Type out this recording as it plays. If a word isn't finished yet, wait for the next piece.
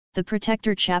The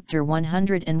Protector Chapter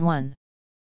 101.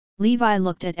 Levi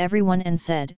looked at everyone and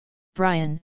said,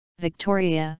 Brian,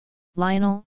 Victoria,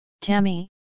 Lionel, Tammy,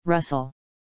 Russell,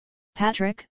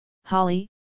 Patrick, Holly,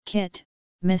 Kit,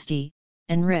 Misty,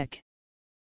 and Rick.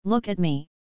 Look at me,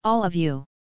 all of you.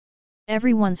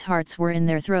 Everyone's hearts were in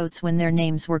their throats when their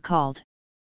names were called.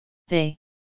 They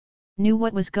knew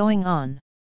what was going on.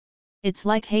 It's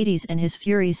like Hades and his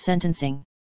Furies sentencing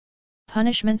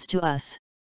punishments to us.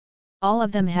 All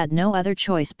of them had no other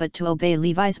choice but to obey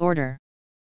Levi's order.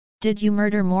 Did you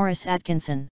murder Morris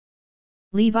Atkinson?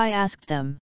 Levi asked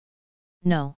them.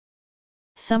 No.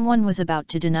 Someone was about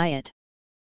to deny it.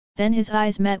 Then his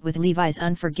eyes met with Levi's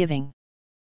unforgiving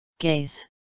gaze.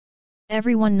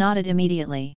 Everyone nodded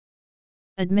immediately.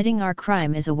 Admitting our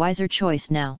crime is a wiser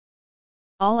choice now.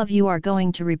 All of you are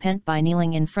going to repent by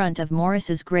kneeling in front of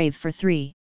Morris's grave for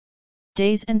 3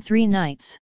 days and 3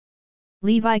 nights.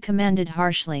 Levi commanded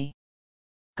harshly.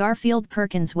 Garfield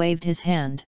Perkins waved his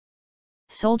hand.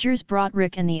 Soldiers brought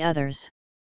Rick and the others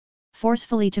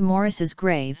forcefully to Morris's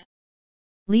grave.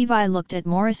 Levi looked at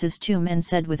Morris's tomb and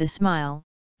said with a smile,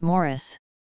 Morris,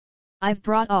 I've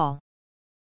brought all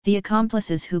the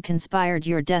accomplices who conspired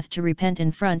your death to repent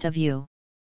in front of you.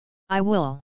 I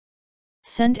will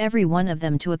send every one of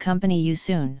them to accompany you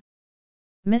soon.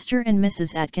 Mr. and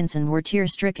Mrs. Atkinson were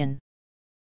tear-stricken.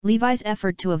 Levi's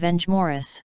effort to avenge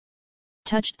Morris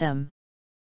touched them.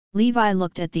 Levi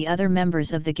looked at the other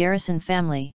members of the Garrison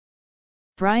family.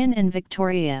 Brian and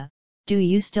Victoria, do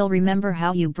you still remember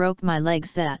how you broke my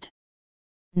legs that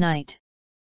night?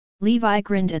 Levi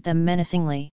grinned at them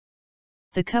menacingly.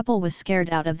 The couple was scared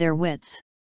out of their wits.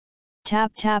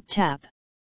 Tap tap tap.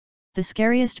 The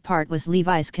scariest part was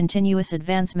Levi's continuous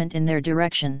advancement in their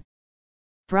direction.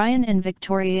 Brian and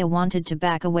Victoria wanted to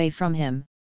back away from him,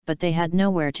 but they had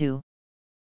nowhere to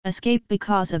escape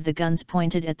because of the guns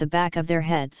pointed at the back of their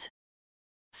heads.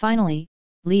 Finally,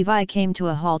 Levi came to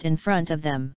a halt in front of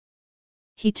them.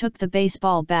 He took the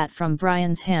baseball bat from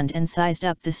Brian's hand and sized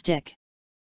up the stick.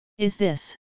 Is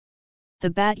this the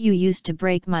bat you used to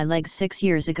break my legs 6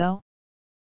 years ago?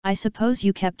 I suppose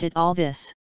you kept it all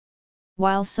this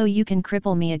while so you can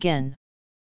cripple me again.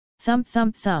 Thump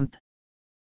thump thump.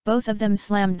 Both of them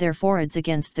slammed their foreheads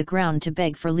against the ground to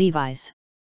beg for Levi's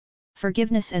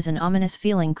forgiveness as an ominous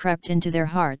feeling crept into their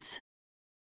hearts.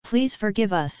 Please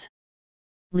forgive us,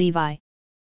 Levi.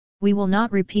 We will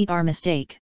not repeat our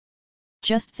mistake.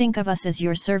 Just think of us as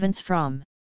your servants from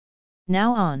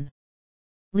now on.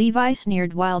 Levi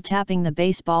sneered while tapping the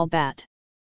baseball bat.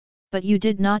 But you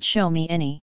did not show me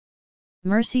any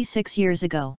mercy 6 years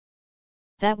ago.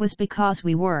 That was because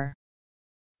we were.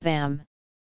 Bam.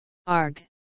 Arg.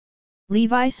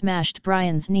 Levi smashed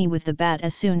Brian's knee with the bat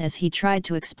as soon as he tried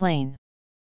to explain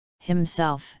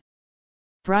himself.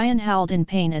 Brian howled in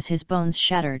pain as his bones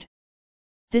shattered.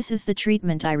 This is the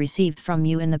treatment I received from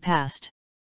you in the past.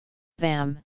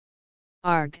 Bam.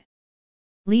 Arg.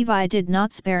 Levi did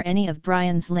not spare any of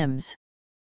Brian's limbs.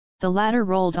 The latter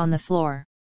rolled on the floor,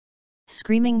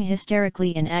 screaming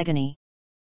hysterically in agony.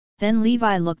 Then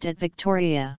Levi looked at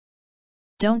Victoria.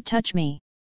 Don't touch me.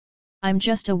 I'm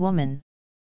just a woman.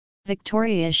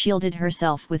 Victoria shielded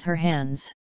herself with her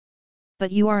hands.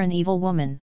 But you are an evil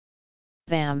woman.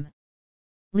 Bam.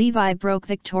 Levi broke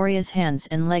Victoria's hands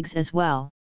and legs as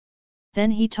well. Then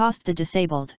he tossed the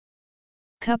disabled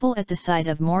couple at the side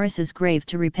of Morris's grave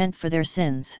to repent for their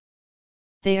sins.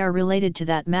 They are related to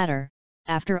that matter,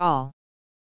 after all.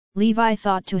 Levi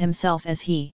thought to himself as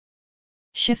he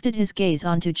shifted his gaze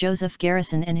onto Joseph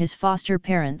Garrison and his foster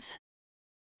parents.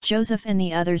 Joseph and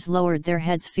the others lowered their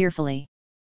heads fearfully.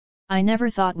 I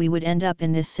never thought we would end up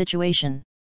in this situation,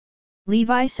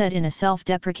 Levi said in a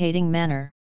self-deprecating manner.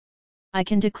 I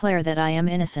can declare that I am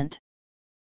innocent.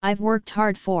 I've worked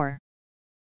hard for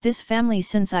this family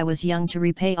since I was young to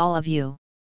repay all of you.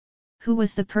 Who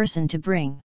was the person to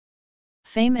bring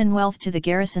fame and wealth to the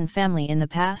Garrison family in the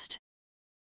past?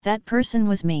 That person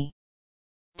was me.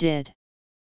 Did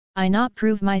I not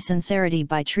prove my sincerity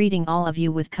by treating all of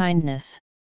you with kindness?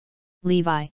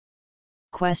 Levi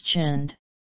questioned.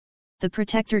 The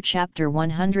Protector Chapter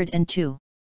 102.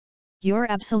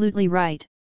 You're absolutely right,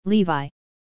 Levi,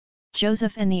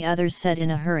 Joseph and the others said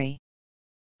in a hurry.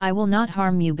 I will not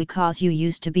harm you because you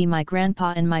used to be my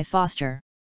grandpa and my foster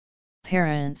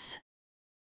parents.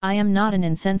 I am not an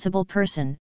insensible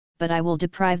person, but I will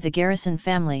deprive the Garrison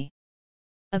family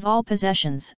of all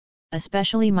possessions,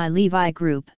 especially my Levi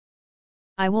group.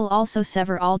 I will also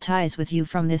sever all ties with you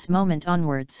from this moment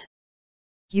onwards.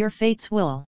 Your fates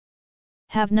will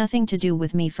have nothing to do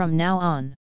with me from now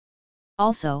on.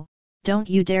 Also, don't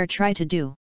you dare try to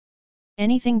do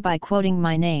anything by quoting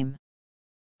my name.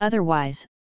 Otherwise,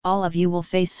 all of you will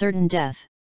face certain death.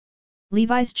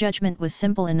 Levi's judgment was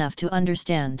simple enough to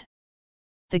understand.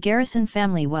 The Garrison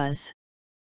family was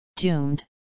doomed.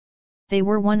 They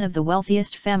were one of the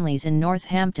wealthiest families in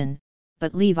Northampton,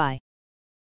 but Levi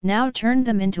now turned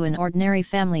them into an ordinary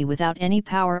family without any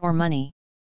power or money.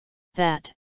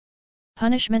 That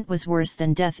punishment was worse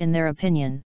than death in their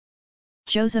opinion.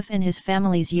 Joseph and his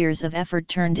family's years of effort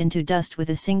turned into dust with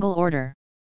a single order.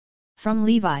 From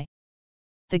Levi,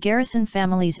 the Garrison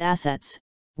family's assets,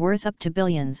 worth up to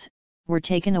billions, were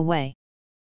taken away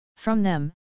from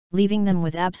them, leaving them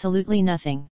with absolutely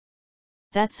nothing.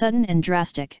 That sudden and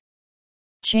drastic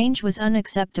change was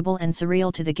unacceptable and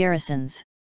surreal to the Garrisons.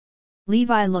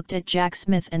 Levi looked at Jack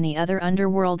Smith and the other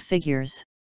underworld figures.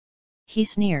 He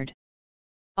sneered.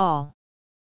 All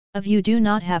of you do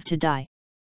not have to die.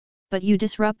 But you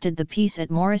disrupted the peace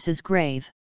at Morris's grave.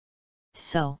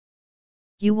 So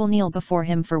you will kneel before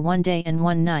him for 1 day and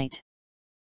 1 night.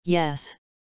 Yes.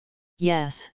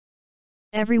 Yes.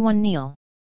 Everyone kneel.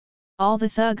 All the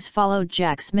thugs followed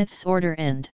Jack Smith's order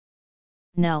and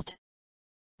knelt.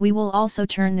 We will also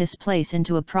turn this place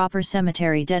into a proper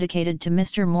cemetery dedicated to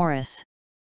Mr. Morris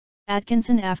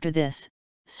Atkinson after this,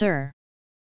 sir.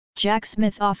 Jack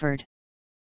Smith offered.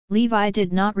 Levi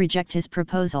did not reject his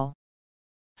proposal.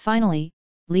 Finally,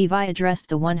 Levi addressed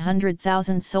the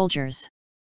 100,000 soldiers.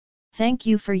 Thank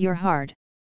you for your hard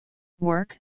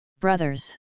work,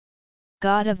 brothers.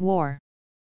 God of war!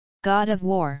 God of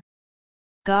war!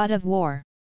 God of war!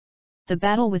 The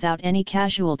battle without any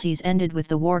casualties ended with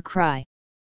the war cry.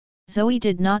 Zoe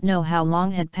did not know how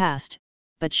long had passed,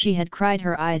 but she had cried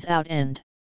her eyes out and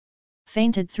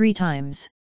fainted 3 times.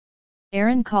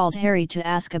 Aaron called Harry to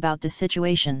ask about the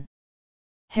situation.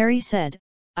 Harry said,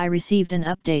 I received an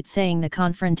update saying the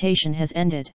confrontation has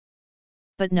ended.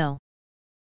 But no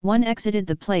one exited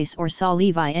the place or saw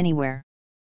Levi anywhere.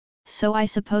 So I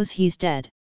suppose he's dead.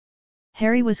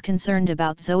 Harry was concerned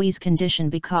about Zoe's condition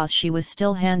because she was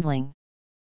still handling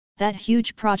that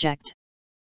huge project.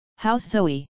 How's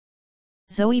Zoe?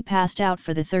 Zoe passed out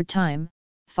for the 3rd time,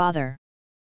 father.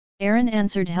 Aaron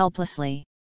answered helplessly.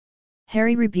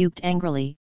 Harry rebuked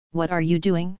angrily, what are you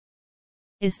doing?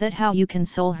 Is that how you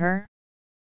console her?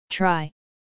 Try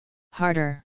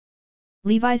harder.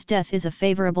 Levi's death is a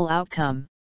favorable outcome.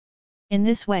 In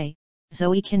this way,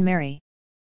 Zoe can marry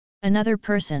another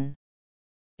person.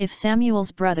 If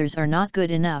Samuel's brothers are not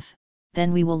good enough,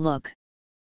 then we will look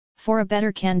for a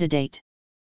better candidate.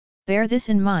 Bear this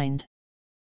in mind.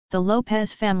 The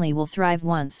Lopez family will thrive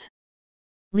once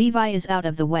Levi is out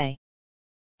of the way.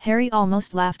 Harry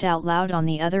almost laughed out loud on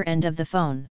the other end of the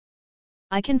phone.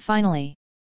 I can finally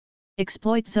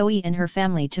exploit Zoe and her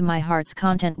family to my heart's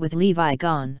content with Levi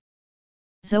gone.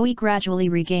 Zoe gradually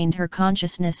regained her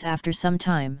consciousness after some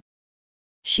time.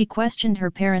 She questioned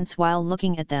her parents while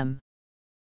looking at them.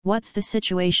 What's the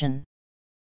situation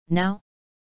now?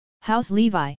 How's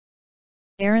Levi?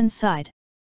 Aaron sighed.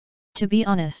 To be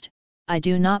honest, I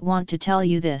do not want to tell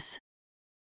you this.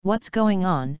 What's going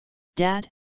on, Dad?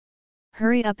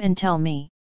 Hurry up and tell me.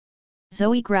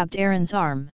 Zoe grabbed Aaron's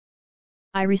arm.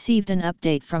 I received an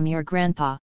update from your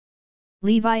grandpa.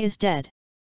 Levi is dead.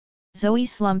 Zoe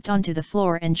slumped onto the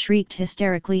floor and shrieked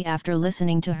hysterically after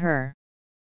listening to her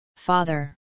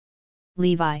father.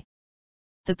 Levi.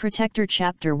 The Protector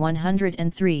Chapter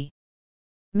 103.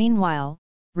 Meanwhile,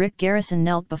 Rick Garrison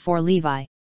knelt before Levi.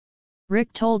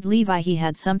 Rick told Levi he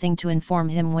had something to inform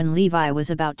him when Levi was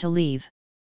about to leave.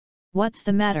 What's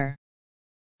the matter?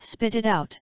 Spit it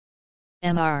out.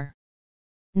 Mr.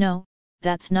 No,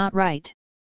 that's not right.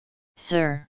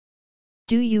 Sir.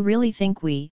 Do you really think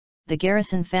we, the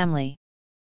Garrison family,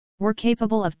 were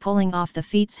capable of pulling off the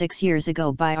feat 6 years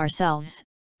ago by ourselves,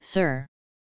 sir?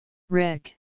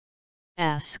 Rick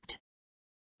asked.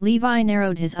 Levi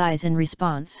narrowed his eyes in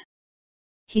response.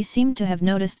 He seemed to have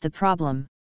noticed the problem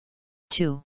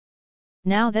too.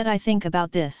 Now that I think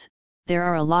about this, there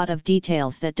are a lot of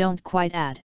details that don't quite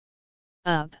add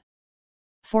up.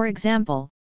 For example,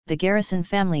 the Garrison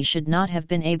family should not have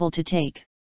been able to take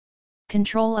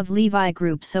control of Levi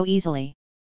Group so easily.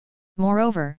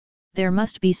 Moreover, there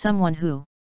must be someone who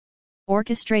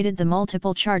orchestrated the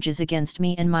multiple charges against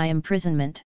me and my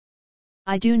imprisonment.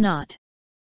 I do not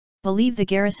believe the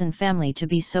Garrison family to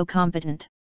be so competent.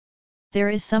 There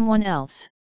is someone else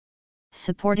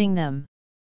supporting them.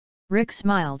 Rick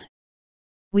smiled.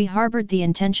 We harbored the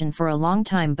intention for a long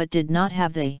time but did not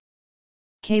have the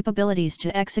capabilities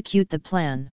to execute the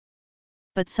plan.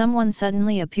 But someone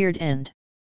suddenly appeared and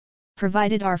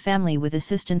provided our family with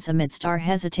assistance amidst our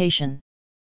hesitation.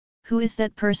 Who is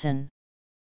that person?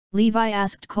 Levi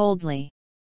asked coldly.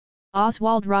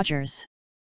 Oswald Rogers.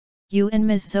 You and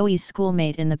Ms. Zoe's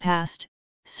schoolmate in the past,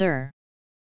 sir.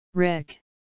 Rick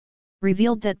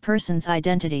revealed that person's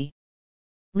identity.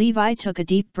 Levi took a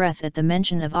deep breath at the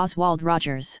mention of Oswald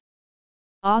Rogers.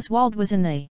 Oswald was in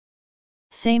the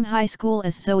same high school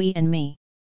as Zoe and me.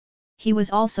 He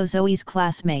was also Zoe's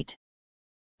classmate.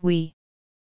 We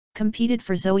competed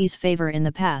for Zoe's favor in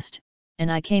the past,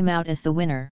 and I came out as the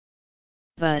winner.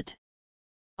 But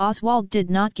Oswald did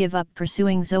not give up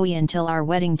pursuing Zoe until our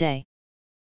wedding day.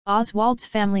 Oswald's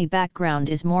family background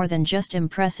is more than just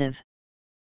impressive.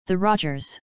 The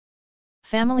Rogers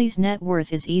family's net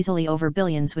worth is easily over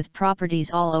billions with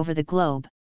properties all over the globe.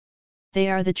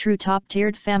 They are the true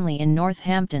top-tiered family in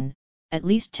Northampton, at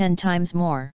least 10 times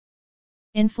more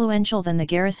influential than the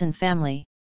Garrison family.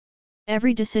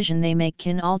 Every decision they make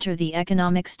can alter the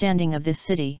economic standing of this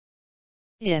city.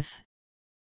 If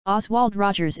Oswald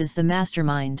Rogers is the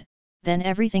mastermind, then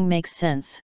everything makes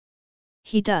sense.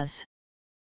 He does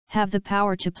have the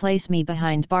power to place me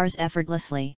behind bars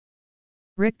effortlessly.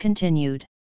 Rick continued.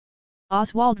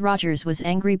 Oswald Rogers was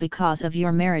angry because of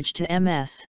your marriage to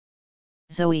Ms.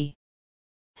 Zoe.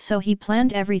 So he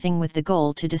planned everything with the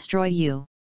goal to destroy you.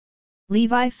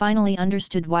 Levi finally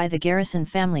understood why the Garrison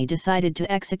family decided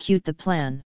to execute the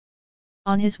plan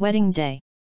on his wedding day.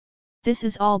 This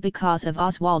is all because of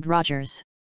Oswald Rogers.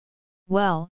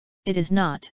 Well, it is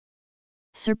not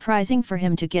surprising for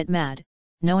him to get mad,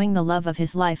 knowing the love of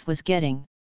his life was getting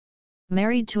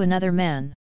married to another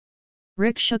man.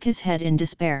 Rick shook his head in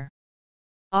despair.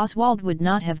 Oswald would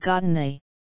not have gotten the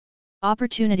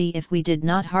opportunity if we did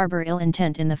not harbor ill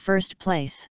intent in the first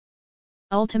place.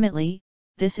 Ultimately,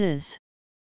 this is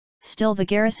still the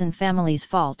Garrison family's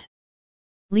fault.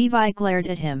 Levi glared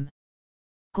at him.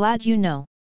 Glad you know.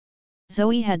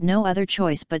 Zoe had no other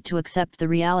choice but to accept the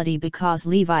reality because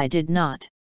Levi did not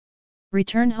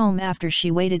return home after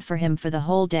she waited for him for the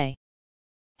whole day.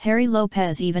 Harry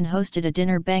Lopez even hosted a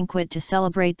dinner banquet to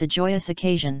celebrate the joyous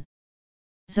occasion.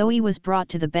 Zoe was brought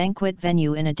to the banquet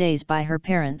venue in a daze by her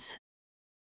parents.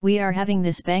 We are having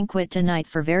this banquet tonight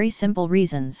for very simple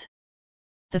reasons.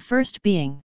 The first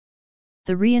being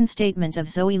the reinstatement of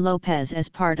Zoe Lopez as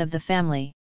part of the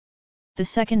family. The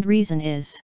second reason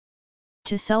is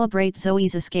to celebrate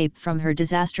Zoe's escape from her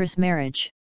disastrous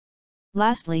marriage.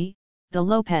 Lastly, the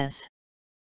Lopez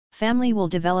family will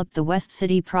develop the West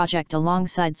City project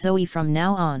alongside Zoe from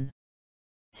now on.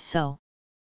 So,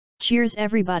 cheers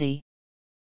everybody!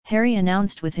 Harry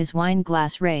announced with his wine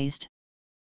glass raised.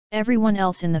 Everyone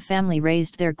else in the family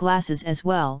raised their glasses as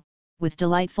well, with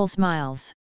delightful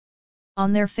smiles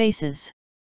on their faces.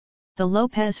 The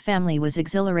Lopez family was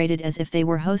exhilarated as if they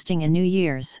were hosting a New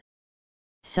Year's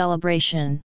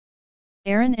celebration.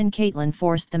 Aaron and Caitlin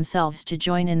forced themselves to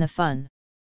join in the fun.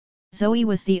 Zoe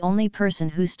was the only person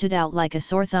who stood out like a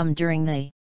sore thumb during the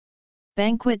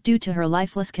banquet due to her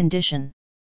lifeless condition.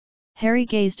 Harry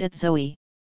gazed at Zoe.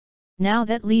 Now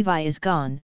that Levi is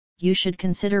gone, you should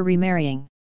consider remarrying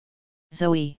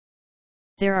Zoe.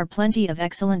 There are plenty of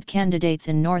excellent candidates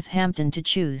in Northampton to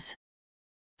choose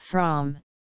from.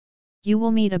 You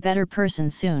will meet a better person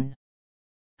soon.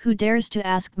 Who dares to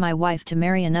ask my wife to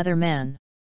marry another man?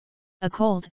 A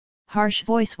cold, harsh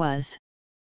voice was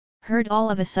heard all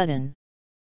of a sudden.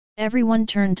 Everyone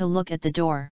turned to look at the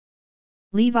door.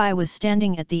 Levi was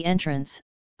standing at the entrance,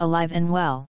 alive and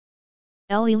well.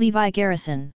 Levi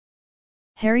Garrison.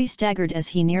 Harry staggered as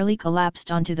he nearly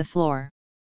collapsed onto the floor.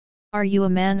 Are you a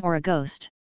man or a ghost?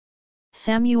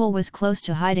 Samuel was close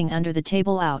to hiding under the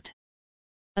table out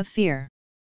of fear.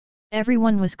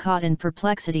 Everyone was caught in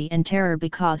perplexity and terror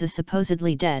because a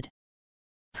supposedly dead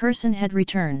person had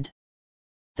returned.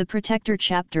 The Protector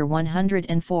Chapter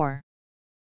 104.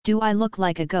 Do I look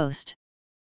like a ghost?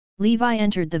 Levi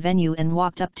entered the venue and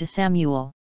walked up to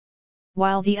Samuel.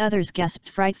 While the others gasped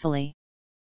frightfully,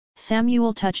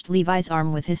 Samuel touched Levi's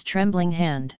arm with his trembling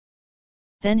hand.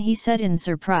 Then he said in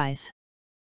surprise,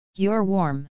 You're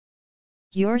warm.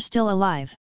 You're still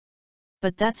alive.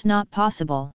 But that's not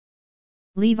possible.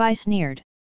 Levi sneered.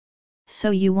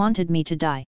 So you wanted me to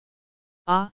die?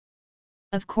 Ah?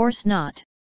 Of course not.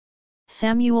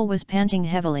 Samuel was panting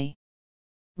heavily.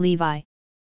 Levi.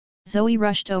 Zoe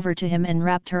rushed over to him and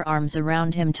wrapped her arms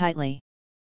around him tightly.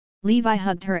 Levi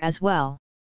hugged her as well.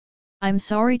 I'm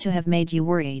sorry to have made you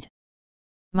worried.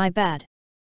 My bad.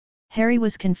 Harry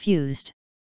was confused.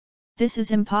 This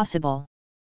is impossible.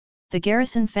 The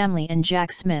Garrison family and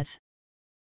Jack Smith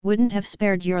wouldn't have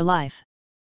spared your life.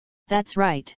 That's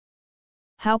right.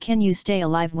 How can you stay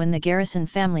alive when the Garrison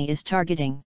family is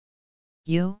targeting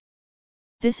you?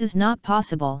 This is not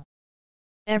possible.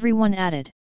 Everyone added.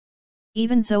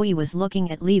 Even Zoe was looking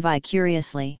at Levi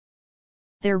curiously.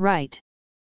 They're right.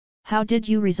 How did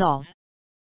you resolve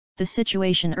the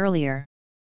situation earlier?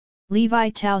 Levi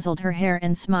tousled her hair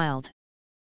and smiled.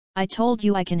 I told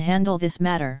you I can handle this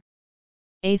matter.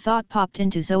 A thought popped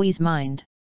into Zoe's mind.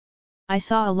 I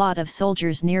saw a lot of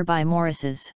soldiers nearby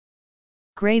Morris's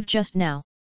grave just now.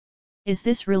 Is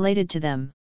this related to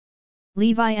them?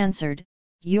 Levi answered,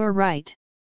 You're right.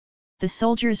 The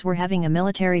soldiers were having a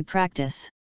military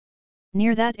practice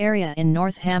near that area in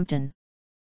Northampton.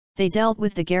 They dealt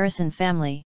with the Garrison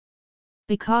family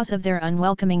because of their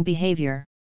unwelcoming behavior.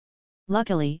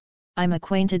 Luckily, I'm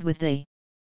acquainted with the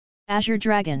Azure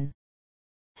Dragon.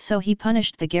 So he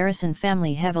punished the Garrison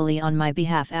family heavily on my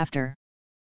behalf after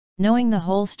knowing the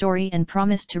whole story and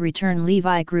promised to return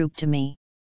Levi Group to me.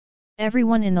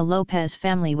 Everyone in the Lopez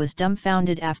family was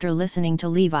dumbfounded after listening to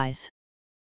Levi's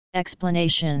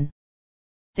explanation.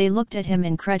 They looked at him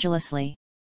incredulously.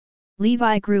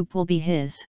 Levi Group will be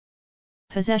his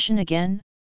possession again?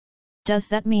 Does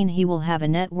that mean he will have a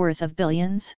net worth of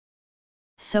billions?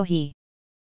 So he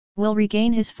will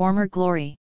regain his former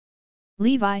glory.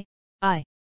 Levi,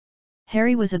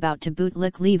 Harry was about to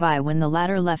bootlick Levi when the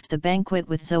latter left the banquet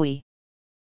with Zoe.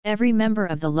 Every member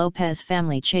of the Lopez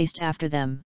family chased after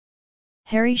them.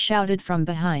 Harry shouted from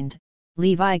behind,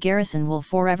 Levi Garrison will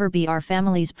forever be our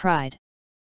family's pride.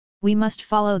 We must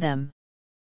follow them.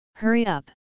 Hurry up.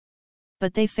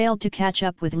 But they failed to catch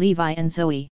up with Levi and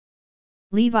Zoe.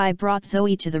 Levi brought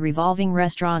Zoe to the revolving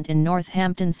restaurant in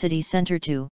Northampton city centre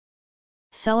to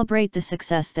celebrate the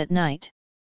success that night.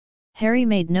 Harry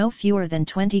made no fewer than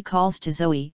 20 calls to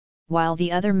Zoe, while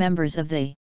the other members of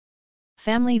the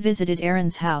family visited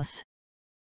Aaron's house.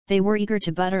 They were eager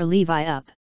to butter Levi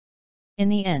up. In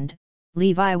the end,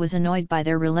 Levi was annoyed by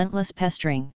their relentless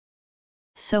pestering.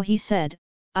 So he said,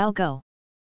 I'll go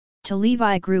to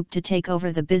Levi Group to take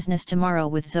over the business tomorrow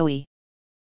with Zoe.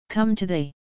 Come to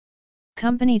the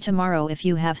company tomorrow if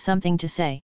you have something to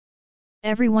say.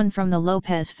 Everyone from the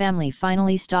Lopez family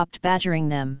finally stopped badgering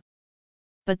them.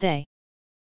 But they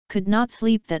could not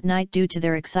sleep that night due to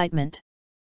their excitement.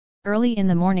 Early in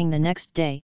the morning the next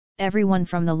day, everyone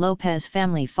from the Lopez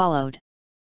family followed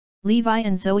Levi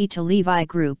and Zoe to Levi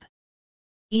Group.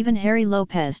 Even Harry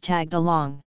Lopez tagged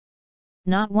along.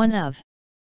 Not one of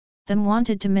them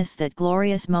wanted to miss that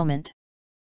glorious moment.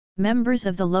 Members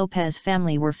of the Lopez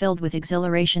family were filled with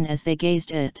exhilaration as they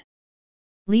gazed at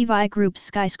Levi Group's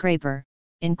skyscraper,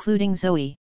 including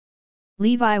Zoe.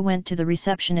 Levi went to the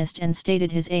receptionist and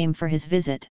stated his aim for his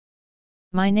visit.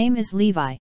 My name is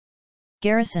Levi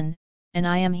Garrison, and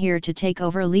I am here to take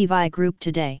over Levi Group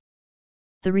today.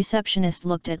 The receptionist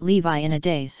looked at Levi in a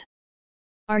daze.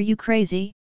 Are you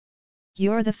crazy?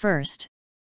 You're the first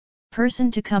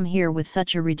person to come here with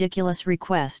such a ridiculous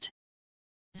request.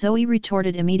 Zoe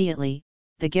retorted immediately,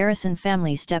 the Garrison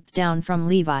family stepped down from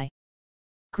Levi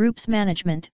Group's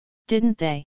management, didn't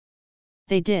they?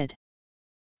 They did.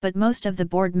 But most of the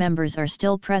board members are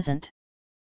still present.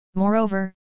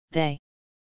 Moreover, they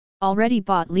already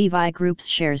bought Levi Group's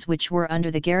shares which were under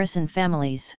the Garrison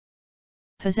family's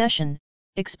possession,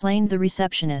 explained the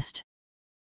receptionist.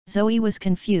 Zoe was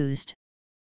confused.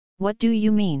 What do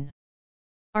you mean?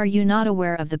 Are you not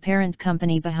aware of the parent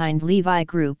company behind Levi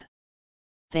Group?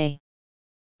 The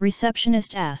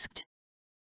receptionist asked.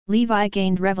 Levi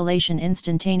gained revelation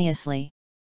instantaneously.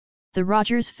 The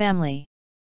Rogers family.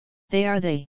 They are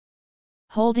the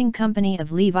holding company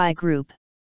of Levi Group.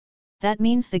 That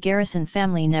means the Garrison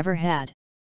family never had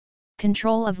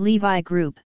control of Levi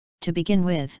Group, to begin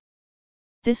with.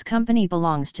 This company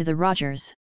belongs to the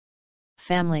Rogers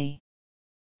family.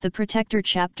 The Protector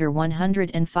Chapter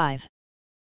 105.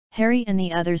 Harry and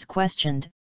the others questioned,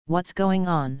 what's going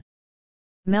on?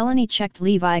 Melanie checked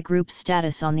Levi Group's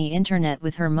status on the internet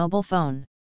with her mobile phone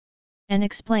and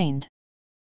explained.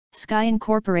 Sky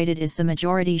Incorporated is the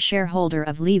majority shareholder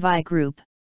of Levi Group.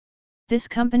 This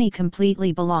company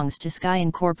completely belongs to Sky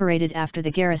Incorporated after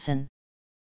the Garrison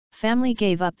family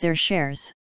gave up their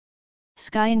shares.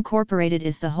 Sky Incorporated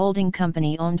is the holding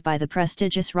company owned by the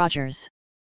prestigious Rogers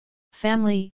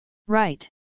family, right?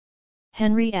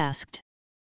 Henry asked.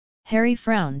 Harry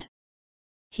frowned.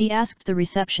 He asked the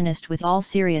receptionist with all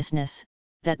seriousness,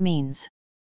 that means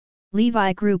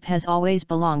Levi Group has always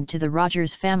belonged to the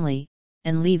Rogers family,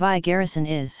 and Levi Garrison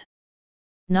is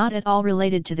not at all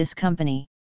related to this company.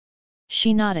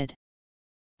 She nodded.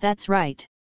 That's right.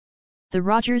 The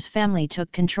Rogers family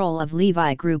took control of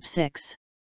Levi Group 6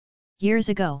 years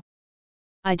ago.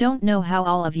 I don't know how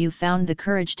all of you found the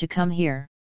courage to come here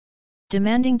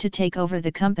demanding to take over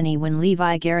the company when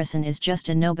Levi Garrison is just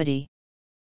a nobody.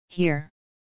 Here.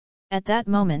 At that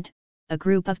moment, a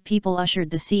group of people ushered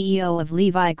the CEO of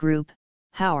Levi Group,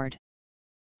 Howard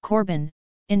Corbin,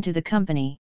 into the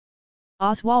company.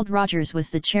 Oswald Rogers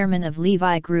was the chairman of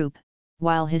Levi Group,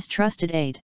 while his trusted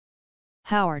aide,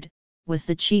 Howard, was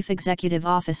the chief executive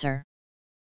officer.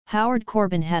 Howard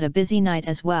Corbin had a busy night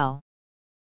as well.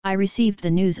 I received the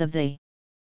news of the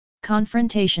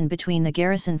confrontation between the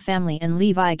Garrison family and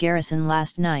Levi Garrison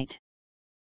last night.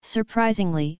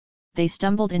 Surprisingly, they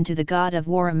stumbled into the god of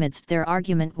war amidst their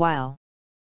argument while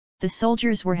the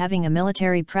soldiers were having a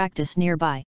military practice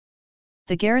nearby.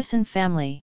 The Garrison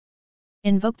family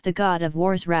invoked the god of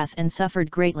war's wrath and suffered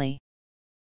greatly.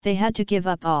 They had to give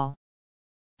up all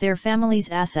their family's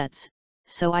assets,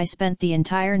 so I spent the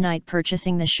entire night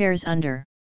purchasing the shares under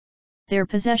their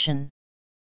possession.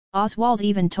 Oswald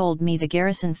even told me the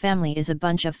Garrison family is a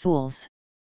bunch of fools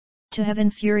to have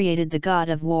infuriated the god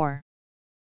of war.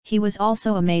 He was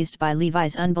also amazed by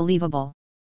Levi's unbelievable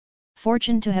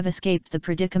fortune to have escaped the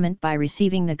predicament by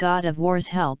receiving the god of war's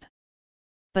help.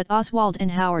 But Oswald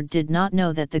and Howard did not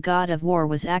know that the god of war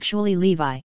was actually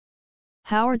Levi.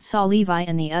 Howard saw Levi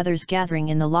and the others gathering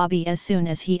in the lobby as soon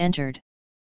as he entered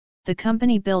the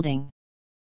company building.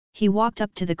 He walked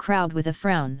up to the crowd with a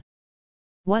frown.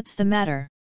 "What's the matter?"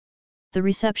 The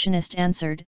receptionist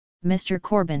answered, "Mr.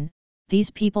 Corbin,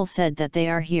 these people said that they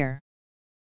are here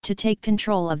to take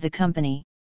control of the company.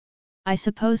 I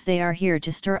suppose they are here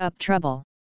to stir up trouble."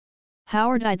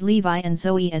 Howard eyed Levi and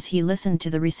Zoe as he listened to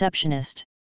the receptionist.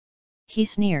 He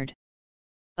sneered.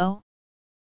 "Oh?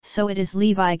 So it is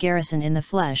Levi Garrison in the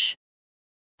flesh."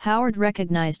 Howard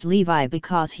recognized Levi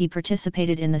because he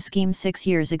participated in the scheme 6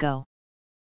 years ago.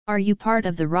 "Are you part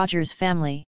of the Rogers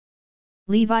family?"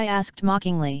 Levi asked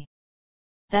mockingly.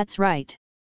 "That's right.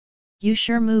 You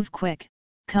sure move quick,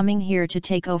 coming here to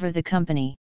take over the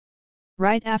company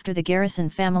right after the Garrison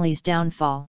family's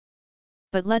downfall.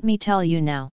 But let me tell you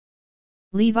now.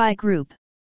 Levi Group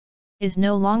is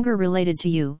no longer related to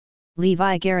you,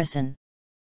 Levi Garrison.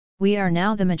 We are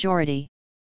now the majority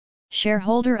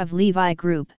shareholder of Levi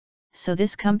Group, so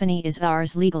this company is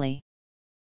ours legally."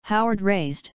 Howard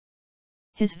raised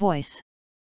his voice.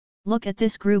 "Look at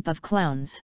this group of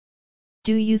clowns.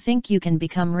 Do you think you can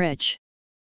become rich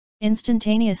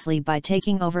instantaneously by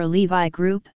taking over Levi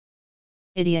Group?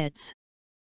 Idiots."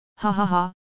 Ha ha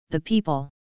ha, the people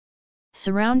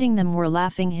surrounding them were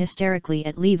laughing hysterically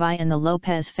at Levi and the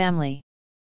Lopez family.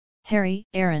 Harry,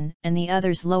 Aaron, and the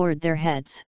others lowered their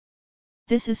heads.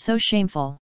 "This is so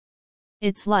shameful.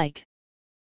 It's like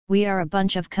we are a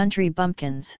bunch of country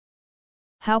bumpkins.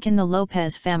 How can the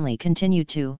Lopez family continue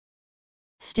to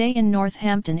stay in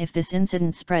Northampton if this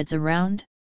incident spreads around?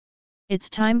 It's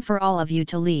time for all of you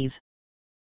to leave.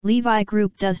 Levi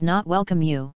Group does not welcome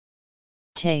you.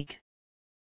 Take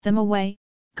them away,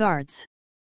 guards."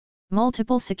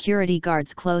 Multiple security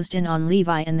guards closed in on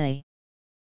Levi and the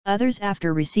others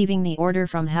after receiving the order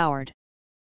from Howard.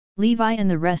 Levi and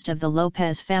the rest of the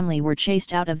Lopez family were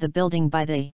chased out of the building by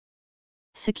the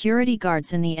security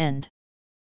guards in the end.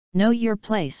 "Know your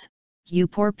place, you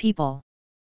poor people,"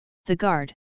 the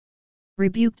guard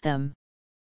rebuked them.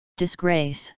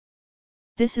 "Disgrace.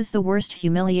 This is the worst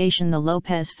humiliation the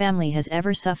Lopez family has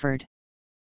ever suffered.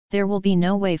 There will be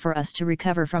no way for us to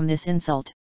recover from this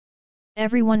insult.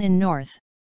 Everyone in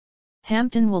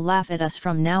Northampton will laugh at us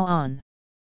from now on."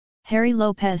 Harry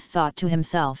Lopez thought to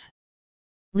himself.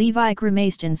 Levi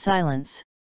grimaced in silence.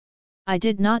 "I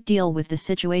did not deal with the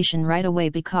situation right away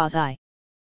because I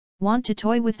want to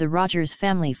toy with the Rogers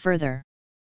family further.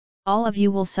 All of you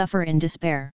will suffer in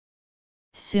despair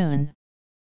soon.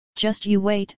 Just you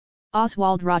wait,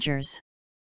 Oswald Rogers."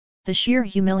 The sheer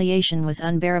humiliation was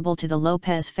unbearable to the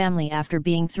Lopez family after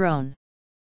being thrown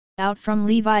out from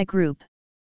Levi Group.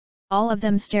 All of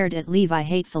them stared at Levi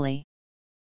hatefully.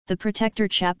 The Protector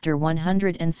Chapter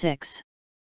 106.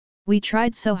 "We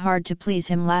tried so hard to please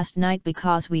him last night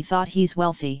because we thought he's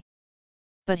wealthy.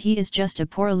 But he is just a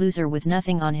poor loser with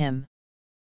nothing on him.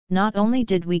 Not only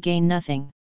did we gain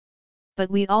nothing, but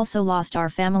we also lost our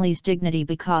family's dignity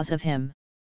because of him.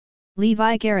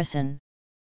 Levi Garrison.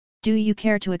 Do you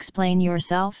care to explain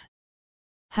yourself?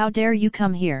 How dare you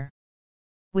come here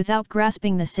without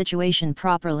grasping the situation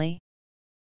properly?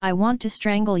 I want to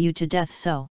strangle you to death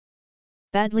so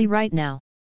badly right now."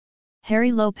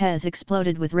 Harry Lopez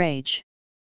exploded with rage.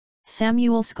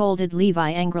 Samuel scolded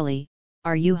Levi angrily,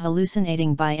 "Are you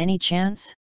hallucinating by any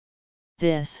chance?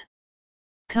 This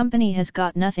company has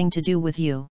got nothing to do with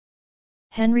you."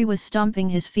 Henry was stomping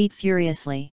his feet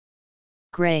furiously.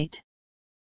 "Great!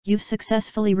 You've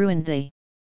successfully ruined the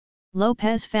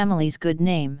Lopez family's good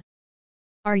name.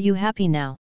 Are you happy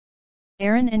now?"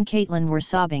 Aaron and Caitlin were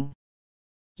sobbing.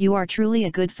 "You are truly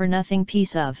a good-for-nothing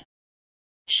piece of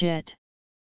shit.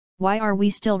 Why are we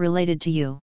still related to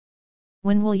you?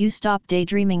 When will you stop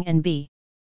daydreaming and be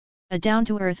A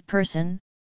down-to-earth person?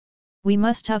 We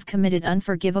must have committed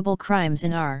unforgivable crimes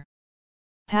in our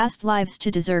past lives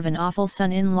to deserve an awful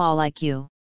son-in-law like you.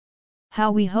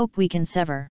 How we hope we can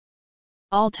sever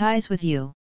all ties with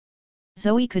you.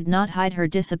 Zoe could not hide her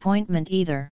disappointment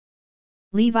either.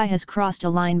 Levi has crossed a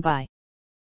line by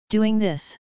doing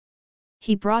this.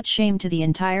 He brought shame to the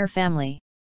entire family.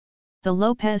 The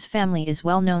Lopez family is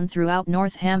well known throughout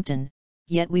Northampton,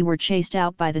 yet we were chased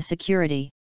out by the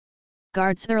security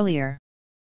guards earlier.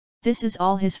 This is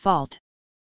all his fault.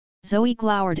 Zoe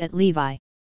glowered at Levi.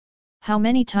 How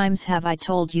many times have I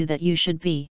told you that you should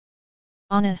be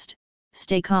honest,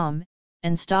 stay calm,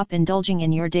 and stop indulging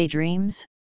in your daydreams?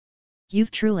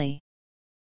 You've truly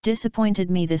disappointed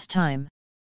me this time.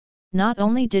 Not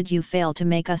only did you fail to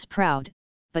make us proud,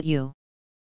 but you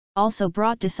also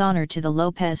brought dishonor to the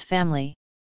Lopez family.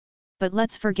 But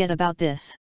let's forget about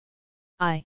this.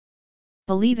 I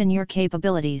believe in your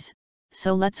capabilities,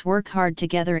 so let's work hard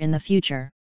together in the future.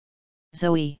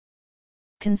 Zoe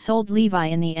consoled Levi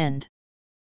in the end.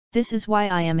 This is why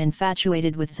I am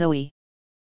infatuated with Zoe.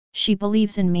 She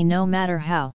believes in me no matter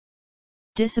how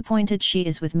disappointed she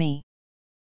is with me.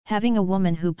 Having a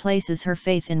woman who places her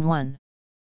faith in one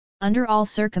under all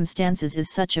circumstances is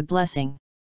such a blessing.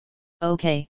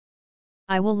 Okay.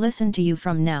 I will listen to you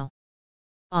from now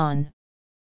on.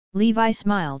 Levi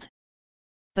smiled.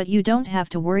 But you don't have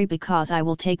to worry because I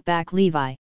will take back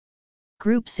Levi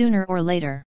Group sooner or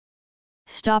later.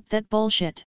 Stop that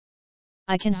bullshit.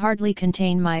 I can hardly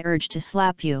contain my urge to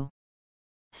slap you.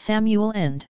 Samuel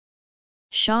and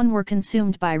Sean were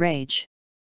consumed by rage.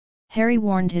 Harry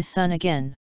warned his son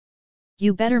again.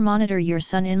 You better monitor your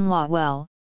son-in-law well,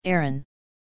 Aaron.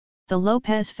 The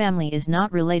Lopez family is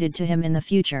not related to him in the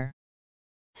future.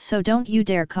 So don't you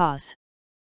dare cause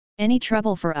any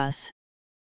trouble for us.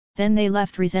 Then they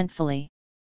left resentfully.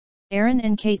 Aaron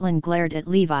and Caitlin glared at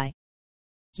Levi.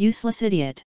 Useless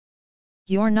idiot.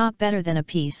 You're not better than a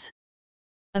piece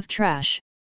of trash.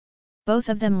 Both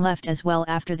of them left as well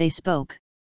after they spoke.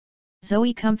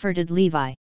 Zoe comforted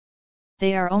Levi.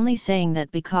 They are only saying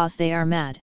that because they are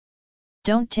mad.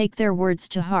 Don't take their words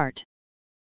to heart.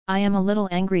 I am a little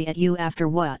angry at you after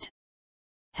what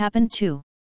happened too.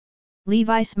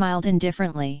 Levi smiled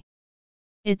indifferently.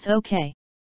 It's okay.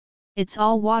 It's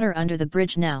all water under the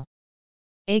bridge now.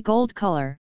 A gold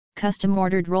color,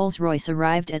 custom-ordered Rolls-Royce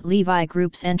arrived at Levi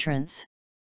Group's entrance.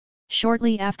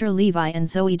 Shortly after Levi and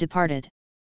Zoe departed,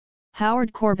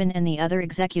 Howard Corbin and the other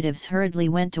executives hurriedly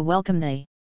went to welcome the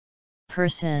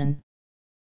person.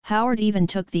 Howard even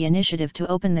took the initiative to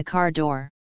open the car door.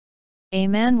 A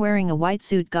man wearing a white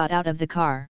suit got out of the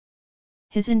car.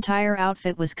 His entire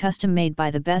outfit was custom-made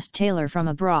by the best tailor from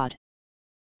abroad.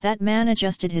 That man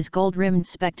adjusted his gold-rimmed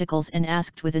spectacles and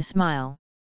asked with a smile.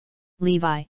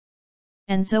 Levi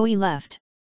and Zoe left.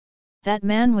 That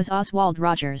man was Oswald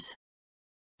Rogers.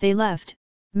 They left,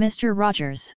 Mr.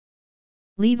 Rogers.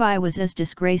 Levi was as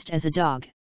disgraced as a dog.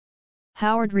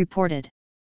 Howard reported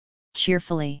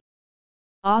cheerfully.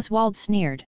 Oswald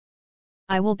sneered.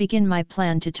 I will begin my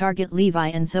plan to target Levi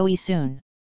and Zoe soon.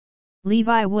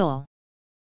 Levi will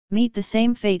meet the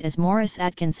same fate as Morris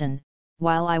Atkinson,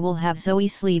 while I will have Zoe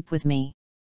sleep with me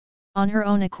on her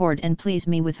own accord and please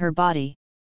me with her body.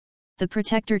 The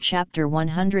Protector Chapter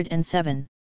 107.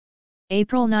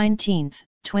 April 19,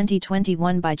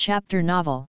 2021 by Chapter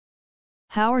Novel.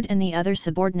 Howard and the other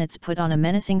subordinates put on a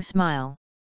menacing smile.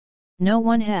 No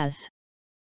one has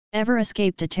ever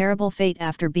escaped a terrible fate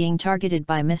after being targeted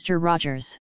by Mr.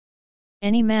 Rogers.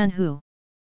 Any man who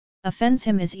offends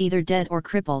him is either dead or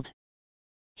crippled.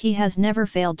 He has never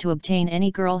failed to obtain any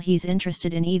girl he's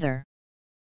interested in either.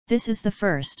 This is the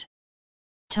first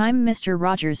time Mr.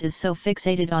 Rogers is so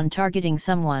fixated on targeting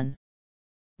someone.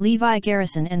 Levi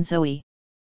Garrison and Zoe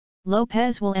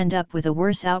Lopez will end up with a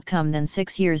worse outcome than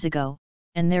 6 years ago,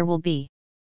 and there will be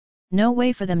no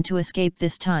way for them to escape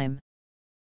this time.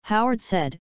 Howard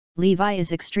said, Levi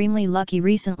is extremely lucky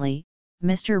recently,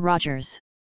 Mr. Rogers.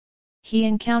 He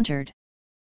encountered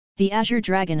the Azure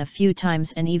Dragon a few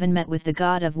times and even met with the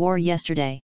God of War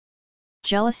yesterday.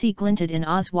 Jealousy glinted in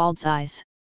Oswald's eyes.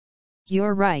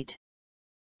 You're right.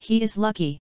 He is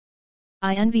lucky.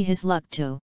 I envy his luck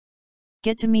too.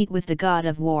 Get to meet with the God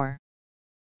of War.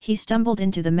 He stumbled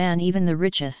into the man even the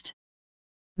richest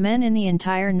men in the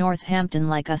entire Northampton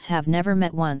like us have never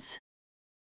met once.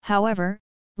 However,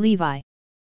 Levi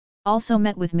also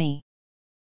met with me.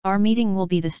 Our meeting will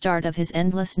be the start of his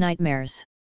endless nightmares.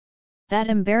 That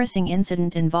embarrassing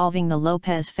incident involving the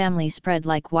Lopez family spread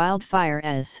like wildfire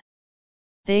as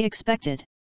they expected.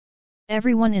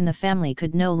 Everyone in the family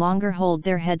could no longer hold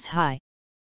their heads high.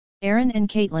 Aaron and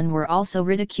Caitlin were also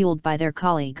ridiculed by their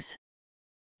colleagues.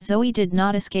 Zoe did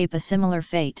not escape a similar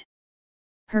fate.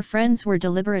 Her friends were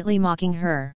deliberately mocking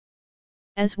her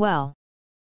as well.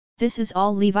 This is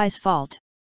all Levi's fault.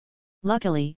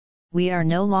 Luckily, we are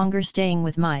no longer staying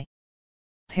with my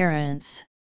parents.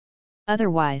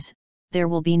 Otherwise, there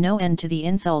will be no end to the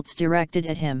insults directed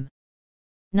at him.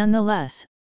 Nonetheless,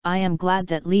 I am glad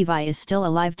that Levi is still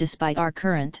alive despite our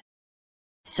current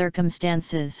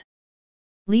circumstances.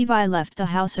 Levi left the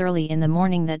house early in the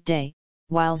morning that day,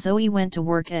 while Zoe went to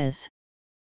work as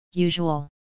usual.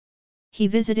 He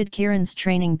visited Kieran's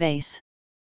training base.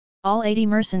 All 80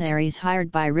 mercenaries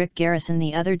hired by Levi Garrison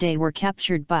the other day were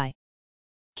captured by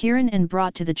Kieran and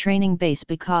brought to the training base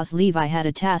because Levi had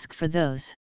a task for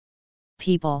those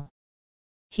people.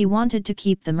 He wanted to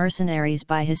keep the mercenaries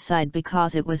by his side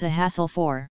because it was a hassle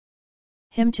for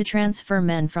him to transfer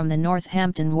men from the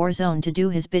Northampton war zone to do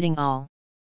his bidding all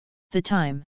the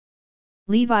time.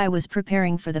 Levi was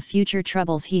preparing for the future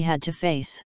troubles he had to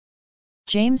face.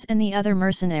 James and the other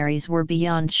mercenaries were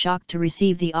beyond shocked to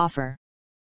receive the offer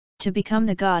to become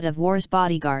the God of War's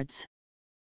bodyguards.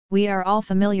 We are all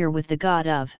familiar with the God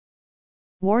of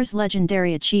War's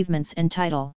legendary achievements and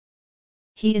title.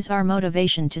 He is our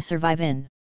motivation to survive in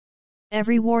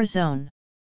every war zone.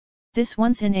 This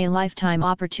once-in-a-lifetime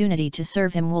opportunity to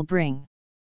serve him will bring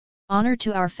honor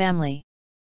to our family.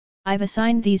 I've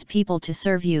assigned these people to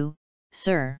serve you,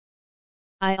 sir.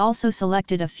 I also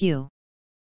selected a few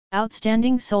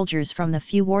outstanding soldiers from the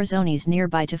few war zones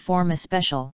nearby to form a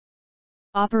special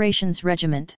operations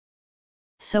regiment.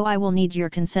 So I will need your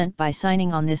consent by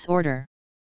signing on this order,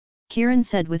 Kieran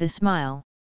said with a smile.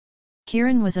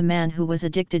 Kieran was a man who was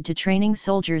addicted to training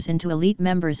soldiers into elite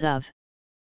members of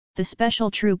the special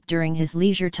troop during his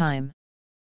leisure time.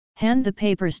 Hand the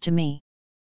papers to me.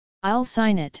 I'll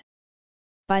sign it.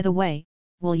 By the way,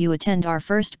 will you attend our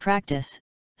first practice,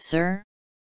 sir?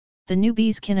 The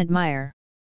newbies can admire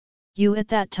you at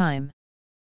that time.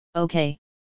 Okay.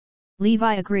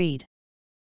 Levi agreed.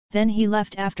 Then he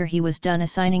left after he was done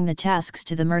assigning the tasks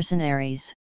to the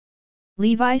mercenaries.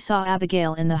 Levi saw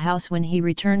Abigail in the house when he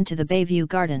returned to the Bayview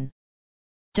garden.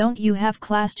 Don't you have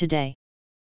class today?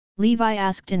 Levi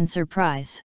asked in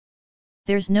surprise.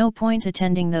 There's no point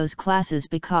attending those classes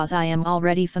because I am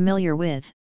already familiar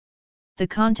with the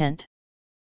content.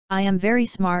 I am very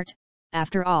smart,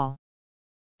 after all.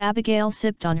 Abigail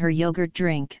sipped on her yogurt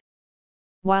drink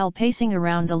while pacing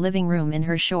around the living room in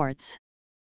her shorts.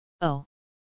 Oh.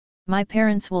 My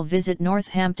parents will visit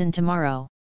Northampton tomorrow.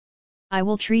 I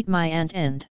will treat my aunt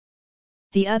and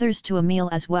the others to a meal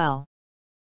as well.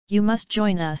 You must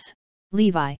join us,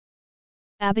 Levi.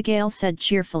 Abigail said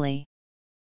cheerfully.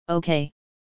 Okay.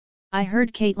 I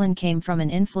heard Caitlin came from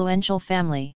an influential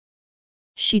family.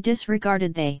 She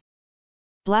disregarded the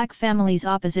Black family's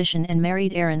opposition and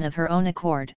married Aaron of her own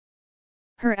accord.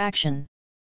 Her action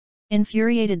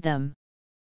infuriated them.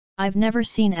 I've never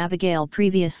seen Abigail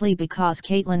previously because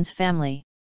Caitlin's family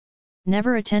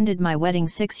never attended my wedding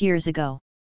 6 years ago.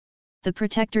 The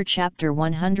Protector Chapter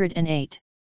 108.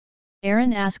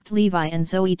 Aaron asked Levi and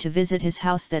Zoe to visit his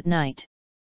house that night.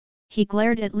 He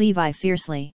glared at Levi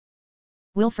fiercely.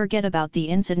 We'll forget about the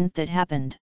incident that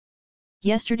happened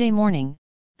yesterday morning,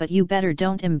 but you better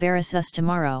don't embarrass us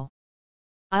tomorrow.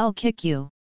 I'll kick you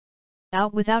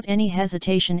out without any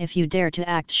hesitation if you dare to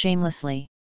act shamelessly.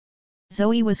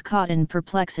 Zoe was caught in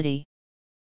perplexity.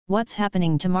 What's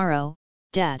happening tomorrow,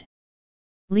 Dad?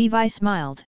 Levi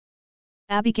smiled.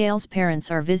 Abigail's parents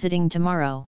are visiting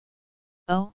tomorrow.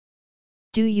 Oh?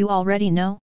 Do you already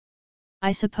know?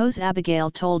 I suppose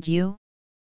Abigail told you?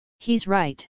 He's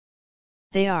right.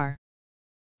 They are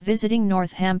visiting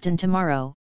Northampton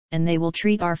tomorrow, and they will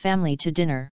treat our family to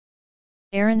dinner.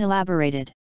 Aaron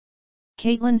elaborated.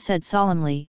 Caitlin said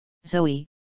solemnly, Zoe,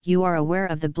 you are aware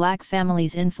of the Black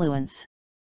family's influence,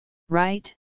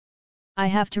 right? I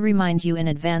have to remind you in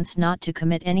advance not to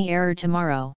commit any error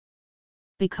tomorrow.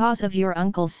 Because of your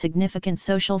uncle's significant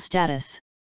social status.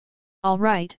 All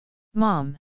right,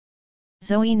 Mom.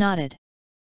 Zoe nodded.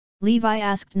 Levi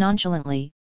asked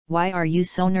nonchalantly, why are you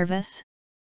so nervous?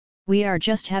 We are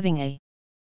just having a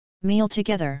meal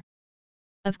together.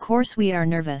 Of course we are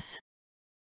nervous.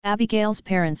 Abigail's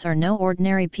parents are no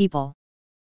ordinary people.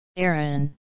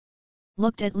 Aaron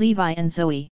looked at Levi and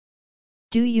Zoe.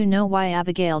 Do you know why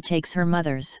Abigail takes her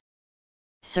mother's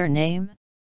surname?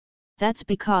 That's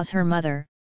because her mother,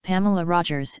 Pamela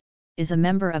Rogers, is a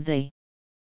member of the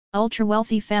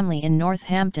ultra-wealthy family in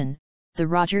Northampton, the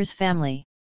Rogers family.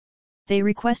 They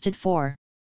requested for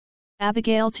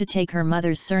Abigail to take her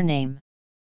mother's surname.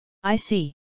 I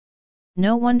see.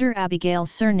 No wonder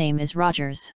Abigail's surname is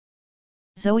Rogers.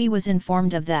 Zoe was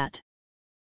informed of that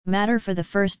matter for the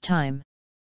first time.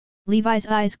 Levi's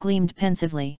eyes gleamed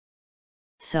pensively.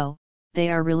 So, they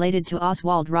are related to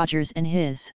Oswald Rogers and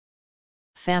his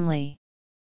family.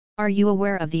 Are you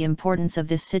aware of the importance of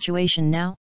this situation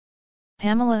now?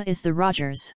 Pamela is the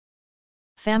Rogers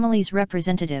family's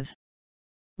representative.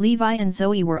 Levi and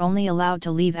Zoe were only allowed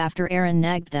to leave after Aaron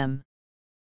nagged them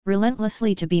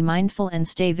relentlessly to be mindful and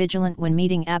stay vigilant when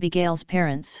meeting Abigail's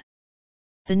parents.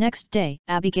 The next day,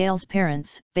 Abigail's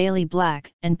parents, Bailey Black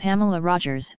and Pamela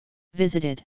Rogers,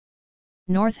 visited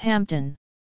Northampton.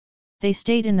 They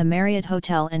stayed in the Marriott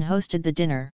Hotel and hosted the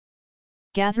dinner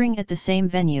gathering at the same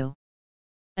venue.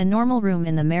 A normal room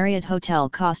in the Marriott Hotel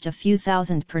cost a few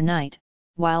thousand per night,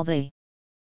 while the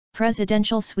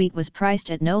presidential suite was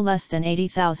priced at no less than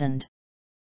 $80,000.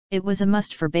 It was a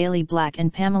must for Bailey Black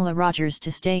and Pamela Rogers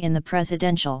to stay in the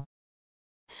presidential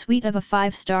suite of a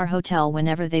five-star hotel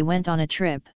whenever they went on a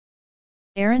trip.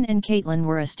 Aaron and Caitlin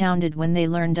were astounded when they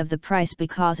learned of the price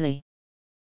because a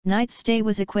night's stay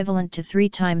was equivalent to 3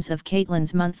 times of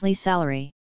Caitlin's monthly salary.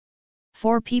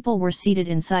 4 people were seated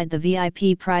inside the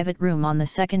VIP private room on the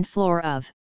second floor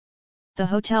of the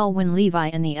hotel when Levi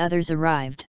and the others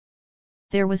arrived.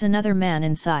 There was another man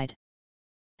inside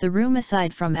the room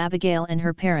aside from Abigail and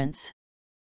her parents.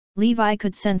 Levi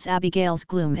could sense Abigail's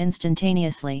gloom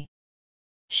instantaneously.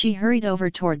 She hurried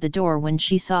over toward the door when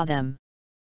she saw them.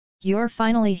 "You're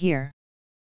finally here."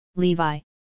 Levi,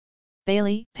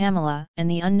 Bailey, Pamela, and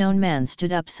the unknown man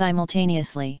stood up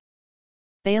simultaneously.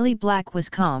 Bailey Black was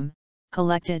calm,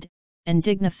 collected, and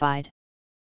dignified.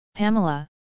 Pamela,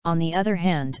 on the other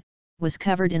hand, was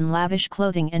covered in lavish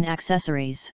clothing and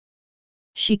accessories.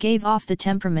 She gave off the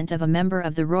temperament of a member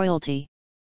of the royalty.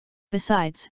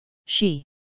 Besides, she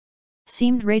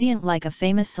seemed radiant like a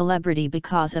famous celebrity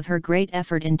because of her great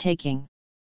effort in taking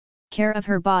care of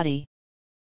her body.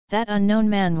 That unknown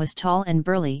man was tall and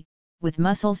burly, with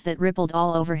muscles that rippled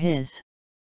all over his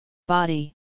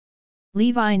body.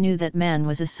 Levi knew that man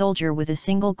was a soldier with a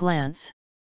single glance.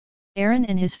 Aaron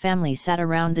and his family sat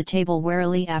around the table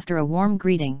warily after a warm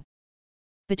greeting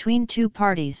between 2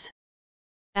 parties.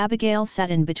 Abigail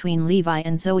sat in between Levi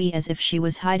and Zoe as if she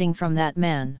was hiding from that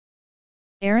man.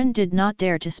 Aaron did not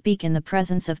dare to speak in the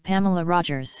presence of Pamela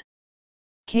Rogers.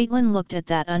 Caitlin looked at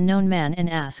that unknown man and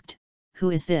asked,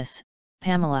 "Who is this,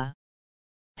 Pamela?"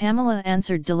 Pamela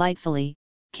answered delightfully,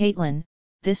 "Caitlin,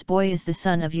 this boy is the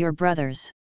son of your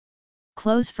brother's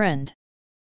close friend.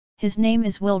 His name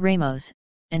is Will Ramos,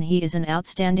 and he is an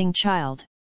outstanding child.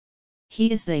 He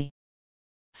is the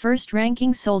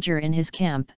first-ranking soldier in his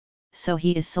camp, so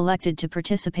he is selected to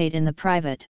participate in the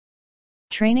private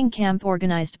training camp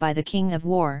organized by the King of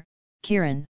War,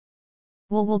 Kieran.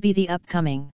 Will be the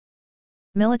upcoming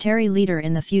military leader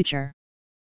in the future."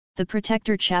 The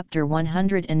Protector Chapter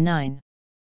 109.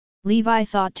 Levi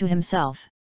thought to himself.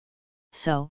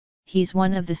 So, he's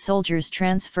one of the soldiers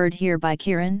transferred here by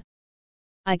Kieran?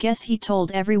 I guess he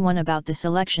told everyone about the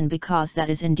selection because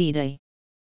that is indeed a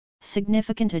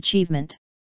significant achievement.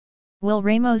 Will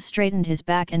Ramos straightened his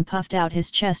back and puffed out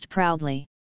his chest proudly.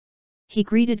 He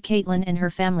greeted Caitlin and her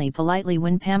family politely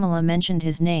when Pamela mentioned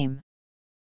his name.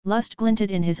 Lust glinted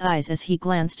in his eyes as he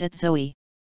glanced at Zoe.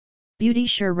 Beauty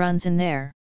sure runs in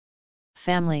their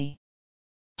family.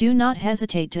 Do not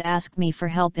hesitate to ask me for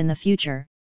help in the future,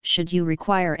 should you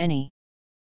require any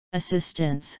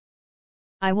assistance.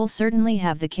 I will certainly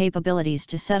have the capabilities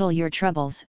to settle your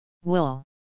troubles, Will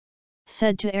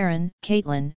said to Aaron,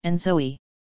 Caitlin, and Zoe.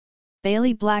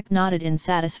 Bailey Black nodded in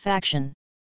satisfaction.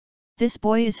 This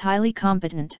boy is highly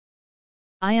competent.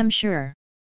 I am sure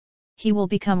he will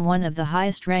become one of the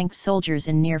highest-ranked soldiers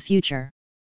in near future.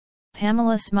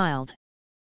 Pamela smiled.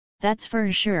 That's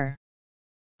for sure.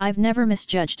 I've never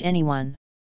misjudged anyone.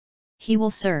 He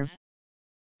will serve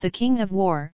the King of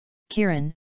War,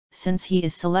 Kieran, since he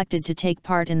is selected to take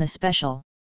part in the Special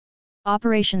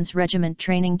Operations Regiment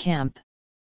training camp.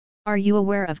 Are you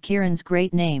aware of Kieran's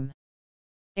great name?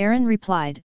 Aaron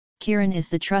replied, Kieran is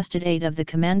the trusted aide of the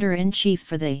Commander-in-Chief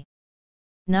for the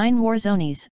 9 War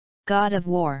Zones, God of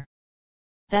War.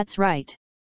 That's right.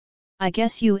 I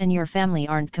guess you and your family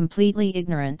aren't completely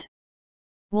ignorant.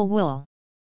 Will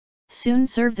soon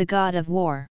serve the God of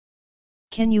War.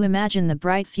 Can you imagine the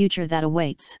bright future that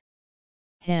awaits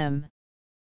him?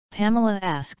 Pamela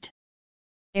asked.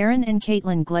 Aaron and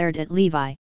Caitlin glared at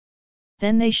Levi.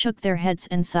 Then they shook their heads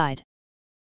and sighed.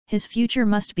 His future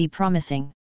must be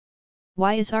promising.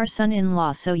 Why is our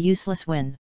son-in-law so useless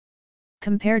when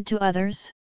compared to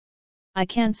others? I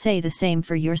can't say the same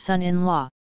for your son-in-law.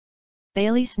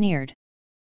 Bailey sneered.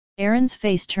 Aaron's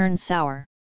face turned sour.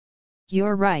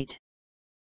 You're right.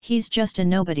 He's just a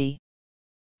nobody.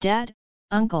 Dad,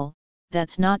 Uncle,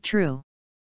 that's not true.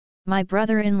 My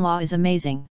brother-in-law is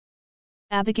amazing.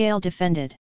 Abigail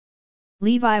defended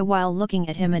Levi while looking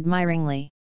at him admiringly.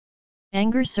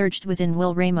 Anger surged within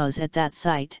Will Ramos at that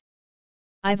sight.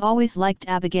 I've always liked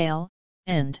Abigail,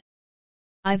 and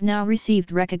I've now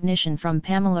received recognition from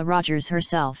Pamela Rogers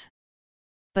herself.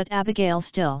 But Abigail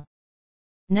still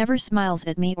never smiles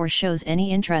at me or shows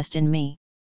any interest in me.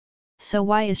 So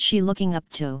why is she looking up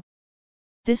to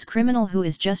this criminal who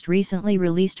is just recently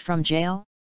released from jail?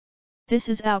 This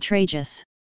is outrageous.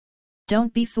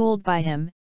 Don't be fooled by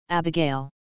him, Abigail.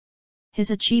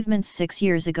 His achievements 6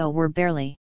 years ago were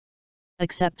barely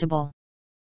acceptable.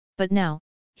 But now,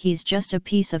 he's just a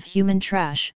piece of human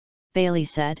trash, Bailey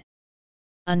said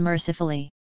unmercifully.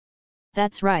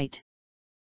 That's right.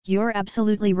 You're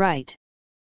absolutely right.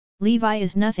 Levi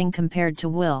is nothing compared to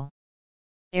Will.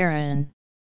 Aaron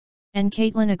and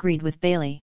Caitlin agreed with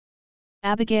Bailey.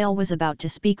 Abigail was about to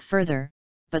speak further,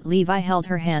 but Levi held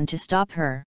her hand to stop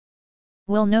her.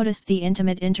 Will noticed the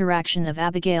intimate interaction of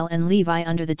Abigail and Levi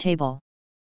under the table.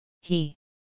 He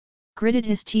gritted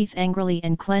his teeth angrily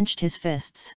and clenched his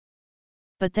fists.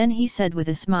 But then he said with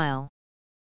a smile,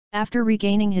 after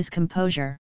regaining his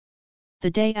composure,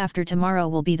 the day after tomorrow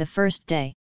will be the first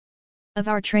day of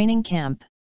our training camp.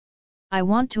 I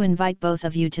want to invite both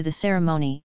of you to the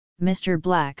ceremony, Mr.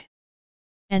 Black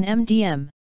and MDM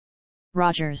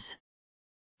Rogers.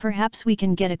 Perhaps we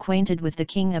can get acquainted with the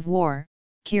King of War,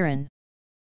 Kieran.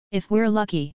 If we're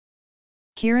lucky.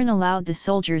 Kieran allowed the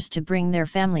soldiers to bring their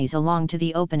families along to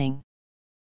the opening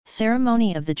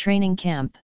ceremony of the training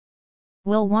camp.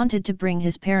 Will wanted to bring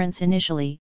his parents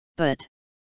initially, but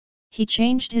he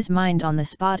changed his mind on the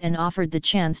spot and offered the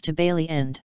chance to Bailey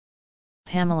and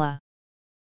Pamela.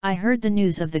 I heard the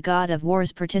news of the God of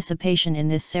War's participation in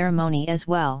this ceremony as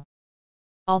well.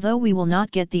 Although we will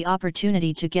not get the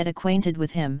opportunity to get acquainted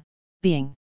with him,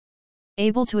 being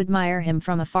able to admire him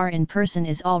from afar in person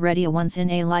is already a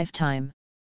once-in-a-lifetime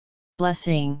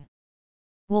blessing.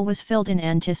 Will was filled in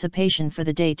anticipation for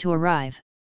the day to arrive.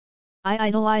 I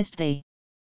idolized the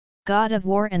God of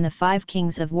War and the 5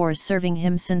 kings of wars serving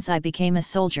him since I became a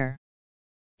soldier.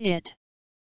 It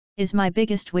is my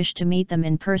biggest wish to meet them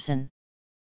in person.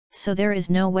 So there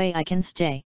is no way I can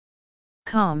stay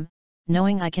calm,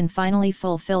 knowing I can finally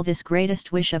fulfill this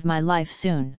greatest wish of my life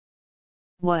soon.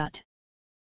 What?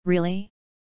 Really?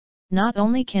 Not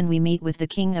only can we meet with the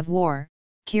King of War,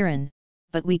 Kieran,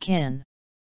 but we can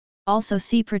also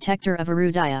see Protector of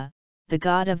Arudaya, the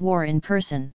God of War in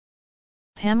person.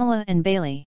 Pamela and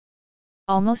Bailey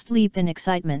almost leap in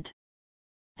excitement.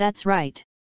 That's right.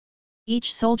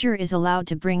 Each soldier is allowed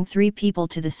to bring 3 people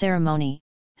to the ceremony,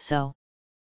 so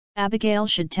Abigail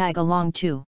should tag along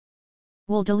too.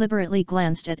 Will deliberately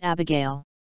glanced at Abigail.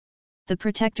 The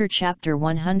Protector Chapter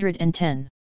 110.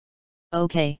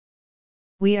 Okay.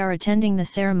 We are attending the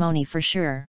ceremony for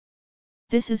sure.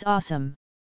 This is awesome.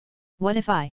 What if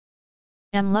I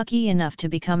am lucky enough to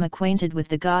become acquainted with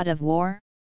the God of War?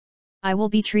 I will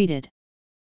be treated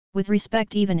with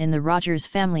respect even in the Rogers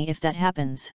family if that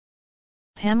happens.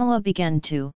 Pamela began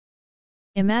to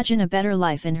imagine a better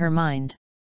life in her mind.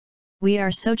 We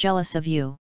are so jealous of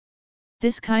you.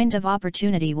 This kind of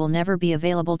opportunity will never be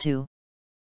available to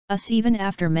us even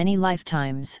after many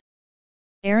lifetimes.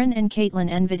 Aaron and Caitlin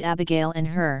envied Abigail and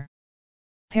her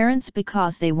parents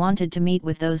because they wanted to meet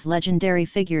with those legendary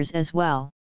figures as well.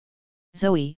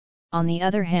 Zoe, on the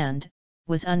other hand,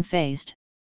 was unfazed.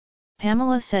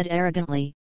 Pamela said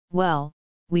arrogantly, well,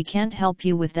 we can't help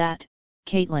you with that,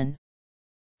 Caitlin.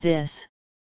 This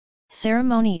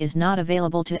ceremony is not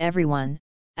available to everyone,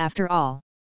 after all.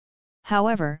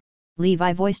 However,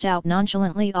 Levi voiced out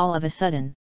nonchalantly all of a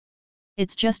sudden.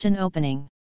 It's just an opening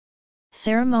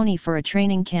ceremony for a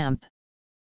training camp.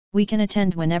 We can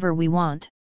attend whenever we want.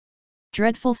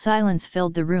 Dreadful silence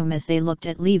filled the room as they looked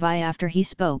at Levi after he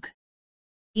spoke.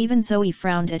 Even Zoe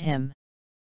frowned at him.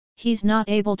 He's not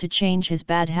able to change his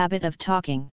bad habit of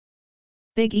talking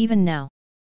big even now.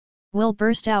 Will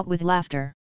burst out with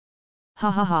laughter.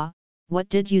 Ha ha ha, what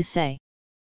did you say?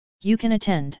 You can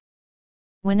attend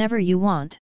whenever you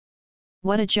want.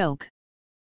 What a joke.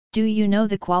 Do you know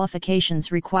the qualifications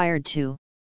required to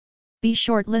be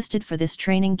shortlisted for this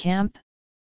training camp?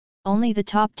 Only the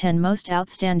top 10 most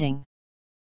outstanding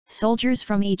soldiers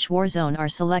from each war zone are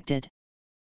selected.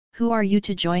 Who are you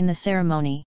to join the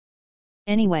ceremony?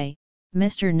 Anyway,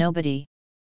 Mr. Nobody.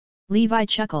 Levi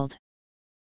chuckled.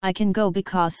 I can go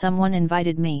because someone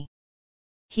invited me.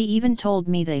 He even told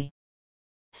me the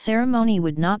ceremony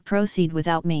would not proceed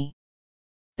without me.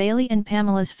 Bailey and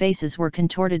Pamela's faces were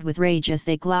contorted with rage as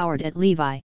they glowered at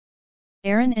Levi.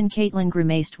 Aaron and Caitlin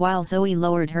grimaced while Zoe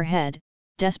lowered her head,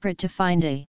 desperate to find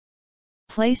a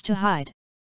place to hide.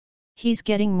 He's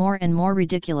getting more and more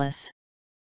ridiculous.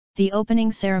 The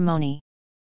opening ceremony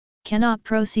cannot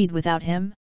proceed without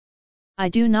him? I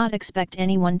do not expect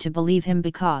anyone to believe him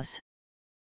because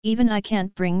even I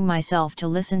can't bring myself to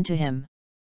listen to him.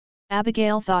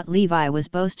 Abigail thought Levi was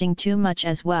boasting too much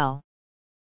as well.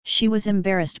 She was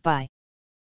embarrassed by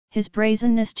his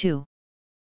brazenness too.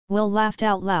 Will laughed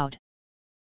out loud.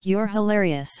 You're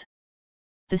hilarious.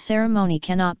 The ceremony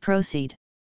cannot proceed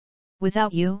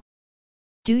without you?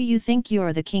 Do you think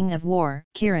you're the king of war,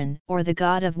 Kiran, or the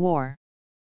god of war?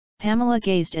 Pamela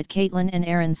gazed at Caitlin and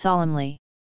Aaron solemnly.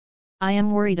 I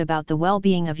am worried about the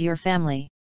well-being of your family.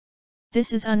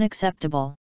 This is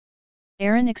unacceptable.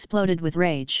 Aaron exploded with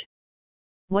rage.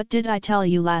 What did I tell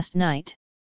you last night?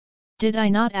 Did I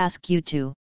not ask you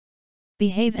to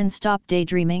behave and stop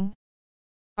daydreaming?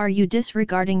 Are you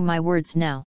disregarding my words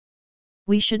now?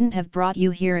 We shouldn't have brought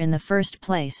you here in the first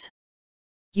place.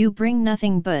 You bring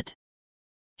nothing but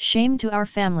shame to our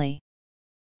family.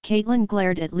 Caitlin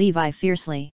glared at Levi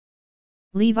fiercely.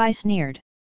 Levi sneered.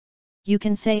 You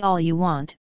can say all you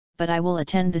want, but I will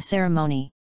attend the ceremony.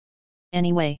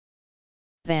 Anyway.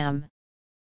 Bam.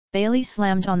 Bailey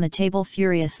slammed on the table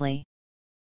furiously.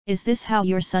 Is this how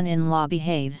your son-in-law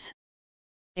behaves?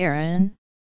 Aaron?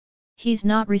 He's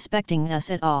not respecting us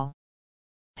at all.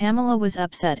 Pamela was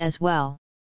upset as well.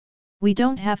 We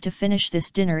don't have to finish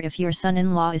this dinner if your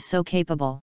son-in-law is so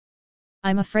capable.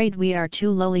 I'm afraid we are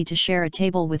too lowly to share a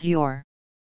table with your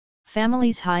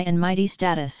family's high and mighty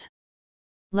status.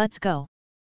 Let's go.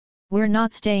 We're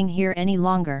not staying here any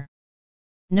longer.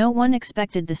 No one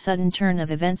expected the sudden turn of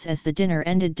events as the dinner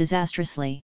ended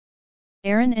disastrously.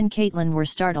 Aaron and Caitlin were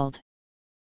startled.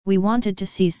 We wanted to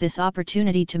seize this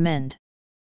opportunity to mend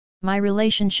my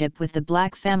relationship with the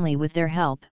Black family with their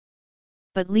help.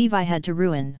 But Levi had to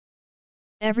ruin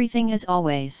everything as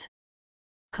always.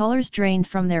 Colors drained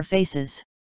from their faces.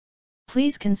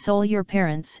 Please console your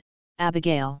parents,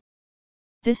 Abigail.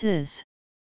 This is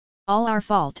all our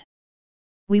fault.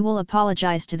 We will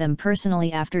apologize to them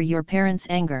personally after your parents'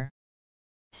 anger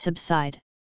subside.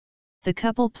 The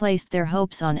couple placed their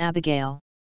hopes on Abigail.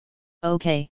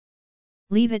 Okay.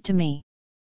 Leave it to me.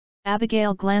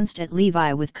 Abigail glanced at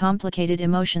Levi with complicated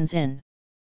emotions in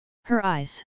her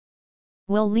eyes.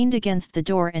 Will leaned against the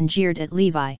door and jeered at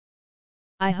Levi.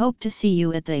 I hope to see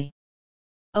you at the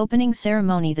opening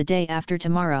ceremony the day after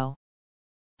tomorrow.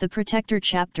 The Protector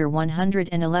Chapter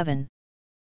 111.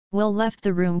 Will left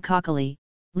the room cockily,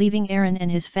 leaving Aaron and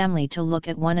his family to look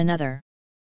at one another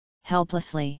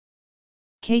helplessly.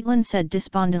 Caitlin said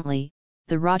despondently,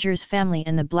 the Rogers family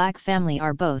and the Black family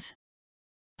are both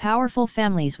powerful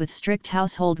families with strict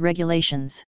household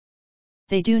regulations.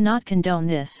 They do not condone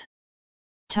this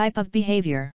type of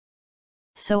behavior.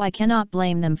 So I cannot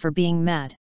blame them for being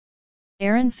mad.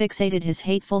 Aaron fixated his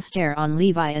hateful stare on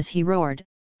Levi as he roared,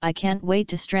 I can't wait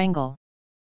to strangle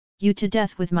you to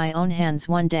death with my own hands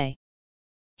one day.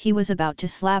 He was about to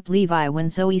slap Levi when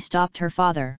Zoe stopped her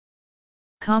father.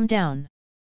 Calm down.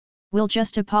 We'll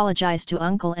just apologize to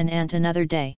Uncle and Aunt another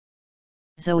day.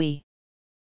 Zoe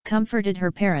comforted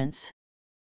her parents.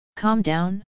 Calm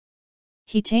down.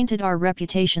 He tainted our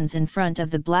reputations in front of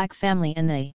the Black family and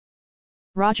the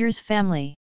Rogers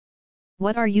family.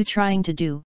 What are you trying to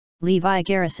do, Levi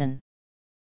Garrison?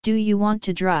 Do you want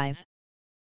to drive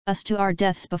us to our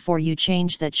deaths before you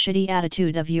change that shitty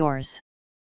attitude of yours?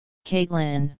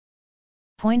 Caitlin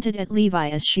pointed at Levi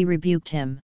as she rebuked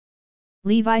him.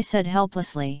 Levi said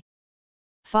helplessly.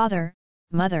 Father,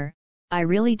 Mother, I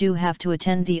really do have to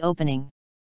attend the opening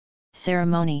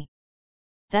ceremony.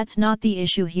 That's not the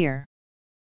issue here.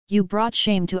 You brought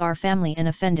shame to our family and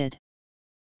offended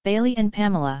Bailey and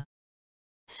Pamela.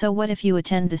 So what if you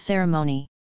attend the ceremony?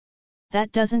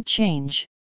 That doesn't change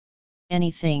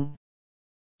anything.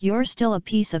 You're still a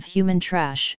piece of human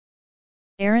trash.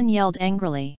 Aaron yelled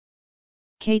angrily.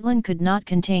 Caitlin could not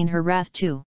contain her wrath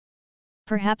too.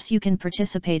 Perhaps you can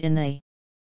participate in the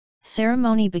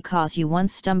ceremony because you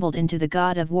once stumbled into the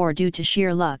god of war due to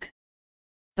sheer luck.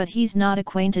 But he's not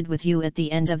acquainted with you at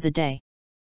the end of the day.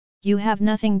 You have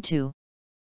nothing to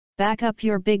back up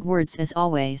your big words as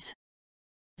always.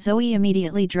 Zoe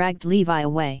immediately dragged Levi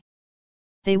away.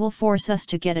 They will force us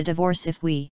to get a divorce if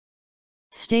we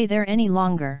stay there any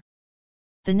longer.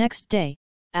 The next day,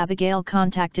 Abigail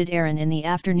contacted Aaron in the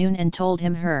afternoon and told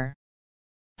him her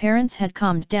parents had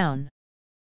calmed down.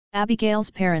 Abigail's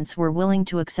parents were willing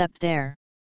to accept their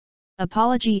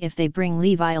apology if they bring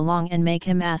Levi along and make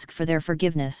him ask for their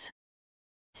forgiveness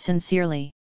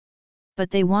sincerely. But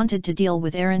they wanted to deal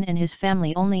with Aaron and his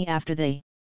family only after the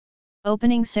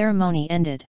opening ceremony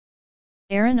ended.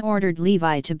 Aaron ordered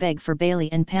Levi to beg for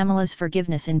Bailey and Pamela's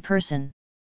forgiveness in person.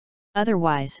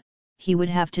 Otherwise, he would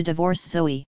have to divorce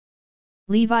Zoe.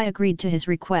 Levi agreed to his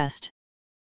request.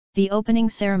 The opening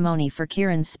ceremony for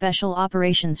Kiran's Special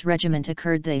Operations Regiment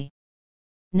occurred the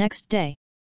next day.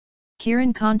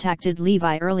 Kiran contacted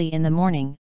Levi early in the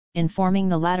morning, informing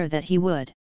the latter that he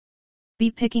would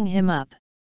be picking him up.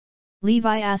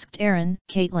 Levi asked Aaron,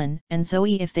 Caitlin, and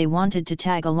Zoe if they wanted to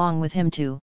tag along with him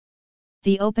to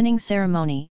the opening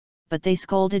ceremony, but they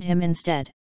scolded him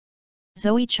instead.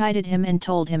 Zoe chided him and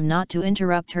told him not to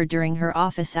interrupt her during her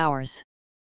office hours.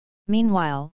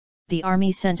 Meanwhile, the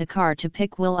army sent a car to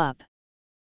pick Will up.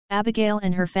 Abigail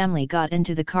and her family got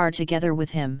into the car together with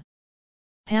him.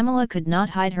 Pamela could not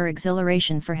hide her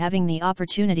exhilaration for having the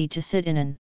opportunity to sit in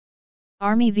an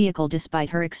army vehicle despite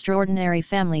her extraordinary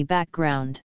family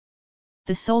background.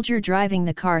 The soldier driving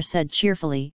the car said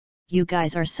cheerfully, "You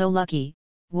guys are so lucky,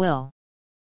 Will.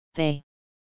 The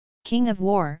King of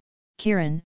War,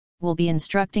 Kiran, will be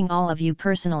instructing all of you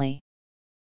personally.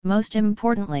 Most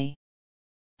importantly,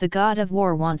 the God of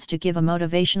War wants to give a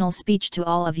motivational speech to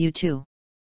all of you too."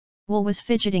 Will was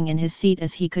fidgeting in his seat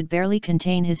as he could barely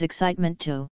contain his excitement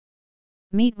to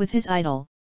meet with his idol,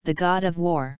 the God of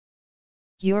War.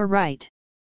 "You're right.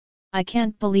 I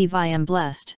can't believe I am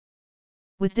blessed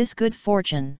with this good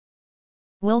fortune."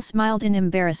 Will smiled in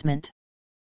embarrassment.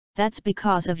 "That's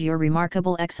because of your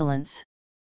remarkable excellence.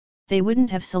 They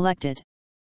wouldn't have selected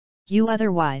you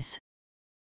otherwise."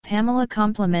 Pamela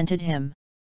complimented him.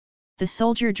 The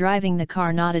soldier driving the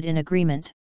car nodded in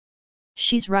agreement.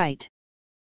 "She's right.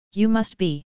 You must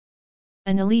be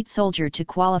an elite soldier to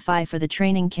qualify for the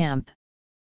training camp."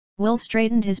 Will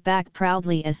straightened his back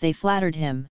proudly as they flattered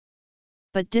him.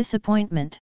 But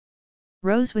disappointment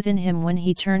rose within him when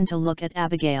he turned to look at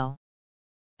Abigail.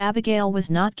 Abigail was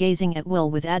not gazing at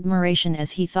Will with admiration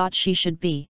as he thought she should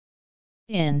be.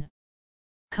 In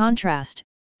contrast,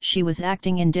 she was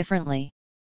acting indifferently.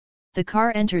 The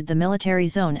car entered the military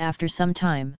zone after some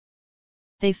time.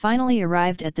 They finally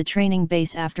arrived at the training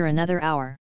base after another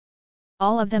hour.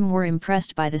 All of them were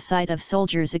impressed by the sight of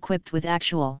soldiers equipped with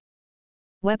actual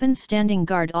weapons standing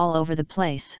guard all over the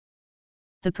place.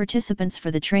 The participants for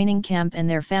the training camp and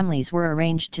their families were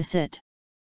arranged to sit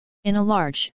in a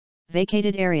large,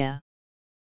 vacated area.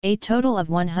 A total of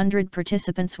 100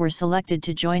 participants were selected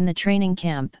to join the training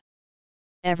camp.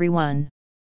 Everyone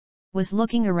was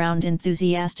looking around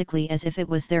enthusiastically as if it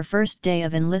was their first day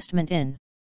of enlistment in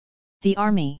the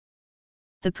Army.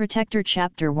 The Protector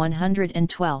Chapter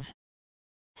 112.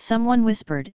 Someone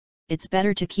whispered, "It's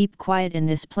better to keep quiet in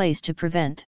this place to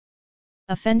prevent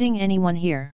offending anyone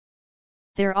here.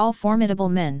 They're all formidable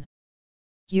men."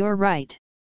 "You're right.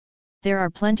 There are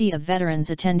plenty of veterans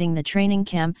attending the training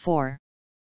camp for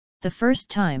the first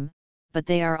time, but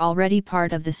they are already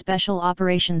part of the Special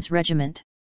Operations Regiment."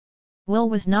 Will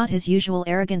was not his usual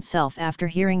arrogant self after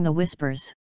hearing the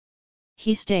whispers.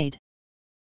 He stayed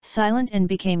silent and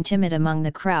became timid among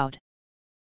the crowd.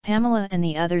 Pamela and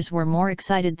the others were more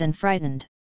excited than frightened.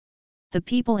 The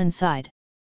people inside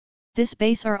this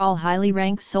base are all highly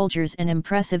ranked soldiers and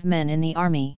impressive men in the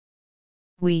army.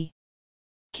 We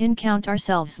can count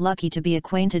ourselves lucky to be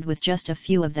acquainted with just a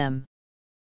few of them.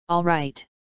 All right.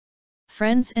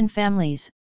 Friends and families,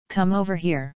 come over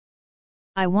here.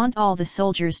 I want all the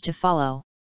soldiers to follow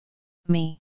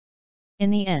me. In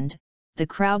the end, the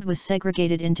crowd was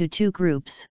segregated into two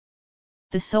groups.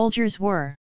 The soldiers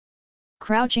were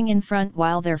crouching in front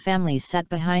while their families sat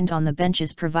behind on the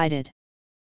benches provided.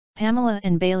 Pamela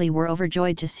and Bailey were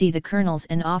overjoyed to see the colonels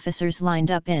and officers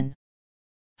lined up in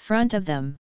front of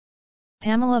them.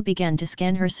 Pamela began to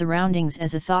scan her surroundings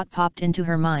as a thought popped into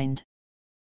her mind.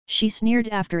 She sneered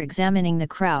after examining the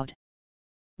crowd.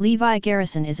 "Levi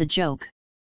Garrison is a joke.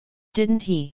 Didn't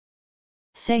he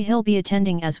say he'll be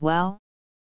attending as well?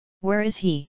 Where is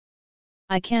he?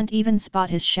 I can't even spot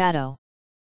his shadow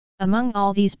among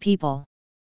all these people.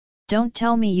 Don't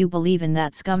tell me you believe in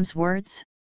that scum's words?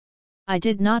 I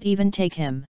did not even take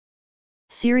him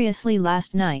seriously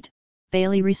last night,"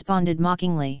 Bailey responded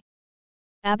mockingly.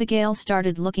 Abigail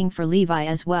started looking for Levi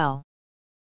as well.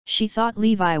 She thought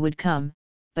Levi would come,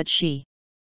 but she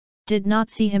did not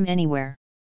see him anywhere.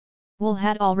 Will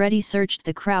had already searched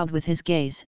the crowd with his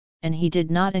gaze, and he did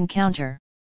not encounter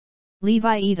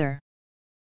Levi either.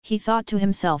 He thought to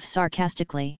himself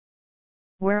sarcastically.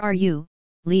 "Where are you,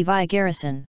 Levi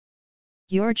Garrison?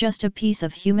 You're just a piece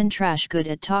of human trash good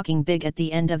at talking big at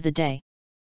the end of the day.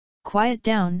 Quiet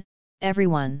down,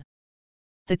 everyone.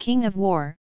 The King of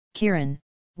War, Kiran,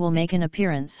 will make an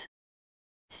appearance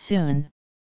soon."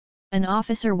 An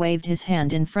officer waved his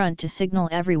hand in front to signal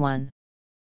everyone.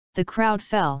 The crowd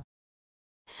fell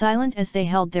silent as they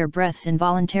held their breaths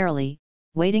involuntarily,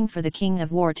 waiting for the King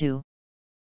of War to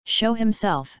show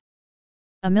himself.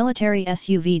 A military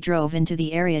SUV drove into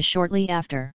the area shortly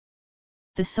after.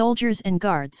 The soldiers and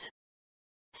guards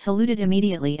saluted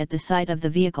immediately at the sight of the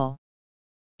vehicle.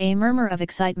 A murmur of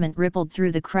excitement rippled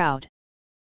through the crowd.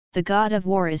 The god of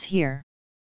war is here.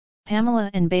 Pamela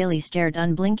and Bailey stared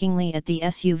unblinkingly at the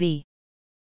SUV.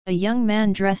 A young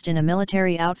man dressed in a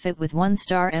military outfit with one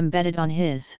star embedded on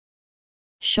his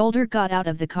shoulder got out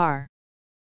of the car.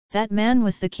 That man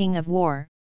was the king of war,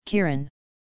 Kieran.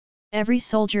 Every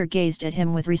soldier gazed at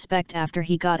him with respect after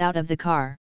he got out of the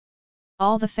car.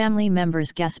 All the family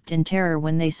members gasped in terror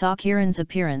when they saw Kieran's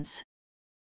appearance.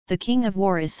 The king of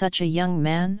war is such a young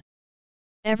man?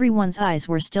 Everyone's eyes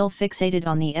were still fixated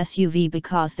on the SUV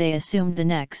because they assumed the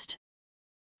next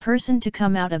person to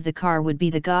come out of the car would be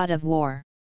the god of war.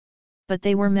 But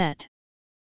they were met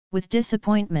with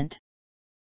disappointment.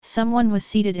 Someone was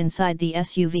seated inside the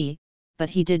SUV, but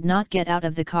he did not get out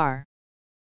of the car.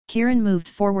 Kieran moved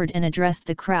forward and addressed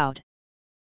the crowd.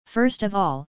 First of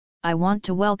all, I want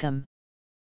to welcome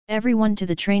everyone to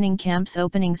the training camp's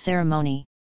opening ceremony.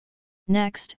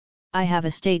 Next, I have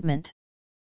a statement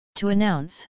to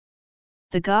announce.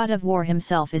 The god of war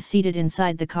himself is seated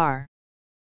inside the car.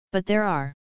 But there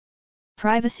are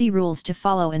privacy rules to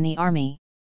follow in the army.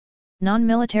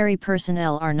 Non-military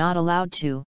personnel are not allowed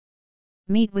to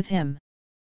meet with him.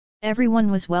 Everyone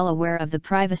was well aware of the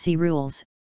privacy rules,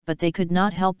 but they could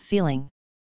not help feeling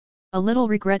a little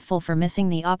regretful for missing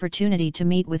the opportunity to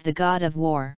meet with the god of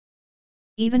war.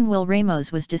 Even Will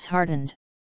Ramos was disheartened.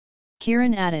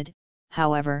 Kieran added,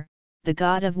 however, the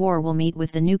god of war will meet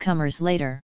with the newcomers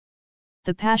later.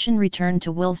 The passion returned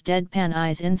to Will's deadpan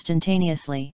eyes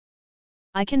instantaneously.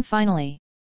 I can finally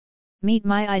meet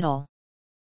my idol.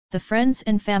 The friends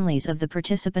and families of the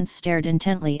participants stared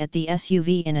intently at the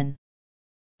SUV in an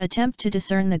attempt to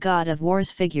discern the god of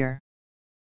war's figure.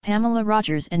 Pamela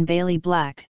Rogers and Bailey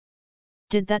Black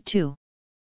did that too.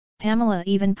 Pamela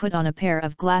even put on a pair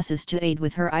of glasses to aid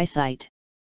with her eyesight.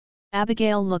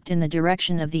 Abigail looked in the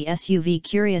direction of the SUV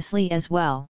curiously as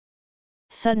well.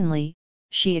 Suddenly,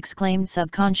 she exclaimed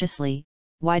subconsciously,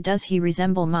 "Why does he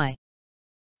resemble my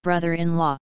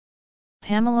brother-in-law?"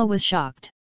 Pamela was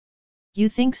shocked. You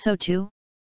think so too?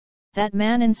 That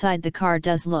man inside the car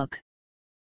does look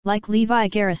like Levi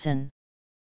Garrison.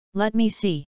 Let me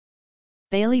see.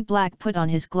 Bailey Black put on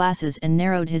his glasses and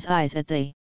narrowed his eyes at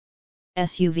the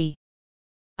SUV.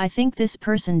 I think this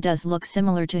person does look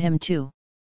similar to him too.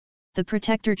 The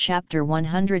Protector Chapter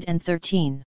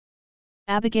 113.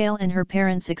 Abigail and her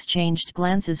parents exchanged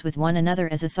glances with one another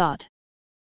as a thought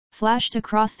flashed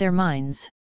across their minds.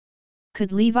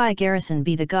 Could Levi Garrison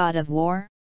be the god of war?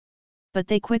 But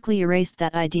they quickly erased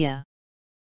that idea.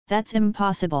 That's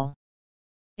impossible.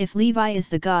 If Levi is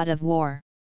the god of war,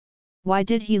 why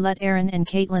did he let Aaron and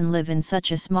Caitlin live in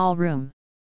such a small room?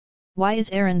 Why is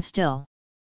Aaron still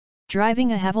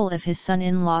driving a Hevel if his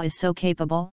son-in-law is so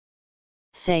capable?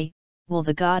 Say, will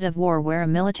the god of war wear a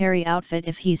military outfit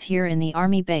if he's here in the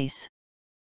army base?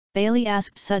 Bailey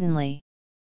asked suddenly.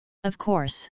 Of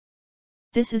course.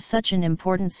 This is such an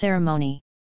important ceremony.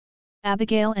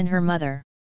 Abigail and her mother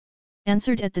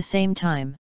answered at the same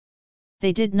time.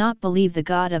 They did not believe the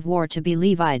god of war to be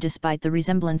Levi despite the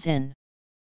resemblance in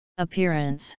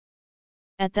appearance.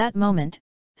 At that moment,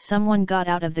 someone got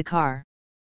out of the car.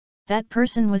 That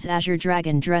person was Azure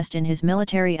Dragon dressed in his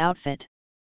military outfit.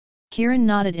 Kieran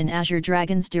nodded in Azure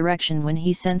Dragon's direction when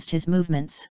he sensed his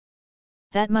movements.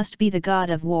 That must be the god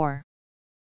of war.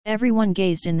 Everyone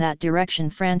gazed in that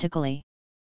direction frantically.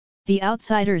 The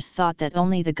outsiders thought that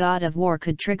only the god of war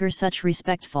could trigger such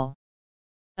respectful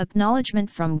acknowledgement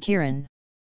from Kieran.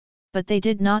 But they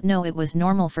did not know it was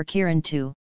normal for Kieran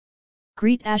to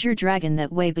greet Azure Dragon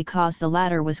that way because the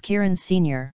latter was Kieran's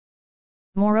senior.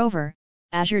 Moreover,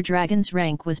 Azure Dragon's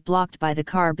rank was blocked by the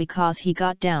car because he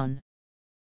got down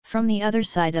from the other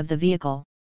side of the vehicle.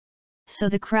 So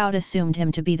the crowd assumed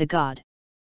him to be the god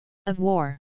of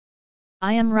war.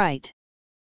 I am right.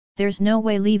 There's no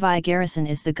way Levi Garrison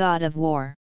is the god of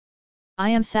war. I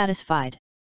am satisfied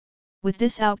with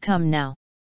this outcome now.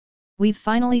 We've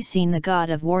finally seen the god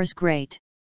of war's great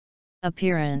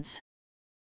appearance.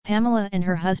 Pamela and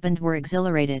her husband were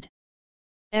exhilarated.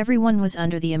 Everyone was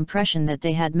under the impression that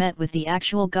they had met with the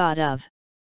actual god of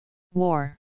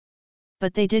war.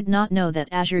 But they did not know that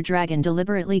Azure Dragon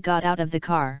deliberately got out of the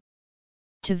car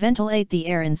to ventilate the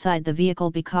air inside the vehicle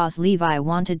because Levi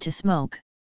wanted to smoke.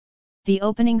 The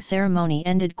opening ceremony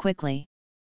ended quickly.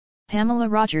 Pamela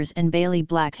Rogers and Bailey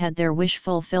Black had their wish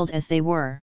fulfilled as they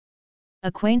were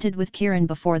acquainted with Kieran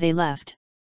before they left.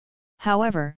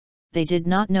 However, they did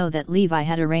not know that Levi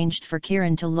had arranged for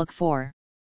Kieran to look for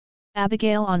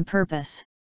Abigail on purpose.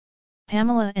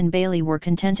 Pamela and Bailey were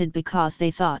contented because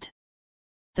they thought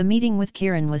the meeting with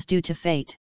Kieran was due to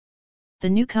fate. The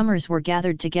newcomers were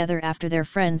gathered together after their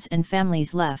friends and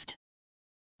families left.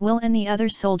 Will and the other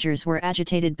soldiers were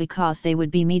agitated because they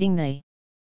would be meeting the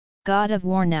god of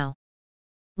war now.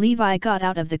 Levi got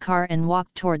out of the car and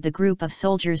walked toward the group of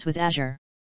soldiers with Azure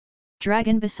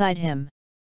Dragon beside him.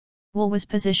 Will was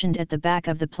positioned at the back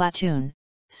of the platoon,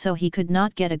 so he could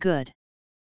not get a good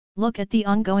look at the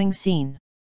ongoing scene.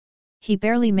 He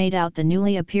barely made out the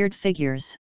newly appeared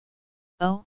figures.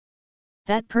 "Oh!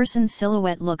 That person's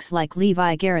silhouette looks like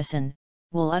Levi Garrison,"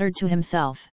 Will uttered to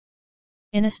himself.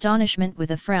 In astonishment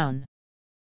with a frown.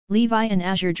 Levi and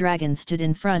Azure Dragon stood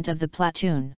in front of the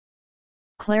platoon.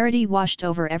 Clarity washed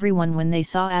over everyone when they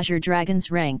saw Azure Dragon's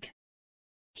rank.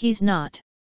 He's not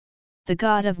the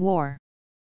god of war.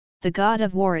 The god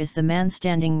of war is the man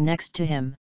standing next to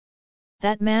him.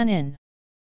 That man in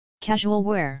casual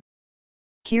wear.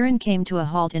 Kieran came to a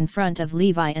halt in front of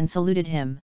Levi and saluted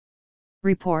him.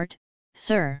 "Report,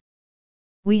 sir.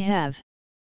 We have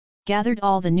gathered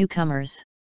all the newcomers.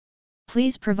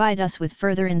 Please provide us with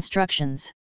further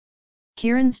instructions."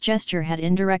 Kieran's gesture had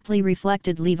indirectly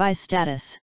reflected Levi's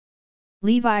status.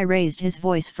 Levi raised his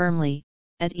voice firmly,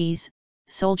 "At ease,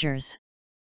 soldiers."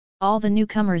 All the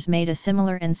newcomers made a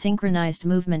similar and synchronized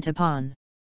movement upon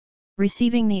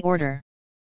receiving the order.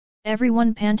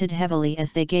 Everyone panted heavily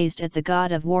as they gazed at the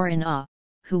god of war in awe,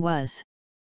 who was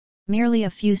merely a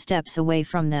few steps away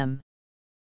from them.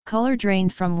 Color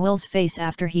drained from Will's face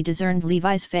after he discerned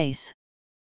Levi's face.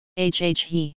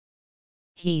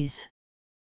 He's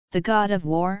the god of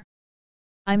war?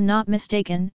 I'm not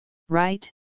mistaken, right?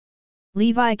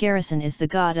 Levi Garrison is the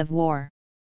god of war.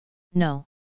 No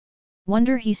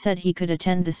wonder he said he could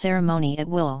attend the ceremony at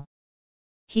will.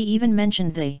 He even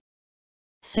mentioned the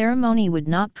ceremony would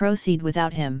not proceed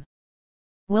without him.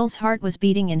 Will's heart was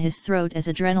beating in his throat as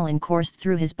adrenaline coursed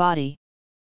through his body.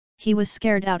 He was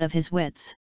scared out of his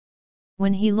wits.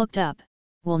 When he looked up,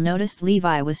 Will noticed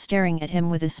Levi was staring at him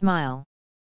with a smile.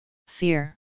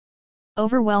 Fear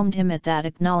overwhelmed him at that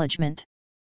acknowledgement.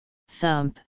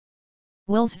 Thump!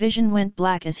 Will's vision went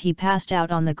black as he passed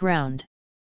out on the ground.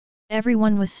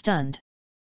 Everyone was stunned.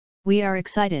 "We are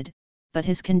excited, but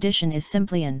his condition is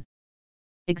simply an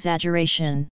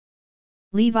exaggeration."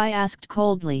 Levi asked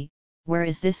coldly, "Where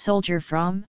is this soldier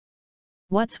from?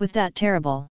 What's with that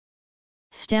terrible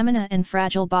stamina and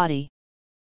fragile body?"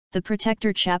 The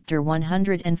Protector Chapter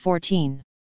 114.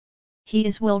 "He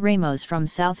is Will Ramos from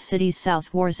South City's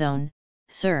South War Zone,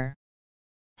 sir,"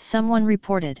 someone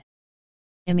reported.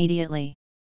 "Immediately,"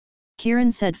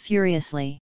 Kieran said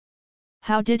furiously.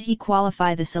 "How did he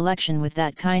qualify the selection with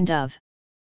that kind of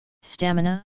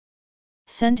stamina?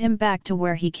 Send him back to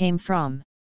where he came from."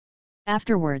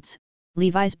 Afterwards,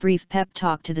 Levi's brief pep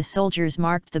talk to the soldiers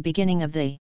marked the beginning of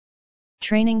the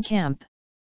training camp.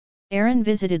 Aaron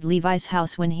visited Levi's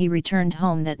house when he returned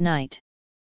home that night.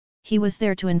 He was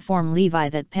there to inform Levi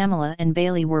that Pamela and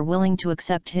Bailey were willing to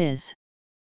accept his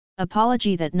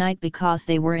apology that night because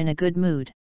they were in a good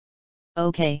mood.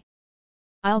 "Okay.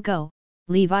 I'll go,"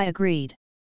 Levi agreed.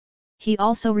 He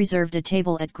also reserved a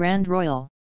table at Grand Royal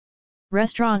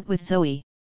Restaurant with Zoe.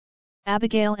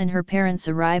 Abigail and her parents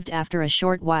arrived after a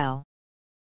short while.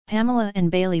 Pamela and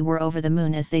Bailey were over the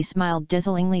moon as they smiled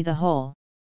dazzlingly the whole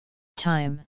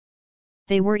time.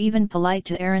 They were even polite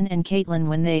to Aaron and Caitlin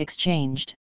when they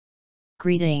exchanged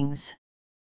greetings.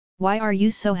 "Why are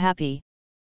you so happy?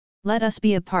 Let us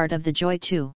be a part of the joy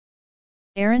too."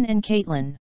 Aaron and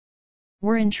Caitlin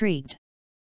were intrigued.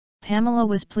 Pamela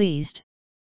was pleased.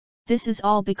 "This is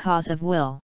all because of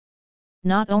Will.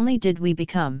 Not only did we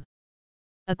become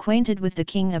acquainted with the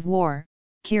King of War,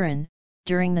 Kieran,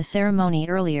 during the ceremony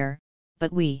earlier,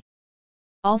 but we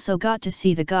also got to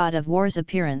see the god of war's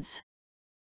appearance."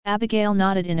 Abigail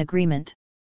nodded in agreement.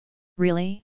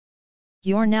 "Really?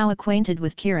 You're now acquainted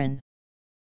with Kieran?"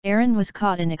 Aaron was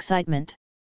caught in excitement.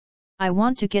 "I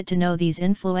want to get to know these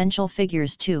influential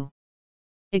figures too."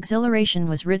 Exhilaration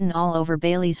was written all over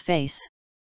Bailey's face.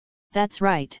 "That's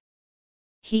right.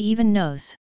 He even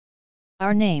knows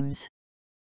our names,"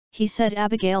 he said.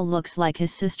 "Abigail looks like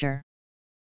his sister."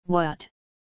 "What?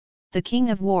 The King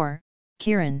of War,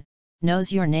 Kieran,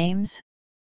 knows your names?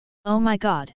 Oh my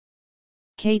God!"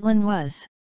 Caitlin was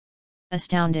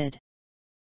astounded.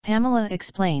 Pamela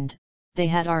explained, "They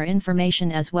had our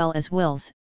information as well as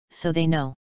Will's, so they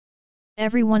know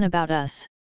everyone about us.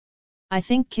 I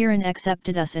think Kieran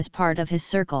accepted us as part of his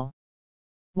circle.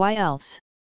 Why else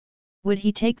would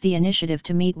he take the initiative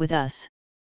to meet with us?"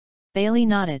 Bailey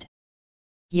nodded.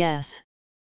 "Yes.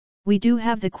 We do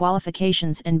have the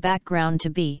qualifications and background to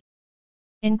be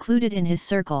included in his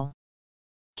circle."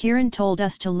 Kieran told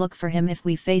us to look for him if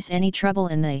we face any trouble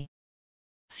in the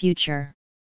future.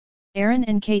 Aaron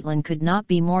and Caitlin could not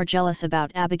be more jealous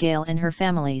about Abigail and her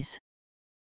families.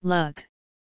 Look.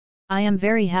 I am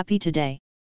very happy today.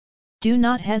 Do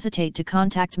not hesitate to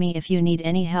contact me if you need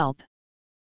any help.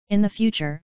 In the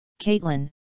future, Caitlin,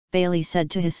 Bailey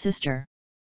said to his sister.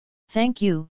 Thank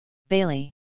you,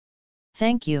 Bailey.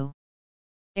 Thank you.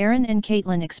 Aaron and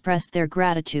Caitlin expressed their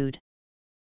gratitude.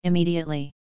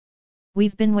 Immediately.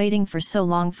 We've been waiting for so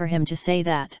long for him to say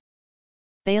that.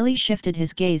 Bailey shifted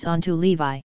his gaze onto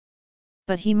Levi.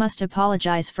 But he must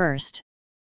apologize first.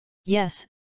 Yes,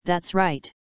 that's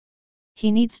right.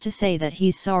 He needs to say that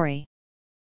he's sorry.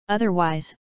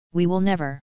 Otherwise, we will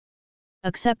never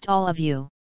accept all of you.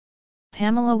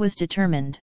 Pamela was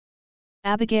determined.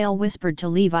 Abigail whispered to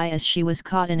Levi as she was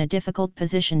caught in a difficult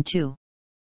position too.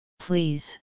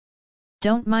 Please.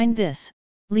 Don't mind this,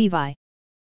 Levi.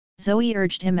 Zoe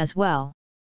urged him as well.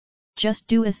 Just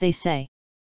do as they say.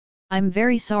 I'm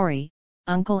very sorry,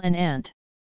 Uncle and Aunt.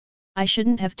 I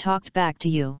shouldn't have talked back to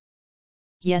you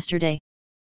yesterday.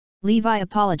 Levi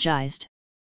apologized.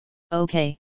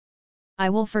 Okay. I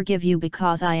will forgive you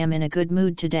because I am in a good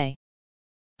mood today.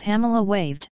 Pamela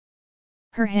waved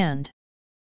her hand.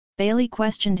 Bailey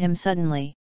questioned him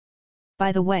suddenly.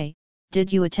 By the way,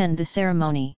 did you attend the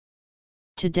ceremony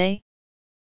today?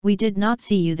 We did not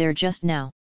see you there just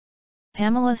now.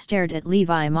 Pamela stared at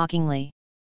Levi mockingly.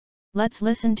 Let's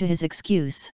listen to his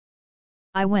excuse.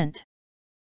 I went.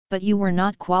 But you were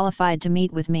not qualified to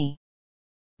meet with me.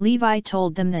 Levi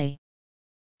told them the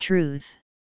truth.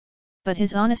 But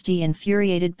his honesty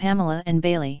infuriated Pamela and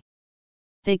Bailey.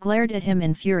 They glared at him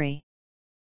in fury.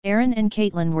 Aaron and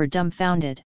Caitlin were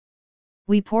dumbfounded.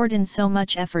 We poured in so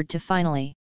much effort to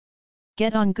finally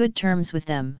get on good terms with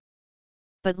them.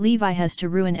 But Levi has to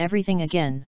ruin everything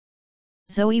again.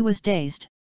 Zoe was dazed.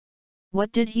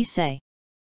 What did he say?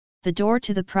 The door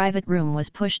to the private room was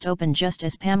pushed open just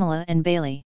as Pamela and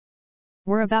Bailey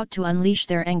were about to unleash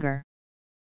their anger.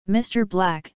 Mr.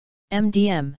 Black,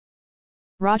 MDM.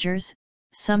 Rogers,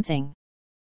 something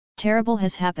terrible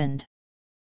has happened.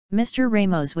 Mr.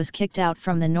 Ramos was kicked out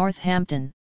from the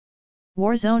Northampton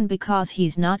war zone because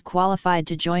he's not qualified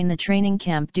to join the training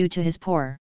camp due to his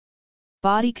poor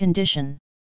body condition.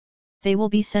 They will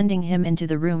be sending him into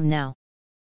the room now.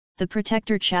 The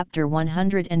Protector Chapter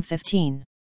 115.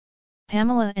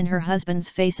 Pamela and her husband's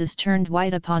faces turned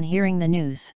white upon hearing the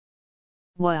news.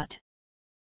 What?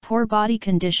 Poor body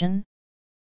condition?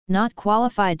 Not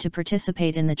qualified to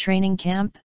participate in the training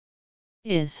camp?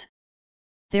 Is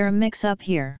there a mix-up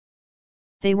here?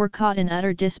 They were caught in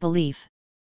utter disbelief.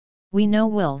 We know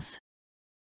Will's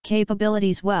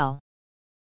capabilities well.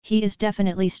 He is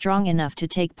definitely strong enough to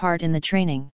take part in the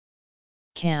training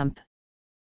camp.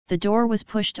 The door was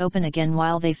pushed open again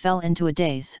while they fell into a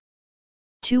daze.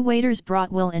 Two waiters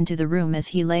brought Will into the room as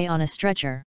he lay on a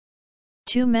stretcher.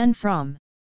 Two men from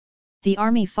the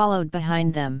army followed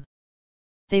behind them.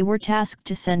 They were tasked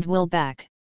to send Will back.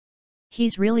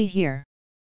 He's really here.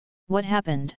 What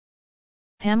happened?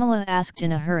 Pamela asked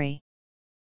in a hurry.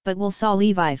 But Will saw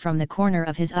Levi from the corner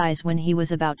of his eyes when he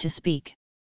was about to speak.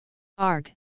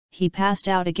 Arg, he passed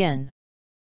out again.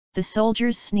 The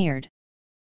soldiers sneered.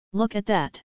 Look at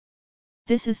that.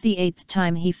 This is the 8th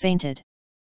time he fainted.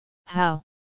 How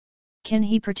can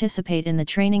he participate in the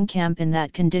training camp in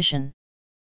that condition?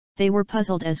 They were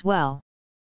puzzled as well.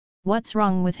 What's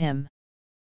wrong with him?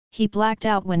 He blacked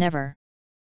out whenever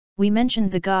we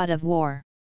mentioned the god of war.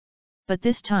 But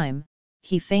this time,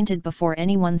 he fainted before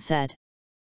anyone said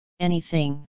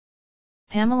anything.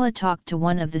 Pamela talked to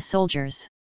one of the soldiers.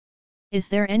 Is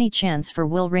there any chance for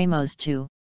Will Ramos to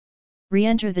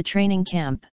re-enter the training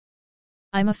camp?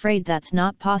 I'm afraid that's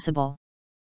not possible.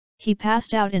 He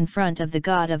passed out in front of the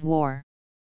god of war.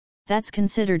 That's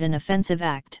considered an offensive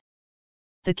act.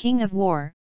 The king of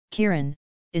war, Kieran,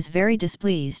 is very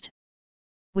displeased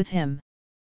with him.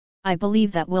 I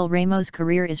believe that Will Ramos'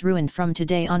 career is ruined from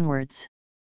today onwards.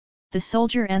 The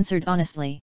soldier answered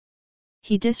honestly.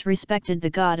 He disrespected the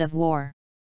god of war.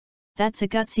 That's a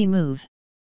gutsy move.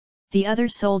 The other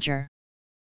soldier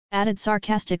added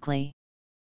sarcastically.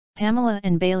 Pamela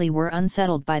and Bailey were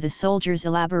unsettled by the soldier's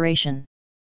elaboration.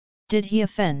 Did he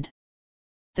offend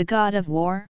the god of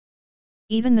war?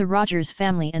 Even the Rogers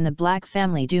family and the Black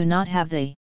family do not have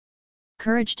the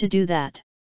courage to do that.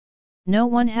 No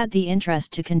one had the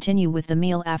interest to continue with the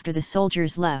meal after the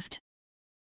soldiers left.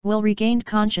 Will regained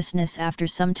consciousness after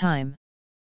some time.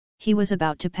 He was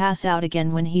about to pass out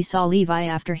again when he saw Levi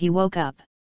after he woke up.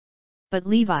 But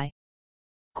Levi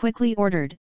quickly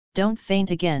ordered, "Don't faint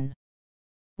again."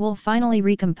 Will finally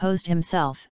recomposed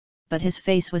himself, but his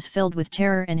face was filled with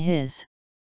terror and his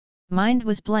Mind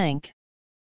was blank.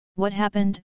 What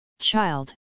happened,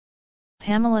 child?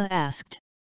 Pamela asked.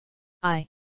 I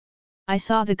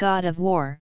saw the god of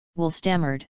war, Will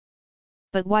stammered.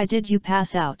 But why did you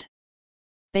pass out?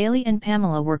 Bailey and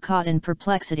Pamela were caught in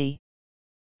perplexity.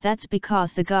 That's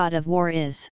because the god of war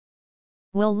is.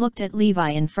 Will looked at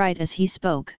Levi in fright as he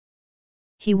spoke.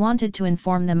 He wanted to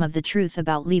inform them of the truth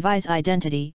about Levi's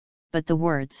identity, but the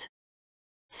words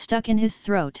stuck in his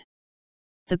throat.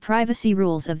 The privacy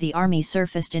rules of the army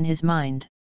surfaced in his mind.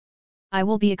 I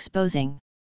will be exposing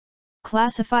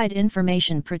classified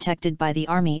information protected by the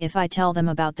army if I tell them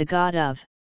about the god of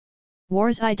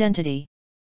war's identity.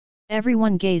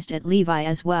 Everyone gazed at Levi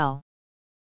as well.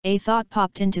 A thought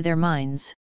popped into their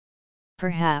minds.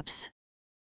 Perhaps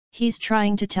he's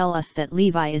trying to tell us that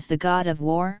Levi is the god of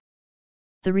war?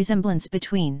 The resemblance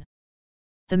between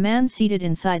the man seated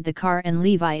inside the car and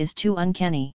Levi is too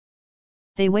uncanny.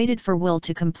 They waited for Will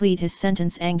to complete his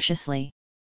sentence anxiously.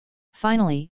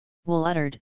 Finally, Will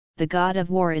uttered, "The god of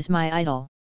war is my idol.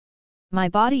 My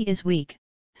body is weak,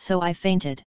 so I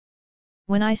fainted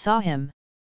when I saw him.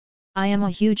 I am a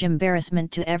huge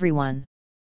embarrassment to everyone."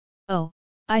 "Oh,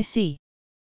 I see.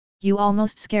 You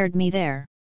almost scared me there.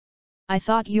 I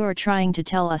thought you're trying to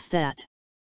tell us that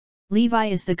Levi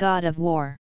is the god of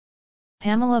war."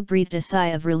 Pamela breathed a sigh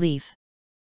of relief.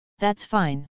 "That's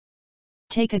fine.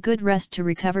 Take a good rest to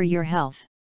recover your health.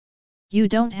 You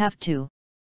don't have to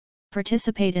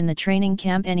participate in the training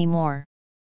camp anymore."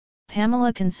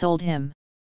 Pamela consoled him.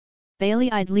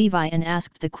 Bailey eyed Levi and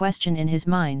asked the question in his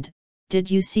mind, "Did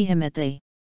you see him at the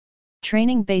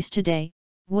training base today,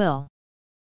 Will?"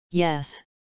 "Yes."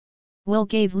 Will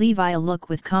gave Levi a look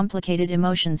with complicated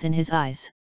emotions in his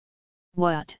eyes.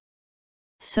 "What?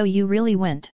 So you really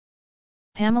went?"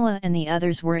 Pamela and the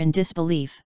others were in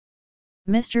disbelief.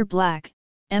 "Mr. Black,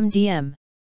 MDM.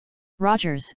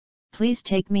 Rogers, please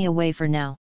take me away for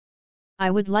now.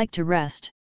 I would like to rest."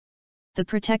 The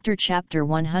Protector Chapter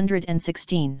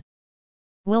 116.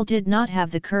 Will did not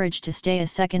have the courage to stay a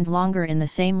second longer in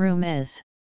the same room as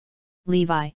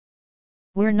Levi.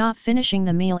 "We're not finishing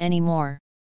the meal anymore.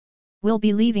 We'll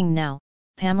be leaving now,"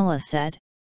 Pamela said.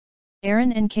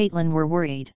 Aaron and Caitlin were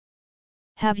worried.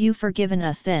 "Have you forgiven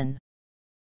us then?"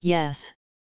 "Yes.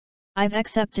 I've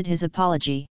accepted his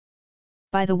apology.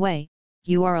 By the way,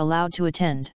 you are allowed to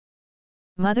attend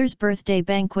Mother's birthday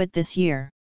banquet this year.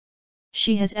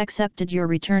 She has accepted your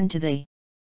return to the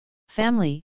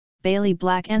family," Bailey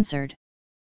Black answered.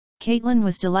 Caitlin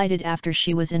was delighted after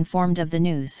she was informed of the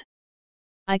news.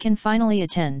 "I can finally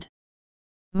attend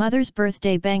Mother's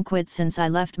birthday banquet since I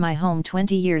left my home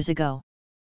 20 years ago.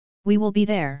 We will be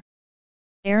there,"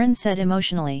 Aaron said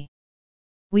emotionally.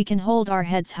 "We can hold our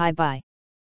heads high by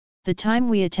the time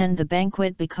we attend the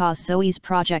banquet because Zoe's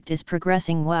project is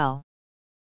progressing well."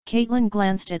 Caitlin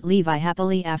glanced at Levi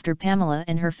happily after Pamela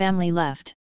and her family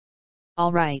left.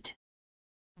 "All right.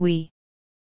 We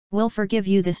will forgive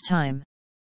you this time."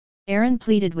 Aaron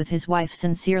pleaded with his wife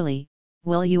sincerely,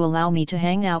 "Will you allow me to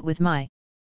hang out with my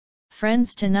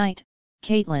friends tonight,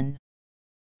 Caitlin?"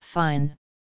 "Fine.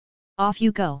 Off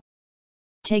you go.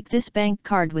 Take this bank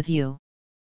card with you.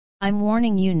 I'm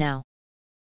warning you now.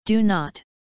 Do not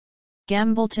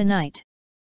gamble tonight."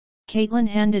 Caitlin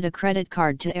handed a credit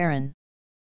card to Aaron.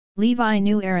 Levi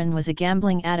knew Aaron was a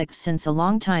gambling addict since a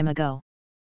long time ago.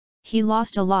 He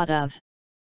lost a lot of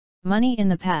money in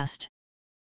the past.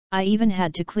 "I even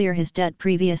had to clear his debt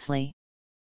previously."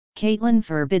 Caitlin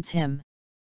forbids him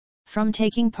from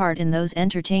taking part in those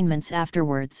entertainments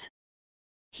afterwards.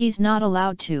 He's not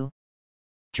allowed to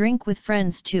drink with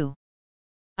friends too.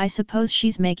 I suppose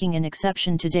she's making an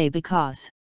exception today because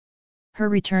her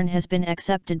return has been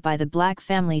accepted by the Black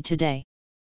family today.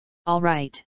 "All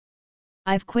right.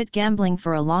 I've quit gambling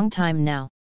for a long time now."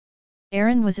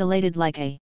 Aaron was elated like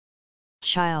a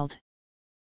child.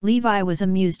 Levi was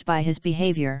amused by his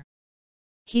behavior.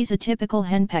 He's a typical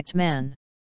henpecked man.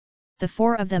 The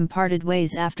four of them parted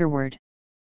ways afterward.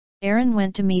 Aaron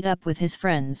went to meet up with his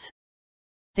friends.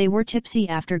 They were tipsy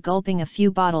after gulping a few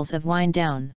bottles of wine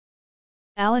down.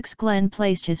 Alex Glenn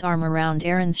placed his arm around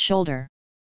Aaron's shoulder.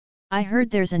 "I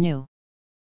heard there's a new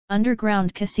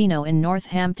underground casino in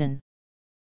Northampton.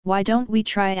 Why don't we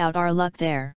try out our luck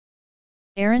there?"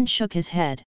 Aaron shook his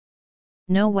head.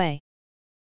 "No way.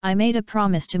 I made a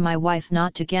promise to my wife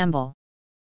not to gamble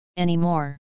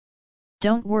anymore.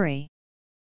 Don't worry.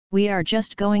 We are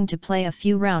just going to play a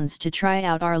few rounds to try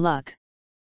out our luck.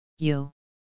 You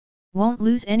won't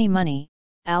lose any money,"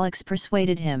 Alex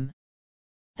persuaded him.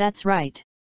 "That's right.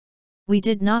 We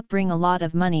did not bring a lot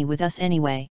of money with us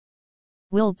anyway.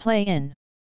 We'll play in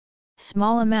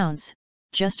small amounts,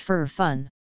 just for fun.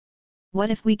 What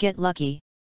if we get lucky?"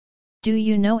 Do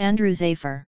you know Andrew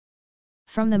Zafer?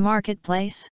 From the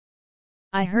marketplace?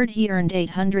 I heard he earned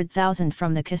 800,000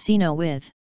 from the casino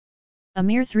with a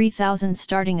mere 3,000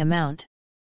 starting amount.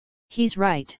 He's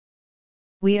right.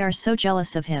 We are so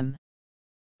jealous of him.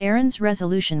 Aaron's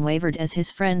resolution wavered as his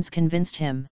friends convinced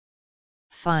him.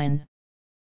 Fine.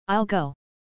 I'll go.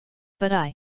 But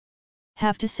I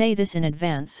have to say this in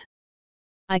advance.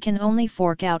 I can only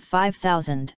fork out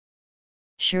 5,000.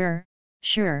 Sure,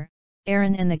 sure.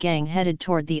 Aaron and the gang headed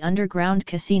toward the underground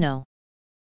casino.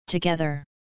 Together.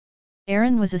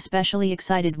 Aaron was especially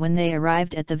excited when they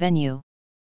arrived at the venue.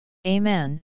 A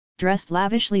man, dressed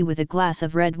lavishly with a glass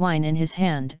of red wine in his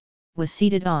hand, was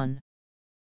seated on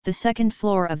the second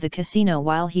floor of the casino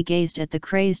while he gazed at the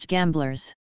crazed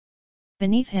gamblers.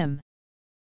 Beneath him,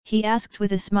 he asked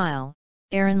with a smile,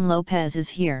 Aaron Lopez is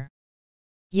here.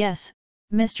 Yes,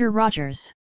 Mr.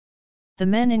 Rogers. The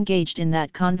men engaged in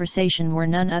that conversation were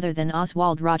none other than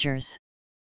Oswald Rogers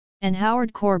and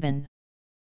Howard Corbin.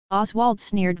 Oswald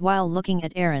sneered while looking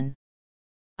at Aaron.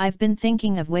 I've been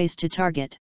thinking of ways to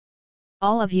target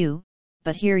all of you,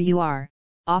 but here you are,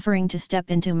 offering to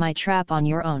step into my trap on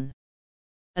your own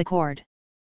accord.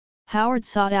 Howard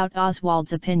sought out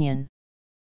Oswald's opinion.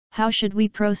 How should we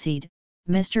proceed,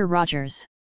 Mr. Rogers?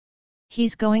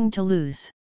 He's going to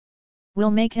lose.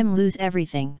 We'll make him lose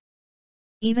everything.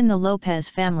 Even the Lopez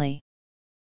family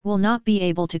will not be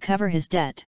able to cover his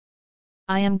debt.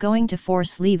 I am going to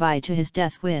force Levi to his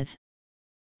death with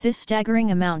this staggering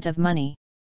amount of money.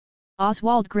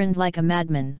 Oswald grinned like a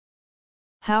madman.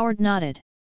 Howard nodded.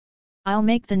 I'll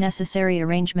make the necessary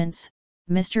arrangements,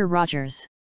 Mr. Rogers.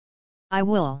 I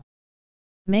will.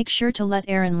 Make sure to let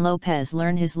Aaron Lopez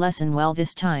learn his lesson well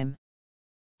this time.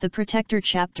 The Protector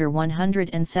Chapter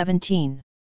 117.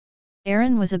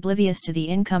 Aaron was oblivious to the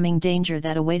incoming danger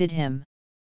that awaited him.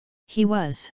 He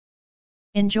was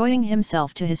enjoying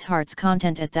himself to his heart's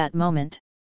content at that moment.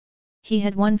 He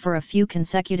had won for a few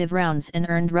consecutive rounds and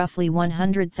earned roughly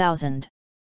 100,000.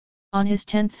 On his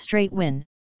 10th straight win,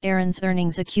 Aaron's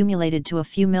earnings accumulated to a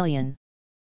few million.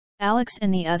 Alex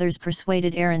and the others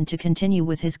persuaded Aaron to continue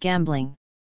with his gambling.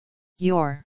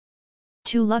 You're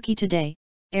too lucky today,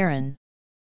 Aaron.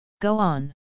 Go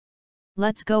on.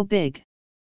 Let's go big.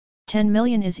 10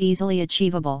 million is easily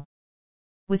achievable.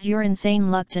 With your insane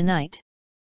luck tonight.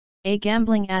 A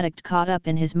gambling addict caught up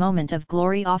in his moment of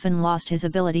glory often lost his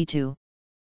ability to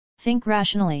think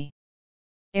rationally.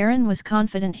 Aaron was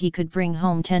confident he could bring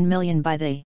home 10 million by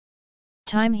the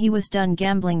time he was done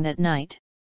gambling that night.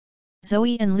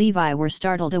 Zoe and Levi were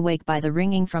startled awake by the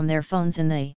ringing from their phones in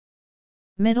the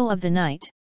middle of the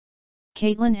night.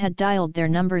 Caitlin had dialed their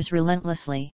numbers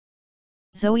relentlessly.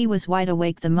 Zoe was wide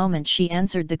awake the moment she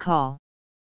answered the call.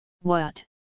 What?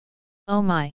 Oh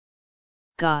my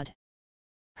God.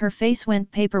 Her face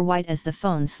went paper white as the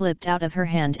phone slipped out of her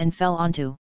hand and fell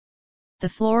onto the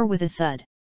floor with a thud.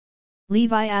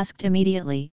 Levi asked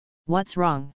immediately, what's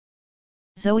wrong?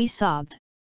 Zoe sobbed.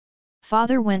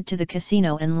 Father went to the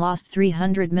casino and lost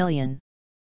 300 million.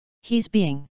 He's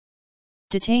being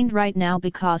detained right now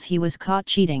because he was caught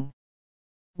cheating.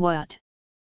 What?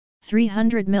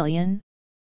 300 million?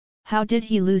 How did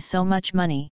he lose so much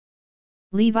money?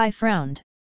 Levi frowned.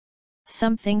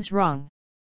 Something's wrong.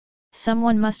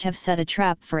 Someone must have set a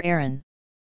trap for Aaron.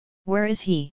 Where is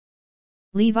he?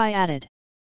 Levi added.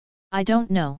 I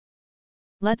don't know.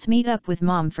 Let's meet up with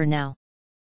Mom for now.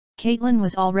 Caitlin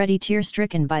was already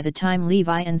tear-stricken by the time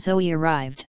Levi and Zoe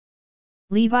arrived.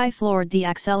 Levi floored the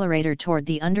accelerator toward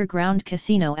the underground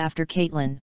casino after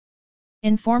Caitlin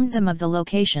informed them of the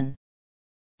location.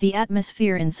 The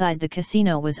atmosphere inside the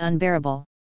casino was unbearable.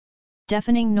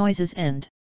 Deafening noises and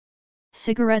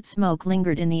cigarette smoke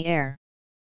lingered in the air.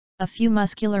 A few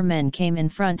muscular men came in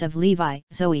front of Levi,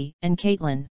 Zoe, and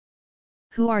Caitlin.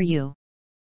 Who are you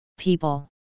people?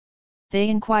 They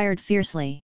inquired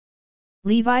fiercely.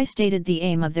 Levi stated the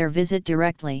aim of their visit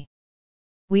directly.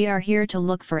 We are here to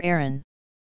look for Aaron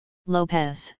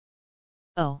Lopez.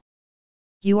 Oh.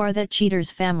 You are that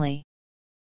cheater's family.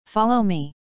 Follow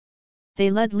me. They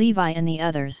led Levi and the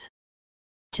others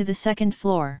to the second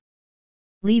floor.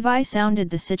 Levi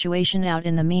sounded the situation out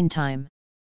in the meantime.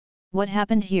 What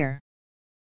happened here?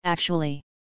 Actually,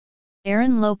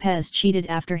 Aaron Lopez cheated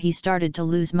after he started to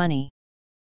lose money.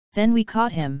 Then we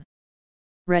caught him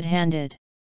red-handed.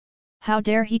 How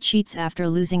dare he cheats after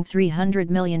losing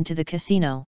 300 million to the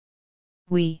casino?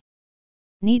 We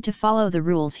need to follow the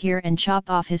rules here and chop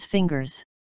off his fingers.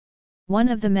 One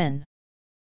of the men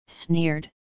sneered.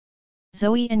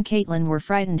 Zoe and Caitlin were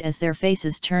frightened as their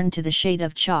faces turned to the shade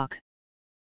of chalk.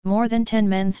 More than 10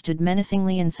 men stood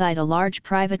menacingly inside a large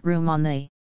private room on the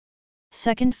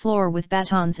second floor with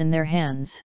batons in their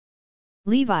hands.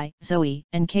 Levi, Zoe,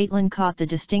 and Caitlin caught the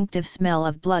distinctive smell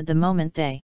of blood the moment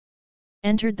they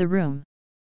entered the room.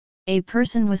 A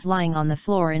person was lying on the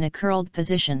floor in a curled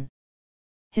position.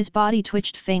 His body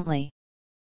twitched faintly.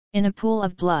 In a pool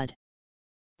of blood.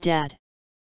 Dad!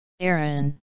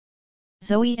 Aaron!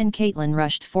 Zoe and Caitlin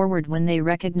rushed forward when they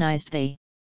recognized the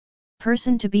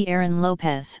person to be Aaron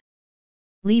Lopez.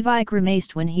 Levi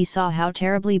grimaced when he saw how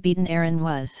terribly beaten Aaron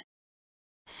was.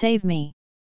 Save me!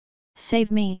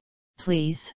 Save me,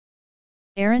 please!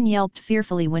 Aaron yelped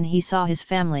fearfully when he saw his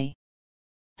family.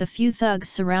 The few thugs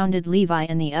surrounded Levi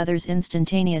and the others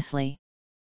instantaneously.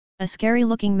 A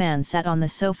scary-looking man sat on the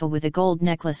sofa with a gold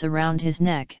necklace around his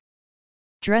neck.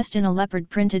 Dressed in a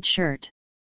leopard-printed shirt.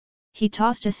 He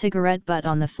tossed a cigarette butt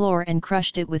on the floor and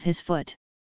crushed it with his foot.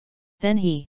 Then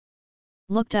he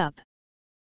looked up.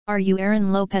 Are you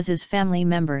Aaron Lopez's family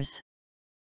members?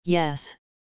 Yes.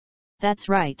 That's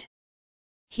right.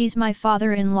 He's my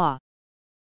father-in-law.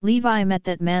 Levi met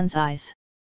that man's eyes.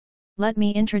 Let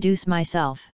me introduce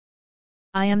myself.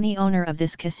 I am the owner of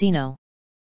this casino.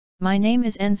 My name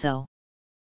is Enzo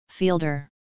Fielder.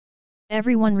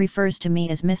 Everyone refers to me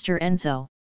as Mr. Enzo.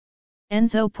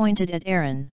 Enzo pointed at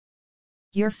Aaron.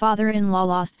 Your father-in-law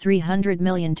lost 300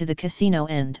 million to the casino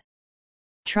and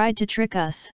tried to trick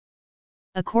us.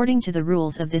 According to the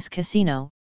rules of this casino,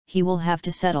 he will have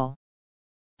to settle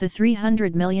the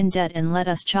 300 million debt and let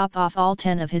us chop off all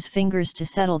 10 of his fingers to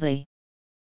settle the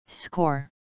score.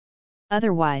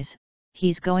 Otherwise,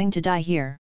 he's going to die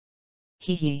here.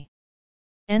 Hee hee.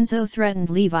 Enzo threatened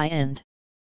Levi and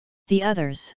the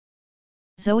others.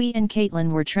 Zoe and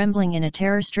Caitlin were trembling in a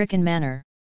terror-stricken manner.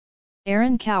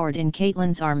 Aaron cowered in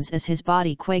Caitlin's arms as his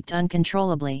body quaked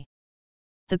uncontrollably.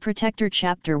 The Protector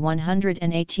Chapter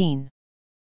 118.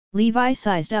 Levi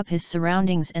sized up his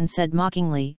surroundings and said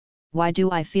mockingly, why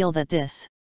do I feel that this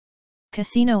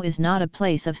casino is not a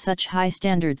place of such high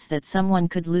standards that someone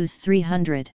could lose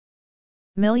 300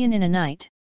 million in a night?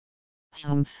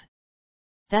 Humph.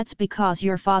 That's because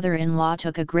your father-in-law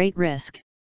took a great risk.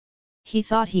 He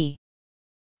thought he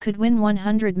could win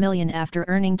 100 million after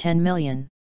earning 10 million.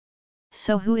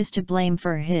 So who is to blame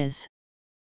for his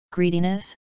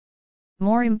greediness?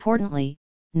 More importantly,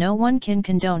 no one can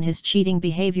condone his cheating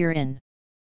behavior in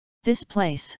this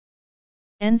place.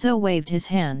 Enzo waved his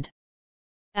hand.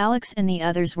 Alex and the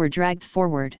others were dragged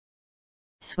forward.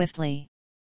 Swiftly.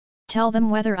 Tell them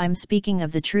whether I'm speaking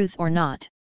of the truth or not.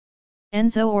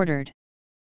 Enzo ordered.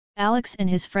 Alex and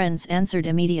his friends answered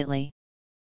immediately.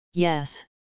 Yes.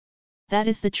 That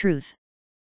is the truth.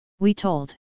 We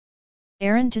told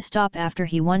Aaron to stop after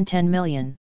he won 10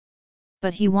 million.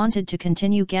 But he wanted to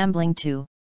continue gambling to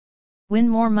win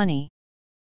more money.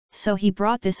 So he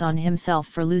brought this on himself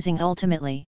for losing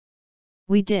ultimately.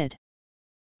 We did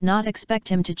not expect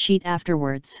him to cheat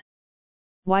afterwards.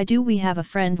 Why do we have a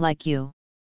friend like you?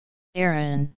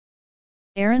 Aaron.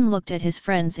 Aaron looked at his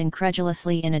friends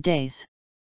incredulously in a daze.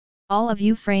 All of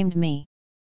you framed me.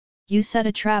 You set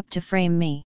a trap to frame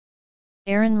me.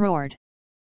 Aaron roared.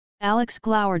 Alex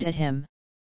glowered at him.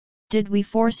 Did we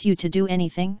force you to do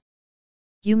anything?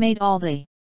 You made all the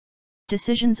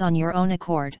decisions on your own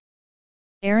accord.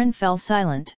 Aaron fell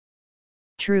silent.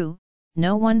 True,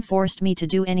 no one forced me to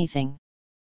do anything.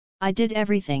 I did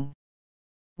everything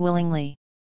willingly.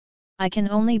 I can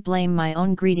only blame my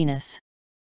own greediness.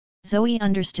 Zoe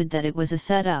understood that it was a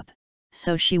setup,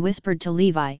 so she whispered to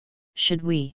Levi, should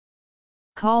we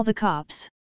call the cops?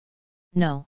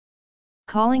 No.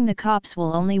 Calling the cops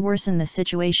will only worsen the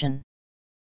situation.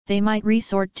 They might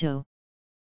resort to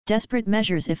desperate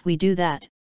measures if we do that,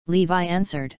 Levi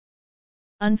answered.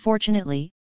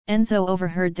 Unfortunately, Enzo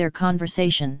overheard their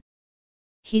conversation.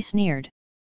 He sneered.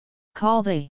 Call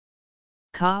the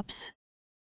cops?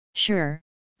 Sure,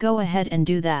 go ahead and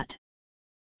do that.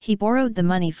 He borrowed the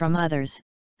money from others,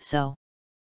 so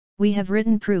we have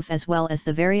written proof as well as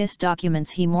the various documents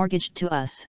he mortgaged to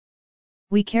us.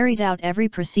 We carried out every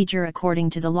procedure according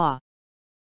to the law.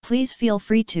 Please feel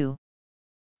free to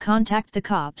contact the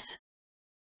cops.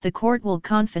 The court will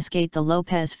confiscate the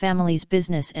Lopez family's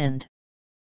business and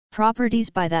properties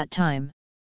by that time.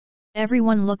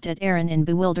 Everyone looked at Aaron in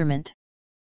bewilderment.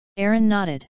 Aaron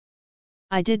nodded.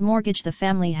 I did mortgage the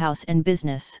family house and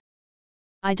business.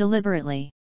 I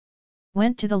deliberately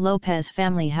went to the Lopez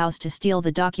family house to steal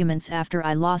the documents after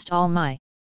I lost all my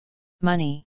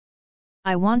money.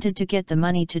 I wanted to get the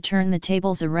money to turn the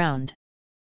tables around.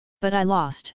 But I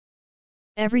lost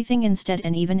everything instead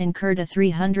and even incurred a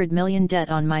 300 million debt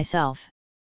on myself.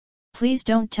 Please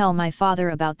don't tell my father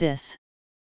about this.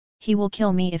 He will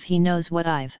kill me if he knows what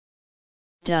I've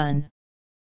done.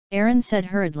 Aaron said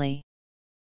hurriedly.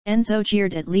 Enzo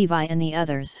jeered at Levi and the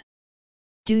others.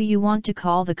 Do you want to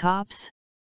call the cops?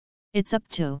 It's up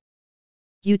to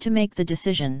you to make the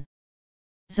decision.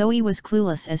 Zoe was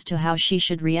clueless as to how she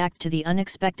should react to the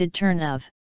unexpected turn of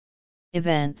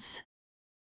events.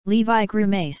 Levi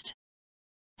grimaced.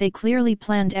 They clearly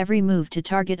planned every move to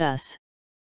target us.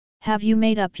 Have you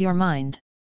made up your mind?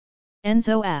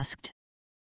 Enzo asked.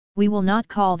 We will not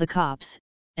call the cops,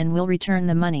 and will return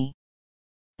the money.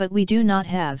 But we do not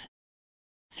have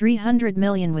 300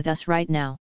 million with us right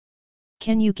now.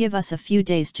 Can you give us a few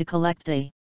days to collect the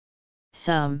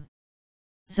sum?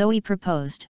 Zoe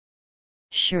proposed.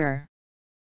 Sure.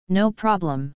 No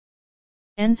problem.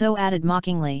 Enzo added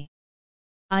mockingly.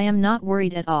 I am not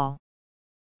worried at all.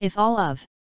 If all of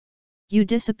you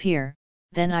disappear,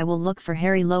 then I will look for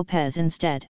Harry Lopez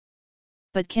instead.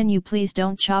 But can you please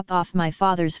don't chop off my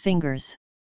father's fingers?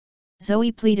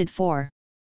 Zoe pleaded for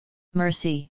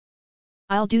mercy.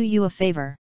 I'll do you a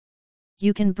favor.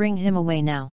 You can bring him away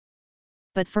now.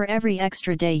 But for every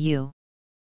extra day you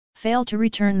fail to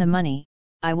return the money,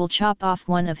 I will chop off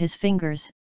one of his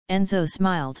fingers. Enzo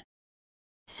smiled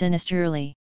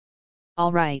sinisterly.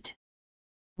 All right.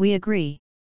 We agree.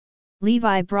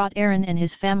 Levi brought Aaron and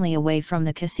his family away from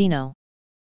the casino.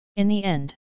 In the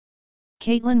end,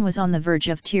 Caitlin was on the verge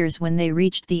of tears when they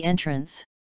reached the entrance.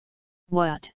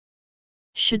 What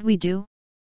should we do?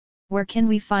 Where can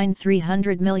we find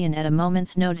 300 million at a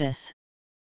moment's notice?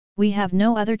 We have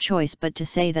no other choice but to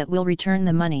say that we'll return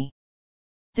the money.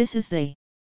 This is the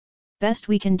best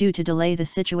we can do to delay the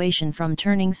situation from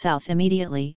turning south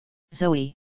immediately,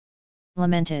 Zoe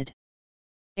lamented.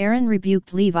 Aaron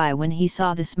rebuked Levi when he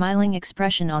saw the smiling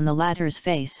expression on the latter's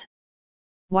face.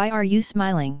 Why are you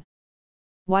smiling?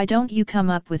 Why don't you come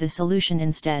up with a solution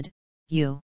instead,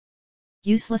 you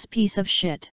useless piece of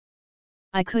shit?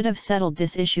 I could have settled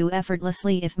this issue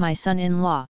effortlessly if my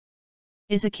son-in-law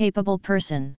is a capable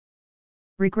person.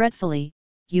 Regretfully,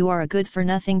 you are a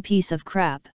good-for-nothing piece of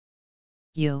crap.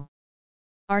 You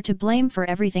are to blame for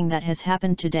everything that has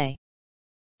happened today.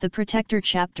 The Protector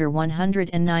Chapter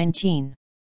 119.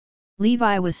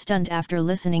 Levi was stunned after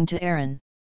listening to Aaron.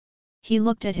 He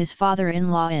looked at his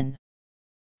father-in-law in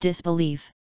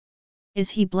disbelief. Is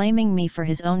he blaming me for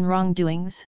his own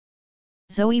wrongdoings?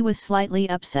 Zoe was slightly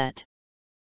upset.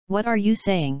 What are you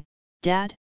saying,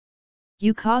 Dad?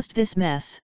 You caused this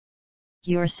mess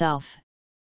yourself.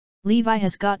 Levi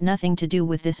has got nothing to do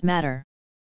with this matter.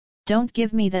 Don't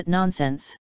give me that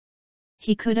nonsense.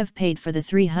 He could have paid for the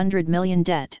 300 million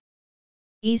debt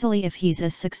easily if he's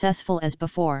as successful as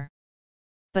before.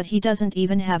 But he doesn't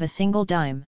even have a single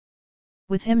dime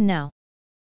with him now.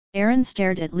 Aaron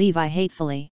stared at Levi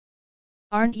hatefully.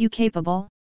 Aren't you capable?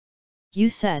 You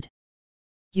said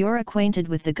you're acquainted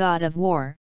with the god of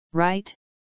war, right?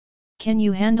 Can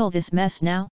you handle this mess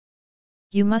now?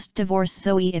 You must divorce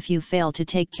Zoe if you fail to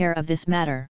take care of this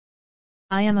matter.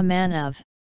 I am a man of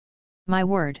my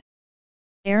word.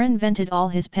 Aaron vented all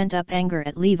his pent-up anger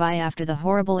at Levi after the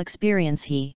horrible experience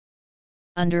he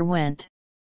underwent.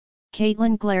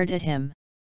 Caitlin glared at him.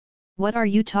 What are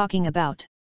you talking about?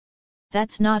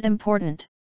 That's not important.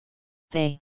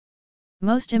 The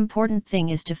most important thing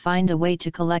is to find a way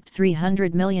to collect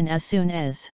 300 million as soon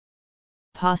as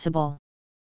possible.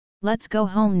 Let's go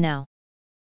home now.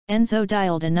 Enzo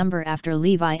dialed a number after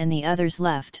Levi and the others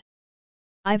left.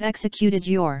 I've executed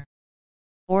your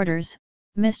orders,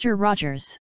 Mr.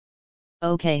 Rogers.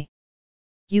 Okay.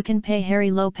 You can pay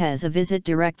Harry Lopez a visit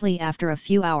directly after a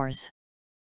few hours.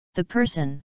 The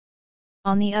person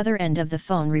on the other end of the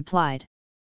phone replied.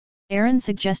 Aaron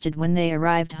suggested when they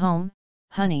arrived home,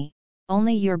 honey,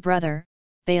 only your brother,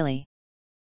 Bailey,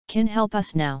 can help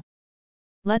us now.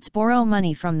 Let's borrow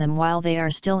money from them while they are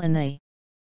still in the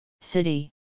city.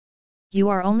 You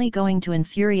are only going to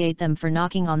infuriate them for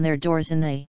knocking on their doors in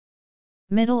the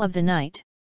middle of the night.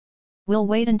 We'll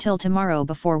wait until tomorrow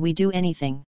before we do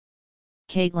anything.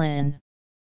 Caitlin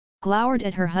glowered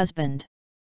at her husband.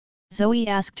 Zoe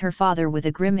asked her father with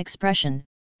a grim expression,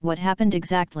 what happened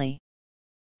exactly?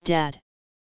 Dad.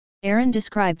 Aaron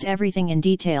described everything in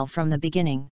detail from the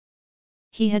beginning.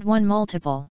 He had won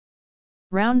multiple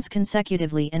rounds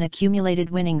consecutively and accumulated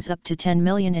winnings up to 10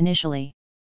 million initially.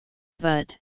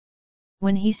 But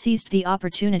when he seized the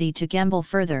opportunity to gamble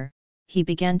further, he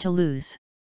began to lose.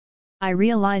 I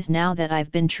realize now that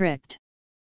I've been tricked.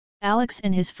 Alex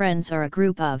and his friends are a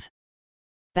group of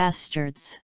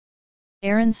bastards.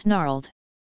 Aaron snarled.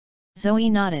 Zoe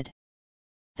nodded.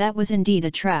 That was indeed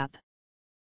a trap.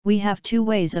 We have two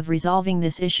ways of resolving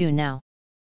this issue now.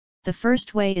 The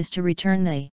first way is to return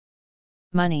the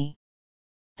money.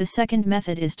 The second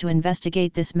method is to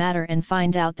investigate this matter and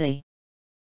find out the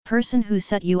person who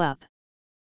set you up.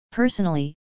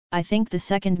 Personally, I think the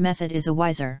second method is a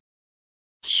wiser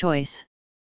choice.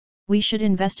 We should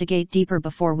investigate deeper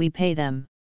before we pay them.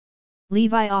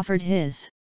 Levi offered his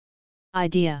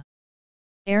idea.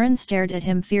 Aaron stared at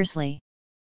him fiercely.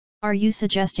 Are you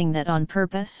suggesting that on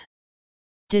purpose?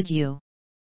 Did you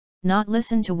not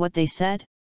listen to what they said?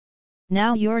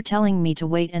 Now you're telling me to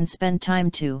wait and spend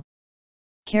time to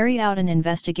carry out an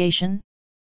investigation?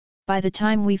 By the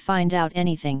time we find out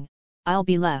anything, I'll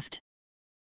be left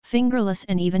fingerless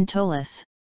and even toeless.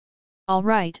 All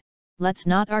right, let's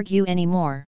not argue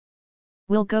anymore.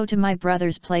 We'll go to my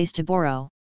brother's place to borrow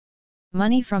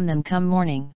money from them come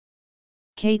morning.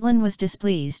 Caitlin was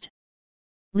displeased.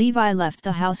 Levi left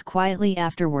the house quietly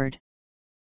afterward.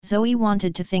 Zoe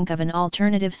wanted to think of an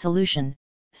alternative solution,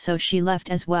 so she left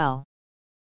as well.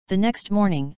 The next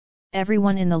morning,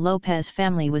 everyone in the Lopez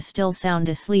family was still sound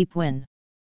asleep when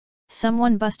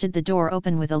someone busted the door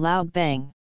open with a loud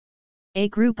bang. A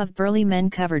group of burly men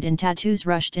covered in tattoos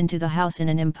rushed into the house in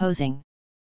an imposing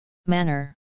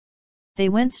manner. They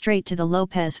went straight to the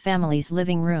Lopez family's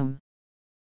living room.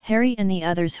 Harry and the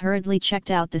others hurriedly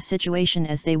checked out the situation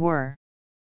as they were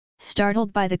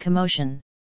startled by the commotion.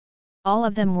 All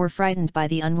of them were frightened by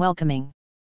the unwelcoming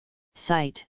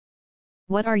sight.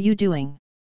 What are you doing?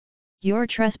 You're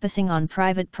trespassing on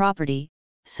private property,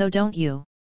 so don't you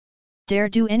dare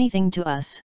do anything to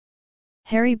us!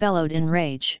 Harry bellowed in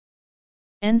rage.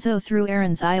 Enzo threw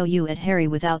Aaron's IOU at Harry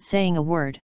without saying a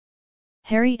word.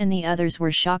 Harry and the others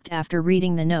were shocked after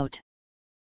reading the note.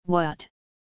 What?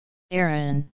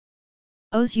 Aaron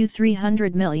owes you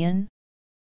 300 million?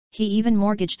 He even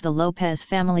mortgaged the Lopez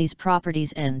family's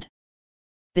properties and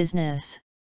business.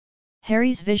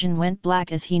 Harry's vision went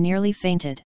black as he nearly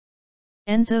fainted.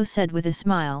 Enzo said with a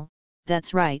smile,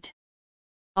 that's right.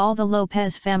 All the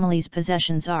Lopez family's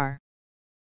possessions are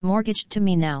mortgaged to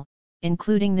me now,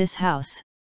 including this house.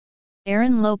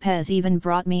 Aaron Lopez even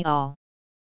brought me all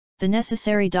the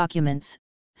necessary documents,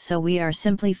 so we are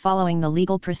simply following the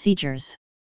legal procedures.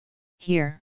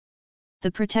 Here. The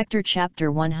Protector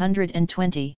Chapter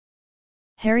 120.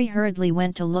 Harry hurriedly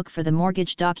went to look for the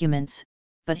mortgage documents,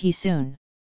 but he soon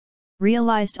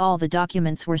realized all the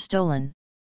documents were stolen.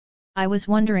 I was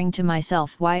wondering to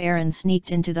myself why Aaron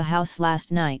sneaked into the house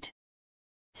last night.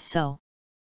 So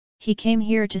he came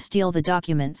here to steal the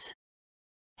documents.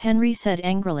 Henry said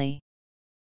angrily.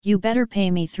 You better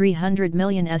pay me 300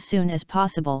 million as soon as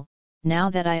possible, now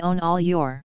that I own all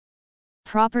your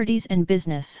properties and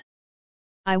business.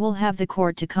 I will have the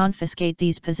court to confiscate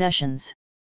these possessions.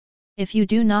 If you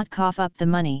do not cough up the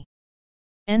money.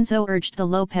 Enzo urged the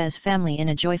Lopez family in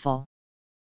a joyful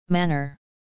manner.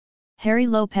 Harry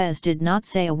Lopez did not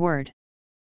say a word.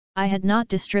 I had not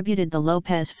distributed the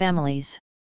Lopez family's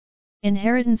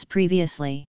inheritance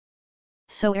previously.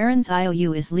 So Aaron's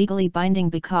IOU is legally binding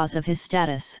because of his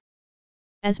status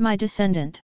as my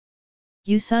descendant.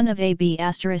 You son of a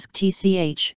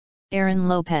B*TCH, Aaron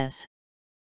Lopez.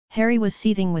 Harry was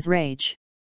seething with rage.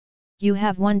 You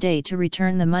have 1 day to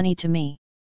return the money to me.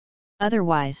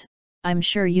 Otherwise, I'm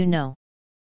sure you know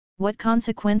what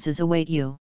consequences await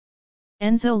you.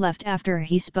 Enzo left after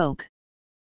he spoke.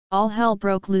 All hell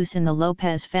broke loose in the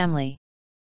Lopez family.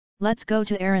 Let's go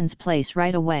to Aaron's place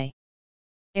right away.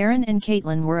 Aaron and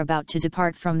Caitlin were about to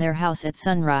depart from their house at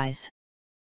sunrise.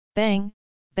 Bang,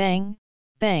 bang,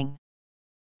 bang.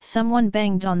 Someone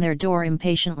banged on their door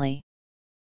impatiently.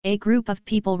 A group of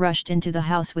people rushed into the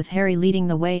house with Harry leading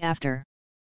the way after.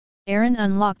 Aaron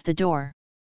unlocked the door.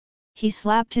 He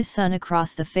slapped his son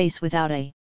across the face without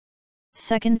a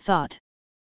second thought.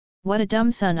 What a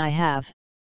dumb son I have.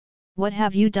 What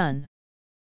have you done?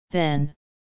 Then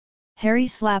Harry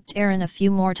slapped Aaron a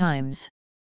few more times.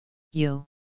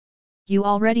 You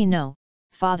already know,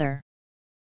 father.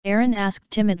 Aaron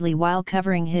asked timidly while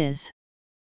covering his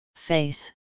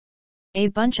face. A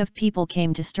bunch of people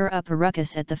came to stir up a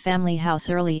ruckus at the family house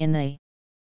early in the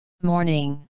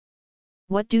morning.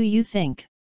 What do you think?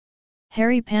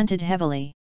 Harry panted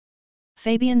heavily.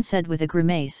 Fabian said with a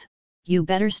grimace, you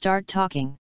better start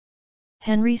talking.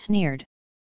 Henry sneered.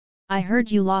 I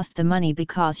heard you lost the money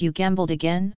because you gambled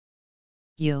again?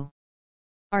 You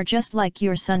are just like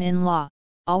your son-in-law,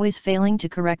 always failing to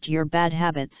correct your bad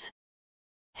habits.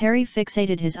 Harry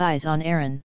fixated his eyes on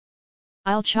Aaron.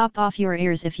 I'll chop off your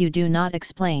ears if you do not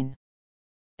explain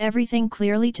everything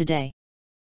clearly today.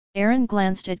 Aaron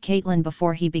glanced at Caitlin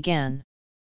before he began.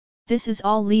 This is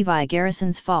all Levi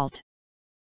Garrison's fault.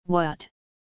 What?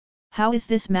 How is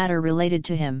this matter related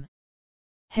to him?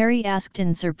 Harry asked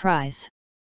in surprise.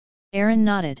 Aaron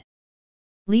nodded.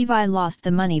 Levi lost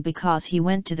the money because he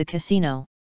went to the casino.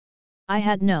 I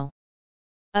had no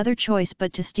other choice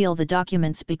but to steal the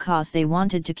documents because they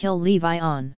wanted to kill Levi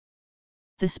on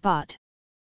The spot.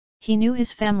 He knew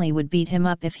his family would beat him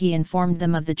up if he informed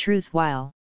them of the truth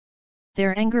while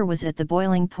their anger was at the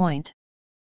boiling point.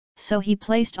 So he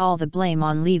placed all the blame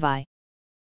on Levi.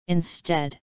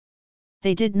 Instead,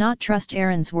 they did not trust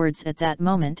Aaron's words at that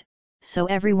moment, so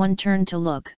everyone turned to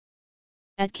look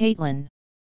at Caitlin.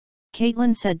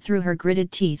 Caitlin said through her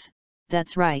gritted teeth,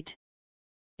 "That's right.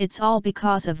 It's all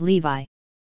because of Levi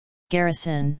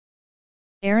Garrison.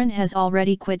 Aaron has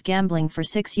already quit gambling for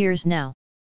 6 years now.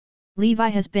 Levi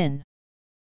has been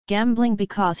gambling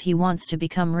because he wants to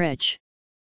become rich.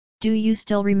 Do you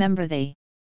still remember the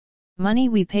money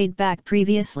we paid back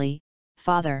previously,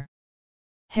 Father?"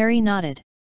 Harry nodded.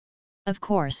 "Of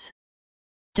course.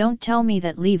 Don't tell me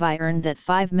that Levi earned that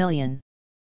 5 million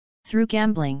through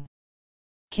gambling."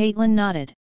 Caitlin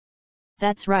nodded.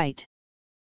 "That's right.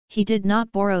 He did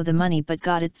not borrow the money but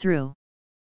got it through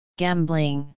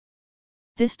gambling.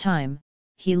 This time,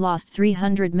 he lost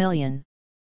 300 million.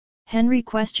 Henry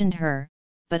questioned her,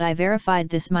 "But I verified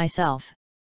this myself.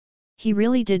 He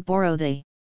really did borrow the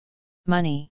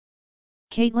money."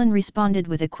 Caitlin responded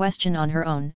with a question on her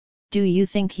own, "Do you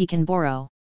think he can borrow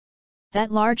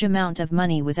that large amount of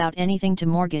money without anything to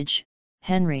mortgage,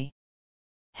 Henry?"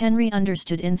 Henry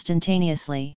understood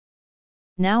instantaneously.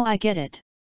 "Now I get it.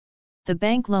 The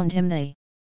bank loaned him the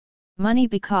money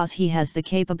because he has the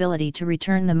capability to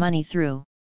return the money through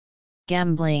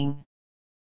gambling."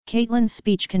 Caitlin's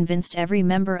speech convinced every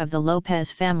member of the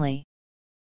Lopez family.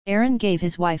 Aaron gave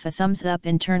his wife a thumbs up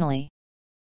internally.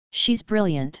 "She's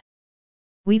brilliant.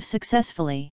 We've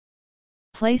successfully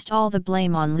placed all the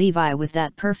blame on Levi with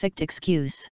that perfect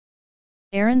excuse."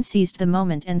 Aaron seized the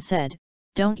moment and said,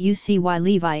 "Don't you see why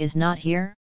Levi is not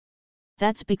here?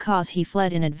 That's because he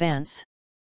fled in advance."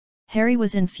 Harry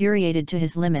was infuriated to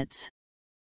his limits.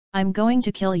 "I'm going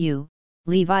to kill you,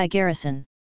 Levi Garrison.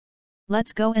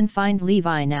 Let's go and find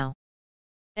Levi now."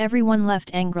 Everyone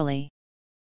left angrily.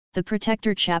 The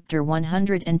Protector Chapter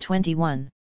 121.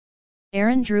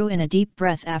 Aaron drew in a deep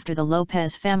breath after the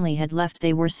Lopez family had left.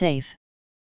 They were safe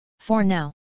for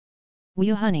now.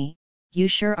 "Whew, honey, you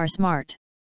sure are smart."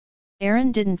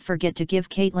 Aaron didn't forget to give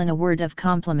Caitlin a word of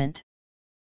compliment.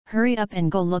 "Hurry up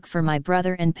and go look for my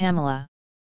brother and Pamela,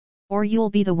 or you'll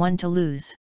be the one to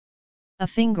lose a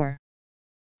finger,"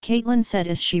 Caitlin said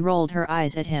as she rolled her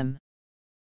eyes at him.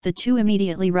 The two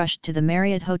immediately rushed to the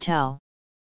Marriott Hotel.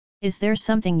 "Is there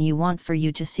something you want for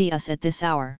you to see us at this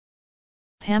hour?"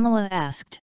 Pamela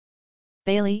asked.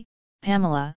 "Bailey,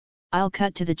 Pamela, I'll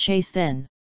cut to the chase then.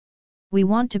 We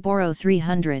want to borrow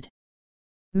 300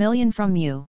 million from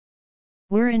you.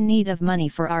 We're in need of money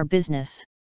for our business.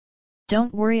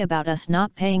 Don't worry about us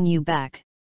not paying you back.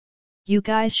 You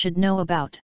guys should know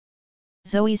about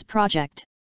Zoe's project.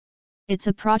 It's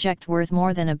a project worth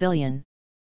more than $1 billion.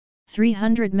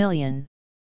 300 million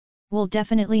will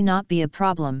definitely not be a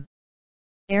problem."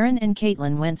 Aaron and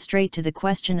Caitlin went straight to the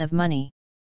question of money.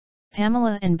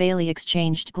 Pamela and Bailey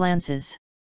exchanged glances.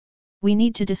 "We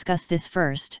need to discuss this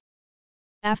first."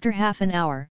 After half an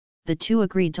hour, the two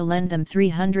agreed to lend them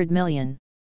 300 million.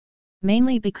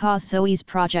 Mainly because Zoe's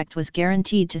project was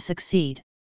guaranteed to succeed.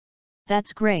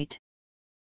 "That's great."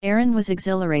 Aaron was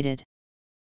exhilarated.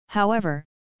 However,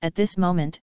 at this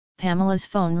moment, Pamela's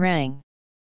phone rang.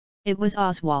 It was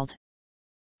Oswald.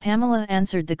 Pamela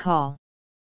answered the call.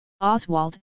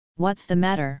 "Oswald, what's the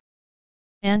matter?"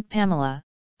 "Aunt Pamela,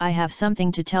 I have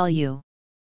something to tell you."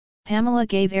 Pamela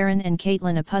gave Aaron and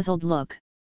Caitlin a puzzled look.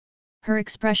 Her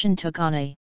expression took on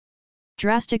a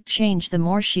drastic change the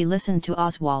more she listened to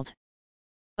Oswald.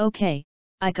 "Okay,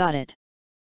 I got it.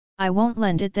 I won't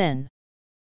lend it then."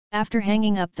 After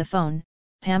hanging up the phone,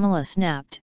 Pamela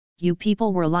snapped, "You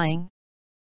people were lying?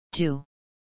 Do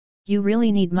you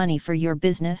really need money for your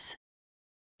business?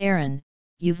 Aaron,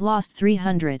 you've lost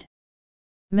 300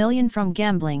 million from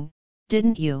gambling,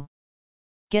 didn't you?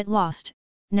 Get lost,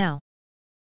 now."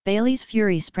 Bailey's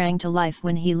fury sprang to life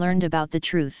when he learned about the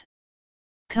truth.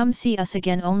 "Come see us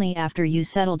again only after you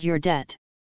settled your debt."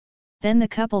 Then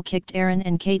the couple kicked Aaron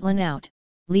and Caitlin out,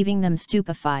 leaving them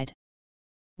stupefied.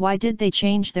 Why did they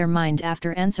change their mind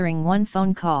after answering one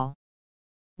phone call?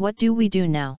 What do we do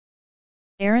now?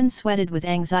 Aaron sweated with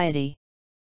anxiety.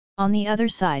 On the other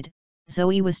side,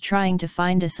 Zoe was trying to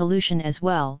find a solution as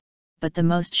well, but the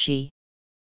most she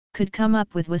could come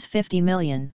up with was 50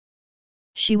 million.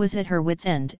 She was at her wit's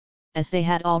end, as they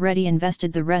had already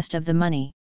invested the rest of the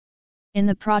money in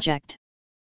the project.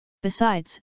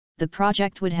 Besides, the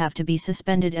project would have to be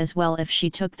suspended as well if she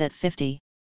took that 50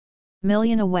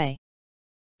 million away.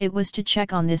 It was to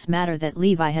check on this matter that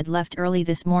Levi had left early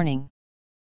this morning.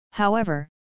 However,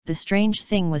 the strange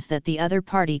thing was that the other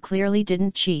party clearly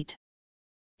didn't cheat.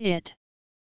 It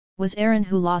Was Aaron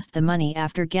who lost the money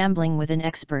after gambling with an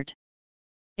expert.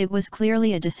 It was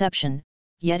clearly a deception,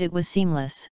 yet it was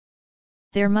seamless.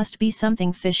 There must be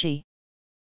something fishy.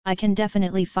 I can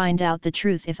definitely find out the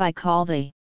truth if I call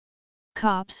the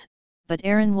cops, but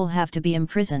Aaron will have to be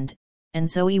imprisoned, and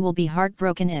Zoe will be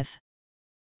heartbroken if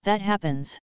that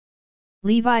happens.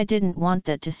 Levi didn't want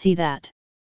that to see that.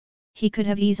 He could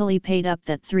have easily paid up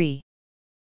that $300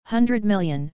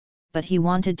 million, but he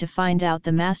wanted to find out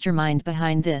the mastermind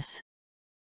behind this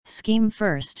scheme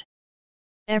first.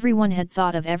 Everyone had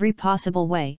thought of every possible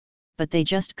way, but they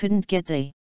just couldn't get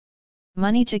the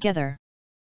money together.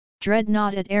 Dread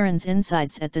gnawed at Aaron's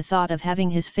insides at the thought of having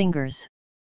his fingers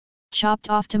chopped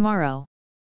off tomorrow.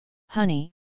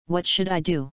 Honey, what should I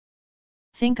do?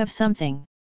 Think of something.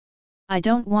 I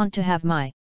don't want to have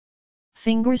my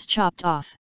fingers chopped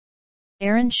off.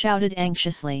 Aaron shouted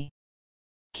anxiously.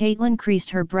 Caitlin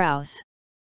creased her brows.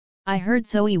 I heard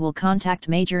Zoe will contact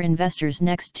major investors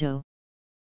next to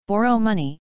borrow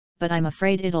money, but I'm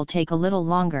afraid it'll take a little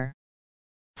longer.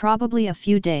 Probably a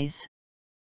few days.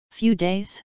 Few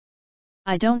days?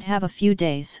 I don't have a few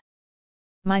days.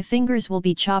 My fingers will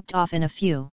be chopped off in a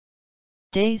few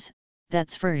days,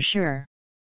 that's for sure.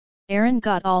 Aaron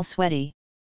got all sweaty.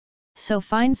 So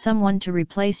find someone to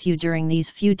replace you during these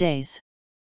few days.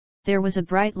 There was a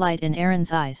bright light in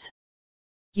Aaron's eyes.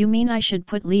 You mean I should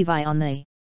put Levi on the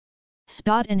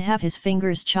spot and have his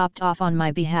fingers chopped off on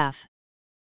my behalf?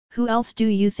 Who else do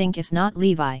you think if not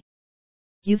Levi?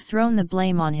 You've thrown the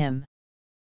blame on him.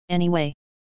 Anyway.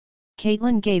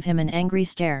 Caitlin gave him an angry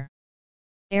stare.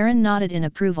 Aaron nodded in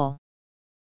approval.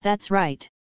 That's right.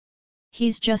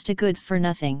 He's just a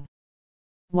good-for-nothing.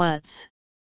 What's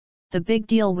the big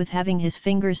deal with having his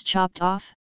fingers chopped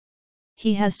off?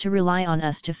 He has to rely on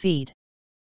us to feed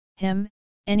him,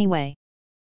 anyway.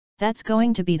 That's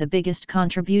going to be the biggest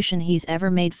contribution he's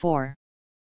ever made for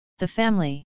the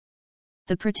family.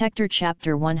 The Protector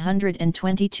Chapter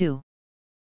 122.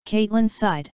 Caitlin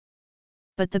sighed.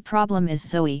 But the problem is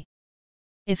Zoe.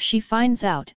 If she finds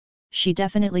out, she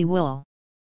definitely will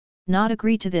not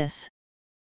agree to this.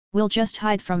 We'll just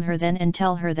hide from her then and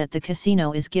tell her that the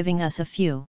casino is giving us a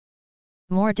few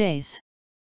more days.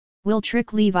 We'll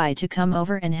trick Levi to come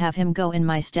over and have him go in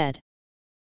my stead.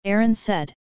 Aaron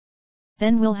said.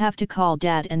 Then we'll have to call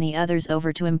Dad and the others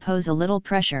over to impose a little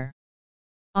pressure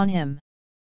on him.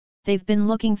 They've been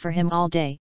looking for him all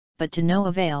day, but to no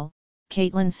avail,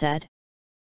 Caitlin said.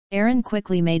 Aaron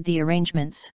quickly made the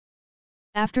arrangements.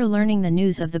 After learning the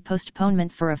news of the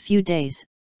postponement for a few days,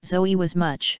 Zoe was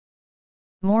much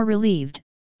more relieved,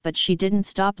 but she didn't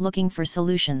stop looking for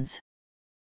solutions.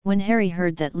 When Harry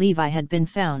heard that Levi had been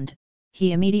found,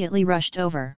 he immediately rushed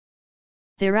over.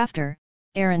 Thereafter,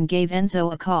 Aaron gave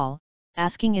Enzo a call,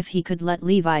 asking if he could let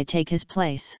Levi take his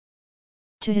place.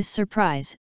 To his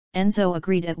surprise, Enzo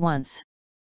agreed at once.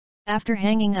 After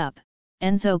hanging up,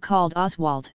 Enzo called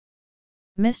Oswald.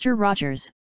 Mr.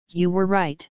 Rogers, you were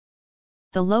right.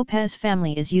 The Lopez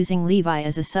family is using Levi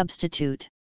as a substitute.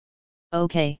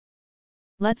 Okay.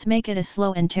 Let's make it a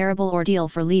slow and terrible ordeal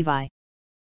for Levi.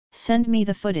 Send me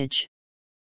the footage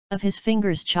of his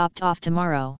fingers chopped off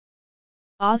tomorrow.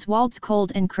 Oswald's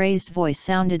cold and crazed voice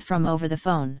sounded from over the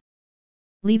phone.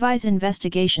 Levi's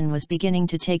investigation was beginning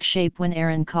to take shape when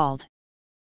Aaron called.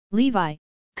 Levi,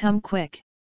 come quick.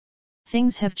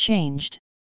 Things have changed.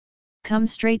 Come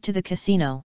straight to the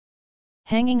casino.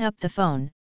 Hanging up the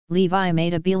phone, Levi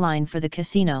made a beeline for the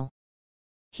casino.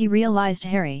 He realized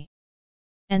Harry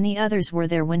and the others were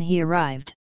there when he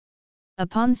arrived.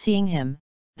 Upon seeing him,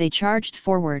 they charged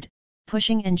forward,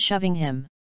 pushing and shoving him.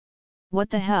 What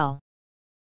the hell?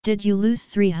 Did you lose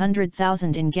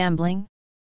 300,000 in gambling?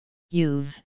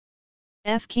 You've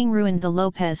King ruined the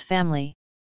Lopez family.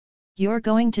 You're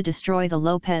going to destroy the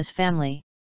Lopez family.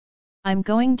 I'm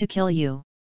going to kill you.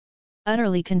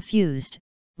 Utterly confused,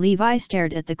 Levi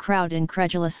stared at the crowd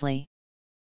incredulously.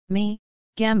 Me,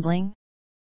 gambling?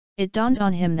 It dawned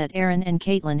on him that Aaron and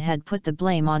Caitlin had put the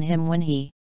blame on him when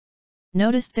he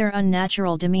noticed their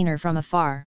unnatural demeanor from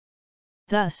afar.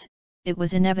 Thus, it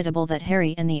was inevitable that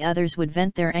Harry and the others would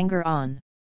vent their anger on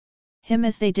him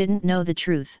as they didn't know the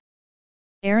truth.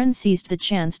 Aaron seized the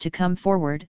chance to come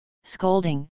forward,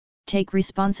 scolding, "Take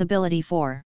responsibility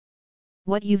for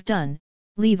what you've done,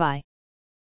 Levi.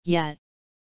 Yet,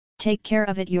 take care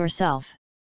of it yourself.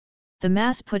 The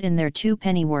mass put in their 2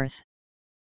 pennyworth."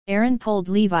 Aaron pulled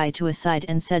Levi to a side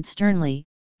and said sternly,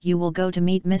 "You will go to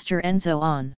meet Mr. Enzo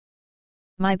on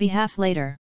my behalf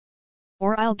later.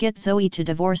 Or I'll get Zoe to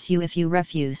divorce you if you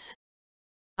refuse.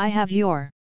 I have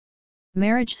your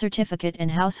marriage certificate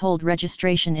and household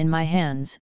registration in my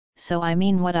hands, so I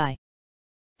mean what I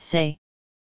say.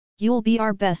 You'll be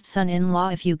our best son-in-law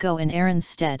if you go in Aaron's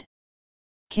stead.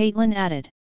 Caitlin added.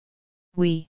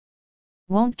 We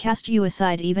won't cast you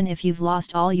aside even if you've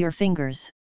lost all your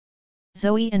fingers.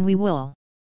 Zoe and we will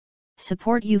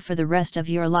support you for the rest of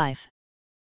your life.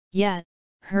 Yeah,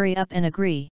 hurry up and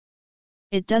agree.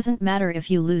 It doesn't matter if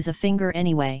you lose a finger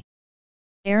anyway.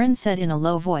 Aaron said in a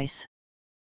low voice.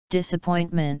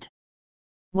 Disappointment.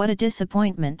 What a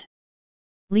disappointment.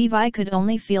 Levi could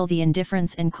only feel the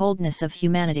indifference and coldness of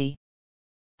humanity.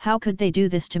 How could they do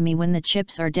this to me when the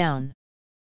chips are down?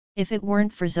 If it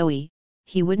weren't for Zoe,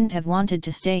 he wouldn't have wanted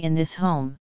to stay in this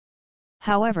home.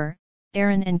 However,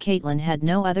 Aaron and Caitlin had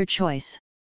no other choice.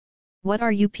 What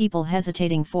are you people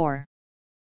hesitating for?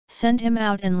 Send him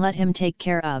out and let him take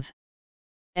care of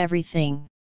everything,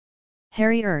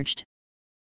 Harry urged.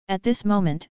 At this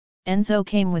moment, Enzo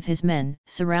came with his men,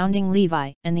 surrounding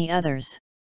Levi and the others.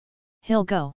 He'll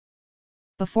go.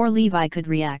 Before Levi could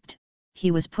react, he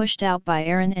was pushed out by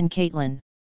Aaron and Caitlin.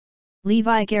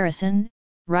 Levi Garrison,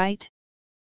 right?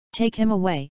 Take him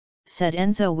away, said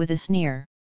Enzo with a sneer.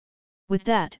 With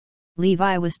that,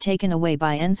 Levi was taken away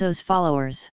by Enzo's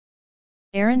followers.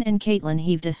 Aaron and Caitlin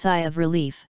heaved a sigh of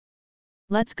relief.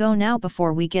 Let's go now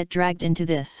before we get dragged into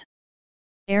this.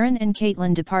 Aaron and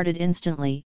Caitlin departed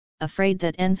instantly, afraid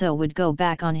that Enzo would go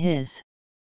back on his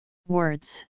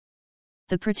words.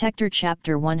 The Protector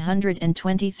Chapter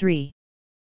 123.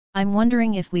 I'm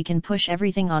wondering if we can push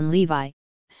everything on Levi,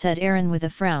 said Aaron with a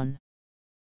frown.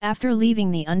 After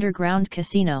leaving the underground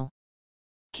casino,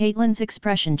 Caitlin's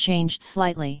expression changed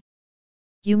slightly.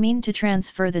 You mean to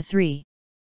transfer the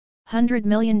 $300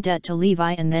 million debt to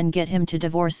Levi and then get him to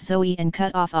divorce Zoe and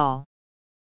cut off all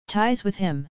ties with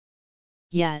him?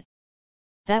 Yet.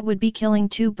 That would be killing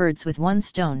two birds with one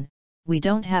stone. We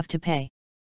don't have to pay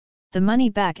the money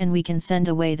back and we can send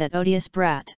away that odious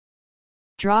brat.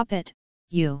 Drop it,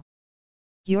 you.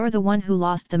 You're the one who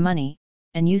lost the money,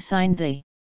 and you signed the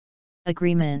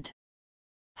agreement.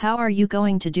 How are you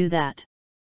going to do that?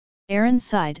 Aaron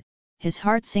sighed, his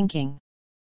heart sinking.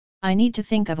 I need to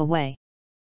think of a way.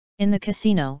 In the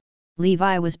casino,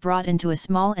 Levi was brought into a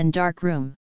small and dark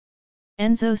room.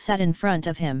 Enzo sat in front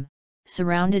of him,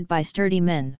 surrounded by sturdy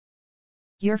men.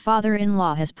 Your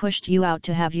father-in-law has pushed you out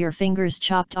to have your fingers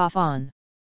chopped off on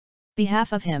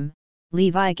behalf of him,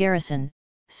 Levi Garrison,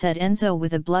 said Enzo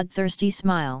with a bloodthirsty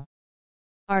smile.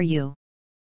 Are you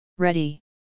ready?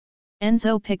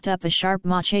 Enzo picked up a sharp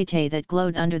machete that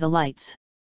glowed under the lights.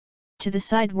 To the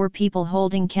side were people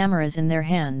holding cameras in their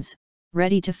hands,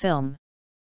 ready to film.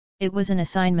 It was an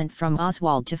assignment from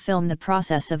Oswald to film the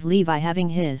process of Levi having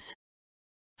his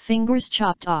fingers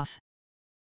chopped off.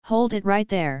 Hold it right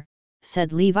there,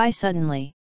 said Levi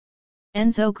suddenly.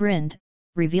 Enzo grinned,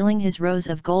 revealing his rows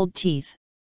of gold teeth.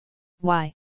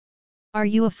 Why? Are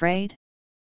you afraid?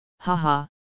 Haha.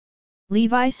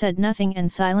 Levi said nothing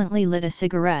and silently lit a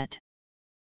cigarette.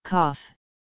 Cough.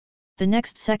 The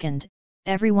next second,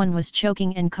 everyone was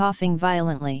choking and coughing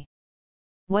violently.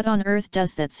 What on earth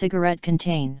does that cigarette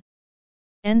contain?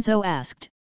 Enzo asked,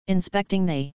 inspecting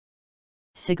the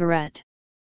cigarette.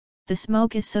 The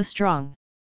smoke is so strong.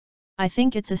 I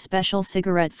think it's a special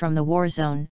cigarette from the war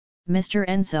zone, Mr.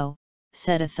 Enzo,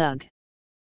 said a thug.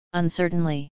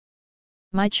 Uncertainly.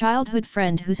 My childhood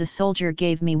friend who's a soldier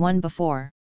gave me one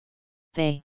before.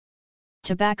 The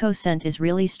tobacco scent is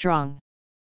really strong.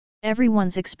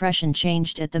 Everyone's expression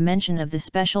changed at the mention of the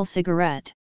special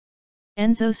cigarette.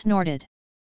 Enzo snorted.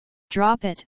 Drop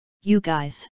it, you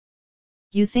guys.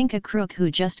 You think a crook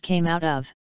who just came out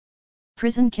of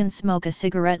prison can smoke a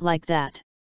cigarette like that?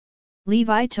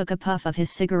 Levi took a puff of his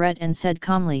cigarette and said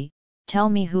calmly, tell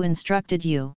me who instructed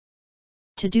you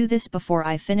to do this before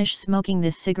I finish smoking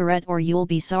this cigarette or you'll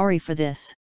be sorry for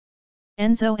this.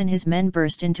 Enzo and his men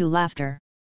burst into laughter.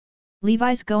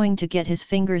 Levi's going to get his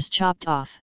fingers chopped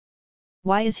off.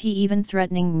 Why is he even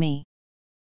threatening me?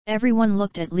 Everyone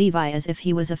looked at Levi as if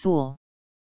he was a fool.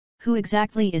 Who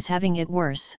exactly is having it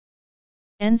worse?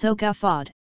 Enzo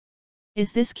guffawed.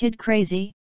 Is this kid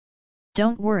crazy?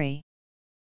 Don't worry.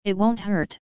 It won't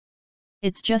hurt.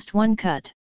 It's just one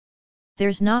cut.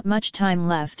 There's not much time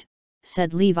left,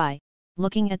 said Levi,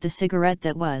 looking at the cigarette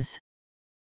that was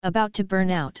about to burn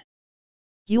out.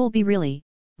 You'll be really,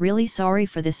 really sorry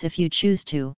for this if you choose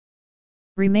to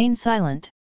remain silent.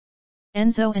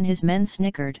 Enzo and his men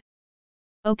snickered.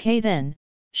 Okay then,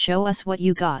 show us what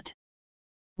you got.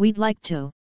 We'd like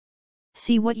to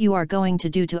see what you are going to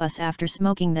do to us after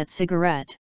smoking that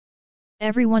cigarette.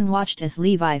 Everyone watched as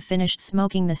Levi finished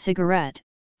smoking the cigarette,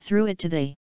 threw it to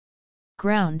the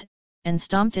ground, and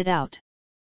stomped it out.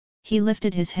 He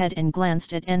lifted his head and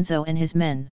glanced at Enzo and his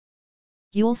men.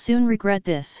 You'll soon regret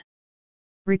this.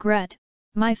 Regret?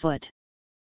 My foot!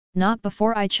 Not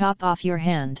before I chop off your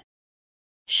hand!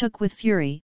 Shook with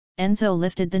fury, Enzo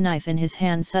lifted the knife in his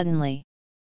hand suddenly.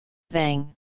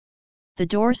 Bang! The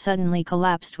door suddenly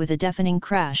collapsed with a deafening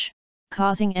crash,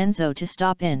 causing Enzo to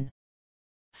stop in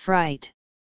fright.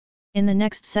 In the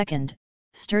next second,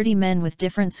 sturdy men with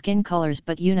different skin colors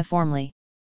but uniformly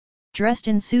dressed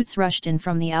in suits rushed in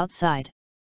from the outside.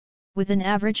 With an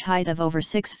average height of over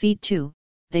 6 feet 2,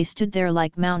 they stood there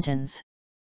like mountains.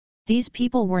 These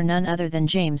people were none other than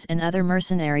James and other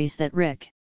mercenaries that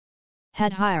Rick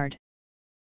had hired.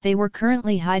 They were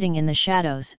currently hiding in the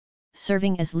shadows,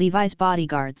 serving as Levi's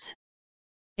bodyguards.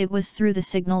 It was through the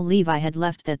signal Levi had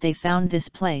left that they found this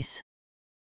place.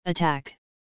 Attack!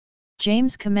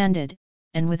 James commanded,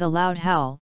 and with a loud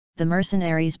howl, the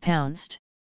mercenaries pounced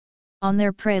on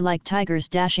their prey like tigers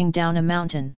dashing down a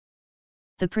mountain.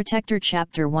 The Protector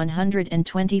Chapter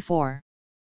 124.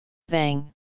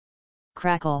 Bang!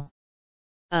 Crackle!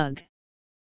 Ugh!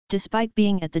 Despite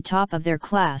being at the top of their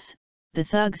class, the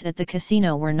thugs at the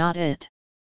casino were not at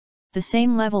the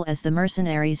same level as the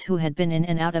mercenaries who had been in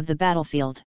and out of the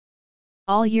battlefield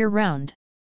all year round.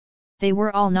 They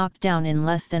were all knocked down in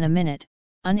less than a minute,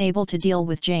 unable to deal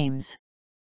with James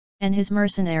and his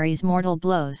mercenaries' mortal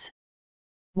blows.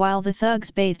 While the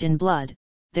thugs bathed in blood,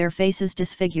 their faces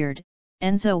disfigured,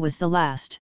 Enzo was the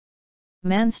last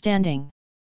man standing.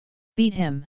 Beat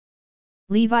him!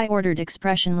 Levi ordered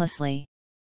expressionlessly.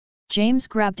 James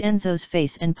grabbed Enzo's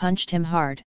face and punched him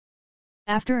hard.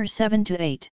 After 7 to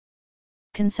 8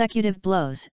 consecutive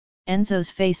blows,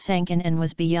 Enzo's face sank in and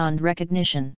was beyond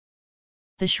recognition.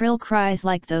 The shrill cries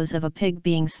like those of a pig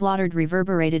being slaughtered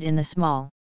reverberated in the small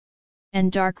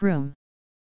and dark room.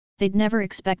 They'd never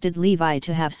expected Levi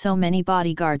to have so many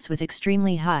bodyguards with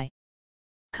extremely high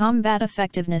combat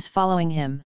effectiveness following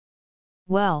him.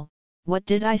 Well, what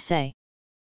did I say?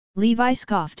 Levi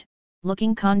scoffed,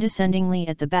 looking condescendingly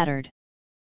at the battered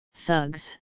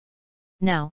thugs.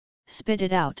 Now, spit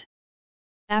it out.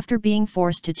 After being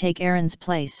forced to take Aaron's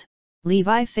place,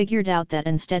 Levi figured out that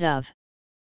instead of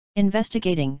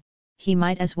investigating, he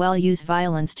might as well use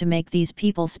violence to make these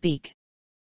people speak.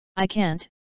 I can't,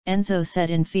 Enzo said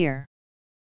in fear.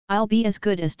 I'll be as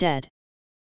good as dead.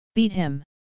 Beat him.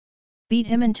 Beat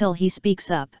him until he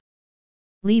speaks up.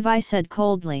 Levi said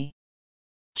coldly.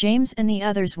 James and the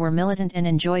others were militant and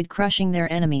enjoyed crushing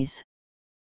their enemies.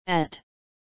 At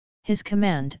his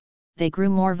command, they grew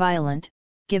more violent,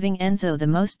 giving Enzo the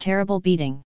most terrible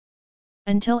beating.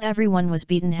 Until everyone was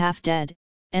beaten half dead,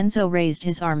 Enzo raised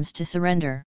his arms to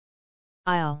surrender.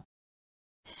 I'll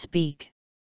speak.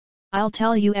 I'll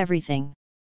tell you everything.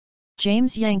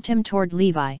 James yanked him toward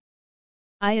Levi.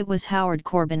 It was Howard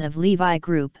Corbin of Levi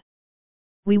Group.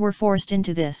 We were forced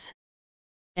into this.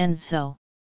 Enzo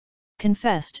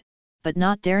confessed, but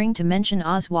not daring to mention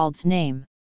Oswald's name.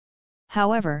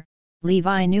 However,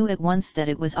 Levi knew at once that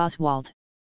it was Oswald.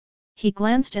 He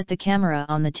glanced at the camera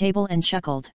on the table and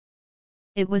chuckled.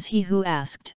 It was he who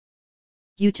asked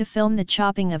you to film the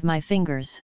chopping of my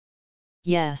fingers.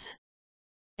 Yes.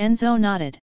 Enzo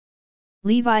nodded.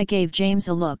 Levi gave James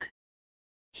a look.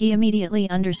 He immediately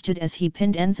understood as he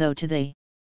pinned Enzo to the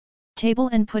table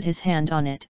and put his hand on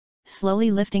it, slowly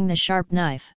lifting the sharp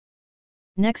knife.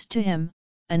 Next to him,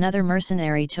 another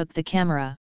mercenary took the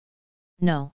camera.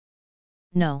 No.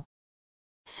 No.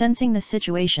 Sensing the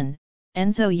situation,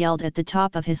 Enzo yelled at the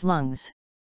top of his lungs.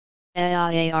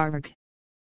 Aarg.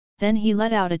 Then he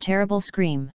let out a terrible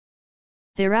scream.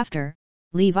 Thereafter,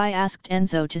 Levi asked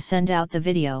Enzo to send out the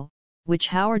video, which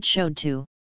Howard showed to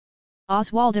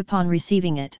Oswald upon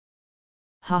receiving it.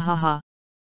 Ha ha ha.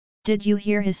 Did you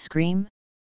hear his scream?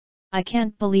 I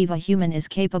can't believe a human is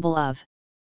capable of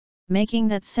making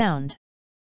that sound.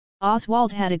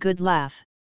 Oswald had a good laugh.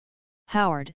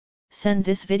 Howard, send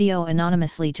this video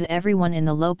anonymously to everyone in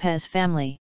the Lopez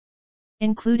family,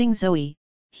 including Zoe,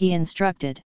 he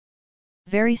instructed.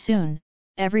 Very soon,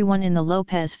 everyone in the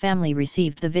Lopez family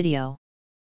received the video.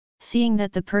 Seeing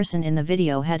that the person in the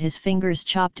video had his fingers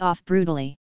chopped off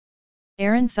brutally,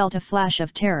 Aaron felt a flash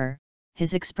of terror,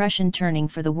 his expression turning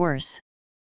for the worse.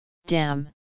 Damn!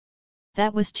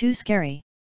 That was too scary.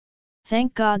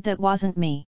 Thank God that wasn't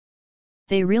me.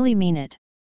 They really mean it.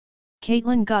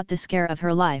 Caitlin got the scare of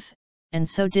her life, and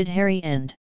so did Harry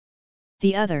and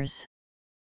the others.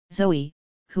 Zoe,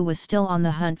 who was still on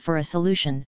the hunt for a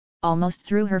solution, almost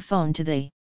threw her phone to the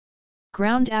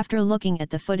ground after looking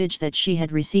at the footage that she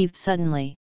had received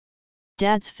suddenly.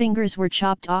 Dad's fingers were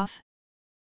chopped off?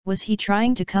 Was he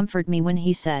trying to comfort me when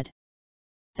he said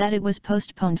that it was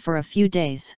postponed for a few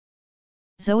days?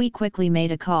 Zoe quickly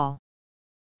made a call.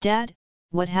 Dad,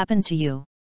 what happened to you?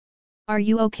 Are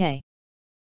you okay?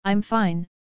 I'm fine,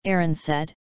 Aaron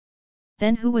said.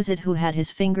 Then who was it who had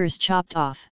his fingers chopped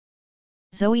off?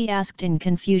 Zoe asked in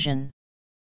confusion.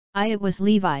 It was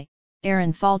Levi,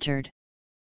 Aaron faltered.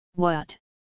 What?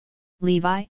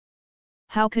 Levi?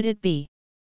 How could it be?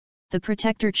 The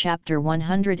Protector Chapter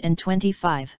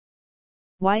 125.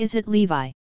 Why is it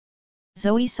Levi?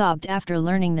 Zoe sobbed after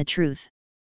learning the truth.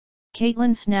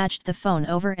 Caitlin snatched the phone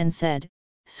over and said,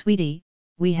 Sweetie,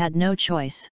 we had no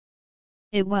choice.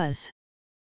 It was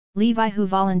Levi who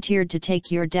volunteered to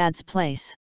take your dad's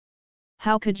place.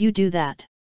 How could you do that?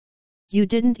 You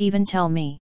didn't even tell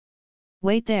me.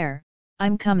 Wait there,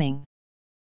 I'm coming.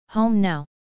 Home now.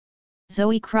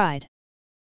 Zoe cried.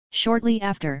 Shortly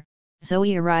after,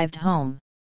 Zoe arrived home.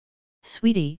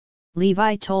 Sweetie,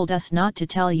 Levi told us not to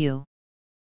tell you.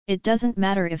 It doesn't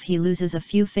matter if he loses a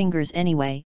few fingers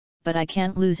anyway, but I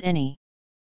can't lose any.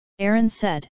 Aaron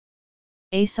said.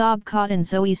 A sob caught in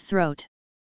Zoe's throat.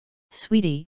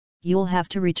 Sweetie, you'll have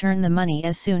to return the money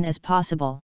as soon as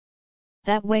possible.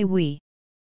 That way we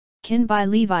can buy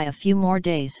Levi a few more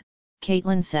days,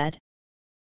 Caitlin said.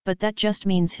 But that just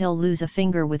means he'll lose a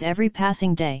finger with every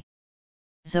passing day.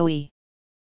 Zoe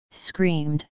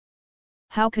screamed.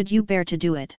 How could you bear to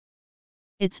do it?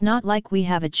 It's not like we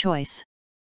have a choice.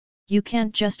 You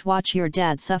can't just watch your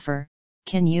dad suffer,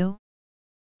 can you?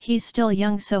 He's still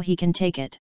young so he can take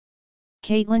it.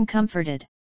 Caitlin comforted.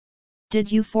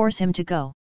 Did you force him to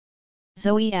go?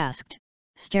 Zoe asked,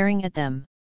 staring at them.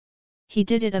 He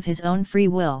did it of his own free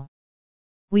will.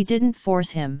 We didn't force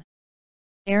him.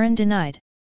 Aaron denied.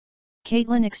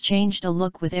 Caitlin exchanged a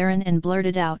look with Aaron and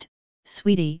blurted out,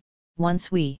 Sweetie,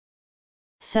 once we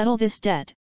settle this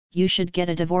debt, you should get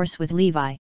a divorce with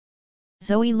Levi.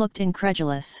 Zoe looked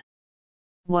incredulous.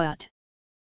 What?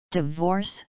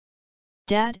 Divorce?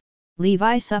 Dad,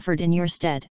 Levi suffered in your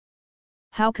stead.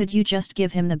 How could you just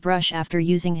give him the brush after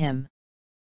using him?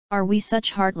 Are we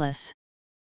such heartless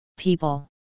people?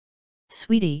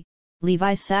 Sweetie,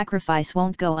 Levi's sacrifice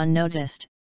won't go unnoticed,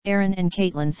 Aaron and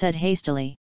Caitlin said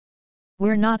hastily.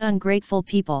 We're not ungrateful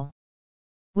people.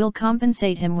 We'll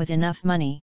compensate him with enough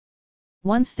money.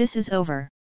 Once this is over.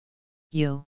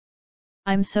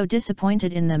 I'm so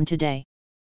disappointed in them today.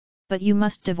 But you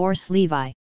must divorce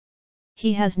Levi.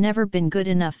 He has never been good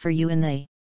enough for you in the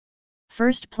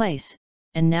first place,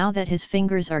 and now that his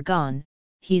fingers are gone,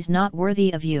 he's not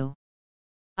worthy of you.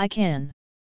 I can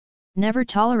never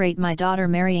tolerate my daughter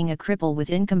marrying a cripple with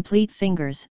incomplete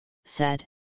fingers, said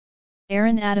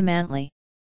Aaron adamantly.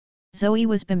 Zoe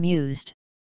was bemused.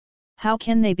 How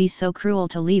can they be so cruel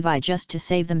to Levi just to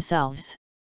save themselves?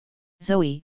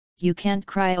 Zoe, you can't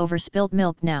cry over spilt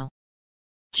milk now.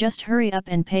 Just hurry up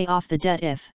and pay off the debt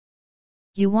if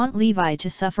you want Levi to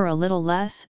suffer a little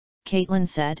less, Caitlin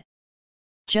said.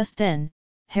 Just then,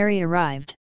 Harry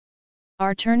arrived.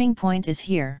 Our turning point is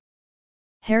here.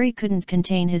 Harry couldn't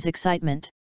contain his excitement.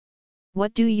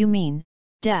 What do you mean,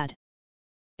 Dad?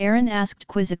 Aaron asked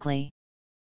quizzically.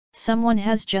 Someone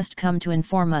has just come to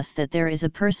inform us that there is a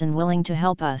person willing to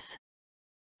help us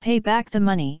pay back the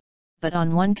money, but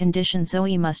on one condition: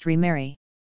 Zoe must remarry.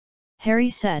 Harry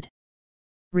said.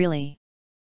 Really?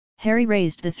 Harry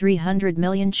raised the 300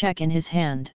 million check in his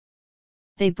hand.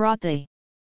 They brought the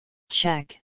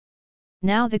check.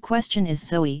 Now the question is,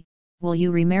 Zoe, will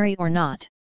you remarry or not?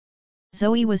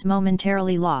 Zoe was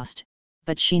momentarily lost,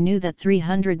 but she knew that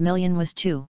 300 million was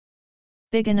too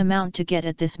big an amount to get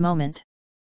at this moment.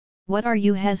 What are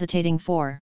you hesitating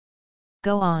for?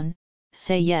 Go on,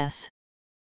 say yes.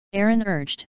 Aaron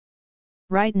urged.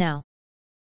 Right now.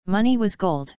 Money was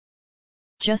gold.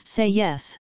 Just say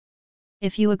yes.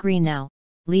 If you agree now,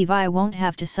 Levi won't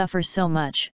have to suffer so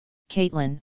much,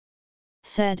 Caitlin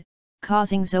said,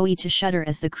 causing Zoe to shudder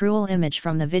as the cruel image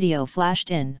from the video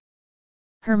flashed in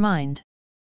her mind.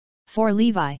 For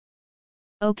Levi.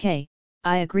 Okay,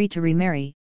 I agree to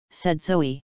remarry, said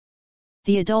Zoe.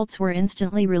 The adults were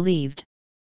instantly relieved.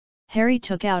 Harry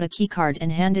took out a keycard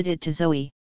and handed it to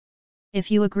Zoe. If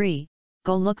you agree,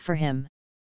 go look for him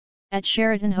at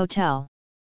Sheraton Hotel.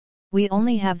 We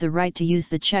only have the right to use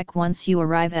the check once you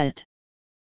arrive at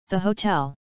the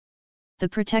hotel. The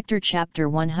Protector Chapter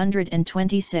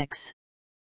 126.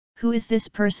 Who is this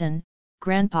person,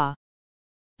 Grandpa?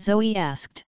 Zoe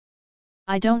asked.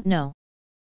 I don't know.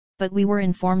 But we were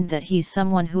informed that he's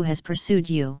someone who has pursued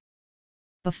you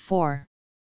before.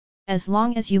 As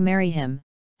long as you marry him,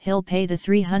 he'll pay the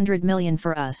 300 million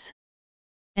for us.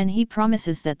 And he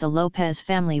promises that the Lopez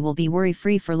family will be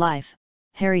worry-free for life,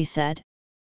 Harry said.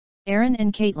 Aaron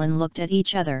and Caitlin looked at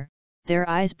each other, their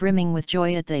eyes brimming with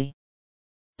joy at the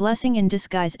blessing in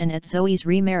disguise and at Zoe's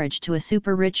remarriage to a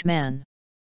super-rich man.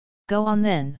 Go on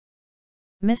then.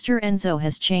 Mr. Enzo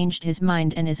has changed his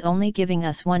mind and is only giving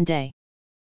us 1 day.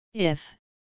 If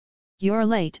you're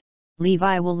late,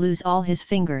 Levi will lose all his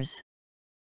fingers.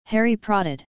 Harry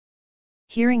prodded.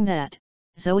 Hearing that,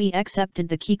 Zoe accepted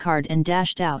the keycard and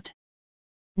dashed out.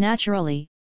 Naturally,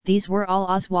 these were all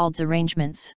Oswald's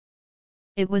arrangements.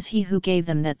 It was he who gave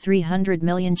them that 300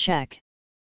 million check.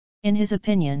 In his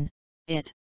opinion,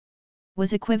 it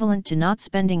was equivalent to not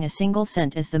spending a single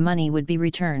cent, as the money would be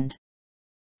returned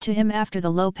to him after the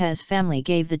Lopez family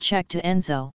gave the check to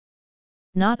Enzo.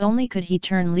 Not only could he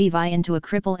turn Levi into a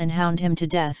cripple and hound him to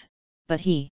death, but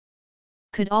he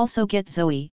could also get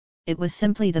Zoe. It was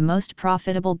simply the most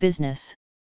profitable business.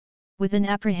 With an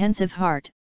apprehensive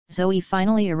heart, Zoe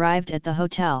finally arrived at the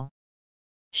hotel.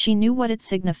 She knew what it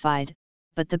signified,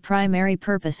 but the primary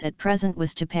purpose at present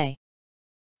was to pay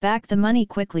back the money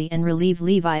quickly and relieve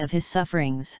Levi of his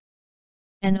sufferings.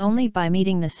 And only by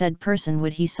meeting the said person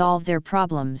would he solve their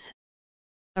problems.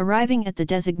 Arriving at the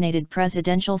designated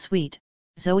presidential suite,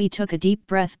 Zoe took a deep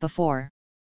breath before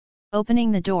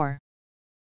opening the door.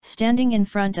 Standing in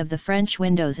front of the French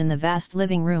windows in the vast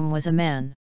living room was a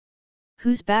man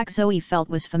whose back Zoe felt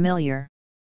was familiar.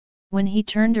 When he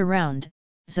turned around,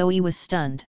 Zoe was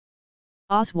stunned.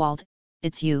 "Oswald,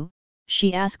 it's you?"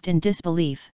 she asked in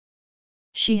disbelief.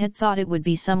 She had thought it would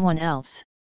be someone else.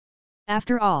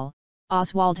 After all,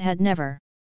 Oswald had never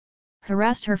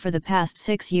harassed her for the past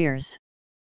 6 years.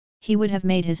 He would have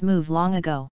made his move long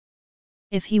ago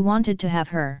if he wanted to have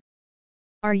her.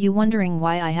 "Are you wondering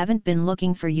why I haven't been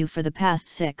looking for you for the past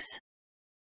 6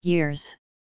 years?"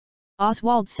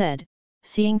 Oswald said,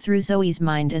 seeing through Zoe's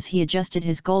mind as he adjusted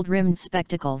his gold-rimmed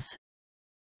spectacles.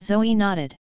 Zoe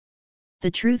nodded.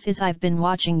 "The truth is, I've been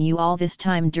watching you all this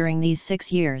time during these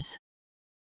 6 years.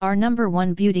 Our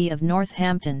 #1 beauty of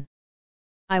Northampton.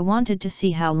 I wanted to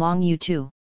see how long you two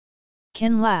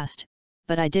can last,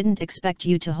 but I didn't expect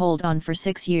you to hold on for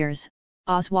 6 years,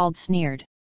 Oswald sneered.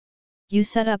 "You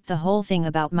set up the whole thing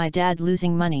about my dad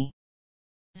losing money?"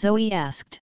 Zoe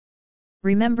asked,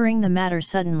 remembering the matter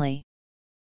suddenly.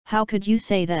 "How could you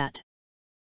say that?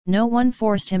 No one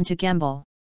forced him to gamble."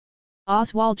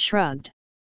 Oswald shrugged.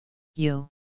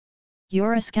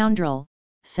 You're a scoundrel,"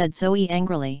 said Zoe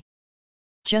angrily.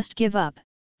 "Just give up,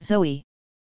 Zoe.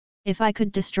 If I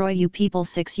could destroy you people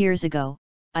 6 years ago,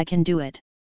 I can do it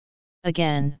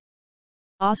again."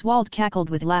 Oswald cackled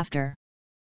with laughter.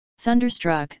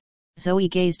 Thunderstruck, Zoe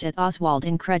gazed at Oswald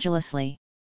incredulously.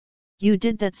 "You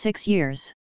did that 6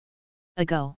 years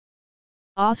ago?"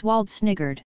 Oswald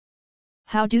sniggered.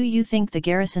 "How do you think the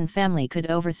Garrison family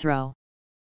could overthrow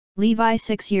Levi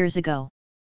 6 years ago?"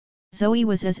 Zoe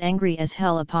was as angry as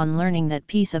hell upon learning that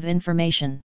piece of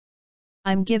information.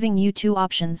 "I'm giving you 2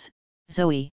 options,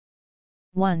 Zoe.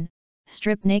 1.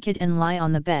 Strip naked and lie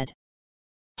on the bed.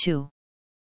 2.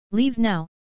 Leave now,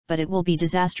 but it will be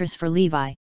disastrous for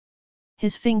Levi.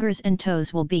 His fingers and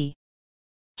toes will be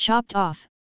chopped off,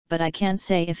 but I can't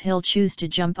say if he'll choose to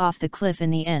jump off the cliff in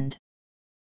the end."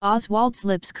 Oswald's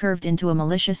lips curved into a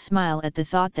malicious smile at the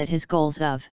thought that his goals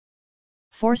of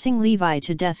forcing Levi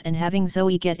to death and having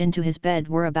Zoe get into his bed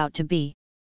were about to be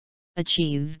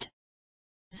achieved.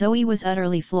 Zoe was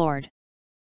utterly floored.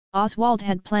 Oswald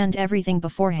had planned everything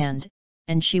beforehand,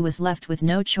 and she was left with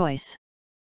no choice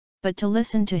but to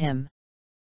listen to him.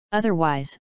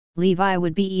 Otherwise, Levi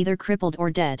would be either crippled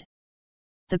or dead.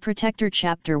 The Protector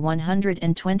Chapter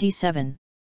 127.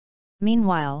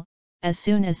 Meanwhile, as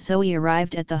soon as Zoe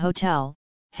arrived at the hotel,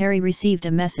 Harry received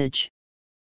a message.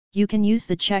 "You can use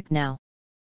the check now."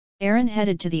 Aaron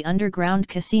headed to the underground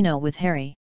casino with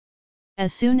Harry.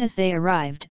 As soon as they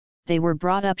arrived, they were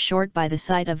brought up short by the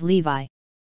sight of Levi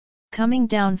coming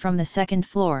down from the 2nd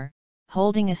floor,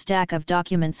 holding a stack of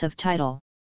documents of title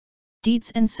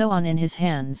deeds and so on in his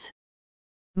hands.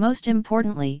 Most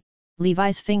importantly,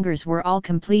 Levi's fingers were all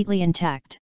completely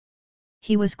intact.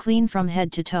 He was clean from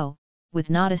head to toe, with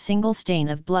not a single stain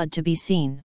of blood to be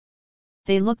seen.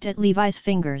 They looked at Levi's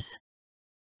fingers.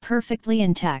 Perfectly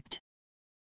intact.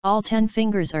 All 10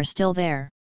 fingers are still there.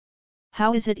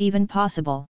 How is it even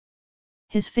possible?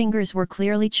 His fingers were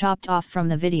clearly chopped off from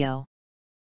the video.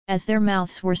 As their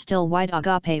mouths were still wide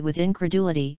agape with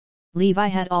incredulity, Levi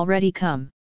had already come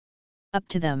up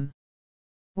to them.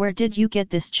 "Where did you get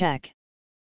this check?"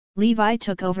 Levi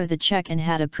took over the check and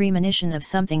had a premonition of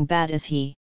something bad as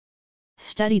he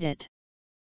studied it.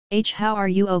 How are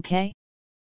you okay?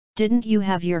 Didn't you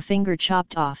have your finger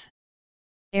chopped off?"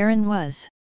 Aaron was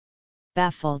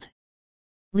baffled.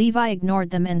 Levi ignored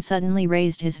them and suddenly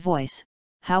raised his voice.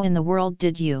 "How in the world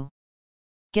did you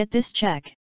get this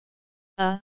check?"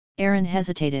 Aaron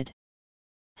hesitated.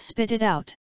 "Spit it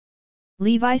out."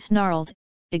 Levi snarled,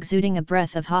 exuding a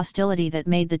breath of hostility that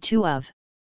made the two of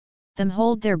them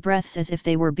hold their breaths as if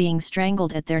they were being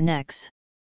strangled at their necks.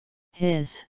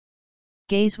 His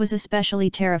gaze was especially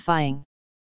terrifying.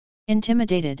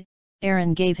 Intimidated,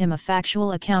 Aaron gave him a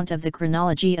factual account of the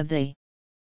chronology of the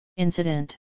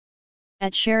incident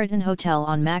at Sheraton Hotel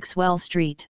on Maxwell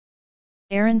Street.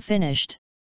 Aaron finished.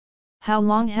 "How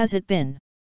long has it been?"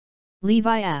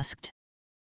 Levi asked.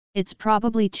 "It's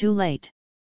probably too late."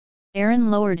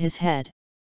 Aaron lowered his head.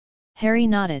 Harry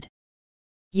nodded.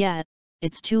 "Yeah,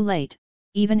 it's too late,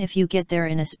 even if you get there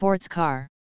in a sports car."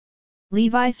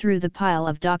 Levi threw the pile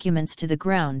of documents to the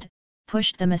ground,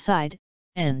 pushed them aside,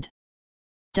 and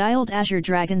dialed Azure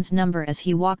Dragon's number as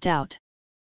he walked out.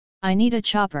 "I need a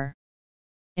chopper.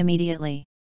 Immediately.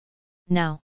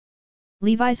 Now."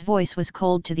 Levi's voice was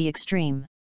cold to the extreme.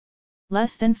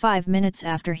 Less than 5 minutes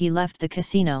after he left the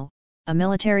casino, a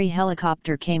military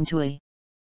helicopter came to a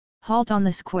halt on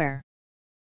the square.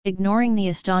 Ignoring the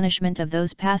astonishment of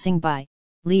those passing by,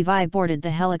 Levi boarded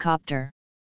the helicopter.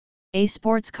 A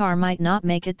sports car might not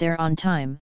make it there on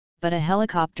time, but a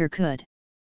helicopter could.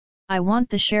 "I want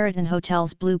the Sheraton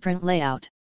Hotel's blueprint layout."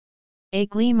 A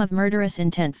gleam of murderous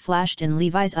intent flashed in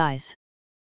Levi's eyes.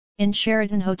 In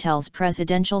Sheraton Hotel's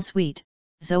presidential suite,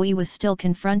 Zoe was still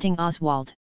confronting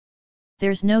Oswald.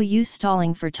 "There's no use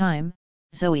stalling for time,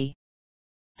 Zoe.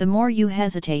 The more you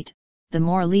hesitate, the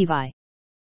more Levi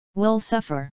will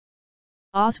suffer."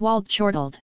 Oswald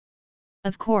chortled.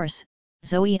 Of course,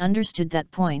 Zoe understood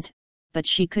that point, but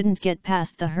she couldn't get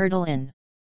past the hurdle in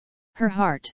her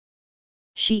heart.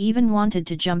 She even wanted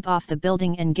to jump off the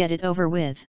building and get it over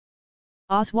with.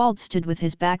 Oswald stood with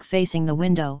his back facing the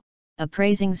window,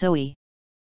 appraising Zoe.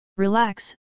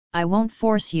 "Relax, I won't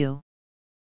force you.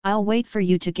 I'll wait for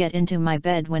you to get into my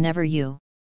bed whenever you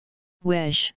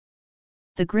wish."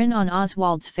 The grin on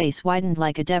Oswald's face widened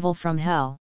like a devil from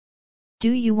hell.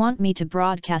 "Do you want me to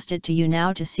broadcast it to you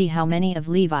now to see how many of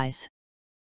Levi's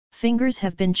fingers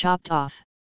have been chopped off?"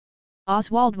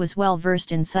 Oswald was well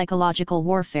versed in psychological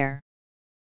warfare.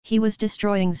 He was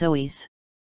destroying Zoe's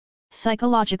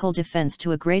psychological defense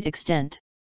to a great extent.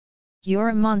 "You're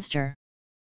a monster!"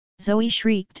 Zoe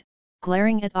shrieked,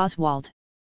 glaring at Oswald.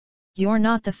 "You're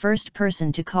not the first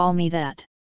person to call me that.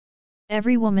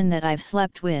 Every woman that I've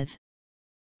slept with,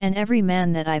 and every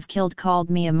man that I've killed called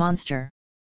me a monster."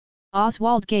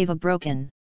 Oswald gave a broken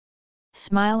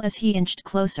smile as he inched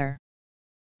closer.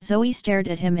 Zoe stared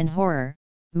at him in horror,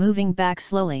 moving back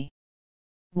slowly.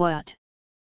 "What?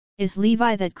 Is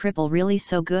Levi that cripple really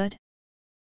so good?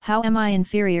 How am I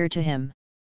inferior to him?"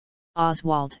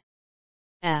 Oswald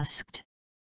asked.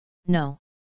 "No.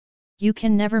 You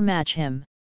can never match him,"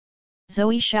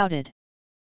 Zoe shouted.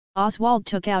 Oswald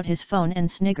took out his phone and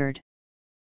sniggered.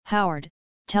 "Howard,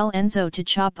 tell Enzo to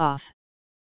chop off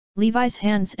Levi's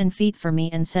hands and feet for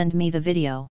me and send me the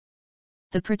video."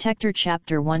 The Protector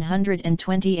Chapter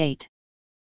 128.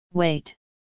 "Wait!"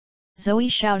 Zoe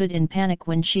shouted in panic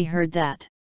when she heard that.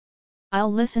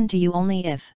 "I'll listen to you only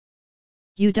if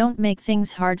you don't make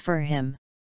things hard for him.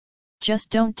 Just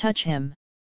don't touch him.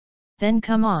 Then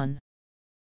come on."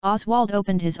 Oswald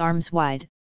opened his arms wide,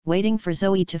 waiting for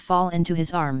Zoe to fall into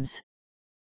his arms.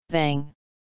 Bang!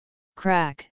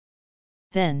 Crack!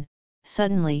 Then,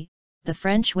 suddenly, the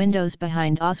French windows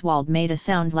behind Oswald made a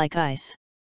sound like ice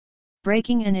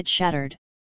breaking and it shattered.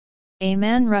 A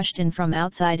man rushed in from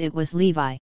outside. It was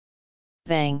Levi.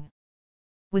 Bang!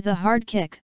 With a hard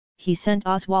kick, he sent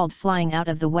Oswald flying out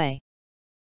of the way.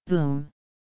 Boom!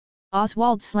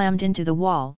 Oswald slammed into the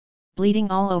wall,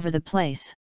 bleeding all over the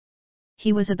place.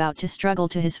 He was about to struggle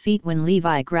to his feet when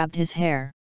Levi grabbed his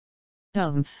hair.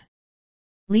 Oomph!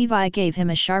 Levi gave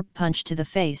him a sharp punch to the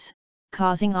face,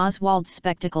 causing Oswald's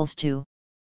spectacles to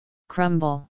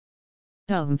crumble.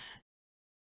 Oomph!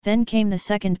 Then came the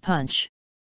second punch.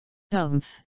 Oomph!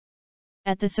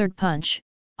 At the third punch,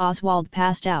 Oswald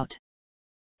passed out.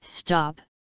 "Stop!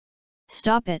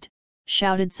 Stop it!"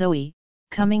 shouted Zoe,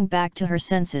 coming back to her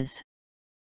senses.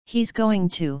 "He's going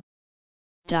to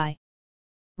die."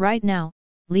 Right now,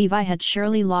 Levi had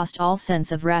surely lost all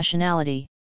sense of rationality.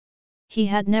 He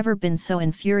had never been so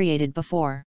infuriated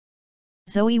before.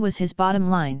 Zoe was his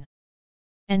bottom line.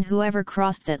 And whoever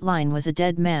crossed that line was a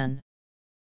dead man.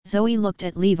 Zoe looked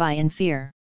at Levi in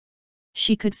fear.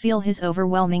 She could feel his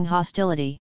overwhelming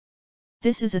hostility.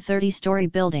 This is a 30-story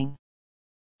building.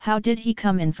 How did he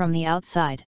come in from the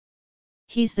outside?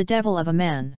 He's the devil of a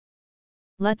man.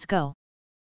 Let's go.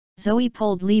 Zoe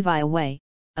pulled Levi away,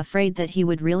 afraid that he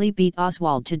would really beat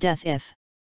Oswald to death if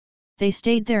they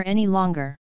stayed there any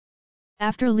longer.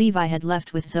 After Levi had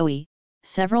left with Zoe,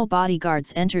 several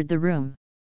bodyguards entered the room.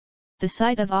 The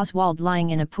sight of Oswald lying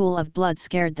in a pool of blood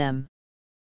scared them.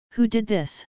 Who did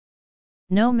this?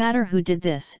 No matter who did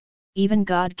this, even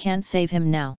God can't save him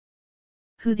now.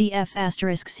 Who the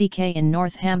F***ck in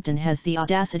Northampton has the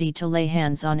audacity to lay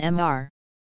hands on Mr.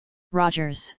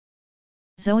 Rogers?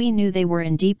 Zoe knew they were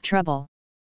in deep trouble.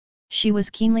 She was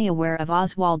keenly aware of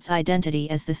Oswald's identity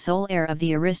as the sole heir of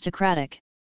the aristocratic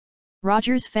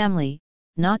Rogers family,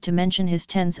 not to mention his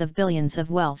tens of billions of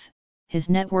wealth, his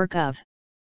network of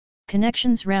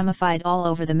connections ramified all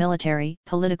over the military,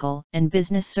 political, and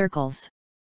business circles.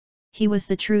 He was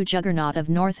the true juggernaut of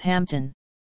Northampton.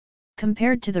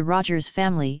 Compared to the Rogers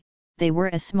family, they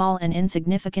were as small and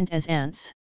insignificant as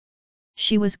ants.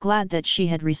 She was glad that she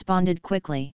had responded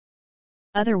quickly.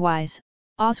 Otherwise,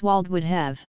 Oswald would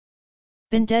have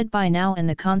been dead by now and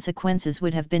the consequences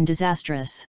would have been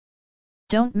disastrous.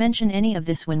 Don't mention any of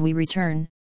this when we return,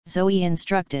 Zoe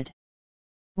instructed.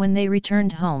 When they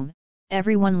returned home,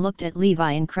 everyone looked at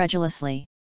Levi incredulously.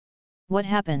 What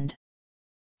happened?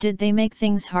 Did they make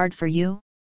things hard for you?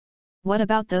 What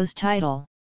about those title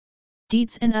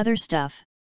deeds and other stuff?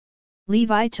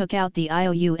 Levi took out the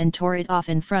IOU and tore it off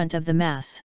in front of the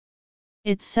mass.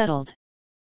 It's settled.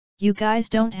 You guys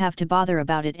don't have to bother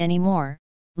about it anymore,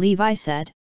 Levi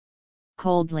said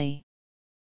coldly.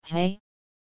 Hey?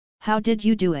 How did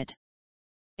you do it?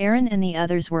 Aaron and the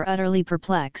others were utterly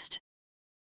perplexed.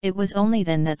 It was only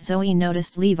then that Zoe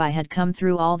noticed Levi had come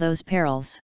through all those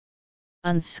perils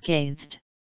unscathed.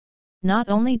 Not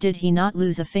only did he not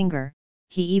lose a finger,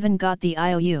 he even got the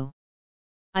IOU.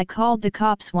 I called the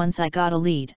cops once I got a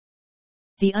lead.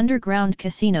 The underground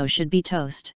casino should be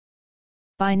toast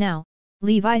by now,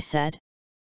 Levi said.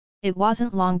 It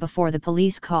wasn't long before the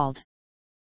police called.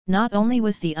 Not only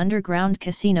was the underground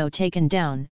casino taken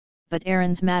down, but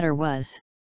Aaron's matter was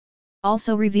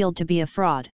also revealed to be a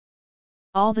fraud.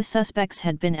 All the suspects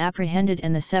had been apprehended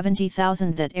and the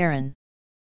 $70,000 that Aaron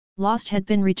lost had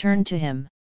been returned to him.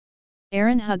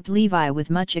 Aaron hugged Levi with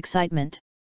much excitement.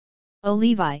 Oh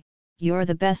Levi, you're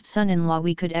the best son-in-law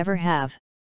we could ever have.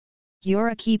 You're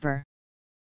a keeper.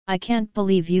 I can't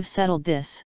believe you've settled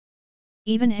this.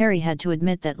 Even Harry had to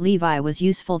admit that Levi was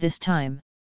useful this time.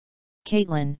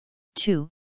 Caitlin, too,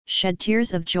 shed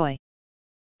tears of joy.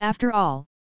 After all,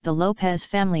 the Lopez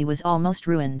family was almost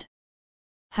ruined.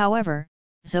 However,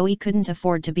 Zoe couldn't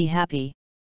afford to be happy.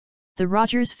 The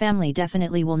Rogers family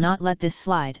definitely will not let this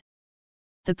slide.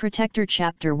 The Protector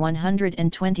Chapter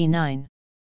 129.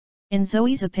 In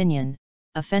Zoe's opinion,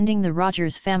 offending the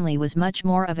Rogers family was much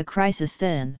more of a crisis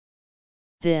than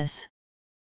this.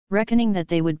 Reckoning that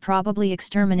they would probably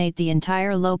exterminate the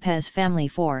entire Lopez family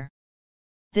for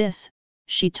this,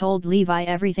 she told Levi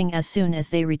everything as soon as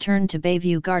they returned to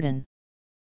Bayview Garden.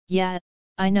 Yeah,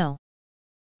 I know.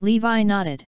 Levi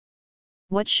nodded.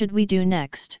 What should we do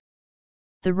next?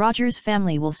 The Rogers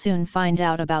family will soon find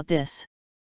out about this.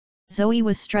 Zoe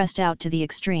was stressed out to the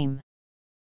extreme.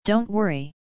 Don't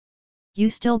worry. You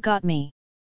still got me.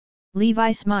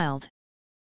 Levi smiled.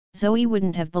 Zoe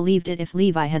wouldn't have believed it if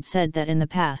Levi had said that in the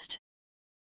past.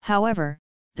 However,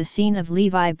 the scene of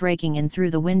Levi breaking in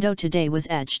through the window today was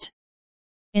etched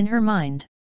in her mind.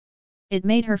 It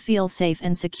made her feel safe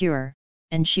and secure,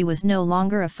 and she was no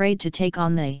longer afraid to take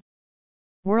on the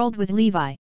world with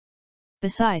Levi.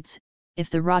 Besides, if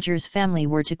the Rogers family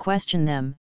were to question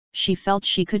them, she felt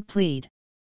she could plead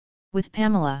with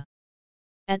Pamela.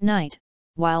 At night,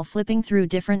 while flipping through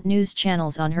different news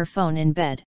channels on her phone in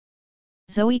bed,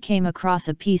 Zoe came across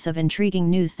a piece of intriguing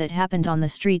news that happened on the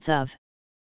streets of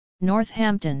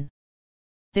Northampton.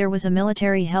 There was a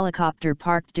military helicopter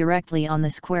parked directly on the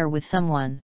square with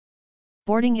someone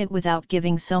boarding it without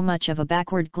giving so much of a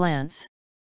backward glance.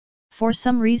 For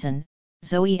some reason,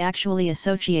 Zoe actually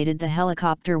associated the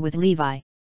helicopter with Levi.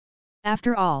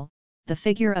 After all, the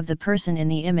figure of the person in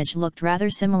the image looked rather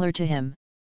similar to him,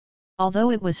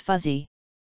 although it was fuzzy.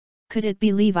 Could it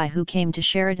be Levi who came to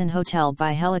Sheraton Hotel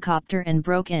by helicopter and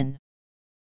broke in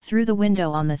through the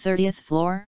window on the 30th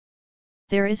floor?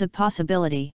 There is a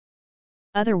possibility.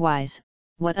 Otherwise,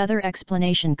 what other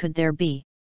explanation could there be?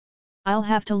 I'll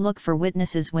have to look for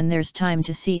witnesses when there's time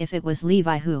to see if it was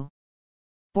Levi who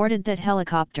boarded that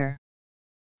helicopter.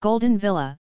 Golden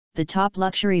Villa, the top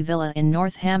luxury villa in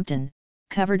Northampton,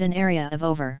 covered an area of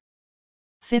over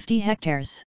 50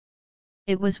 hectares.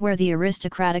 It was where the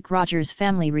aristocratic Rogers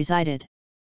family resided.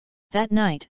 That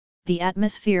night, the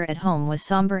atmosphere at home was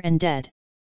somber and dead.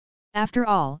 After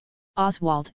all,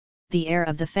 Oswald, the heir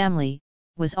of the family,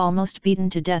 was almost beaten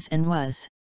to death and was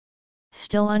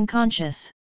still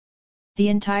unconscious. The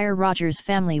entire Rogers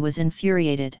family was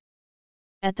infuriated.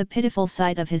 At the pitiful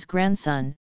sight of his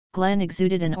grandson, Glenn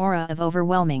exuded an aura of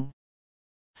overwhelming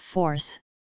force.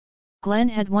 Glenn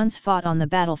had once fought on the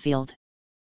battlefield.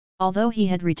 Although he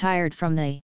had retired from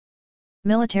the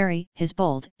military, his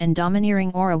bold and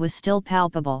domineering aura was still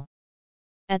palpable.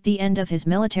 At the end of his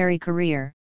military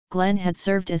career, Glenn had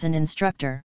served as an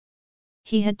instructor.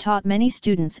 He had taught many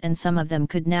students, and some of them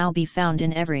could now be found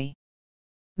in every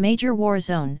major war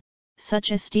zone,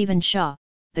 such as Stephen Shaw,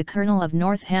 the colonel of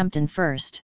Northampton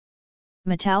 1st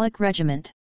Metallic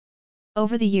Regiment.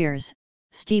 Over the years,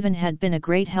 Stephen had been a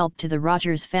great help to the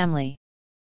Rogers family.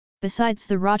 Besides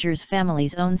the Rogers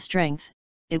family's own strength,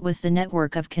 it was the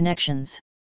network of connections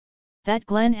that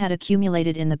Glenn had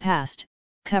accumulated in the past,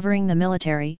 covering the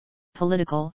military,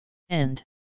 political, and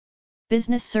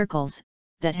business circles,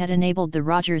 that had enabled the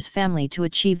Rogers family to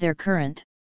achieve their current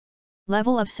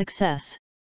level of success.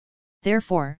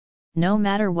 Therefore, no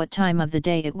matter what time of the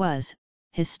day it was,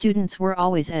 his students were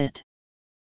always at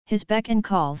his beck and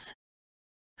calls.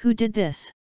 Who did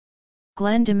this?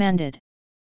 Glenn demanded.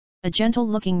 A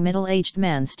gentle-looking middle-aged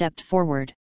man stepped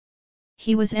forward.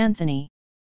 He was Anthony,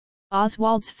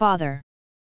 Oswald's father.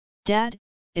 Dad,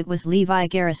 it was Levi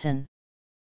Garrison.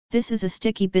 This is a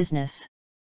sticky business.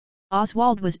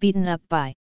 Oswald was beaten up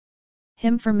by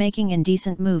him for making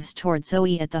indecent moves toward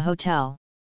Zoe at the hotel.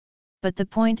 But the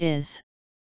point is,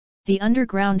 the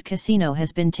underground casino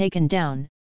has been taken down,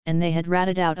 and they had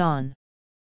ratted out on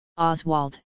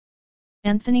Oswald.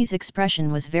 Anthony's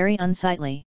expression was very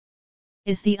unsightly.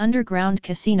 Is the underground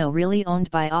casino really owned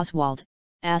by Oswald?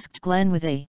 Asked Glenn with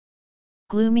a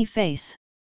gloomy face.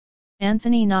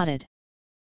 Anthony nodded.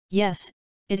 Yes,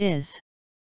 it is.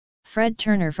 Fred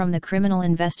Turner from the criminal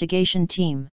investigation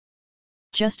team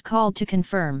just called to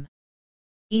confirm.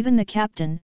 Even the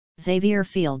captain, Xavier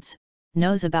Fields,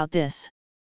 knows about this.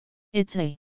 It's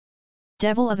a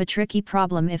devil of a tricky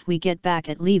problem if we get back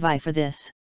at Levi for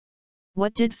this.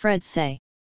 What did Fred say?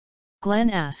 Glenn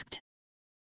asked.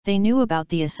 They knew about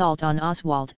the assault on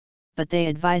Oswald, but they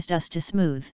advised us to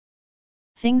smooth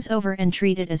things over and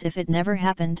treat it as if it never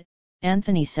happened,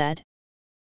 Anthony said.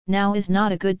 Now is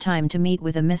not a good time to meet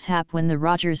with a mishap when the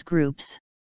Rogers Group's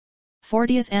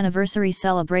 40th anniversary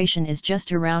celebration is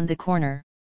just around the corner.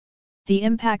 The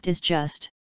impact is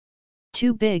just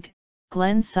too big,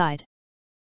 Glenn sighed.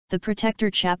 The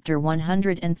Protector Chapter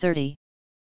 130.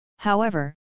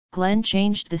 However, Glenn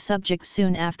changed the subject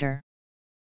soon after.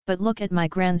 But look at my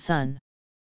grandson.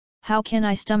 How can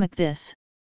I stomach this?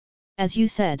 As you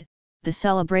said, the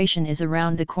celebration is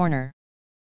around the corner.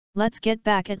 Let's get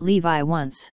back at Levi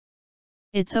once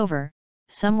it's over,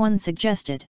 someone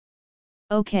suggested.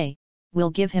 Okay, we'll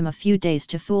give him a few days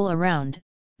to fool around,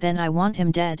 then I want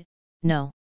him dead,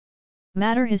 no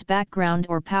matter his background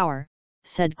or power,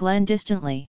 said Glenn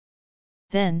distantly.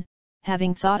 Then,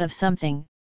 having thought of something,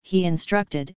 he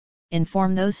instructed,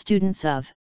 inform those students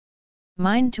of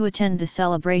mine to attend the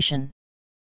celebration.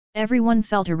 Everyone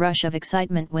felt a rush of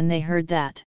excitement when they heard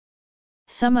that.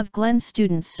 Some of Glenn's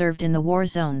students served in the war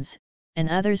zones, and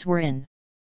others were in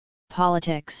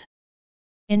politics.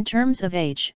 In terms of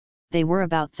age, they were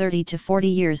about 30 to 40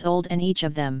 years old, and each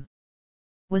of them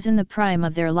was in the prime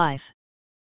of their life.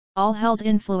 All held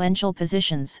influential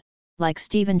positions, like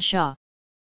Stephen Shaw.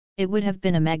 It would have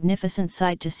been a magnificent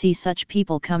sight to see such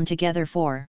people come together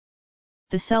for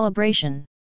the celebration.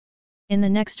 In the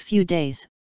next few days,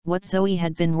 what Zoe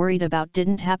had been worried about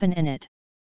didn't happen, and it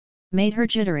made her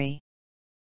jittery.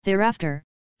 Thereafter,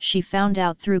 she found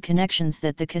out through connections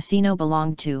that the casino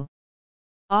belonged to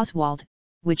Oswald,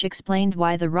 which explained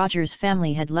why the Rogers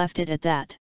family had left it at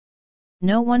that.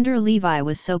 No wonder Levi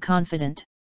was so confident.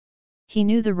 He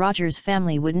knew the Rogers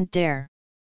family wouldn't dare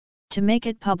to make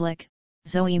it public,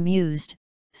 Zoe mused,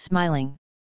 smiling.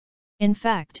 In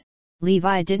fact,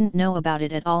 Levi didn't know about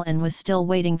it at all and was still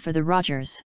waiting for the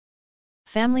Rogers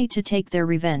family to take their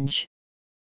revenge.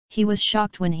 He was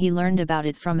shocked when he learned about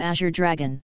it from Azure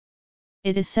Dragon.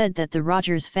 It is said that the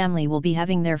Rogers family will be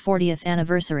having their 40th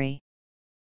anniversary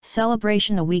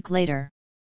celebration a week later.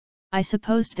 I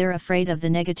supposed they're afraid of the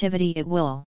negativity it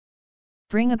will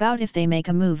bring about if they make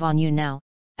a move on you now,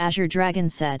 Azure Dragon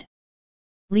said.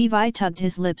 Levi tugged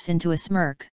his lips into a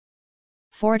smirk.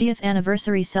 40th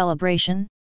anniversary celebration?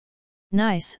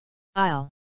 Nice, I'll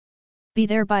be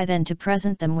there by then to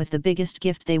present them with the biggest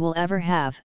gift they will ever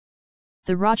have.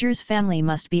 The Rogers family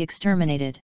must be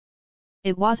exterminated.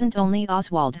 It wasn't only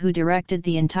Oswald who directed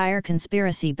the entire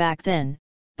conspiracy back then,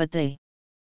 but the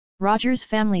Rogers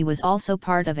family was also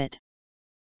part of it.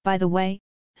 By the way,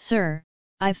 sir,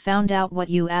 I've found out what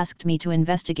you asked me to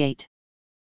investigate.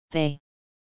 The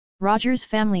Rogers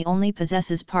family only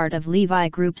possesses part of Levi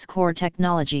Group's core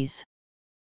technologies.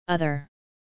 Other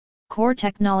core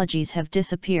technologies have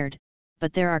disappeared,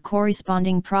 but there are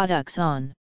corresponding products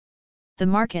on the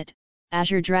market,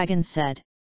 Azure Dragon said.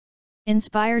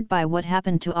 Inspired by what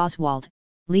happened to Oswald,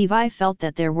 Levi felt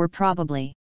that there were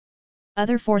probably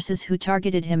other forces who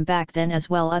targeted him back then as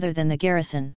well other than the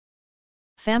Garrison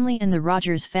family and the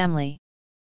Rogers family.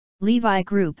 Levi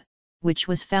Group, which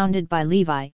was founded by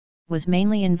Levi, was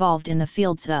mainly involved in the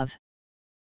fields of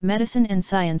medicine and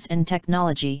science and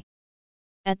technology.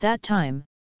 At that time,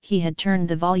 he had turned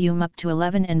the volume up to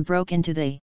 11 and broke into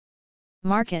the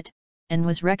market, and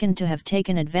was reckoned to have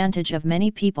taken advantage of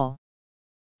many people.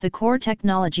 The core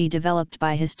technology developed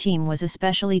by his team was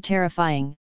especially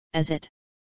terrifying, as it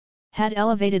had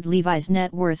elevated Levi's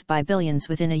net worth by billions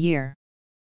within a year.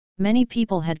 Many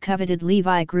people had coveted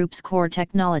Levi Group's core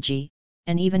technology,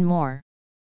 and even more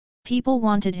people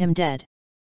wanted him dead.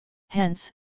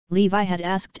 Hence, Levi had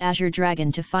asked Azure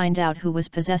Dragon to find out who was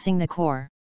possessing the core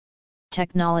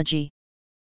technology.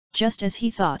 Just as he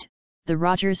thought, the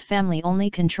Rogers family only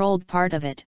controlled part of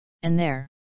it, and there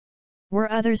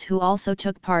were others who also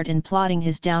took part in plotting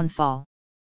his downfall.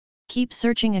 Keep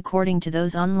searching according to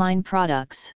those online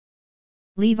products,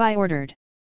 Levi ordered.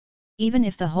 Even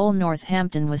if the whole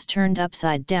Northampton was turned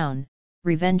upside down,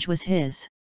 revenge was his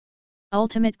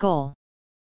ultimate goal.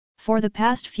 For the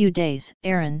past few days,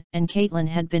 Aaron and Caitlin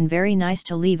had been very nice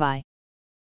to Levi.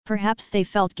 Perhaps they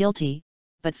felt guilty,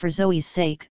 but for Zoe's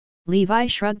sake, Levi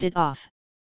shrugged it off.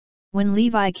 When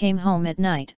Levi came home at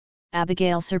night,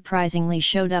 Abigail surprisingly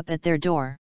showed up at their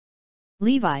door.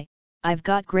 "Levi, I've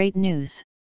got great news."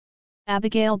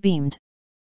 Abigail beamed.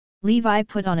 Levi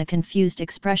put on a confused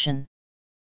expression.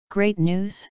 "Great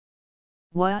news?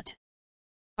 What?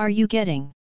 Are you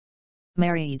getting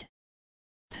married?"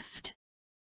 "Pfft.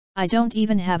 I don't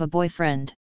even have a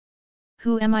boyfriend.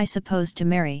 Who am I supposed to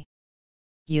marry?"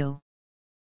 "You,"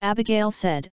 Abigail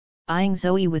said, eyeing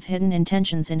Zoe with hidden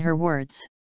intentions in her words.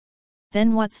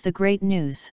 "Then what's the great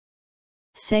news?"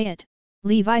 "Say it,"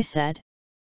 Levi said.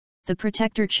 The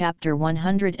Protector Chapter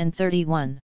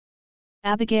 131.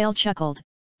 Abigail chuckled,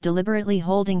 deliberately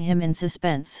holding him in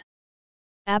suspense.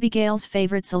 "Abigail's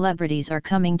favorite celebrities are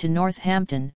coming to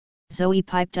Northampton," Zoe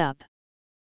piped up.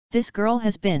 "This girl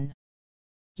has been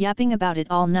yapping about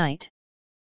it all night."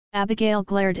 Abigail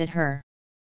glared at her.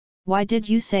 "Why did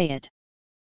you say it?"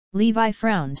 Levi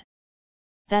frowned.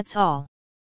 "That's all."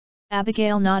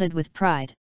 Abigail nodded with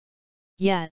pride.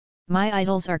 "Yeah, my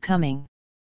idols are coming.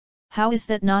 How is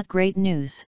that not great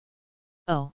news?"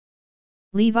 "Oh."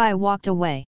 Levi walked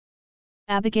away.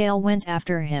 Abigail went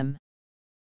after him.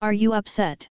 "Are you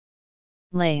upset?"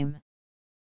 "Lame."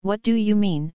 "What do you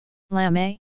mean,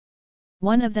 lame?"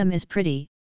 "One of them is pretty,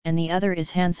 and the other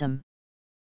is handsome.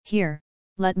 Here,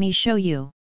 let me show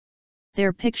you.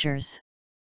 They're pictures.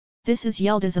 This is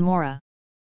Yelda Zamora.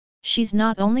 She's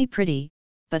not only pretty,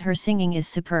 but her singing is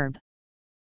superb.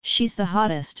 She's the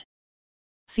hottest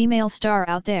female star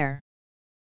out there."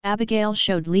 Abigail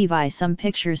showed Levi some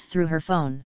pictures through her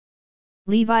phone.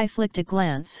 Levi flicked a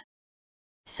glance.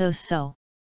 So.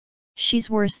 She's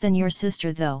worse than your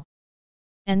sister though.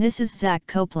 And this is Zach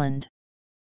Copeland.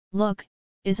 Look,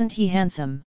 isn't he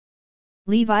handsome?"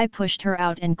 Levi pushed her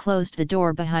out and closed the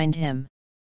door behind him.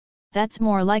 "That's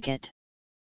more like it."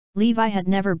 Levi had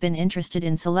never been interested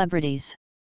in celebrities.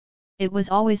 It was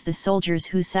always the soldiers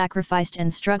who sacrificed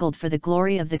and struggled for the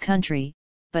glory of the country,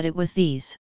 but it was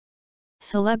these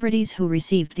celebrities who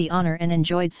received the honor and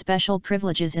enjoyed special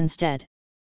privileges instead.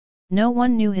 No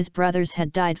one knew his brothers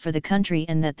had died for the country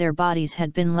and that their bodies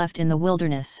had been left in the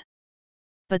wilderness.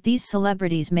 But these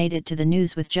celebrities made it to the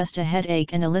news with just a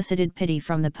headache and elicited pity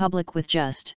from the public with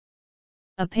just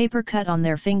a paper cut on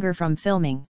their finger from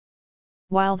filming.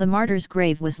 While the martyr's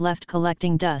grave was left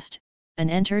collecting dust, an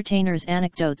entertainer's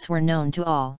anecdotes were known to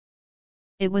all.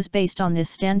 It was based on this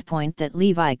standpoint that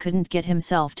Levi couldn't get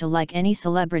himself to like any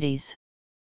celebrities.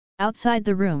 Outside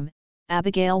the room,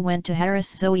 Abigail went to harass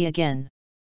Zoe again.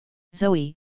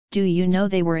 "Zoe, do you know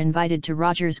they were invited to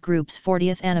Rogers Group's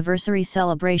 40th anniversary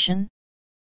celebration?"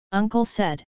 Uncle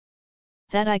said.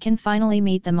 "That I can finally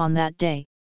meet them on that day,"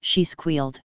 she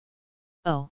squealed.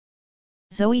 "Oh."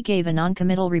 Zoe gave a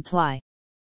noncommittal reply.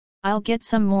 "I'll get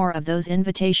some more of those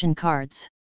invitation cards.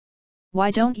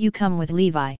 Why don't you come with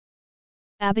Levi?"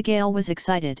 Abigail was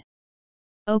excited.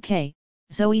 "Okay,"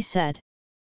 Zoe said.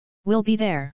 "We'll be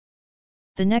there."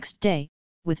 The next day,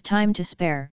 with time to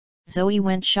spare, Zoe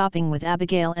went shopping with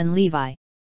Abigail and Levi.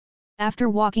 After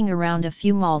walking around a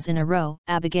few malls in a row,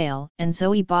 Abigail and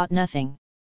Zoe bought nothing.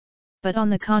 But on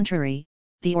the contrary,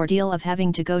 the ordeal of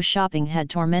having to go shopping had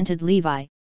tormented Levi,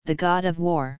 the god of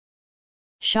war.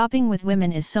 Shopping with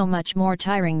women is so much more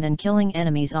tiring than killing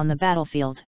enemies on the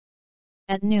battlefield.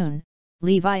 At noon,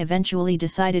 Levi eventually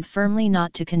decided firmly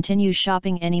not to continue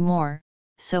shopping anymore,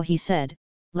 so he said,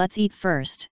 "Let's eat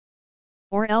first."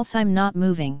 Or else I'm not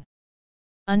moving.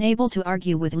 Unable to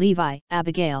argue with Levi,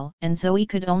 Abigail and Zoe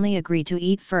could only agree to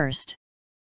eat first.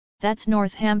 That's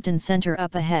Northampton Center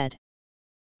up ahead.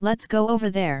 Let's go over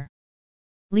there.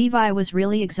 Levi was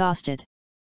really exhausted.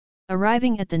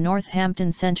 Arriving at the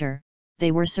Northampton Center,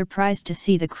 they were surprised to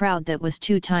see the crowd that was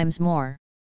 2 times more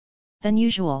than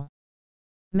usual.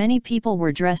 Many people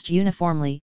were dressed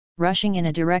uniformly, rushing in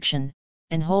a direction,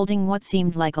 and holding what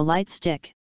seemed like a light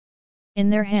stick in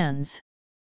their hands.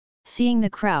 Seeing the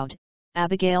crowd,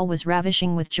 Abigail was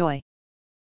ravishing with joy.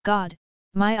 God,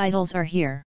 my idols are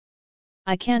here.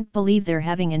 I can't believe they're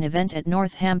having an event at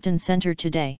Northampton Center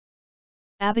today.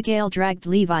 Abigail dragged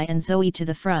Levi and Zoe to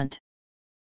the front.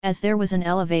 As there was an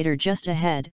elevator just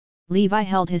ahead, Levi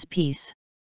held his peace.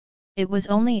 It was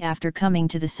only after coming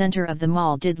to the center of the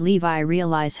mall did Levi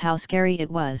realize how scary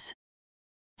it was.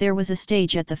 There was a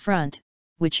stage at the front,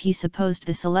 which he supposed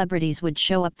the celebrities would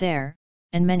show up there,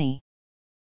 and many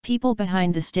people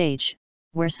behind the stage,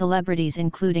 where celebrities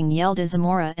including Yelda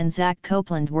Zamora and Zach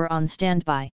Copeland were on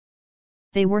standby.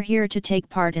 They were here to take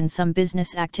part in some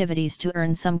business activities to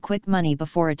earn some quick money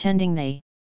before attending the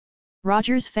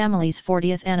Rogers family's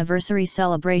 40th anniversary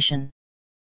celebration.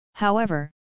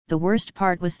 However, the worst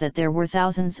part was that there were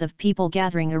thousands of people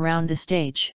gathering around the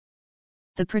stage.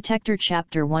 The Protector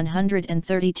Chapter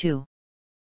 132.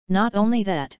 Not only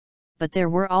that, but there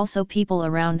were also people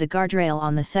around the guardrail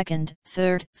on the 2nd,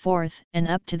 3rd, 4th, and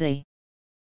up to the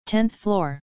 10th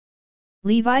floor.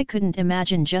 Levi couldn't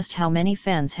imagine just how many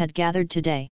fans had gathered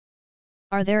today.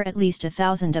 Are there at least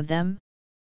 1,000 of them?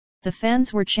 The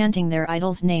fans were chanting their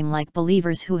idol's name like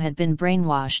believers who had been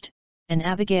brainwashed, and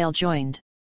Abigail joined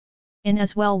in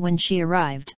as well when she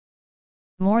arrived.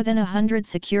 More than 100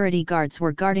 security guards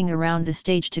were guarding around the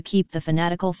stage to keep the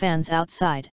fanatical fans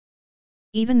outside.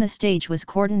 Even the stage was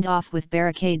cordoned off with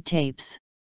barricade tapes.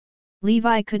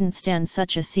 Levi couldn't stand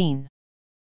such a scene.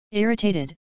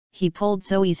 Irritated, he pulled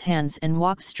Zoe's hands and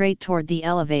walked straight toward the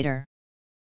elevator.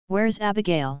 "Where's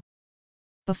Abigail?"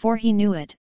 Before he knew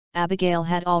it, Abigail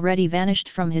had already vanished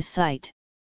from his sight.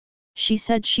 "She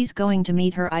said she's going to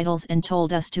meet her idols and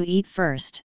told us to eat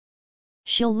first.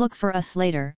 She'll look for us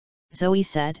later," Zoe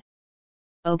said.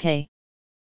 "Okay."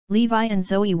 Levi and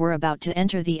Zoe were about to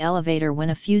enter the elevator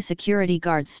when a few security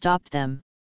guards stopped them.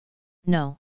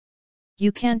 "No.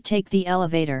 You can't take the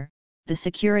elevator," the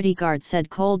security guard said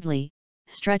coldly,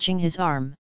 stretching his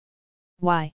arm.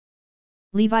 "Why?"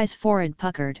 Levi's forehead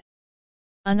puckered.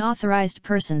 "Unauthorized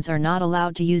persons are not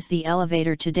allowed to use the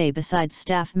elevator today besides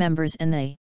staff members and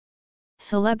the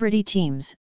celebrity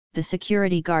teams," the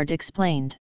security guard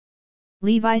explained.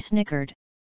 Levi snickered.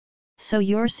 "So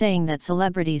you're saying that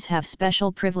celebrities have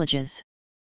special privileges?"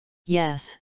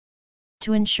 "Yes.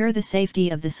 To ensure the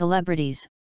safety of the celebrities,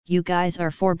 you guys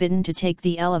are forbidden to take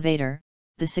the elevator,"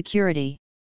 the security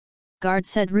guard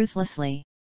said ruthlessly.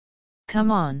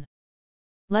 "Come on.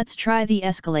 Let's try the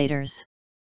escalators."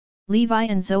 Levi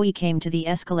and Zoe came to the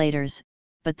escalators,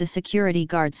 but the security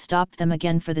guards stopped them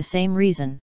again for the same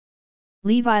reason.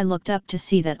 Levi looked up to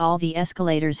see that all the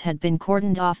escalators had been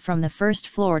cordoned off from the 1st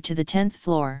floor to the 10th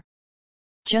floor.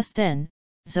 Just then,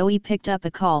 Zoe picked up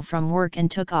a call from work and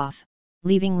took off,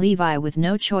 leaving Levi with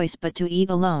no choice but to eat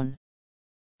alone.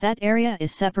 "That area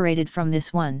is separated from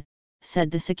this one,"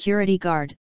 said the security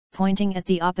guard, pointing at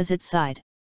the opposite side.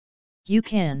 "You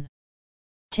can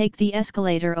take the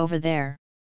escalator over there."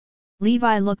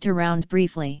 Levi looked around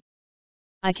briefly.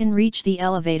 "I can reach the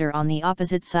elevator on the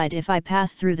opposite side if I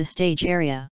pass through the stage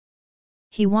area."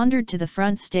 He wandered to the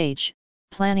front stage,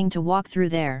 planning to walk through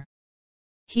there.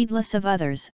 Heedless of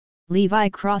others, Levi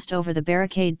crossed over the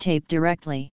barricade tape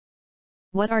directly.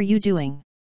 "What are you doing?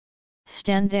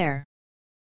 Stand there.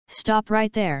 Stop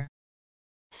right there."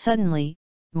 Suddenly,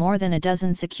 more than a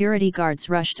dozen security guards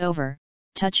rushed over,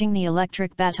 touching the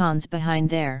electric batons behind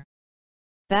their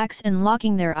backs and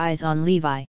locking their eyes on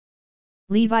Levi.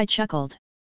 Levi chuckled.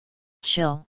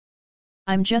 "Chill.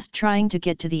 I'm just trying to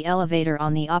get to the elevator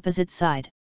on the opposite side.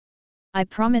 I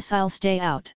promise I'll stay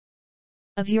out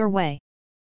of your way."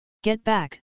 "Get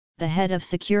back," the head of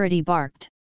security barked.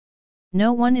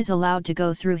 "No one is allowed to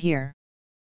go through here.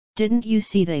 Didn't you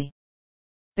see the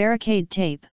barricade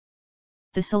tape?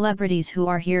 The celebrities who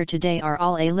are here today are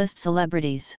all A-list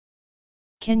celebrities.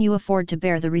 Can you afford to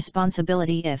bear the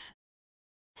responsibility if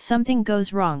something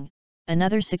goes wrong?"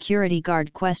 another security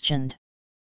guard questioned.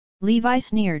 Levi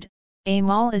sneered. "A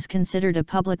mall is considered a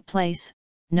public place,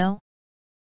 no?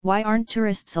 Why aren't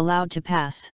tourists allowed to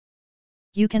pass?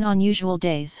 You can on usual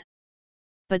days.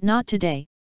 But not today,"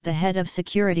 the head of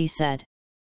security said.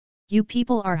 "You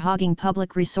people are hogging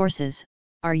public resources,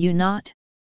 are you not?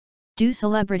 Do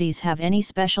celebrities have any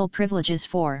special privileges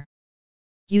for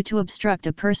You to obstruct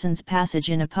a person's passage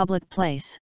in a public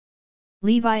place?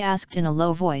 Levi asked in a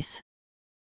low voice.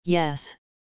 Yes.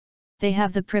 They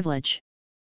have the privilege.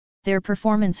 Their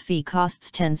performance fee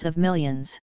costs tens of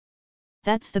millions.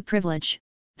 That's the privilege,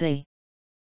 the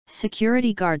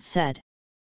security guard said.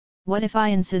 What if I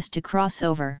insist to cross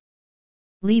over?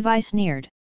 Levi sneered.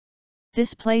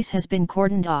 This place has been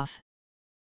cordoned off.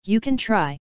 You can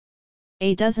try.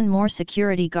 A dozen more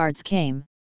security guards came,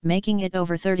 making it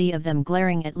over 30 of them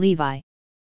glaring at Levi.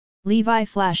 Levi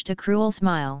flashed a cruel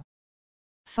smile.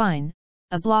 Fine,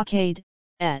 a blockade,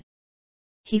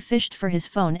 He fished for his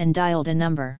phone and dialed a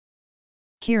number.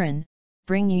 Kieran,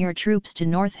 bring your troops to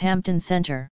Northampton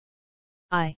Center.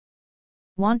 I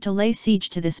want to lay siege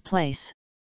to this place.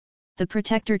 The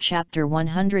Protector Chapter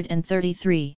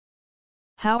 133.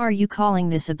 How are you calling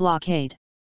this a blockade?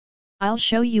 I'll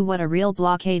show you what a real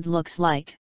blockade looks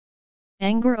like.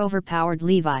 Anger overpowered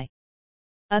Levi.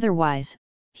 Otherwise,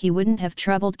 he wouldn't have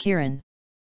troubled Kieran.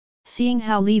 Seeing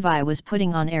how Levi was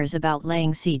putting on airs about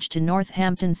laying siege to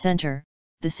Northampton Center,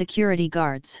 the security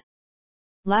guards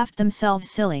laughed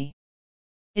themselves silly.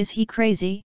 Is he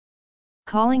crazy?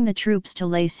 Calling the troops to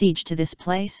lay siege to this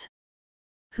place?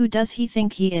 Who does he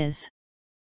think he is?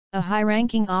 A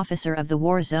high-ranking officer of the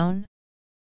war zone?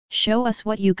 Show us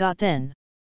what you got then.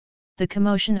 The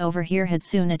commotion over here had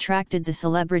soon attracted the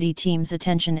celebrity team's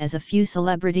attention as a few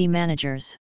celebrity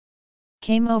managers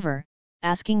came over,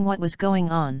 asking what was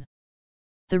going on.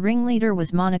 The ringleader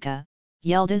was Monica,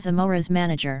 Yelda Zamora's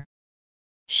manager.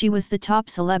 She was the top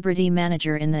celebrity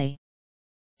manager in the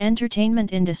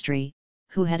entertainment industry,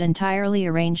 who had entirely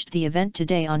arranged the event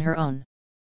today on her own.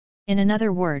 In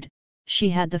another word, she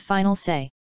had the final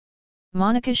say.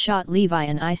 Monica shot Levi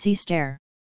an icy stare.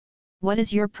 What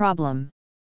is your problem?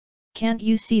 Can't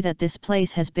you see that this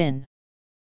place has been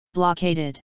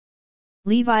blockaded?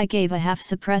 Levi gave a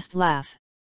half-suppressed laugh.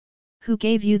 Who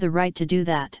gave you the right to do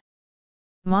that?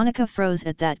 Monica froze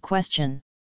at that question.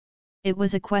 It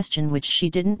was a question which she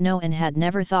didn't know and had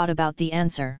never thought about the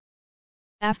answer.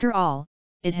 After all,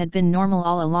 it had been normal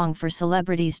all along for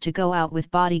celebrities to go out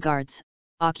with bodyguards,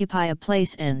 occupy a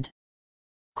place and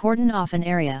cordon off an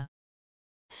area.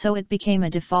 So it became a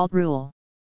default rule.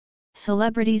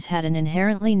 Celebrities had an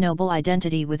inherently noble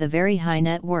identity with a very high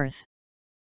net worth.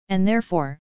 And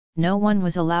therefore, no one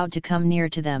was allowed to come near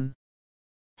to them.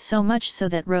 So much so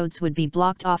that roads would be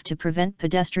blocked off to prevent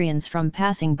pedestrians from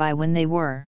passing by when they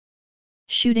were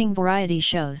shooting variety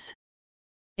shows.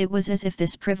 It was as if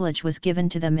this privilege was given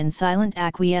to them in silent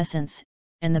acquiescence,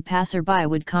 and the passerby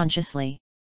would consciously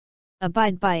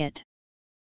abide by it.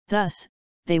 Thus,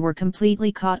 they were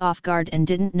completely caught off guard and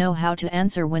didn't know how to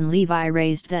answer when Levi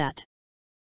raised that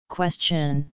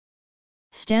question.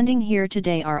 Standing here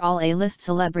today are all A-list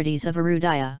celebrities of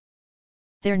Arudaya.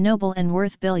 They're noble and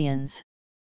worth billions.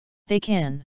 They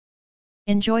can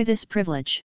enjoy this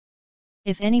privilege.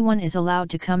 If anyone is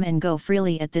allowed to come and go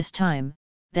freely at this time,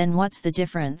 then what's the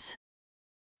difference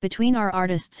between our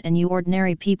artists and you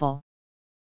ordinary people?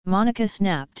 Monica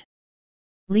snapped.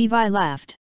 Levi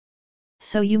laughed.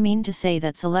 So you mean to say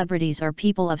that celebrities are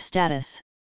people of status?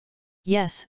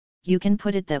 Yes, you can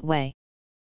put it that way.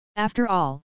 After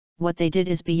all, what they did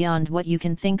is beyond what you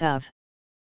can think of.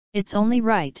 It's only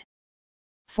right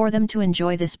for them to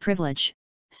enjoy this privilege,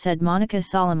 said Monica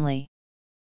solemnly.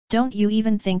 Don't you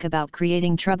even think about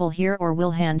creating trouble here or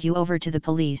we'll hand you over to the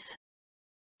police.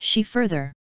 She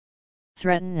further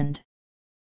threatened.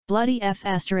 Bloody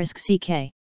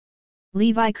F***ck.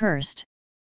 Levi cursed.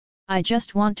 I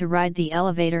just want to ride the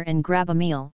elevator and grab a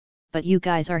meal, but you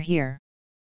guys are here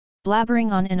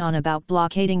blabbering on and on about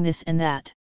blockading this and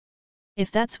that.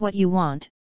 If that's what you want,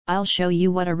 I'll show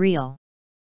you what a real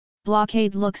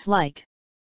blockade looks like.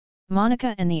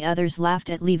 Monica and the others laughed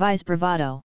at Levi's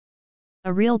bravado.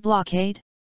 A real blockade?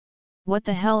 What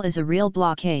the hell is a real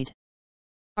blockade?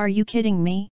 Are you kidding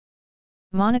me?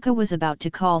 Monica was about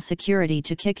to call security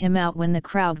to kick him out when the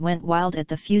crowd went wild at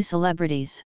the few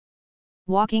celebrities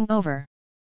walking over.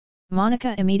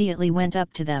 Monica immediately went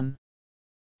up to them.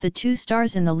 The two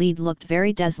stars in the lead looked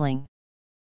very dazzling.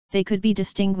 They could be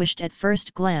distinguished at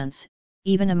first glance,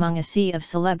 even among a sea of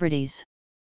celebrities.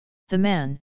 The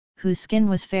man, whose skin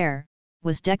was fair,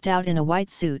 was decked out in a white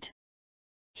suit.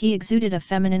 He exuded a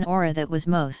feminine aura that was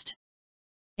most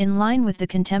in line with the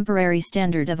contemporary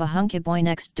standard of a hunky boy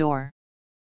next door.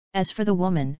 As for the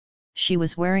woman, she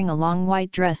was wearing a long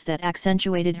white dress that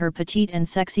accentuated her petite and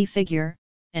sexy figure,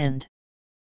 and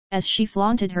as she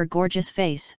flaunted her gorgeous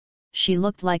face, she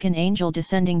looked like an angel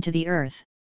descending to the earth.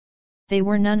 They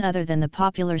were none other than the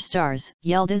popular stars,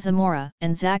 Yelda Zamora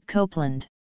and Zach Copeland.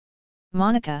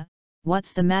 Monica,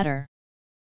 what's the matter?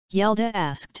 Yelda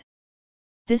asked.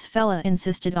 This fella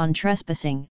insisted on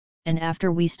trespassing, and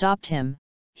after we stopped him,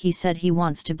 he said he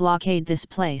wants to blockade this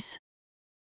place.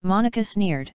 Monica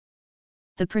sneered.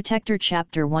 The Protector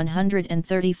Chapter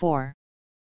 134.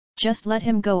 Just let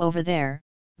him go over there,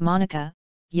 Monica,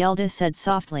 Yelda said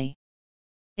softly.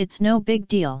 It's no big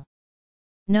deal.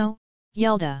 No,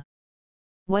 Yelda.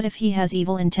 What if he has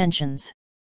evil intentions?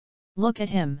 Look at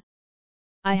him.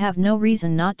 I have no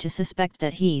reason not to suspect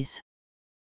that he's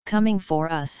coming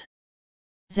for us.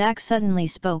 Zack suddenly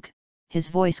spoke, his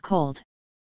voice cold.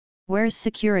 Where's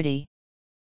security?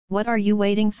 What are you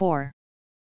waiting for?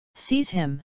 Seize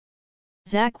him.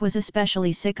 Zack was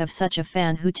especially sick of such a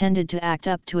fan who tended to act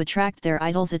up to attract their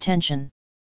idol's attention.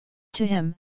 To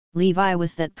him, Levi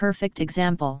was that perfect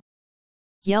example.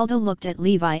 Yelda looked at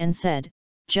Levi and said,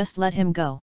 just let him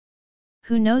go.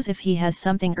 Who knows if he has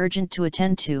something urgent to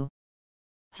attend to?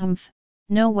 Humph,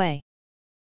 no way.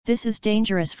 This is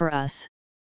dangerous for us.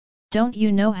 Don't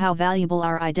you know how valuable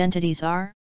our identities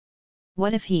are?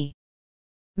 What if he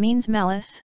means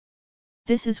malice?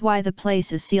 This is why the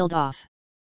place is sealed off.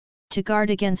 To guard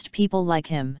against people like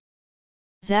him.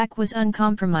 Zack was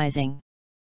uncompromising.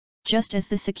 Just as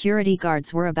the security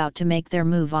guards were about to make their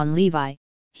move on Levi,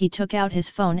 he took out his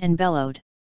phone and bellowed.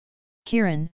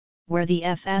 Kieran, where the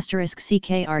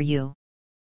F***ck are you?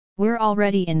 We're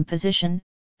already in position,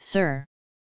 sir.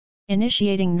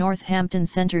 Initiating Northampton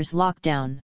Center's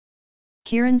lockdown.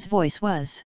 Kieran's voice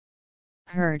was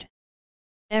heard.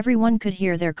 Everyone could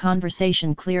hear their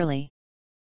conversation clearly.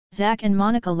 Zack and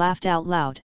Monica laughed out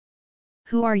loud.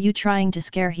 Who are you trying to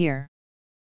scare here?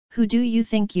 Who do you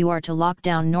think you are to lock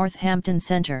down Northampton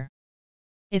Center?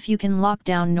 If you can lock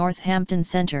down Northampton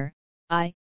Center,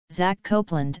 I, Zack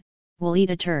Copeland, will eat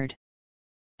a turd.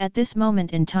 At this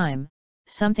moment in time,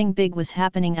 something big was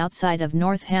happening outside of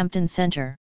Northampton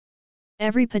Center.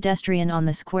 Every pedestrian on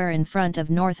the square in front of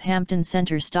Northampton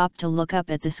Center stopped to look up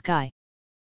at the sky.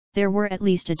 There were at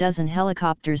least a dozen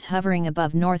helicopters hovering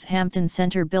above Northampton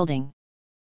Center building.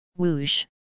 Whoosh!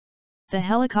 The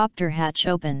helicopter hatch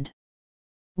opened.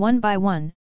 One by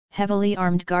one, heavily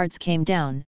armed guards came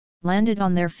down, landed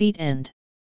on their feet and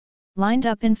lined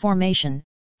up in formation,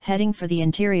 heading for the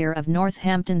interior of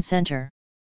Northampton Center.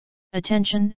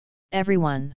 Attention,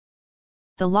 everyone!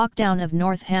 The lockdown of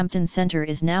Northampton Center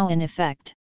is now in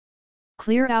effect.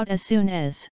 Clear out as soon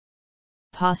as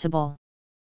possible.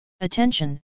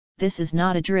 Attention, this is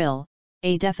not a drill,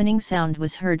 a deafening sound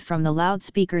was heard from the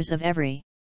loudspeakers of every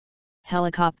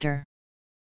helicopter.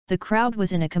 The crowd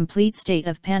was in a complete state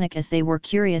of panic as they were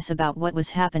curious about what was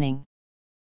happening.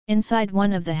 Inside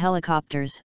one of the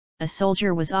helicopters, a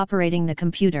soldier was operating the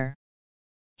computer.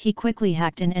 He quickly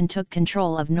hacked in and took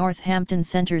control of Northampton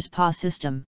Center's PA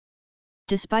system.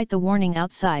 Despite the warning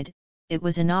outside, it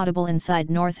was inaudible inside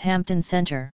Northampton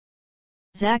Center.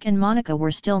 Zack and Monica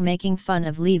were still making fun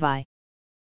of Levi.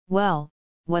 Well,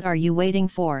 what are you waiting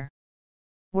for?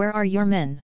 Where are your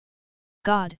men?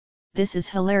 God, this is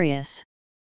hilarious.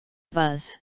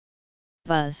 Buzz.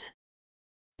 Buzz.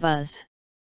 Buzz.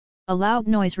 A loud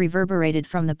noise reverberated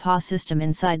from the PA system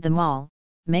inside the mall,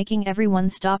 making everyone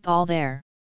stop all their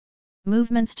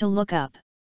movements to look up.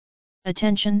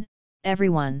 Attention,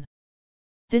 everyone.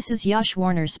 This is Yash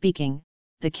Warner speaking,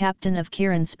 the captain of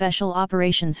Kieran's Special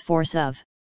Operations Force of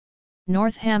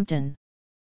Northampton.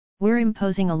 We're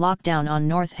imposing a lockdown on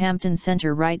Northampton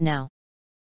Center right now.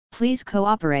 Please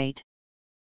cooperate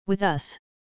with us.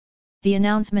 The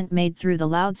announcement made through the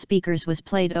loudspeakers was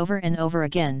played over and over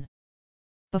again.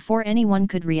 Before anyone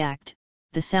could react,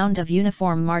 the sound of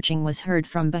uniform marching was heard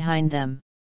from behind them.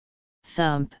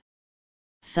 Thump.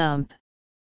 Thump.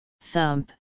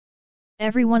 Thump.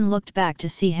 Everyone looked back to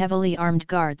see heavily armed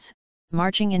guards,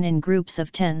 marching in groups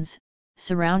of tens,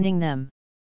 surrounding them.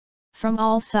 From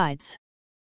all sides.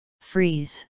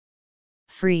 Freeze!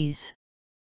 Freeze!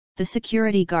 The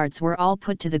security guards were all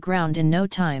put to the ground in no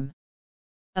time.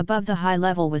 Above the high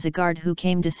level was a guard who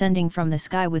came descending from the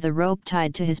sky with a rope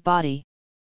tied to his body.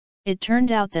 It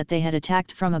turned out that they had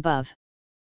attacked from above.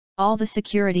 All the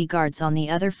security guards on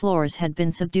the other floors had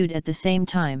been subdued at the same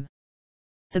time.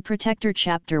 The Protector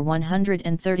Chapter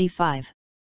 135.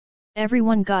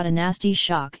 Everyone got a nasty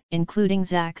shock, including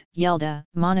Zack, Yelda,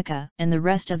 Monica, and the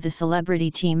rest of the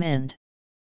celebrity team and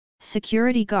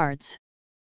security guards.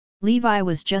 Levi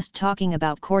was just talking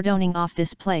about cordoning off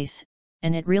this place,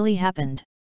 and it really happened.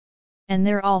 And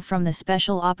they're all from the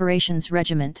Special Operations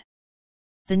Regiment.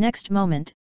 The next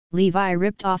moment, Levi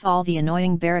ripped off all the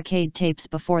annoying barricade tapes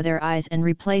before their eyes and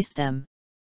replaced them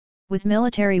with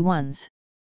military ones.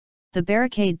 The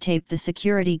barricade tape the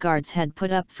security guards had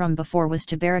put up from before was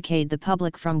to barricade the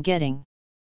public from getting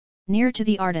near to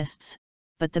the artists,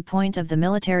 but the point of the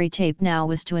military tape now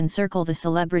was to encircle the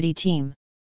celebrity team.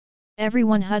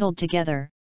 Everyone huddled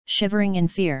together, shivering in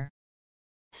fear.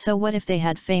 So what if they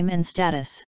had fame and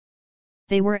status?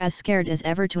 They were as scared as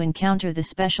ever to encounter the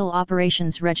Special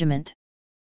Operations Regiment.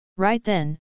 Right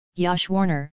then, Yash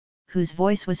Warner, whose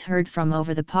voice was heard from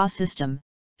over the PA system,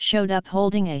 showed up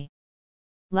holding a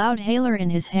loud hailer in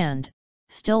his hand,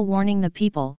 still warning the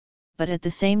people, but at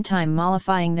the same time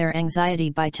mollifying their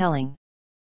anxiety by telling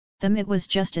them it was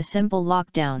just a simple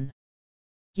lockdown.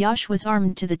 Yash was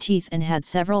armed to the teeth and had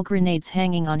several grenades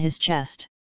hanging on his chest.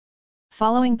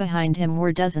 Following behind him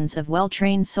were dozens of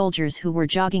well-trained soldiers who were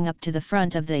jogging up to the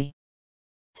front of the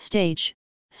stage,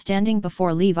 standing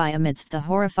before Levi amidst the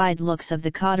horrified looks of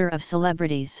the cadre of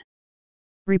celebrities.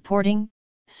 "Reporting,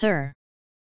 sir,"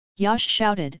 Yash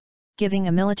shouted, giving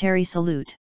a military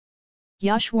salute.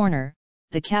 "Yash Warner,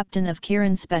 the captain of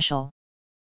Kiran Special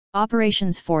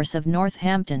Operations Force of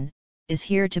Northampton, is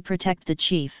here to protect the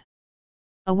chief.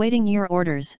 Awaiting your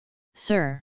orders,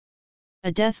 sir."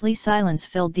 A deathly silence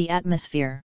filled the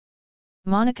atmosphere.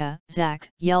 Monica,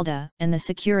 Zach, Yelda, and the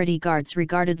security guards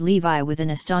regarded Levi with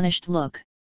an astonished look.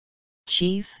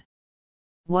 "Chief?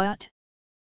 What?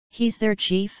 He's their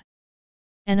chief?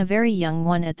 And a very young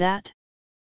one at that?"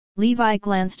 Levi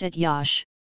glanced at Yash.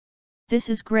 "This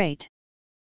is great.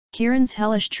 Kiran's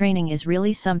hellish training is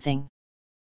really something.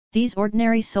 These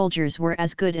ordinary soldiers were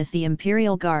as good as the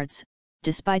Imperial Guards,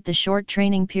 despite the short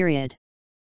training period."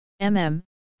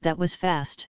 That was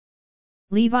fast."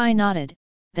 Levi nodded,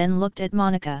 then looked at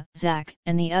Monica, Zach,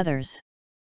 and the others.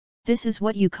 "This is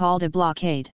what you called a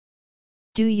blockade.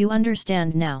 Do you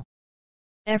understand now?"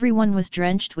 Everyone was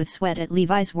drenched with sweat at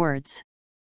Levi's words.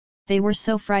 They were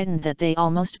so frightened that they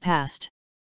almost passed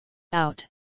out.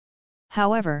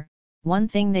 However, one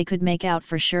thing they could make out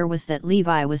for sure was that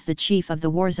Levi was the chief of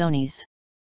the Warzonies.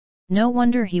 No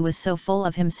wonder he was so full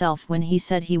of himself when he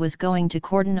said he was going to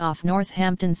cordon off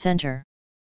Northampton Centre.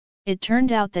 It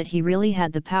turned out that he really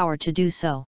had the power to do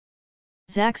so.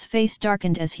 Zach's face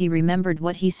darkened as he remembered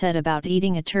what he said about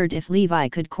eating a turd if Levi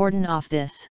could cordon off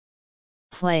this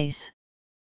place.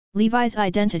 Levi's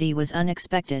identity was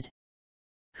unexpected.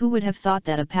 Who would have thought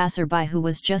that a passerby who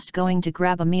was just going to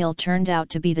grab a meal turned out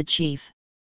to be the chief?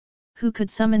 Who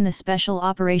could summon the Special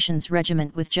Operations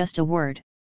Regiment with just a word?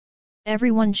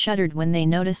 Everyone shuddered when they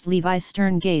noticed Levi's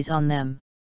stern gaze on them.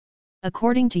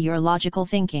 "According to your logical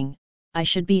thinking, I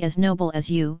should be as noble as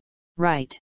you,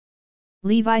 right?"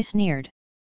 Levi sneered.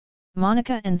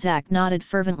 Monica and Zach nodded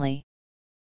fervently.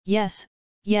 "Yes,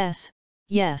 yes,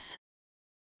 yes.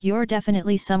 You're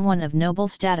definitely someone of noble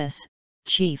status,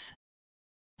 Chief.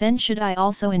 Then should I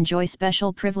also enjoy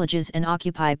special privileges and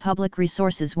occupy public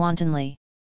resources wantonly?"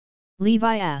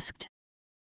 Levi asked.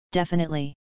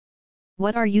 "Definitely.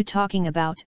 What are you talking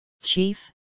about,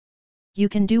 Chief? You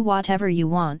can do whatever you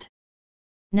want."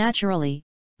 Naturally,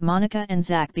 Monica and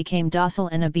Zach became docile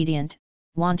and obedient,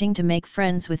 wanting to make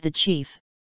friends with the chief.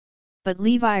 But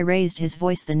Levi raised his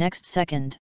voice the next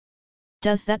second.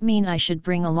 "Does that mean I should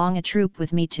bring along a troop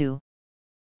with me to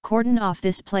cordon off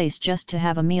this place just to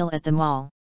have a meal at the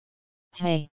mall?"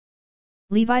 "Hey!"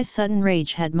 Levi's sudden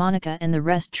rage had Monica and the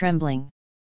rest trembling.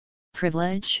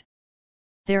 "Privilege?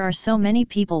 There are so many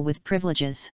people with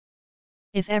privileges.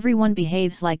 If everyone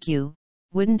behaves like you,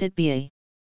 wouldn't it be a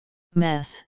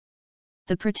mess?"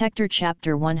 The Protector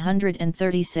Chapter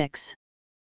 136.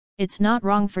 It's not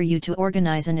wrong for you to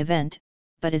organize an event,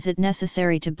 but is it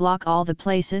necessary to block all the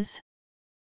places?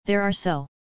 There are so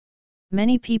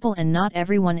many people and not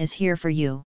everyone is here for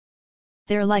you.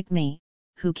 They're like me,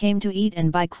 who came to eat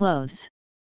and buy clothes.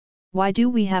 Why do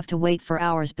we have to wait for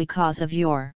hours because of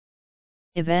your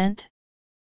event?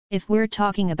 If we're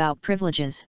talking about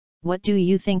privileges, what do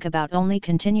you think about only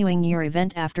continuing your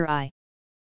event after I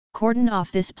cordon off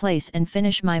this place and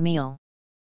finish my meal?"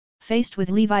 Faced with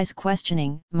Levi's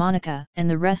questioning, Monica and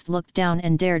the rest looked down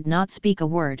and dared not speak a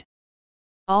word.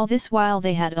 All this while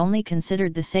they had only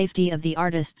considered the safety of the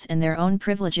artists and their own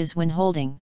privileges when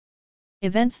holding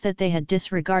events, that they had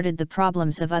disregarded the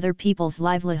problems of other people's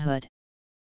livelihood.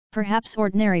 Perhaps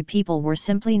ordinary people were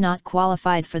simply not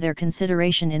qualified for their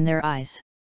consideration in their eyes.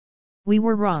 "We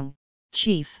were wrong,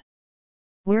 Chief.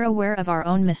 We're aware of our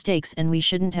own mistakes and we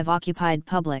shouldn't have occupied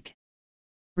public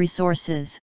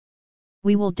resources.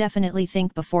 We will definitely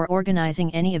think before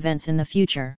organizing any events in the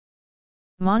future."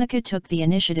 Monica took the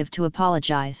initiative to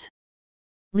apologize.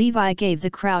 Levi gave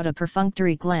the crowd a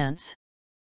perfunctory glance.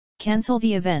 "Cancel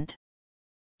the event.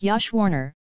 Yash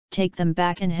Warner, take them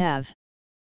back and have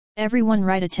everyone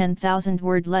write a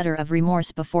 10,000-word letter of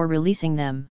remorse before releasing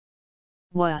them."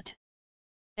 "What?"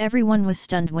 Everyone was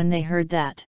stunned when they heard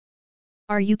that.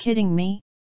 "Are you kidding me?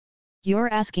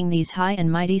 You're asking these high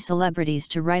and mighty celebrities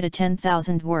to write a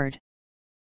 10,000-word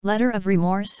letter of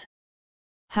remorse?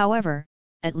 However,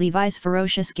 at Levi's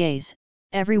ferocious gaze,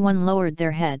 everyone lowered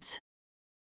their heads.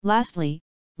 Lastly,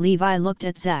 Levi looked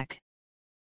at Zach.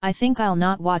 I think I'll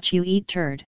not watch you eat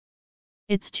turd.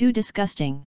 It's too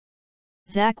disgusting.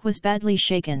 Zach was badly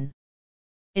shaken.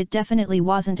 It definitely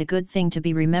wasn't a good thing to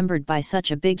be remembered by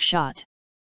such a big shot.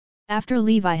 After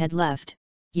Levi had left,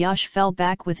 Yash fell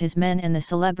back with his men and the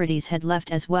celebrities had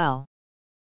left as well.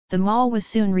 The mall was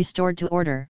soon restored to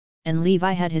order, and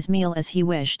Levi had his meal as he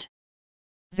wished.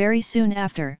 Very soon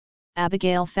after,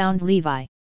 Abigail found Levi.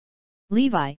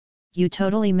 Levi, you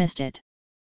totally missed it.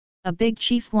 A big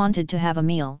chief wanted to have a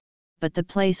meal, but the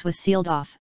place was sealed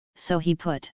off, so he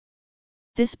put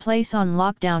this place on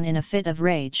lockdown in a fit of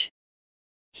rage.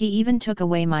 He even took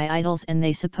away my idols and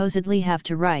they supposedly have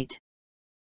to write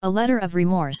a letter of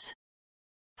remorse.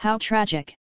 How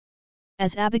tragic.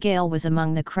 As Abigail was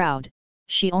among the crowd,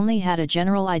 she only had a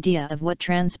general idea of what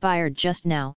transpired just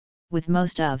now, with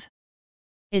most of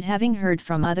it having heard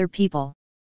from other people.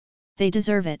 They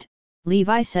deserve it,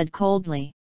 Levi said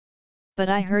coldly. But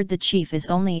I heard the chief is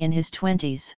only in his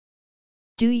 20s.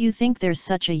 Do you think there's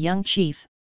such a young chief,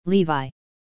 Levi?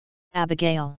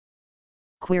 Abigail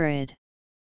queried.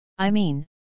 I mean,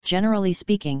 generally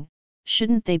speaking,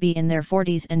 shouldn't they be in their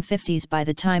 40s and 50s by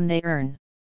the time they earn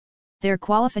their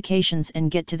qualifications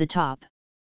and get to the top?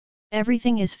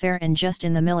 Everything is fair and just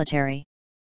in the military.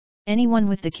 Anyone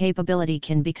with the capability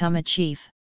can become a chief.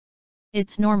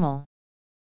 It's normal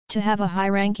to have a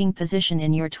high-ranking position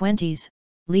in your 20s,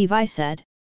 Levi said.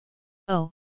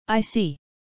 Oh, I see.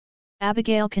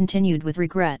 Abigail continued with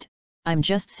regret, I'm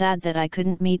just sad that I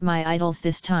couldn't meet my idols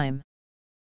this time.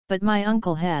 But my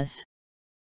uncle has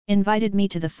invited me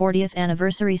to the 40th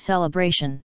anniversary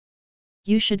celebration.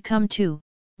 You should come too,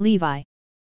 Levi.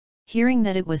 Hearing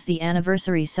that it was the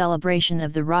anniversary celebration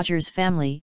of the Rogers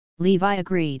family, Levi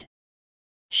agreed.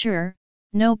 Sure,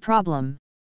 no problem.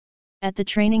 At the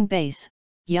training base,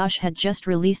 Yash had just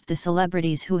released the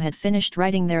celebrities who had finished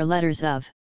writing their letters of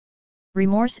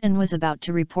remorse and was about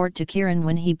to report to Kiran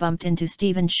when he bumped into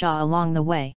Stephen Shaw along the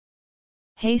way.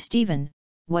 Hey Stephen,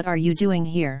 what are you doing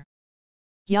here?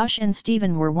 Yash and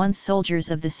Stephen were once soldiers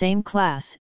of the same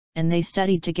class, and they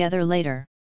studied together later.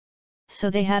 So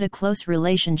they had a close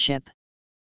relationship.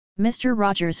 Mr.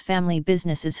 Rogers' family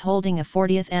business is holding a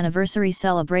 40th anniversary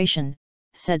celebration,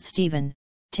 said Stephen,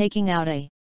 taking out a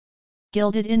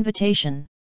gilded invitation.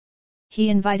 He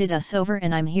invited us over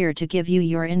and I'm here to give you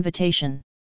your invitation.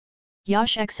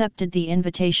 Yash accepted the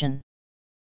invitation.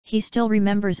 He still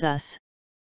remembers us.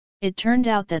 It turned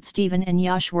out that Stephen and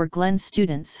Yash were Glenn's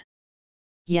students.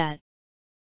 Yet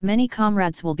many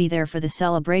comrades will be there for the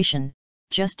celebration,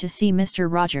 just to see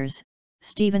Mr. Rogers,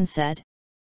 Stephen said.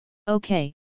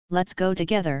 Okay, let's go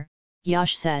together,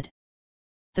 Yash said.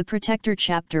 The Protector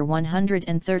Chapter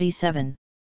 137.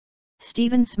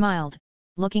 Stephen smiled,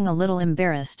 looking a little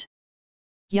embarrassed.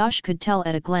 Yash could tell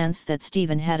at a glance that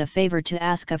Stephen had a favor to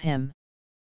ask of him.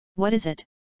 What is it,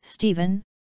 Stephen?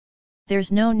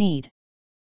 There's no need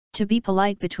to be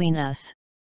polite between us.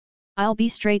 I'll be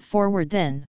straightforward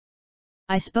then.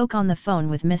 I spoke on the phone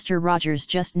with Mr. Rogers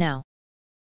just now.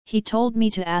 He told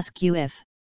me to ask you if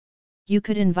you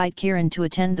could invite Kiran to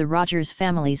attend the Rogers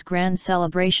family's grand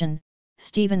celebration,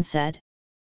 Stephen said.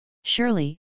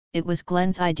 Surely, it was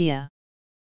Glenn's idea.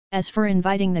 As for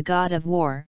inviting the god of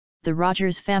war, the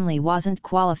Rogers family wasn't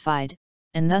qualified,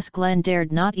 and thus Glenn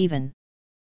dared not even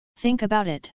think about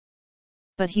it.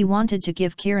 But he wanted to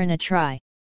give Kiran a try.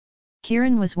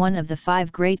 Kiran was one of the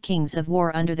 5 great kings of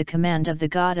war under the command of the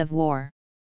god of war.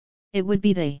 It would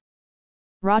be the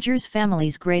Rogers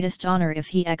family's greatest honor if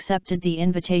he accepted the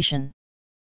invitation.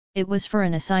 It was for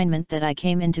an assignment that I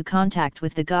came into contact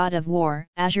with the god of war,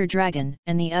 Azure Dragon,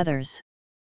 and the others.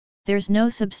 There's no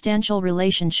substantial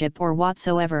relationship or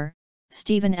whatsoever,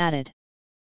 Stephen added.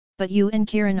 But you and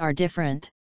Kiran are different.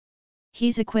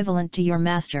 He's equivalent to your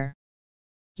master.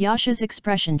 Yash's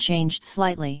expression changed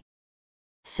slightly.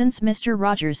 Since Mr.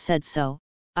 Rogers said so,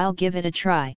 I'll give it a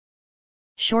try.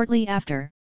 Shortly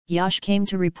after, Yash came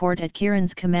to report at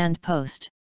Kiran's command post.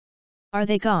 Are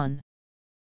they gone?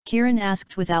 Kiran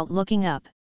asked without looking up,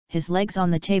 his legs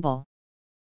on the table.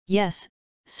 Yes,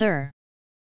 sir.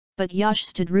 But Yash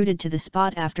stood rooted to the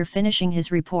spot after finishing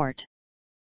his report.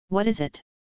 What is it?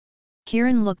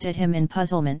 Kiran looked at him in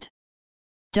puzzlement.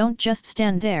 Don't just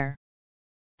stand there.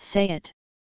 Say it.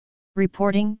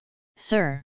 Reporting,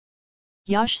 sir.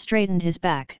 Yash straightened his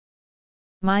back.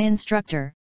 My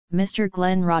instructor, Mr.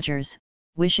 Glenn Rogers,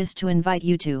 wishes to invite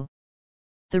you to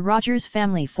the Rogers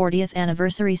family 40th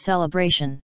anniversary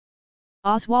celebration.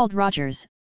 Oswald Rogers,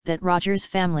 that Rogers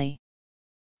family?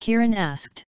 Kieran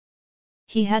asked.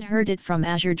 He had heard it from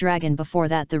Azure Dragon before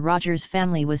that the Rogers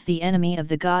family was the enemy of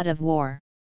the god of war.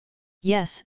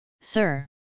 Yes, sir.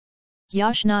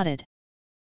 Yash nodded.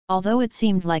 Although it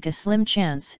seemed like a slim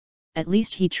chance, at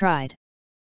least he tried.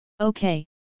 Okay,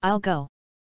 I'll go.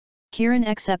 Kieran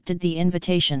accepted the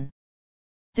invitation.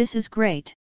 This is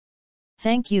great.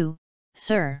 Thank you,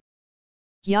 sir.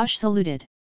 Yash saluted.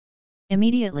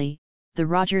 Immediately, the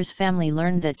Rogers family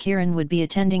learned that Kieran would be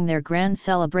attending their grand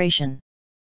celebration.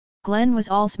 Glenn was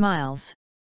all smiles.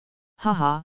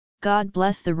 Haha, God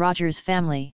bless the Rogers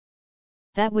family.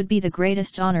 That would be the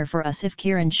greatest honor for us if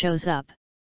Kieran shows up.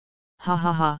 Ha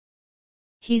ha ha.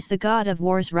 He's the god of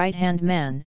war's right-hand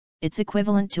man, it's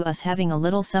equivalent to us having a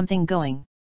little something going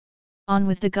on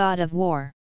with the god of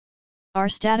war. Our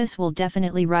status will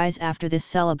definitely rise after this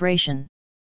celebration.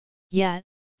 Yeah,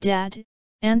 Dad,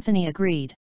 Anthony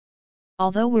agreed.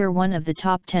 Although we're one of the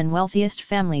top 10 wealthiest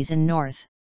families in North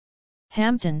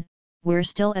Hampton, we're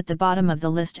still at the bottom of the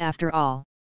list after all.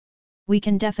 We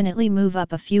can definitely move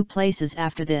up a few places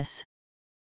after this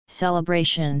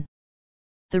celebration.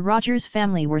 The Rogers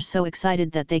family were so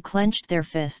excited that they clenched their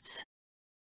fists.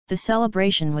 The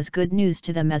celebration was good news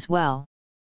to them as well.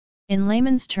 In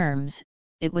layman's terms,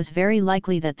 it was very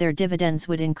likely that their dividends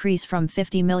would increase from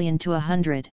 50 million to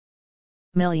 100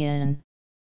 million.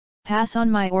 Pass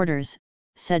on my orders,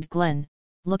 said Glenn,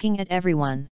 looking at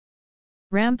everyone.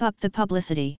 Ramp up the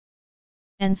publicity.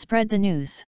 And spread the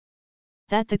news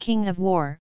that the King of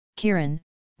War, Kieran,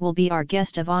 will be our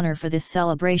guest of honor for this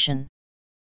celebration.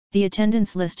 The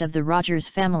attendance list of the Rogers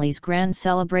family's grand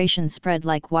celebration spread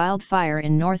like wildfire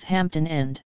in Northampton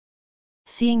and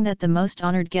seeing that the most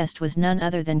honored guest was none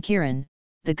other than Kieran,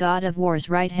 the god of war's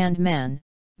right-hand man,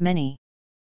 many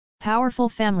powerful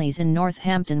families in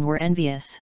Northampton were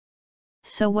envious.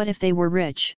 So what if they were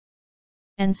rich?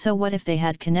 And so what if they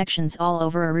had connections all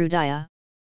over Arudaya?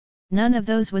 None of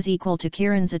those was equal to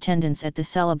Kieran's attendance at the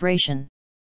celebration.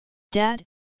 Dad,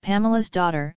 Pamela's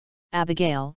daughter,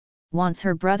 Abigail, wants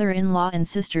her brother-in-law and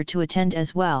sister to attend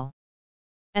as well.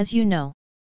 As you know,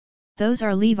 those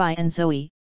are Levi and Zoe,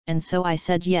 and so I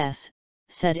said yes,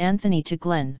 said Anthony to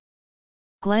Glenn.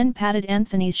 Glenn patted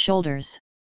Anthony's shoulders.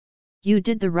 You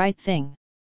did the right thing.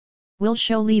 We'll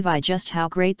show Levi just how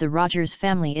great the Rogers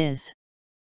family is.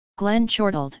 Glenn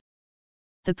chortled.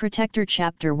 The Protector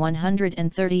Chapter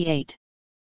 138.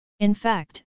 In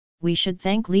fact, we should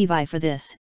thank Levi for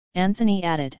this, Anthony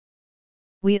added.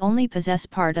 We only possess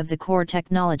part of the core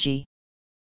technology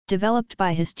developed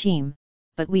by his team,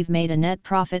 but we've made a net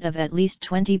profit of at least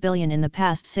 20 billion in the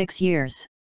past 6 years.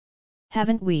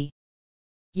 Haven't we?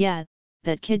 Yeah,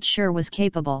 that kid sure was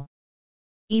capable.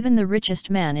 Even the richest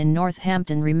man in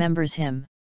Northampton remembers him.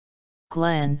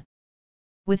 Glenn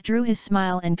withdrew his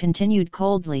smile and continued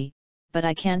coldly, but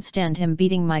I can't stand him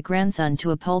beating my grandson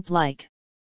to a pulp like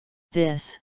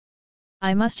this.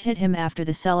 I must hit him after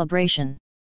the celebration.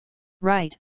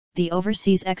 Right, the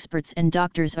overseas experts and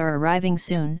doctors are arriving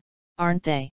soon, aren't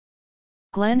they?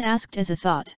 Glenn asked as a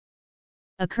thought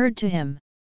occurred to him.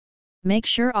 Make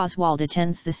sure Oswald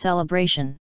attends the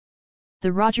celebration.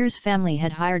 The Rogers family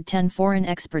had hired 10 foreign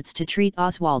experts to treat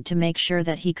Oswald to make sure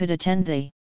that he could attend the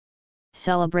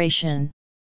celebration.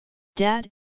 Dad,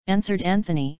 answered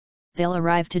Anthony, they'll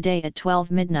arrive today at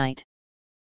 12 midnight.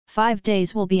 5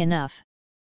 days will be enough.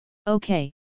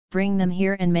 Okay, bring them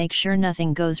here and make sure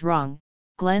nothing goes wrong,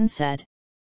 Glenn said.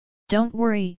 Don't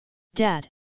worry, Dad.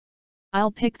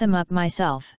 I'll pick them up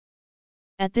myself.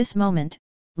 At this moment,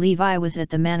 Levi was at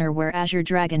the manor where Azure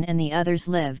Dragon and the others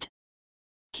lived.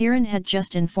 Kieran had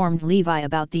just informed Levi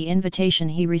about the invitation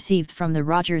he received from the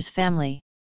Rogers family.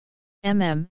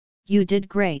 You did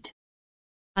great.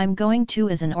 I'm going too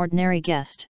as an ordinary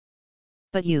guest.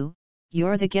 But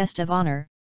you're the guest of honor,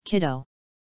 kiddo.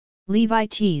 Levi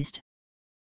teased.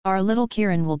 Our little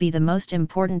Kieran will be the most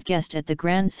important guest at the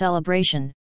grand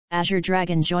celebration, Azure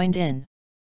Dragon joined in.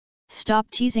 Stop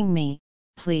teasing me,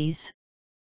 please.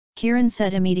 Kieran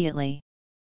said immediately.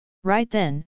 Right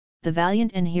then, the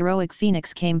valiant and heroic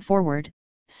Phoenix came forward,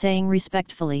 saying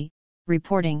respectfully,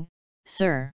 reporting,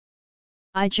 Sir.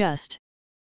 I just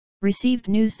received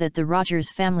news that the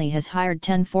Rogers family has hired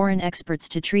 10 foreign experts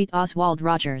to treat Oswald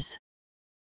Rogers.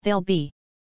 They'll be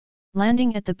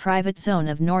landing at the private zone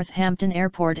of Northampton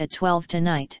Airport at 12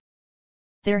 tonight.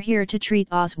 They're here to treat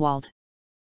Oswald.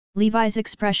 Levi's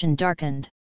expression darkened.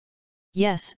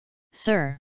 Yes,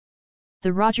 sir.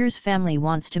 The Rogers family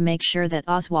wants to make sure that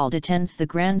Oswald attends the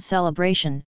grand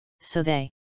celebration, so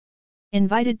they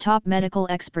invited top medical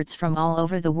experts from all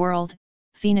over the world,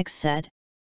 Phoenix said.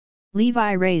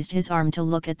 Levi raised his arm to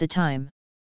look at the time.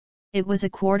 It was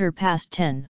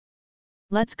 10:15.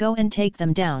 "Let's go and take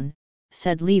them down,"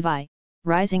 said Levi,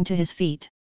 rising to his feet.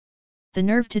 The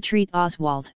nerve to treat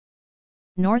Oswald.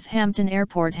 Northampton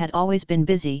Airport had always been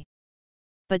busy.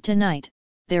 But tonight,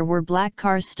 there were black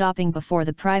cars stopping before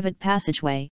the private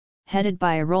passageway, headed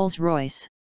by a Rolls-Royce.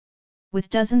 With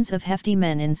dozens of hefty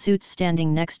men in suits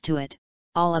standing next to it,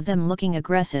 all of them looking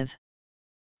aggressive.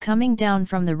 Coming down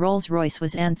from the Rolls-Royce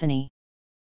was Anthony.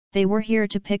 They were here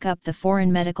to pick up the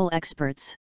foreign medical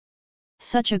experts.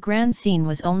 Such a grand scene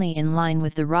was only in line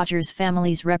with the Rogers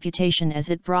family's reputation as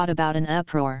it brought about an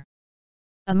uproar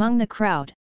among the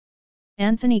crowd.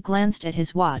 Anthony glanced at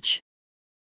his watch.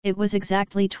 It was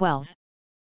exactly 12.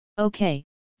 "Okay,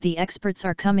 the experts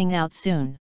are coming out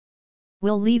soon.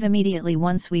 We'll leave immediately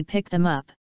once we pick them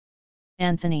up,"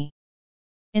 Anthony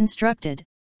instructed,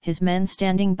 his men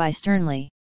standing by sternly.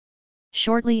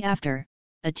 Shortly after,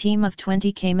 a team of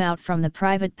 20 came out from the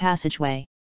private passageway.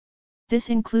 This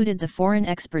included the foreign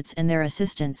experts and their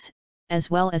assistants, as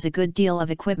well as a good deal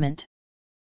of equipment.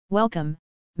 "Welcome,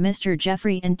 Mr.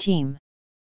 Jeffrey and team,"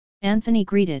 Anthony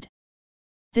greeted.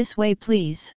 "This way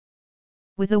please."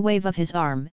 With a wave of his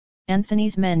arm,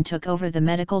 Anthony's men took over the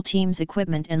medical team's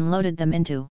equipment and loaded them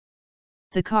into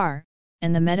the car,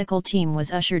 and the medical team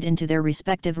was ushered into their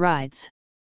respective rides.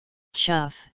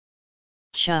 Chuff!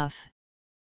 Chuff!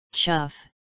 Chuff!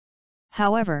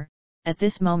 However, at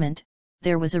this moment,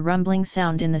 there was a rumbling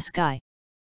sound in the sky.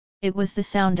 It was the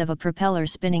sound of a propeller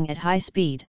spinning at high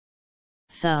speed.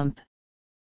 Thump!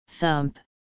 Thump!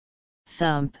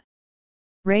 Thump!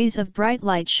 Rays of bright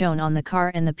light shone on the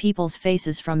car and the people's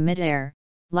faces from mid-air,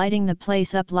 lighting the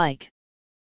place up like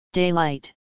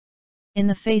daylight. In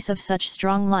the face of such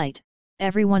strong light,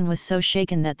 everyone was so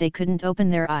shaken that they couldn't open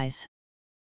their eyes.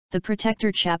 The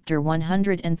Protector Chapter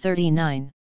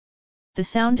 139. The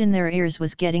sound in their ears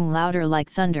was getting louder like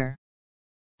thunder.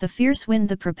 The fierce wind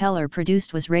the propeller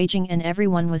produced was raging and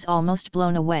everyone was almost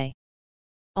blown away.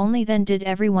 Only then did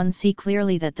everyone see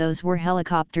clearly that those were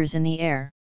helicopters in the air.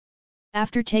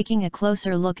 After taking a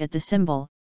closer look at the symbol,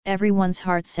 everyone's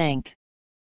heart sank.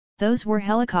 Those were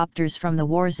helicopters from the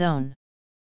war zone.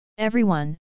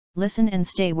 "Everyone, listen and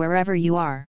stay wherever you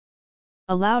are,"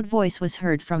 a loud voice was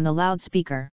heard from the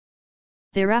loudspeaker.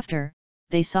 Thereafter,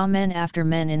 they saw men after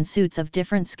men in suits of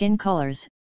different skin colors,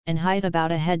 and height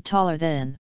about a head taller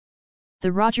than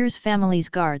the Rogers family's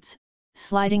guards,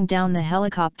 sliding down the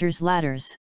helicopter's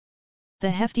ladders.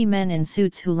 The hefty men in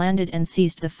suits who landed and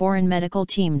seized the foreign medical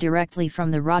team directly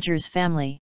from the Rogers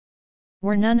family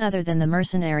were none other than the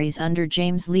mercenaries under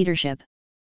James' leadership.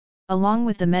 Along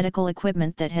with the medical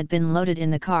equipment that had been loaded in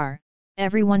the car,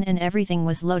 everyone and everything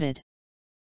was loaded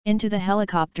into the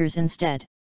helicopters instead.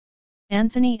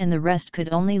 Anthony and the rest could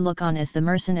only look on as the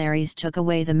mercenaries took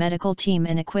away the medical team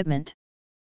and equipment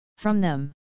from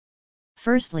them.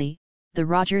 Firstly, the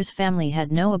Rogers family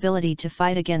had no ability to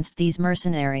fight against these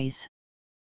mercenaries.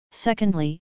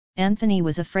 Secondly, Anthony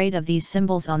was afraid of these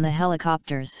symbols on the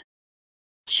helicopters.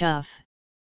 Chuff!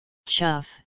 Chuff!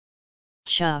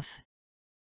 Chuff!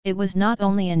 It was not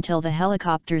only until the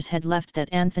helicopters had left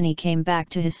that Anthony came back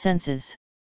to his senses.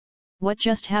 What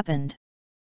just happened?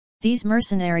 These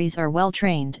mercenaries are well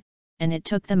trained, and it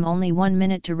took them only 1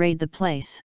 minute to raid the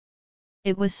place.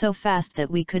 It was so fast that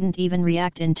we couldn't even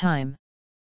react in time.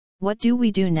 "What do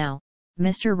we do now,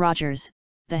 Mr. Rogers?"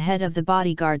 the head of the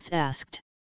bodyguards asked.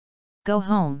 "Go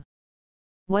home.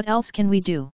 What else can we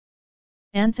do?"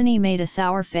 Anthony made a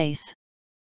sour face.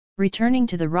 Returning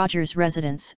to the Rogers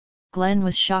residence, Glenn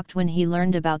was shocked when he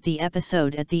learned about the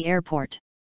episode at the airport.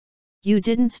 "You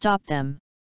didn't stop them?"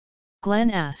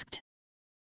 Glenn asked.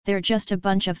 "They're just a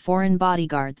bunch of foreign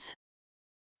bodyguards."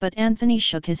 But Anthony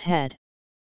shook his head.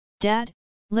 "Dad,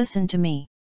 listen to me.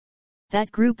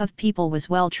 That group of people was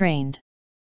well trained.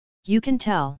 You can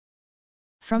tell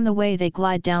from the way they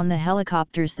glide down the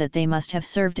helicopters that they must have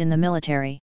served in the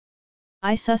military.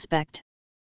 I suspect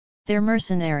they're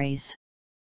mercenaries."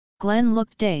 Glenn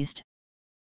looked dazed.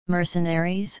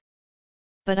 "Mercenaries?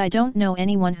 But I don't know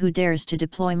anyone who dares to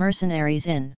deploy mercenaries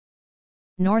in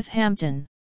Northampton."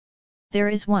 "There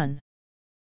is one.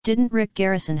 Didn't Rick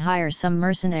Garrison hire some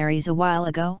mercenaries a while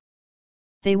ago?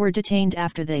 They were detained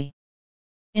after the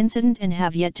incident and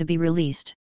have yet to be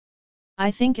released."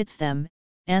 "I think it's them,"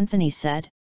 Anthony said.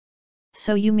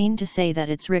 "So you mean to say that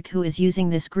it's Rick who is using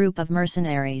this group of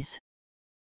mercenaries?"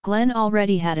 Glenn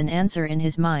already had an answer in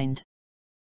his mind.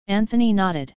 Anthony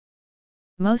nodded.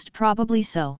 "Most probably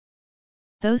so.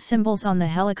 Those symbols on the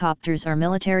helicopters are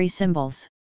military symbols.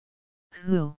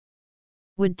 Who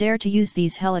would dare to use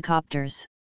these helicopters?"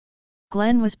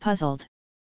 Glenn was puzzled.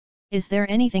 "Is there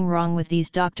anything wrong with these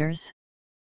doctors?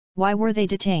 Why were they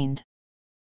detained?"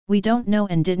 We don't know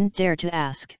and didn't dare to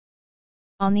ask.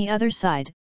 On the other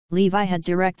side, Levi had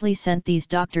directly sent these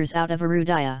doctors out of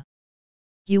Arudia.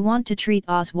 You want to treat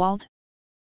Oswald?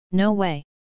 No way.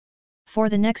 For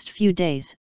the next few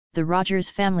days, the Rogers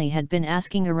family had been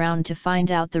asking around to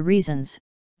find out the reasons,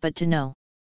 but to no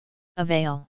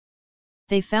avail.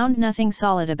 They found nothing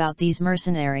solid about these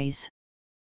mercenaries.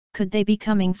 Could they be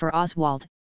coming for Oswald,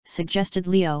 suggested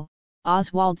Leo,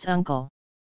 Oswald's uncle.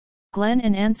 Glenn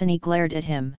and Anthony glared at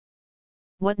him.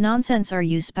 What nonsense are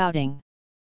you spouting?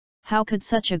 How could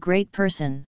such a great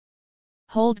person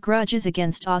hold grudges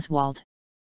against Oswald?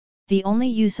 The only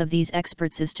use of these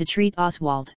experts is to treat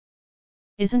Oswald.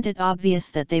 Isn't it obvious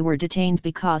that they were detained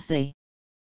because the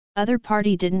other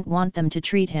party didn't want them to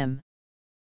treat him?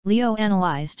 Leo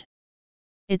analyzed.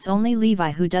 It's only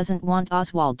Levi who doesn't want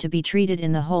Oswald to be treated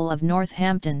in the whole of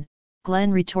Northampton,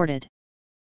 Glenn retorted.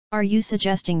 Are you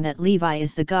suggesting that Levi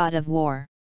is the god of war?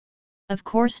 Of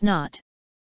course not.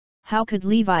 How could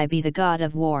Levi be the god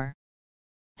of war?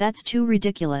 That's too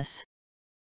ridiculous.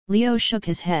 Leo shook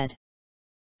his head.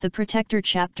 The Protector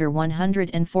Chapter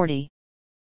 140.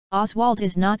 Oswald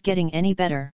is not getting any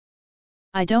better.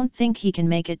 I don't think he can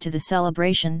make it to the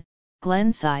celebration,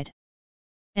 Glenn sighed.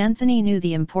 Anthony knew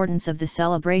the importance of the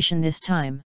celebration this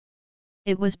time.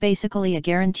 It was basically a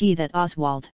guarantee that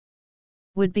Oswald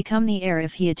would become the heir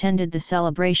if he attended the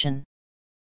celebration.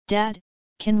 Dad,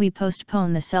 can we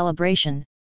postpone the celebration?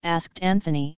 Asked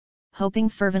Anthony, hoping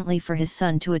fervently for his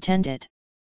son to attend it.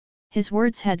 His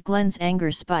words had Glenn's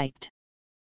anger spiked.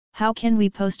 How can we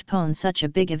postpone such a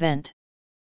big event?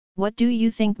 What do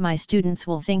you think my students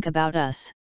will think about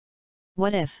us?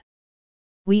 What if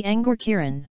we anger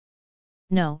Kieran?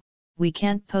 No, we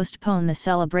can't postpone the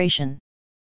celebration.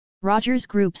 Rogers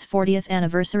Group's 40th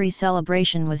anniversary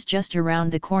celebration was just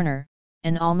around the corner,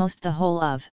 and almost the whole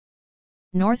of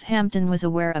Northampton was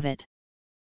aware of it.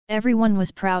 Everyone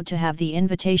was proud to have the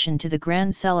invitation to the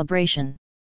grand celebration.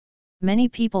 Many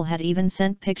people had even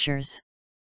sent pictures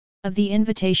of the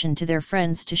invitation to their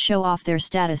friends to show off their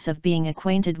status of being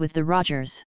acquainted with the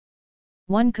Rogers.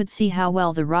 One could see how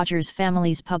well the Rogers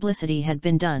family's publicity had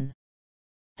been done.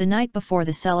 The night before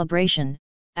the celebration,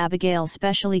 Abigail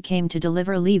specially came to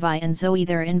deliver Levi and Zoe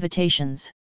their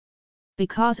invitations.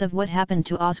 Because of what happened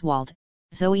to Oswald,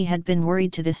 Zoe had been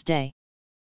worried to this day.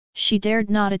 She dared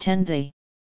not attend the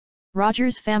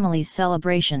Rogers family's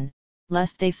celebration,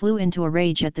 lest they flew into a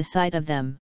rage at the sight of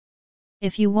them.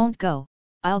 If you won't go,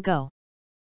 I'll go.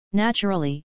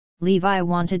 Naturally, Levi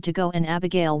wanted to go and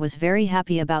Abigail was very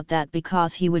happy about that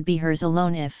because he would be hers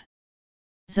alone if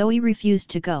Zoe refused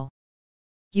to go.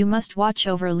 You must watch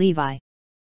over Levi,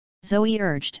 Zoe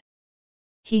urged.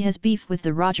 He has beef with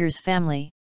the Rogers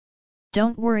family.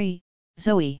 Don't worry,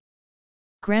 Zoe.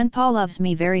 Grandpa loves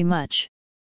me very much.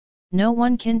 No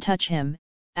one can touch him,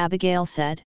 Abigail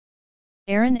said.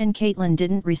 Aaron and Caitlin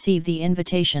didn't receive the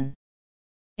invitation.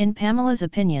 In Pamela's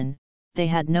opinion, they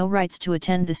had no rights to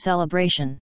attend the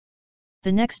celebration.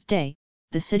 The next day,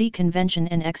 the City Convention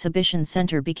and Exhibition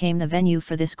Center became the venue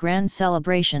for this grand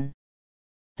celebration.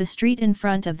 The street in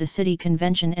front of the City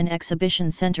Convention and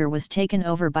Exhibition Center was taken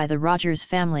over by the Rogers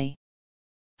family.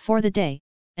 For the day,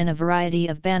 and a variety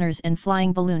of banners and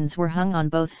flying balloons were hung on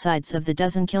both sides of the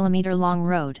dozen-kilometer-long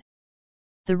road.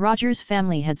 The Rogers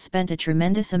family had spent a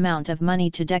tremendous amount of money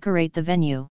to decorate the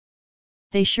venue.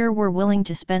 They sure were willing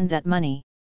to spend that money.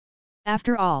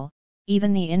 After all,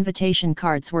 even the invitation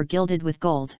cards were gilded with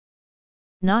gold.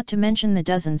 Not to mention the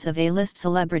dozens of A-list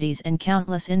celebrities and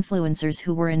countless influencers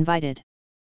who were invited.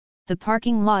 The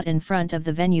parking lot in front of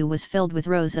the venue was filled with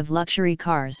rows of luxury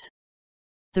cars.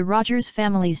 The Rogers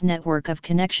family's network of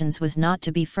connections was not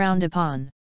to be frowned upon.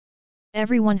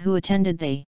 Everyone who attended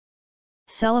the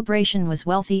celebration was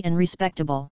wealthy and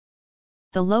respectable.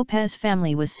 The Lopez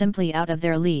family was simply out of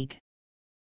their league.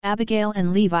 Abigail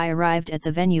and Levi arrived at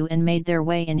the venue and made their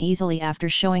way in easily after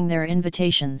showing their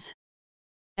invitations.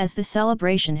 As the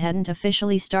celebration hadn't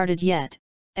officially started yet,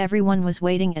 everyone was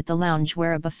waiting at the lounge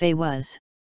where a buffet was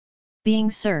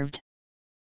being served.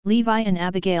 Levi and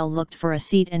Abigail looked for a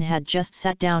seat and had just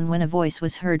sat down when a voice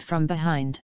was heard from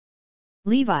behind.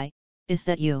 Levi, is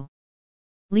that you?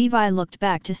 Levi looked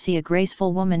back to see a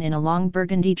graceful woman in a long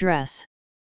burgundy dress.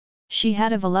 She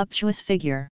had a voluptuous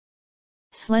figure,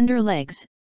 slender legs,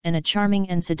 and a charming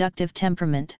and seductive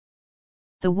temperament.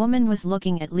 The woman was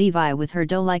looking at Levi with her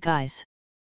doe-like eyes.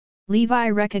 Levi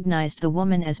recognized the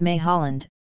woman as May Holland,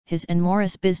 his and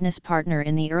Morris business partner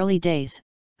in the early days,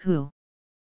 who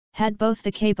had both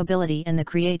the capability and the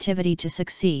creativity to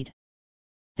succeed.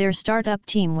 Their startup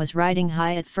team was riding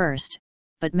high at first,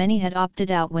 but many had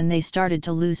opted out when they started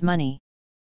to lose money,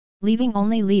 leaving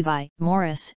only Levi,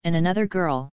 Morris, and another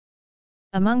girl,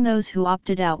 Among those who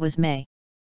opted out was May.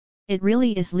 It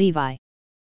really is Levi.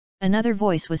 Another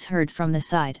voice was heard from the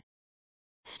side.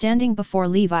 Standing before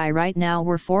Levi right now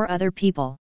were 4 other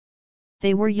people.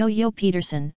 They were Yo-Yo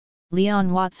Peterson,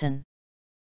 Leon Watson,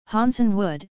 Hanson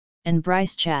Wood, and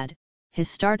Bryce Chad, his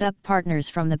startup partners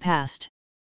from the past.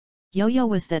 Yo-Yo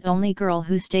was that only girl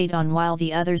who stayed on while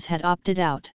the others had opted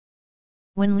out.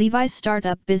 When Levi's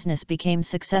startup business became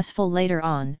successful later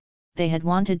on, they had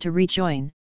wanted to rejoin,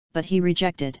 but he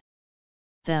rejected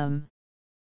them.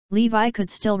 Levi could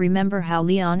still remember how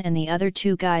Leon and the other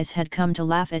 2 guys had come to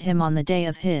laugh at him on the day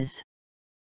of his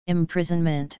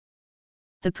imprisonment.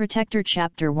 The Protector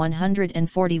Chapter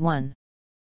 141.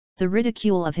 The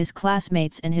ridicule of his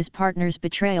classmates and his partner's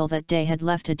betrayal that day had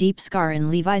left a deep scar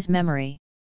in Levi's memory.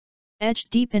 Etched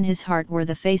deep in his heart were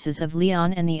the faces of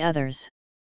Leon and the others.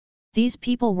 These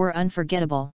people were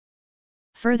unforgettable.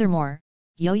 Furthermore,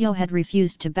 Yo-Yo had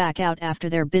refused to back out after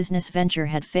their business venture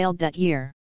had failed that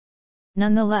year.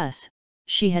 Nonetheless,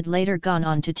 she had later gone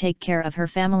on to take care of her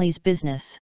family's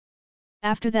business.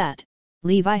 After that,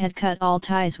 Levi had cut all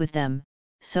ties with them,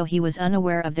 so he was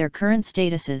unaware of their current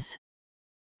statuses.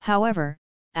 However,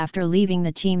 after leaving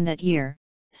the team that year,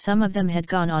 some of them had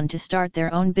gone on to start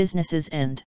their own businesses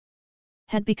and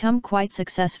had become quite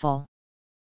successful.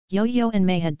 Yo-Yo and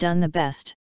May had done the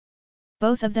best.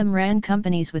 Both of them ran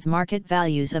companies with market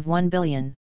values of 1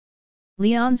 billion.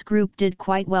 Leon's group did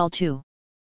quite well too.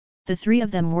 The 3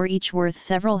 of them were each worth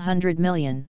several hundred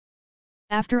million.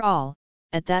 After all,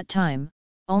 at that time,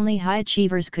 only high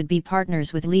achievers could be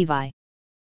partners with Levi.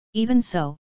 Even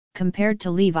so, compared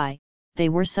to Levi, they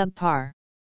were subpar.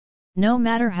 No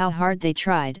matter how hard they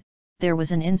tried, there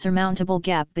was an insurmountable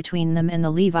gap between them and the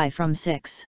Levi from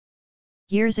 6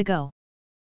 years ago.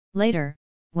 Later,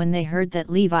 when they heard that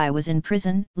Levi was in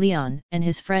prison, Leon and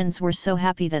his friends were so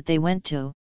happy that they went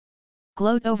to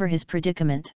gloat over his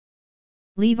predicament.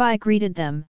 Levi greeted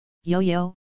them,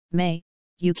 "Yo-Yo, May,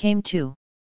 you came too."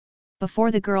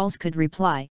 Before the girls could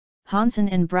reply, Hanson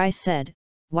and Bryce said,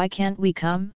 "Why can't we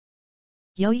come?"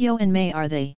 Yo-Yo and May are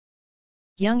the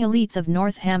young elites of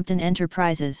Northampton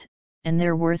Enterprises, and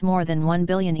they're worth more than 1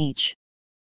 billion each.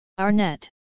 Our net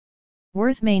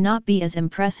worth may not be as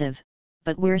impressive,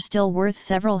 but we're still worth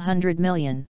several hundred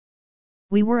million.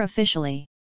 We were officially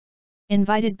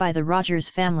invited by the Rogers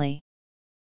family.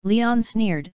 Leon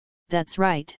sneered, "That's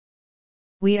right.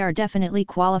 We are definitely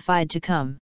qualified to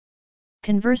come.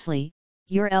 Conversely,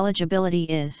 your eligibility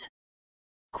is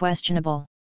questionable.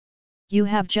 You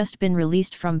have just been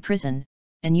released from prison,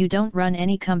 and you don't run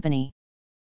any company.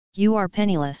 You are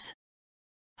penniless.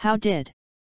 How did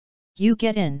you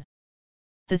get in?"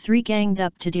 The 3 ganged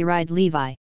up to deride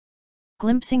Levi.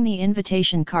 Glimpsing the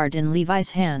invitation card in Levi's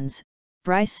hands,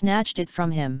 Bryce snatched it from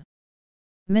him.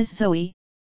 "Miss Zoe?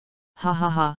 Ha ha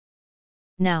ha.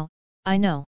 Now, I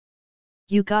know.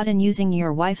 You got in using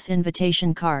your wife's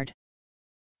invitation card."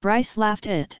 Bryce laughed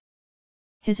at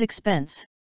his expense.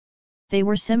 They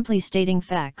were simply stating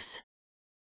facts.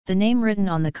 The name written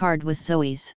on the card was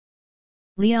Zoe's.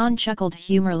 Leon chuckled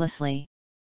humorlessly.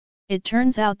 "It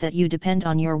turns out that you depend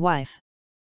on your wife.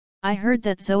 I heard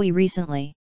that Zoe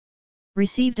recently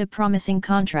received a promising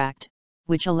contract,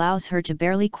 which allows her to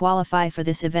barely qualify for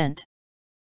this event."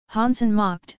 Hanson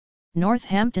mocked,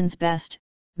 "Northampton's best,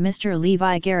 Mr.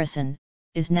 Levi Garrison,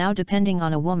 is now depending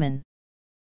on a woman."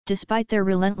 Despite their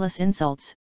relentless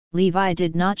insults, Levi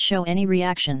did not show any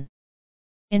reaction.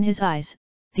 In his eyes,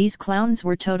 these clowns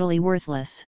were totally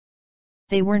worthless.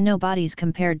 They were nobodies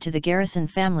compared to the Garrison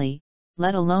family,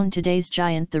 let alone today's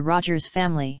giant the Rogers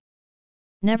family.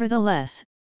 Nevertheless,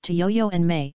 to Yo-Yo and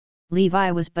May,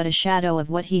 Levi was but a shadow of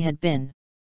what he had been.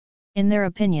 In their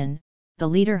opinion, the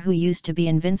leader who used to be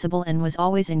invincible and was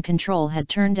always in control had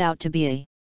turned out to be a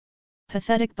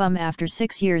pathetic bum after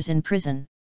 6 years in prison.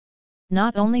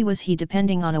 Not only was he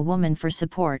depending on a woman for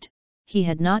support, he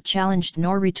had not challenged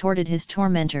nor retorted his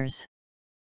tormentors'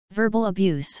 verbal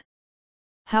abuse.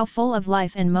 How full of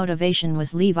life and motivation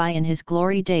was Levi in his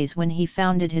glory days when he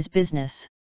founded his business.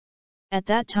 At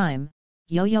that time,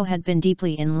 Yo-Yo had been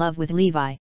deeply in love with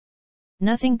Levi.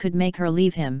 Nothing could make her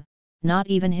leave him, not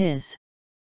even his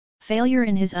failure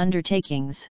in his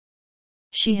undertakings.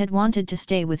 She had wanted to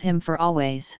stay with him for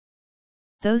always.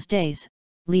 Those days,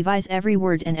 Levi's every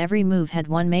word and every move had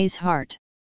won May's heart.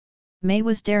 May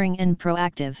was daring and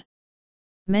proactive.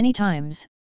 Many times,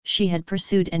 she had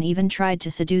pursued and even tried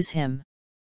to seduce him.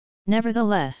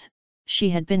 Nevertheless, she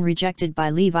had been rejected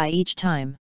by Levi each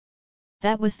time.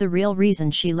 That was the real reason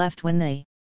she left when the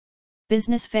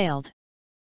business failed.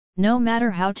 No matter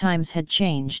how times had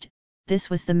changed, this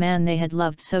was the man they had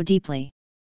loved so deeply.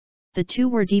 The 2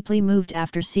 were deeply moved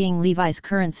after seeing Levi's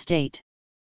current state.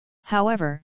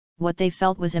 However, what they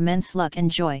felt was immense luck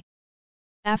and joy.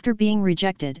 After being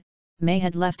rejected, May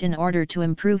had left in order to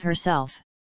improve herself.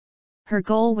 Her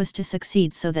goal was to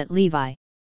succeed so that Levi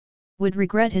would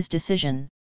regret his decision.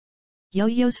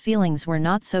 Yo-Yo's feelings were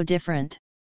not so different.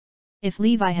 If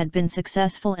Levi had been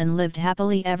successful and lived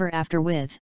happily ever after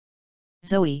with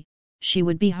Zoe, she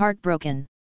would be heartbroken.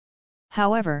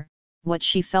 However, what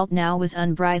she felt now was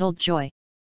unbridled joy.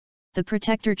 The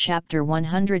Protector Chapter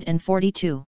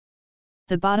 142.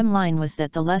 The bottom line was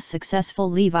that the less successful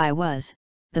Levi was,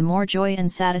 the more joy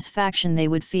and satisfaction they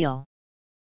would feel.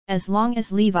 As long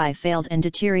as Levi failed and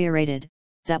deteriorated,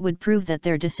 that would prove that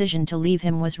their decision to leave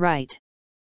him was right.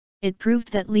 It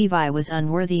proved that Levi was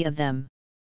unworthy of them.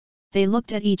 They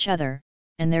looked at each other,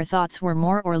 and their thoughts were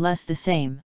more or less the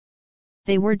same.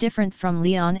 They were different from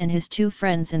Leon and his two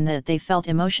friends in that they felt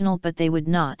emotional, but they would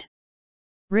not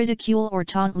ridicule or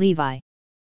taunt Levi.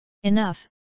 Enough,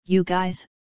 you guys,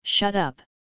 shut up.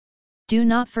 Do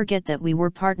not forget that we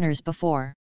were partners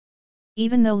before.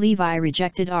 Even though Levi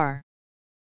rejected our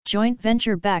joint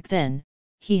venture back then,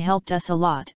 he helped us a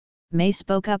lot. May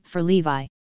spoke up for Levi.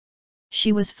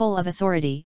 She was full of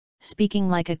authority, speaking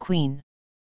like a queen.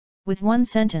 With one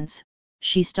sentence,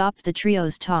 she stopped the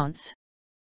trio's taunts.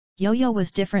 Yo-Yo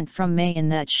was different from May in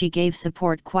that she gave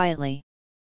support quietly.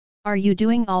 Are you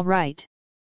doing all right?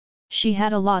 She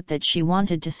had a lot that she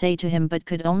wanted to say to him but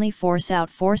could only force out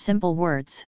 4 simple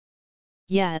words.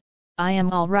 Yeah, I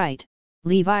am all right,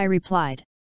 Levi replied.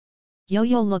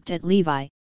 Yo-Yo looked at Levi,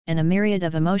 and a myriad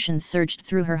of emotions surged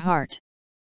through her heart.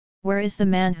 Where is the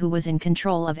man who was in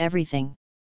control of everything?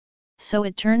 So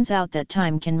it turns out that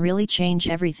time can really change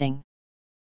everything.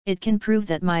 It can prove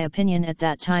that my opinion at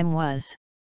that time was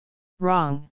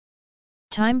wrong.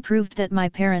 Time proved that my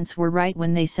parents were right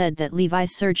when they said that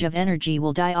Levi's surge of energy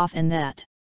will die off and that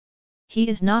he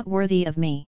is not worthy of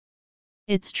me.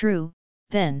 It's true,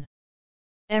 then.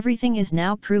 Everything is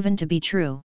now proven to be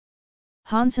true.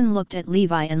 Hansen looked at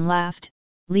Levi and laughed.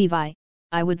 Levi,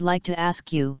 I would like to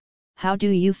ask you, how do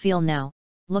you feel now,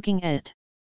 looking at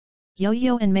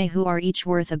Yo-Yo and May, who are each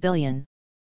worth $1 billion?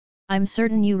 I'm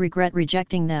certain you regret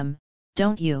rejecting them,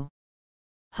 don't you?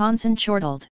 Hansen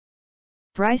chortled.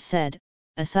 Bryce said,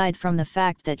 aside from the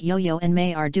fact that Yo-Yo and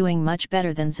May are doing much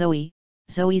better than Zoe,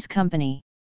 Zoe's company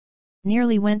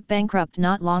nearly went bankrupt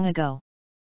not long ago.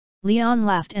 Leon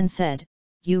laughed and said,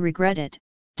 you regret it,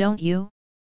 don't you?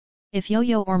 If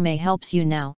Yo-Yo or May helps you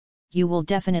now, you will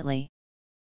definitely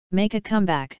make a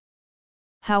comeback.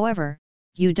 However,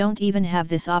 you don't even have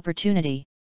this opportunity.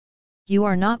 You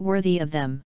are not worthy of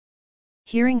them.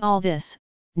 Hearing all this,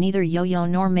 neither Yo-Yo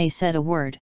nor May said a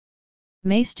word.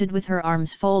 May stood with her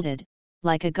arms folded,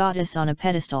 like a goddess on a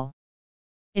pedestal.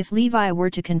 If Levi were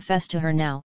to confess to her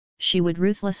now, she would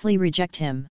ruthlessly reject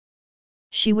him.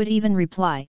 She would even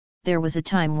reply, there was a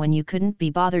time when you couldn't be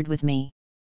bothered with me.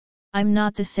 I'm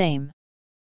not the same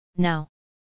now.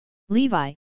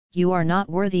 Levi, you are not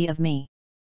worthy of me.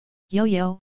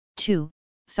 Yo-Yo, too,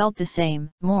 felt the same,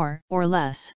 more or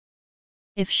less.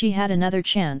 If she had another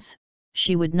chance,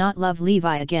 she would not love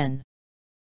Levi again.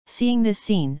 Seeing this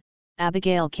scene,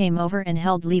 Abigail came over and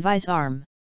held Levi's arm.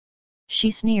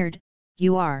 She sneered,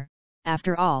 you are,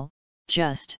 after all,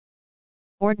 just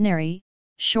ordinary,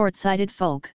 short-sighted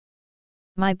folk.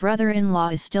 My brother-in-law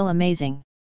is still amazing.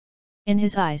 In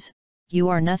his eyes, you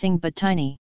are nothing but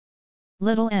tiny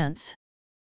little ants.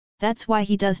 That's why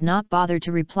he does not bother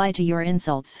to reply to your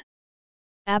insults.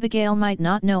 Abigail might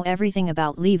not know everything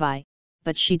about Levi,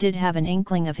 but she did have an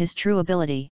inkling of his true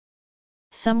ability.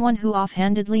 Someone who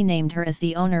offhandedly named her as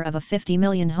the owner of a $50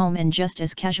 million home and just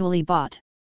as casually bought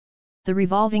the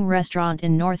revolving restaurant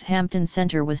in Northampton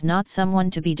Center was not someone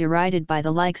to be derided by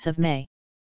the likes of May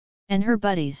and her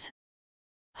buddies.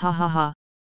 Ha ha ha.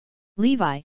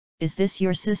 Levi, is this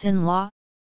your sis-in-law?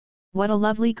 What a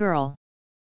lovely girl.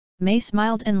 May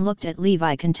smiled and looked at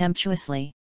Levi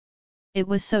contemptuously. It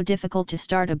was so difficult to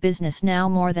start a business now,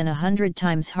 more than 100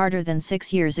 times harder than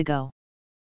 6 years ago.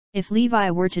 If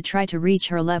Levi were to try to reach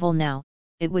her level now,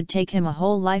 it would take him a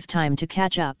whole lifetime to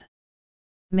catch up.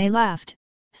 May laughed,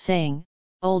 saying,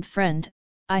 old friend,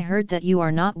 I heard that you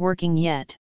are not working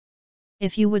yet.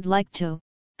 If you would like to,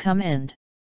 come and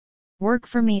work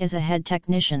for me as a head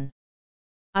technician.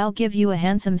 I'll give you a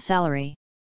handsome salary.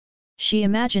 She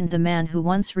imagined the man who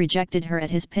once rejected her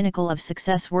at his pinnacle of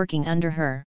success working under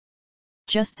her.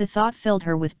 Just the thought filled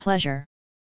her with pleasure.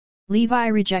 Levi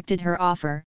rejected her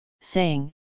offer,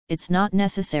 saying, it's not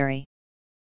necessary.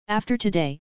 After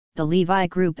today, the Levi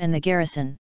Group and the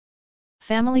Garrison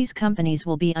family's companies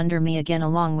will be under me again,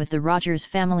 along with the Rogers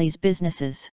family's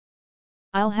businesses.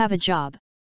 I'll have a job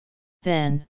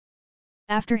then.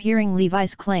 After hearing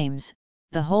Levi's claims,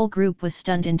 the whole group was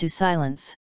stunned into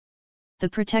silence. The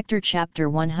Protector Chapter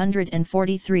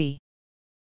 143.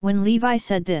 When Levi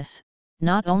said this,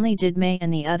 not only did May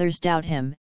and the others doubt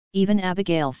him, even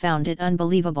Abigail found it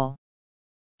unbelievable.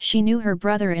 She knew her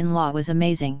brother-in-law was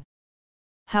amazing.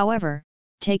 However,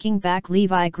 taking back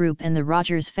Levi Group and the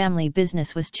Rogers family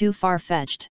business was too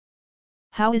far-fetched.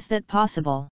 How is that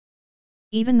possible?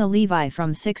 Even the Levi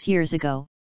from 6 years ago,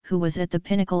 who was at the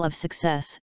pinnacle of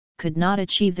success, could not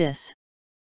achieve this.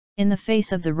 In the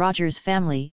face of the Rogers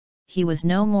family, he was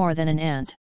no more than an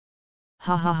ant.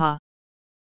 Ha ha ha.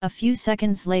 A few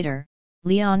seconds later,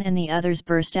 Leon and the others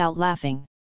burst out laughing.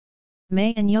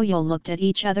 May and Yo-Yo looked at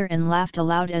each other and laughed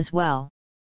aloud as well.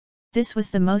 This was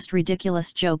the most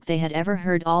ridiculous joke they had ever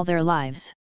heard all their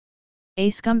lives. A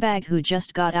scumbag who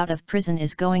just got out of prison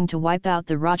is going to wipe out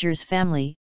the Rogers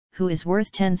family, who is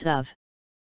worth tens of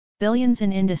billions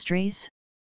in industries?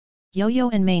 Yo-Yo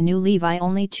and May knew Levi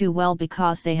only too well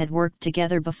because they had worked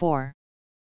together before.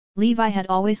 Levi had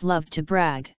always loved to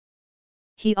brag.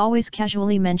 He always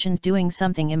casually mentioned doing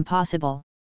something impossible.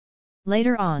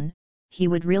 Later on, he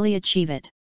would really achieve it.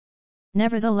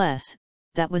 Nevertheless,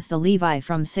 that was the Levi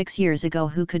from 6 years ago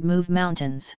who could move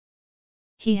mountains.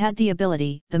 He had the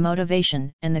ability, the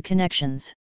motivation, and the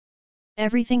connections.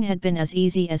 Everything had been as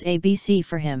easy as ABC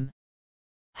for him.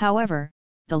 However,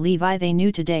 the Levi they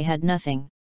knew today had nothing.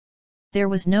 There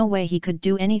was no way he could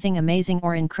do anything amazing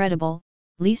or incredible,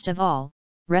 least of all,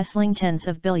 wresting tens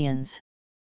of billions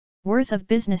worth of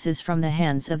businesses from the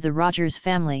hands of the Rogers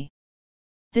family.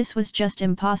 This was just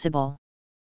impossible.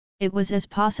 It was as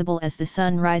possible as the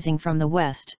sun rising from the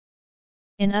west.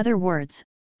 In other words,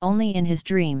 only in his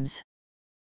dreams.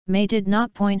 May did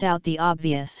not point out the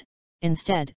obvious,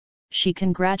 instead, she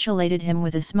congratulated him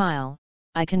with a smile.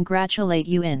 I congratulate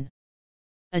you in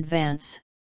advance.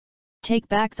 Take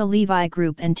back the Levi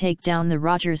Group and take down the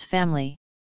Rogers family.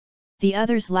 The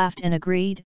others laughed and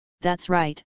agreed, that's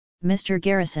right, Mr.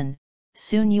 Garrison,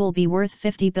 soon you'll be worth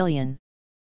 50 billion.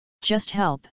 Just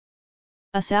help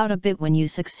us out a bit when you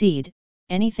succeed,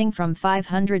 anything from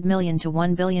 500 million to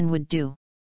 1 billion would do.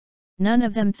 None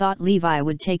of them thought Levi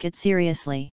would take it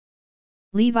seriously.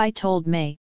 Levi told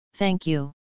May, thank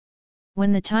you.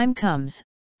 When the time comes,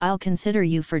 I'll consider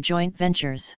you for joint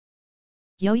ventures.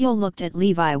 Yo-Yo looked at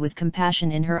Levi with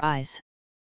compassion in her eyes.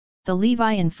 The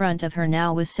Levi in front of her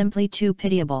now was simply too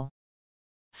pitiable.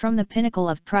 From the pinnacle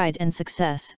of pride and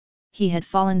success, he had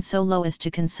fallen so low as to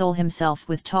console himself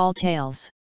with tall tales.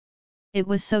 It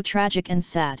was so tragic and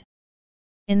sad.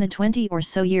 In the 20 or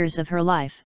so years of her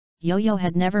life, Yo-Yo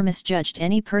had never misjudged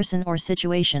any person or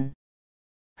situation.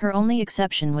 Her only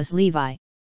exception was Levi.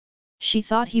 She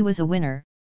thought he was a winner,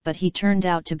 but he turned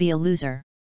out to be a loser.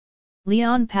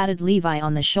 Leon patted Levi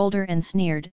on the shoulder and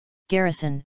sneered,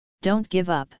 Garrison, don't give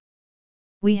up.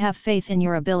 We have faith in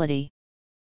your ability.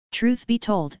 Truth be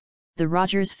told, the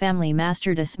Rogers family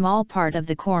mastered a small part of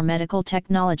the core medical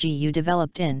technology you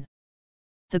developed in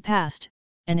the past,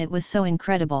 and it was so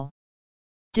incredible.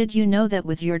 Did you know that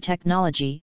with your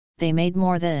technology, they made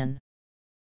more than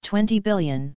 20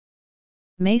 billion?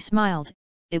 May smiled,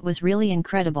 it was really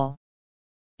incredible.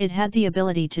 It had the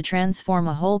ability to transform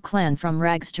a whole clan from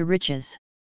rags to riches.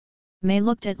 May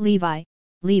looked at Levi,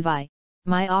 Levi,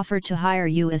 my offer to hire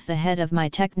you as the head of my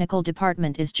technical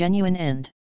department is genuine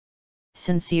and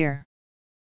sincere.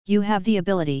 You have the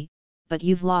ability, but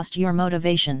you've lost your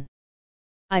motivation.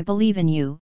 I believe in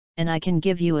you, and I can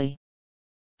give you a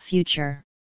future.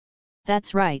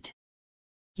 That's right.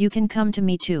 You can come to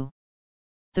me too.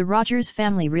 The Rogers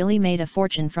family really made a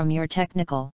fortune from your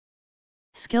technical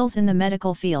skills in the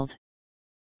medical field.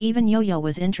 Even Yo-Yo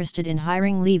was interested in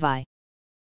hiring Levi.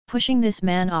 Pushing this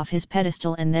man off his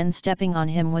pedestal and then stepping on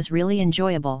him was really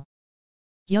enjoyable.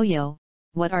 Yo-Yo,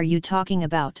 what are you talking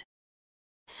about?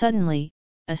 Suddenly,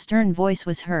 a stern voice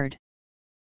was heard.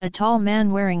 A tall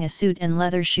man wearing a suit and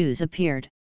leather shoes appeared.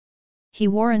 He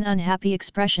wore an unhappy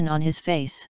expression on his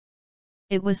face.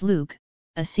 It was Luke,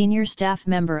 a senior staff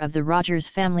member of the Rogers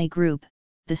family group,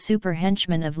 the super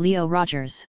henchman of Leo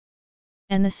Rogers,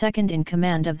 and the second in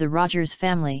command of the Rogers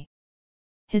family.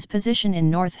 His position in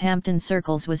Northampton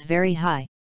circles was very high,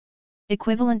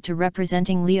 equivalent to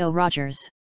representing Leo Rogers.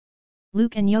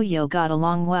 Luke and Yo-Yo got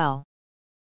along well.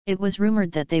 It was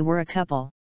rumored that they were a couple.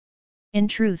 In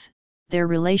truth, their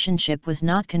relationship was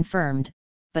not confirmed,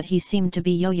 but he seemed to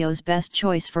be Yo-Yo's best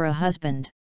choice for a husband.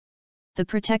 The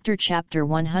Protector Chapter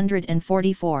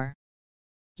 144.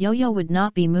 Yo-Yo would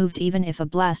not be moved even if a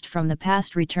blast from the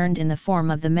past returned in the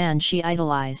form of the man she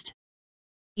idolized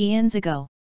eons ago.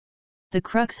 The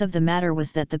crux of the matter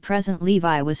was that the present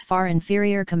Levi was far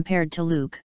inferior compared to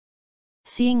Luke.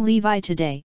 Seeing Levi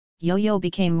today, Yo-Yo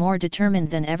became more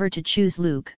determined than ever to choose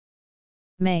Luke.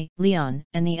 May, Leon,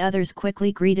 and the others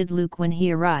quickly greeted Luke when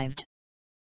he arrived.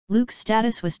 Luke's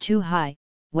status was too high,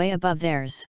 way above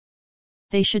theirs.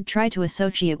 They should try to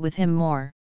associate with him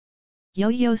more.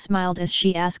 Yo-Yo smiled as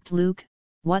she asked Luke,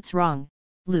 "What's wrong,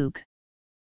 Luke?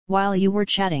 While you were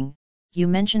chatting, you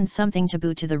mentioned something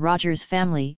taboo to the Rogers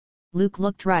family." Luke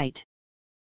looked right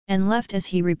and left as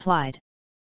he replied,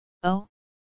 "Oh?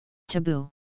 Taboo?"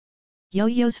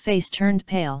 Yo-Yo's face turned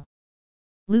pale.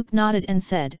 Luke nodded and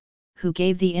said, "Who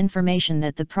gave the information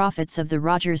that the prophets of the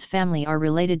Rogers family are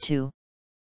related to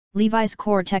Levi's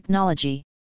core technology?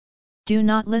 Do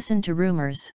not listen to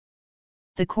rumors.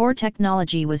 The core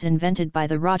technology was invented by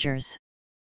the Rogers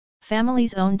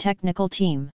family's own technical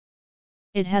team.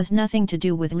 It has nothing to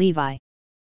do with Levi.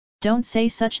 Don't say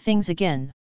such things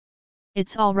again.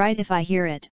 It's all right if I hear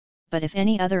it, but if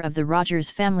any other of the Rogers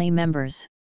family members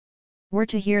were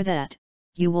to hear that,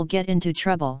 you will get into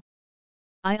trouble."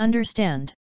 "I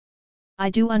understand. I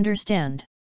do understand."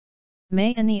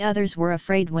 May and the others were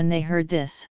afraid when they heard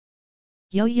this.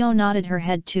 Yo-Yo nodded her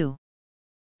head too.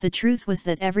 The truth was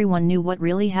that everyone knew what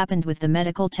really happened with the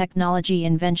medical technology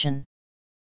invention.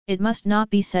 It must not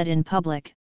be said in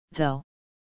public, though.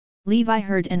 Levi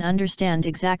heard and understand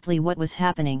exactly what was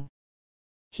happening.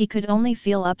 He could only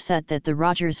feel upset that the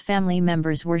Rogers family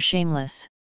members were shameless.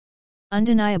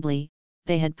 Undeniably,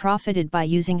 they had profited by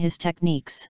using his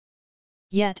techniques.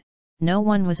 Yet, no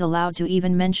one was allowed to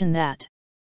even mention that.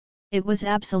 It was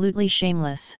absolutely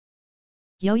shameless.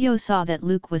 Yo-Yo saw that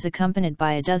Luke was accompanied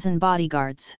by a dozen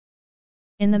bodyguards.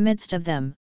 In the midst of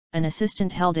them, an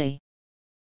assistant held a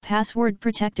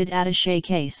password-protected attaché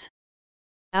case.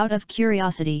 Out of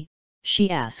curiosity,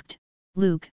 she asked,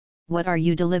 "Luke, what are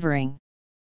you delivering?"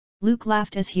 Luke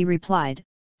laughed as he replied,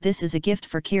 "This is a gift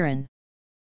for Kieran.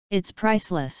 It's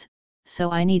priceless,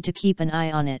 so I need to keep an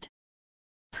eye on it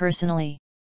personally."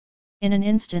 In an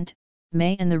instant,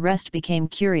 May and the rest became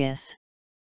curious.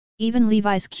 Even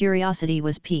Levi's curiosity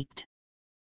was piqued.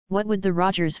 What would the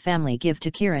Rogers family give to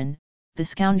Kieran, the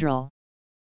scoundrel?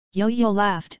 Yo-Yo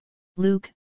laughed,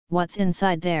 "Luke, what's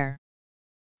inside there?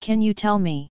 Can you tell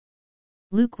me?"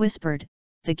 Luke whispered,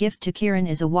 "The gift to Kieran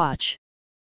is a watch.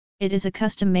 It is a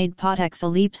custom-made Patek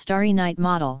Philippe Starry Night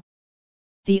model.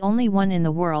 The only one in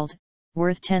the world,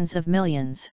 worth tens of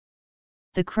millions."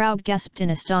 The crowd gasped in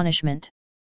astonishment.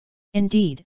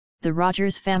 Indeed, the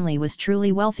Rogers family was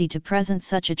truly wealthy to present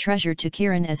such a treasure to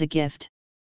Kieran as a gift.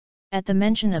 At the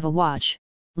mention of a watch,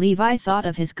 Levi thought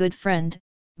of his good friend,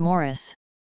 Morris.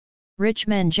 Rich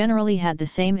men generally had the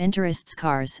same interests: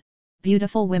 cars,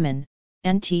 beautiful women,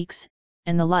 antiques,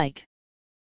 and the like.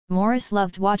 Morris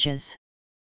loved watches.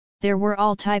 There were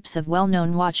all types of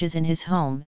well-known watches in his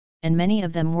home, and many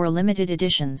of them were limited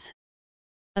editions.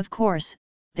 Of course,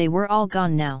 they were all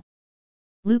gone now.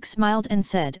 Luke smiled and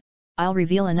said, "I'll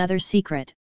reveal another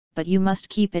secret, but you must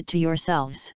keep it to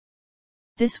yourselves."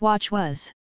 This watch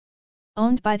was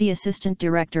owned by the assistant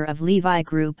director of Levi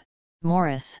Group,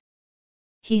 Morris.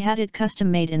 He had it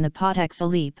custom-made in the Patek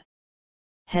Philippe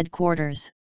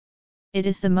headquarters. It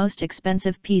is the most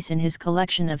expensive piece in his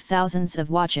collection of thousands of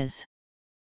watches.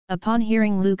 Upon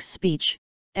hearing Luke's speech,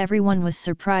 everyone was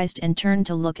surprised and turned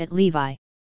to look at Levi.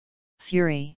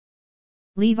 Fury.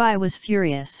 Levi was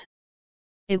furious.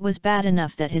 It was bad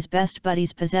enough that his best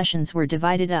buddy's possessions were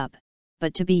divided up,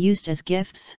 but to be used as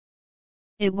gifts?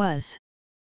 It was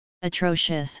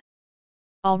atrocious.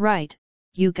 "All right,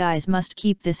 you guys must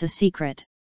keep this a secret.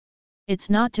 It's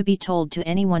not to be told to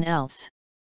anyone else."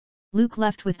 Luke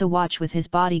left with the watch with his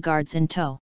bodyguards in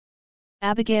tow.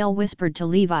 Abigail whispered to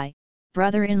Levi,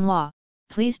 "Brother-in-law,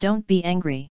 please don't be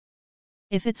angry.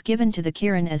 If it's given to the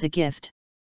Kieran as a gift,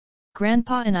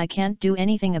 Grandpa and I can't do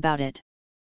anything about it."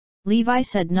 Levi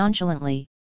said nonchalantly,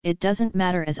 "It doesn't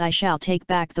matter, as I shall take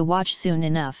back the watch soon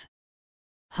enough."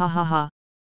 "Ha ha ha."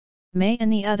 May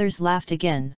and the others laughed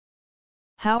again.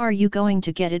 "How are you going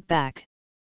to get it back?"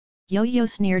 Yo-Yo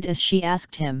sneered as she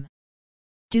asked him.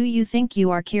 "Do you think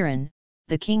you are Kieran,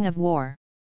 the king of war?"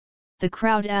 the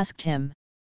crowd asked him.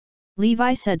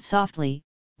 Levi said softly,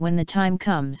 "When the time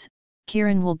comes,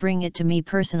 Kieran will bring it to me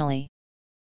personally."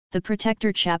 The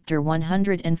Protector, Chapter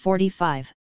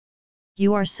 145.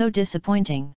 "You are so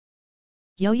disappointing."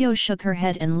 Yo-Yo shook her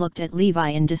head and looked at Levi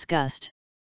in disgust.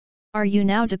 "Are you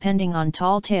now depending on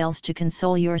tall tales to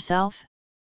console yourself?"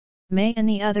 May and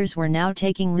the others were now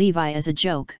taking Levi as a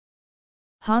joke.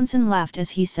 Hansen laughed as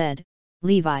he said,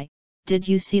 "Levi, did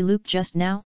you see Luke just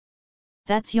now?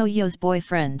 That's Yo-Yo's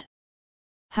boyfriend.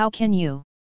 How can you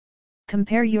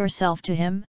compare yourself to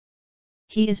him?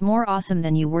 He is more awesome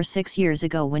than you were 6 years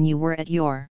ago when you were at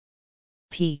your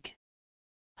peak."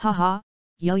 Haha,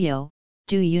 Yo-Yo,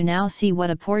 do you now see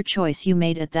what a poor choice you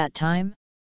made at that time?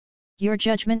 Your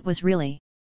judgment was really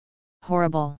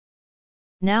horrible.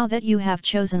 Now that you have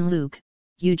chosen Luke,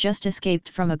 you just escaped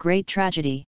from a great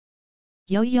tragedy.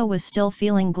 Yo-Yo was still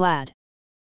feeling glad.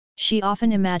 She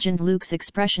often imagined Luke's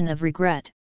expression of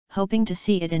regret, hoping to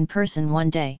see it in person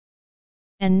one day.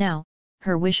 And now,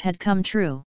 her wish had come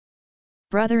true.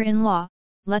 Brother-in-law,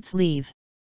 let's leave.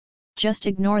 Just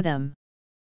ignore them.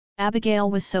 Abigail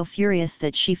was so furious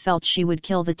that she felt she would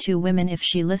kill the two women if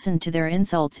she listened to their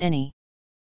insults any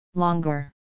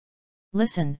longer.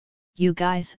 Listen, you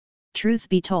guys, truth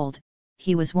be told,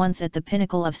 he was once at the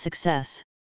pinnacle of success.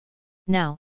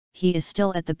 Now, he is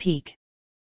still at the peak.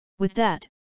 With that,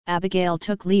 Abigail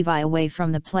took Levi away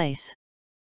from the place.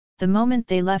 The moment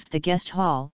they left the guest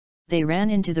hall, they ran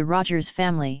into the Rogers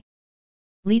family.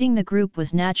 Leading the group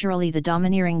was naturally the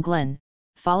domineering Glenn,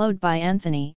 followed by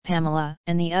Anthony, Pamela,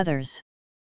 and the others.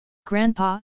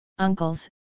 Grandpa, uncles,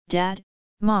 Dad,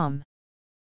 Mom.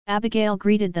 Abigail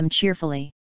greeted them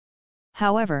cheerfully.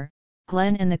 However,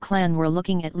 Glenn and the clan were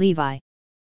looking at Levi.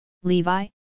 Levi?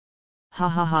 Ha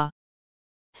ha ha.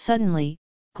 Suddenly,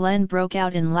 Glenn broke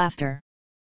out in laughter.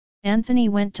 Anthony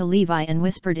went to Levi and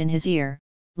whispered in his ear,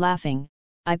 laughing,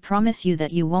 I promise you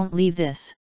that you won't leave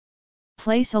this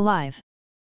place alive.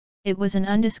 It was an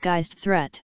undisguised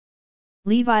threat.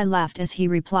 Levi laughed as he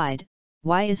replied,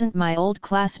 why isn't my old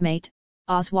classmate,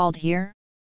 Oswald here?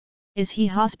 Is he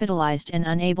hospitalized and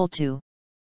unable to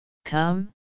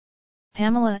come?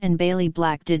 Pamela and Bailey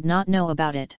Black did not know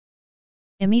about it.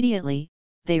 Immediately,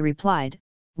 they replied,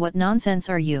 what nonsense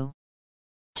are you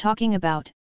talking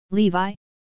about, Levi?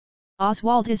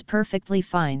 Oswald is perfectly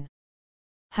fine.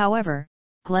 However,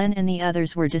 Glenn and the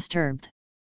others were disturbed.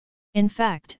 In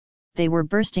fact, they were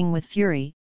bursting with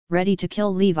fury, ready to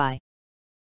kill Levi.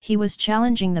 He was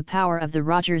challenging the power of the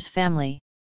Rogers family.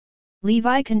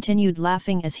 Levi continued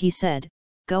laughing as he said,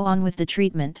 go on with the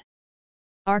treatment.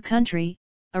 Our country,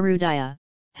 Arudaya,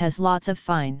 has lots of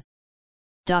fine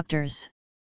doctors.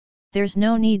 There's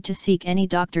no need to seek any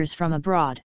doctors from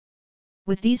abroad.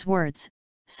 With these words,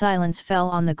 silence fell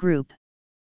on the group.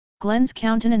 Glenn's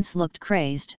countenance looked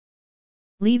crazed.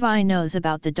 Levi knows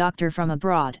about the doctor from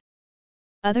abroad.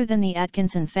 Other than the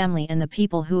Atkinson family and the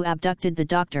people who abducted the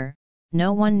doctor,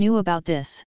 no one knew about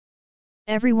this.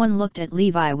 Everyone looked at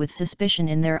Levi with suspicion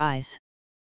in their eyes.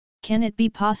 Can it be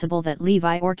possible that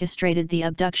Levi orchestrated the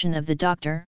abduction of the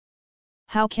doctor?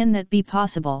 How can that be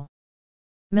possible?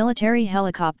 Military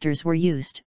helicopters were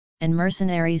used, and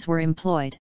mercenaries were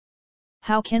employed.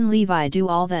 How can Levi do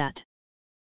all that?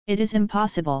 It is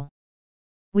impossible.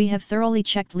 We have thoroughly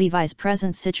checked Levi's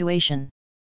present situation.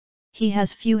 He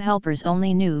has few helpers,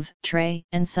 only Nuv, Trey,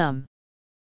 and some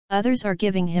others are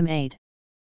giving him aid.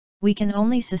 We can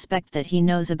only suspect that he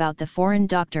knows about the foreign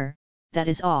doctor, that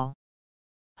is all.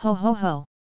 Ho ho ho.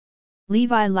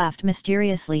 Levi laughed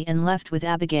mysteriously and left with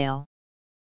Abigail.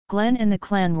 Glenn and the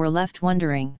clan were left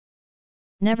wondering.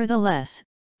 Nevertheless,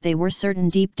 they were certain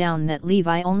deep down that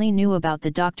Levi only knew about the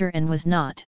doctor and was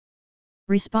not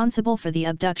responsible for the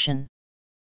abduction.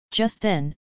 Just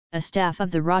then, a staff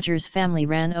of the Rogers family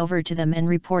ran over to them and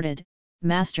reported,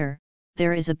 Master,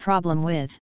 there is a problem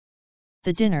with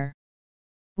the dinner.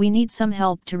 We need some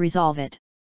help to resolve it.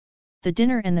 The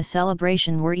dinner and the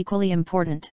celebration were equally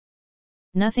important.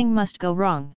 Nothing must go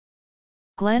wrong.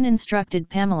 Glenn instructed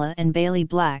Pamela and Bailey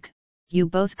Black, you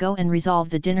both go and resolve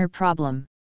the dinner problem.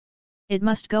 It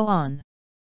must go on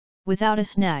without a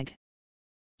snag.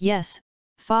 Yes,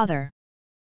 Father.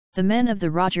 The men of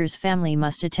the Rogers family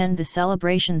must attend the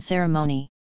celebration ceremony.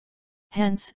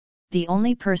 Hence, the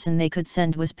only person they could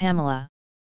send was Pamela.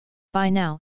 By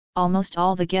now, almost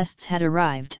all the guests had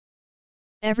arrived.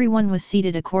 Everyone was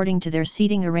seated according to their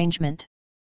seating arrangement.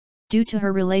 Due to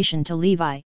her relation to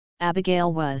Levi,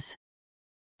 Abigail was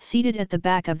seated at the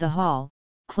back of the hall,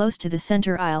 close to the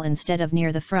center aisle instead of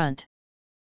near the front.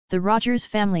 The Rogers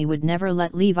family would never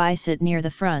let Levi sit near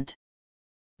the front.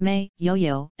 May,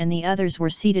 Yo-Yo, and the others were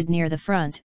seated near the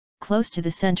front, close to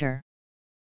the center.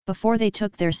 Before they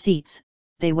took their seats,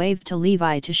 they waved to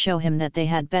Levi to show him that they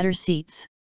had better seats.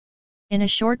 In a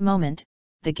short moment,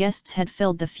 the guests had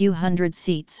filled the few hundred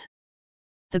seats.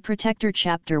 The Protector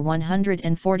Chapter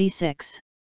 146.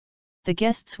 The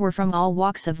guests were from all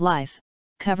walks of life,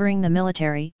 covering the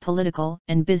military, political,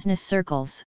 and business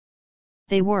circles.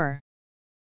 They were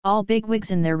all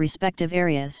bigwigs in their respective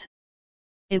areas.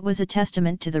 It was a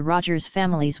testament to the Rogers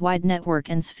family's wide network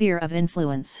and sphere of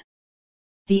influence.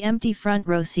 The empty front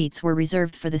row seats were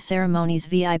reserved for the ceremony's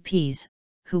VIPs,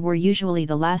 who were usually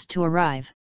the last to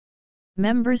arrive.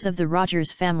 Members of the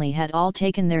Rogers family had all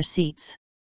taken their seats.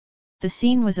 The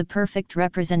scene was a perfect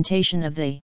representation of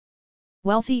the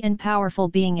wealthy and powerful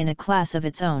being in a class of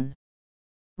its own.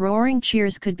 Roaring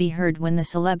cheers could be heard when the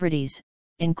celebrities,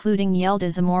 including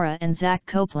Yelda Zamora and Zach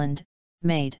Copeland,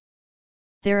 made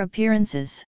their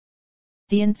appearances.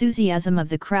 The enthusiasm of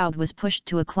the crowd was pushed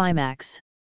to a climax.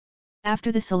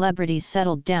 After the celebrities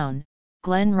settled down,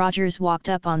 Glenn Rogers walked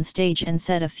up on stage and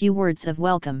said a few words of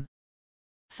welcome.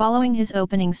 Following his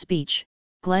opening speech,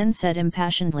 Glenn said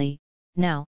impassionedly,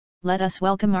 "Now, let us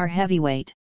welcome our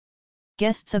heavyweight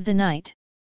guests of the night.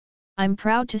 I'm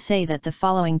proud to say that the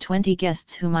following 20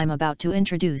 guests whom I'm about to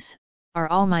introduce, are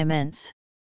all my mentor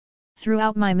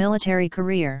throughout my military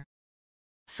career.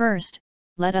 First,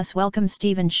 let us welcome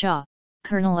Stephen Shaw,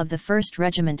 Colonel of the 1st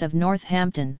Regiment of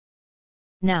Northampton.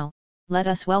 Now, let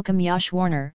us welcome Yash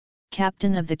Warner,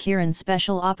 Captain of the Kirin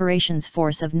Special Operations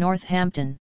Force of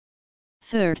Northampton.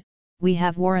 Third, we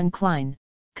have Warren Klein,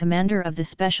 Commander of the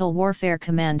Special Warfare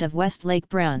Command of Westlake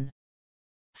Brown.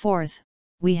 Fourth,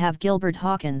 we have Gilbert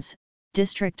Hawkins,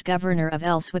 District Governor of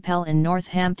Elswipel in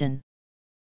Northampton.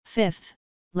 Fifth,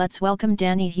 let's welcome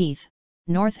Danny Heath,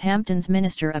 Northampton's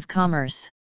Minister of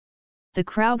Commerce." The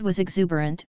crowd was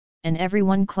exuberant, and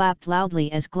everyone clapped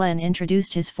loudly as Glenn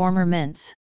introduced his former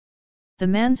mentor. The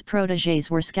man's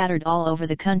protégés were scattered all over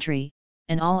the country,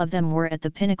 and all of them were at the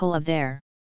pinnacle of their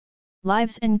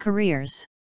lives and careers.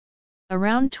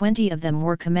 Around 20 of them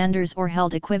were commanders or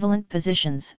held equivalent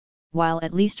positions, while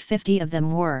at least 50 of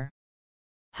them were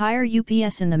higher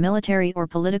ups in the military or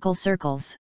political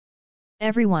circles.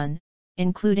 Everyone,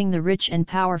 including the rich and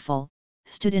powerful,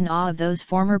 stood in awe of those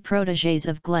former protégés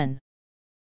of Glenn.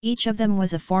 Each of them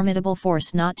was a formidable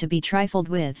force not to be trifled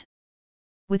with.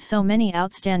 With so many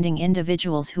outstanding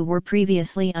individuals who were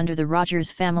previously under the Rogers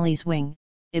family's wing,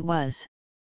 it was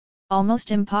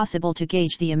almost impossible to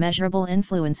gauge the immeasurable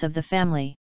influence of the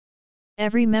family.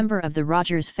 Every member of the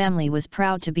Rogers family was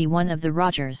proud to be one of the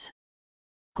Rogers.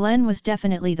 Glenn was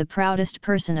definitely the proudest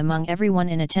person among everyone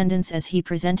in attendance as he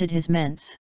presented his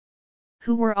mentor,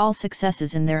 who were all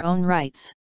successes in their own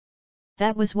rights.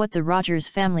 That was what the Rogers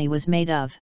family was made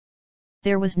of.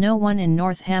 There was no one in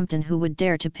Northampton who would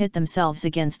dare to pit themselves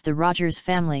against the Rogers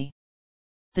family.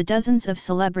 The dozens of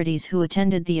celebrities who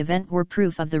attended the event were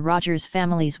proof of the Rogers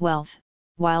family's wealth,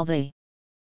 while the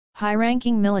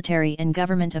high-ranking military and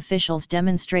government officials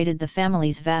demonstrated the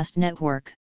family's vast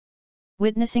network.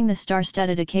 Witnessing the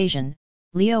star-studded occasion,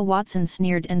 Leo Watson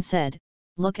sneered and said,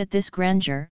 "Look at this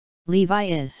grandeur, Levi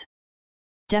is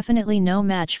definitely no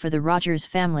match for the Rogers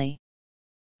family."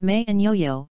 May and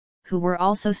Yo-Yo, who were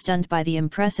also stunned by the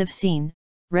impressive scene,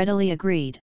 readily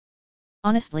agreed.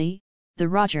 Honestly, the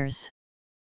Rogers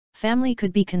family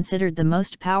could be considered the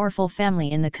most powerful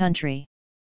family in the country.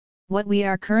 What we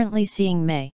are currently seeing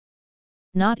may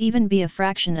not even be a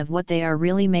fraction of what they are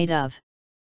really made of.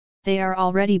 They are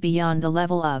already beyond the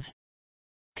level of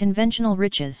conventional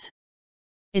riches.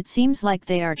 It seems like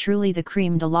they are truly the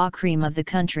crème de la crème of the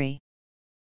country.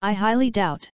 I highly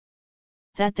doubt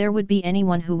that there would be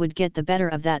anyone who would get the better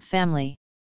of that family.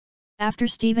 After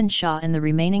Stephen Shaw and the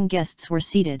remaining guests were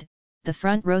seated, the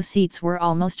front row seats were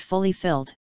almost fully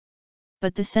filled.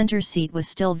 But the center seat was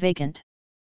still vacant.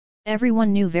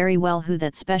 Everyone knew very well who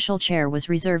that special chair was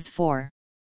reserved for.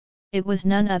 It was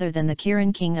none other than the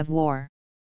Kirin King of War.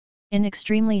 In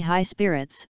extremely high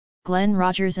spirits, Glenn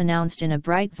Rogers announced in a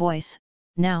bright voice,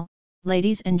 "Now,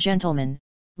 ladies and gentlemen,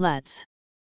 let's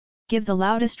give the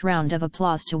loudest round of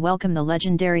applause to welcome the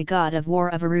legendary god of war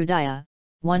of Arudaya,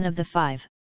 one of the 5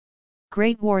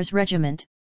 Great Wars Regiment,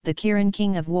 the Kirin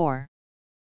King of War."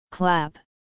 Clap!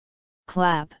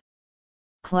 Clap!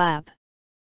 Clap!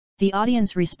 The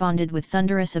audience responded with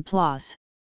thunderous applause.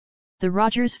 The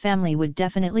Rogers family would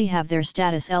definitely have their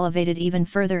status elevated even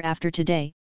further after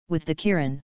today, with the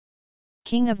Kirin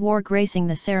King of War gracing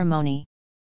the ceremony.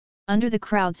 Under the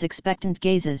crowd's expectant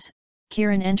gazes,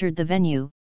 Kirin entered the venue,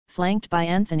 flanked by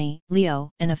Anthony, Leo,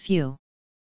 and a few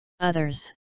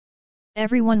others.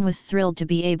 Everyone was thrilled to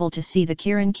be able to see the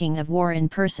Kirin King of War in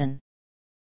person.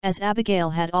 As Abigail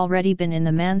had already been in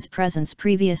the man's presence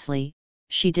previously,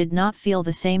 she did not feel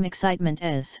the same excitement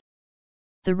as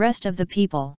the rest of the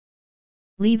people.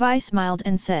 Levi smiled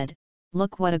and said,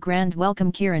 "Look what a grand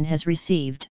welcome Kirin has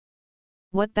received."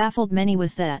 What baffled many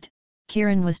was that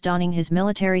Kirin was donning his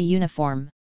military uniform.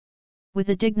 With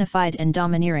a dignified and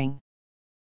domineering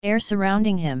air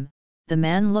surrounding him, the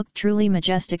man looked truly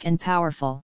majestic and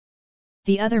powerful.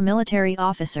 The other military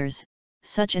officers,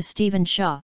 such as Stephen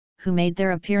Shaw, who made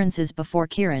their appearances before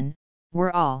Kirin,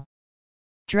 were all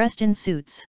dressed in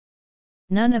suits.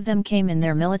 None of them came in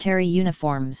their military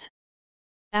uniforms.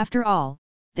 After all,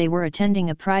 they were attending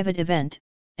a private event,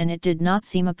 and it did not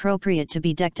seem appropriate to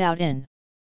be decked out in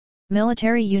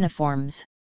military uniforms.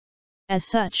 As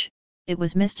such, it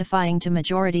was mystifying to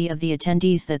majority of the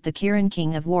attendees that the Kirin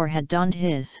King of War had donned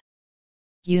his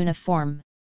uniform.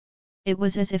 It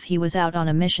was as if he was out on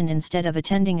a mission instead of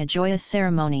attending a joyous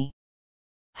ceremony.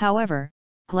 However,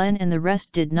 Glenn and the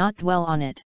rest did not dwell on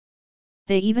it.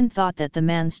 They even thought that the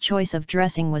man's choice of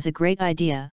dressing was a great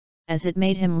idea, as it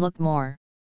made him look more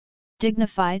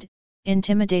dignified,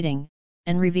 intimidating,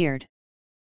 and revered.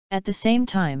 At the same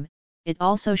time, it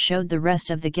also showed the rest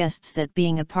of the guests that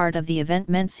being a part of the event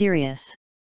meant serious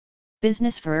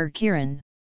business for Kirin.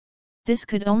 This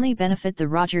could only benefit the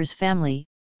Rogers family,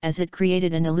 as it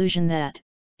created an illusion that,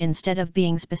 instead of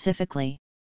being specifically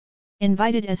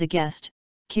invited as a guest,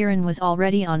 Kirin was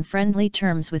already on friendly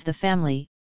terms with the family,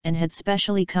 and had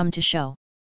specially come to show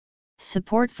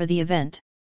support for the event.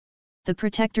 The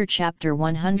Protector Chapter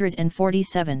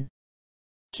 147.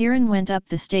 Kirin went up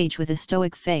the stage with a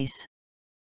stoic face.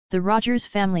 The Rogers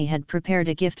family had prepared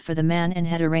a gift for the man and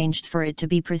had arranged for it to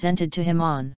be presented to him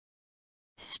on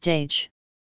stage.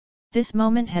 This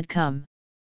moment had come.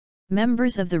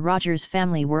 Members of the Rogers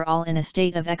family were all in a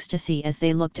state of ecstasy as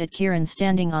they looked at Kirin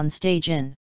standing on stage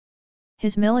in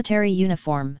his military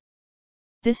uniform.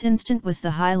 This instant was the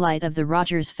highlight of the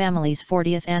Rogers family's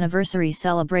 40th anniversary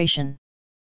celebration.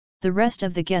 The rest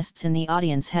of the guests in the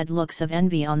audience had looks of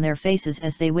envy on their faces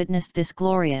as they witnessed this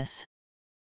glorious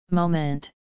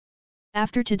moment.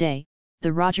 After today,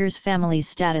 the Rogers family's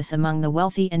status among the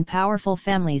wealthy and powerful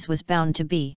families was bound to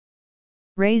be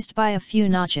raised by a few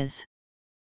notches.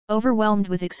 Overwhelmed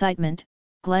with excitement,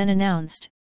 Glenn announced,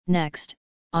 "Next,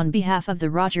 on behalf of the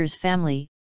Rogers family,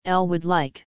 Elle would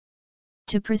like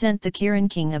to present the Kirin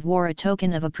King of War a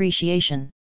token of appreciation."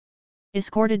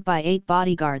 Escorted by 8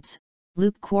 bodyguards,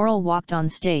 Luke Quarrel walked on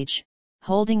stage,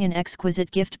 holding an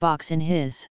exquisite gift box in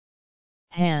his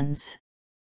hands.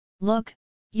 "Look,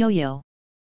 Yo-Yo.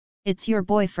 It's your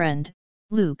boyfriend,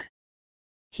 Luke.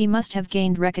 He must have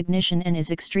gained recognition and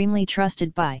is extremely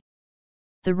trusted by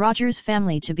the Rogers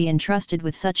family to be entrusted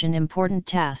with such an important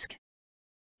task."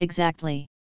 "Exactly.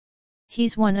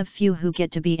 He's one of few who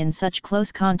get to be in such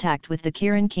close contact with the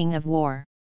Kirin King of War.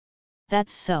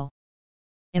 That's so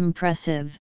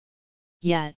impressive.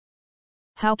 Yet,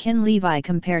 how can Levi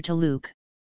compare to Luke?"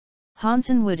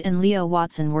 Hanson Wood and Leo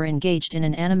Watson were engaged in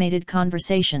an animated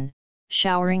conversation,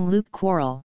 showering Luke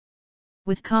Quarrel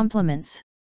with compliments.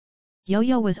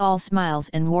 Yo-Yo was all smiles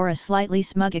and wore a slightly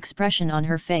smug expression on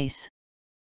her face.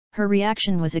 Her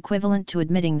reaction was equivalent to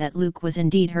admitting that Luke was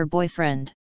indeed her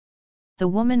boyfriend. The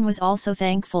woman was also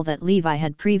thankful that Levi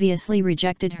had previously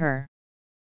rejected her.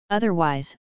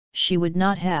 Otherwise, she would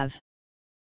not have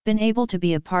been able to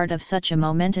be a part of such a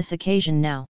momentous occasion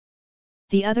now.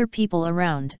 The other people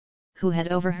around, who had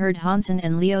overheard Hanson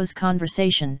and Leo's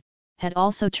conversation, had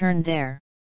also turned their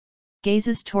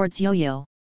gazes towards Yo-Yo.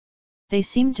 They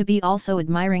seemed to be also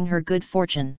admiring her good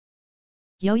fortune.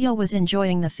 Yo-Yo was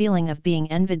enjoying the feeling of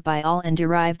being envied by all and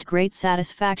derived great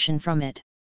satisfaction from it.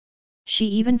 She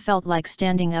even felt like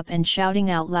standing up and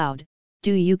shouting out loud,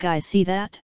 "Do you guys see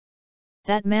that?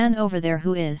 That man over there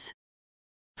who is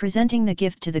presenting the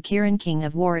gift to the Kirin King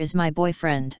of War is my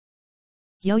boyfriend."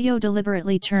 Yo-Yo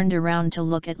deliberately turned around to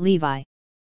look at Levi.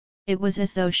 It was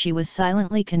as though she was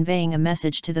silently conveying a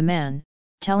message to the man,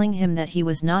 telling him that he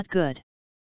was not good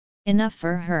enough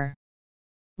for her.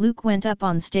 Luke went up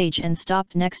on stage and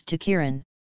stopped next to Kirin.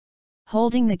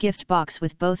 Holding the gift box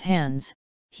with both hands,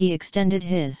 he extended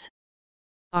his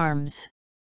arms.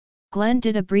 Glenn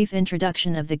did a brief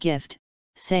introduction of the gift,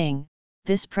 saying,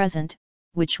 "This present,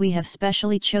 which we have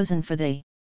specially chosen for the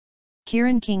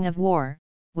Kirin King of War,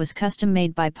 was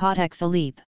custom-made by Patek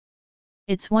Philippe.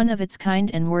 It's one of its kind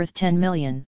and worth 10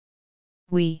 million.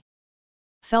 We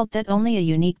felt that only a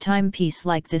unique timepiece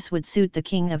like this would suit the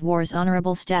King of War's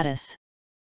honorable status."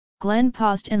 Glenn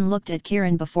paused and looked at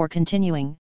Kirin before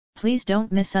continuing, "Please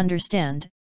don't misunderstand,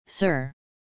 sir.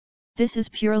 This is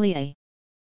purely a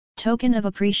token of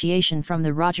appreciation from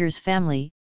the Rogers family,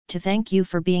 to thank you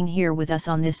for being here with us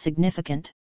on this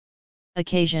significant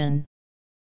occasion.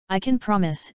 I can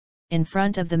promise, in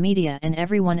front of the media and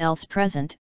everyone else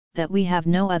present, that we have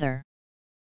no other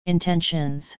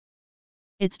intentions.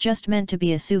 It's just meant to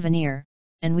be a souvenir,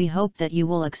 and we hope that you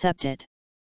will accept it."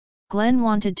 Glenn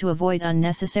wanted to avoid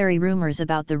unnecessary rumors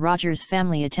about the Rogers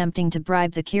family attempting to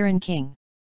bribe the Kirin King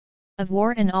of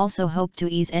War and also hoped to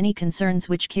ease any concerns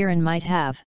which Kirin might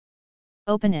have.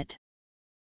 "Open it."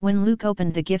 When Luke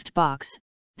opened the gift box,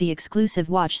 the exclusive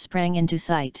watch sprang into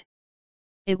sight.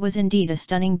 It was indeed a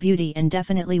stunning beauty and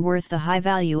definitely worth the high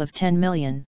value of 10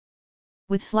 million.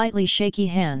 With slightly shaky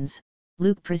hands,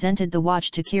 Luke presented the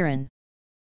watch to Kirin.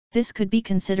 This could be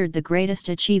considered the greatest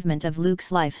achievement of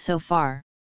Luke's life so far.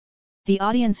 The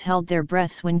audience held their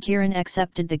breaths when Kieran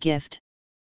accepted the gift.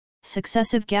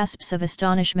 Successive gasps of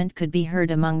astonishment could be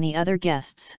heard among the other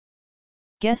guests.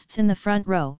 Guests in the front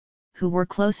row, who were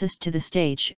closest to the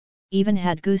stage, even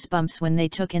had goosebumps when they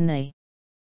took in the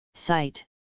sight.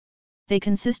 They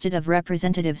consisted of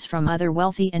representatives from other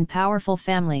wealthy and powerful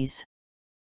families.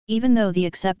 Even though the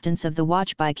acceptance of the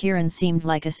watch by Kieran seemed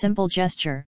like a simple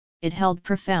gesture, it held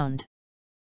profound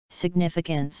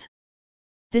significance.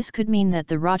 This could mean that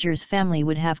the Rogers family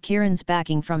would have Kieran's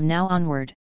backing from now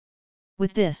onward.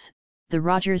 With this, the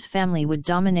Rogers family would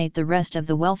dominate the rest of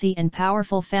the wealthy and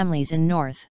powerful families in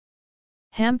North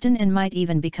Hampton and might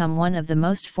even become one of the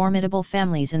most formidable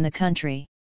families in the country.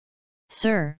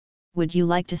 "Sir, would you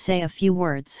like to say a few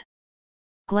words?"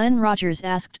 Glenn Rogers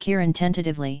asked Kieran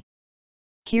tentatively.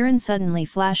 Kieran suddenly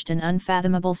flashed an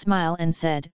unfathomable smile and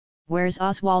said, "Where's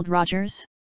Oswald Rogers?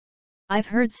 I've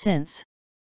heard since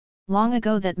long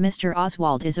ago that Mr.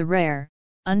 Oswald is a rare,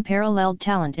 unparalleled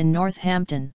talent in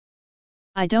Northampton.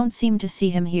 I don't seem to see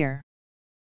him here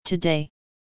today."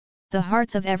 The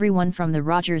hearts of everyone from the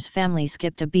Rogers family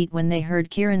skipped a beat when they heard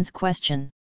Kieran's question.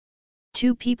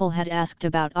 2 people had asked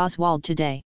about Oswald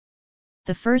today.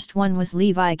 The first one was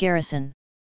Levi Garrison.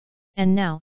 And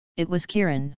now, it was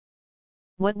Kieran.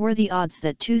 What were the odds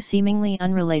that 2 seemingly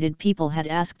unrelated people had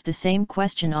asked the same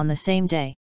question on the same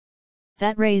day?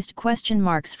 That raised question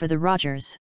marks for the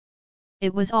Rogers.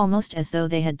 It was almost as though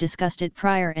they had discussed it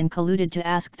prior and colluded to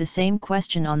ask the same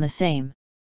question on the same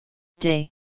day.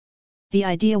 The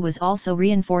idea was also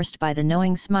reinforced by the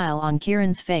knowing smile on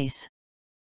Kieran's face.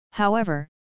 However,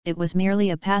 it was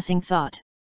merely a passing thought.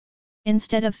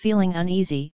 Instead of feeling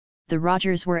uneasy, the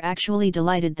Rogers were actually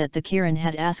delighted that the Kieran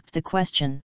had asked the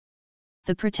question.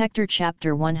 The Protector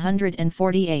Chapter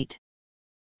 148.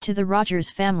 To the Rogers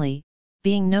family,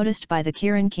 being noticed by the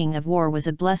Kieran King of War was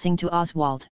a blessing to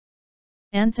Oswald.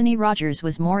 Anthony Rogers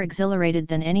was more exhilarated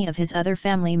than any of his other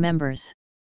family members.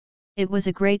 It was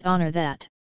a great honor that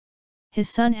his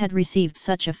son had received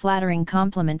such a flattering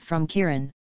compliment from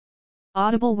Kieran.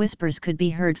 Audible whispers could be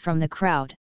heard from the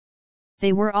crowd.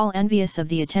 They were all envious of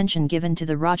the attention given to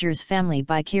the Rogers family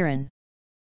by Kieran.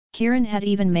 Kieran had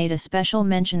even made a special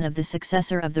mention of the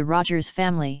successor of the Rogers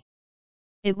family.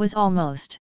 It was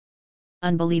almost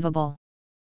unbelievable.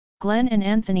 Glenn and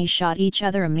Anthony shot each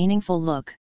other a meaningful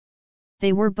look.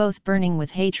 They were both burning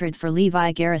with hatred for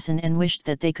Levi Garrison and wished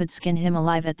that they could skin him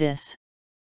alive at this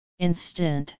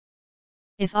instant.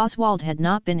 If Oswald had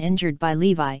not been injured by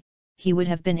Levi, he would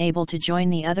have been able to join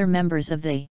the other members of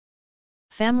the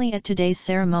family at today's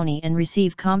ceremony and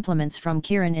receive compliments from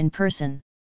Kieran in person.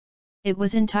 It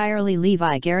was entirely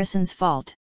Levi Garrison's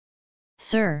fault.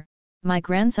 "Sir, my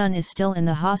grandson is still in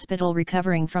the hospital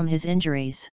recovering from his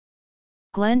injuries."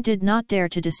 Glenn did not dare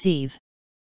to deceive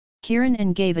Kieran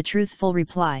and gave a truthful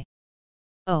reply.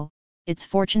 "Oh, it's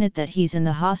fortunate that he's in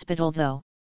the hospital though.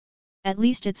 At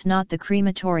least it's not the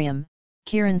crematorium,"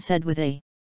 Kieran said with a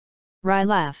wry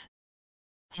laugh.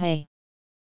 "Hey!"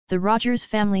 The Rogers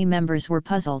family members were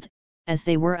puzzled, as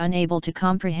they were unable to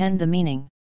comprehend the meaning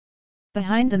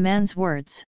behind the man's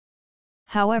words.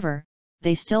 However,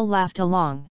 they still laughed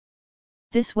along.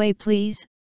 "This way please,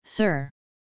 sir."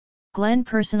 Glenn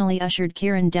personally ushered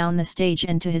Kieran down the stage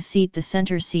and to his seat, the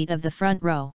center seat of the front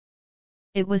row.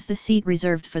 It was the seat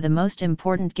reserved for the most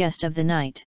important guest of the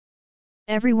night.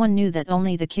 Everyone knew that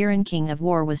only the Kieran King of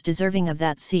War was deserving of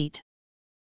that seat.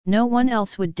 No one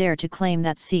else would dare to claim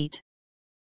that seat.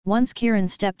 Once Kieran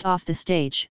stepped off the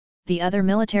stage, the other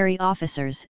military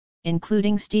officers,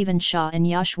 including Stephen Shaw and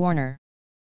Yash Warner,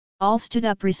 all stood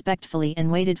up respectfully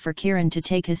and waited for Kieran to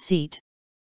take his seat.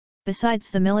 Besides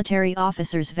the military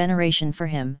officers' veneration for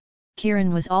him,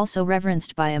 Kieran was also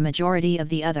reverenced by a majority of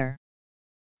the other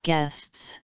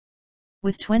guests.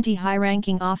 With 20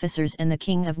 high-ranking officers and the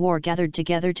King of War gathered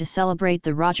together to celebrate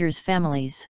the Rogers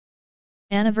family's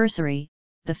anniversary,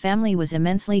 the family was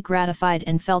immensely gratified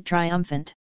and felt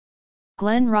triumphant.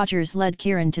 Glenn Rogers led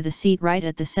Kieran to the seat right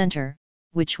at the center,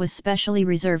 which was specially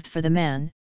reserved for the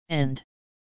man, and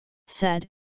said,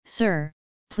 "Sir,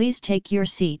 please take your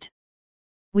seat.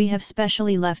 We have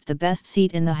specially left the best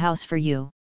seat in the house for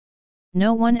you.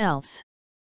 No one else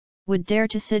would dare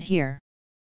to sit here.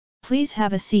 Please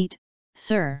have a seat,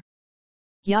 sir,"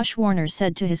 Yash Warner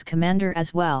said to his commander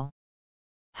as well.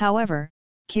 However,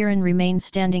 Kieran remained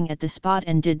standing at the spot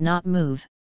and did not move.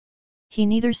 He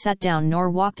neither sat down nor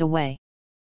walked away.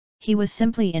 He was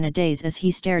simply in a daze as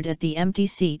he stared at the empty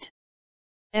seat.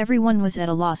 Everyone was at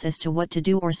a loss as to what to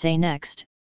do or say next,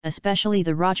 especially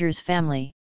the Rogers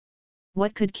family.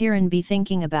 What could Kieran be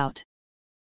thinking about?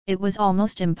 It was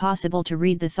almost impossible to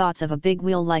read the thoughts of a big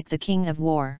wheel like the King of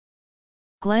War.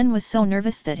 Glenn was so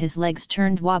nervous that his legs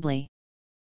turned wobbly.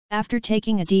 After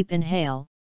taking a deep inhale,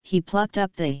 he plucked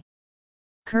up the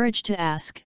courage to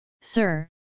ask, "Sir,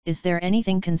 is there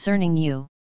anything concerning you?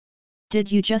 Did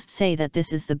you just say that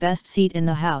this is the best seat in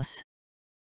the house?"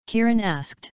 Kieran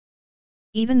asked.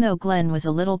 Even though Glenn was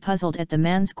a little puzzled at the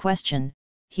man's question,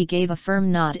 he gave a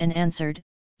firm nod and answered,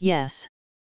 "Yes.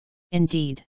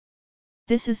 Indeed.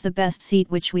 This is the best seat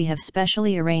which we have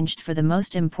specially arranged for the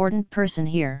most important person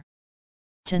here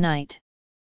tonight."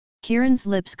 Kieran's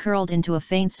lips curled into a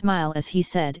faint smile as he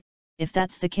said, "If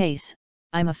that's the case,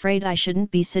 I'm afraid I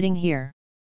shouldn't be sitting here.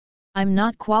 I'm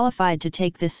not qualified to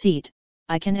take this seat,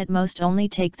 I can at most only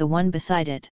take the one beside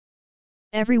it."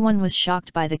 Everyone was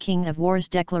shocked by the King of War's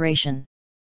declaration.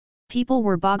 People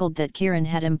were boggled that Kieran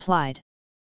had implied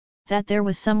that there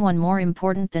was someone more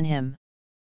important than him.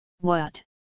 What?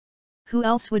 Who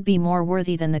else would be more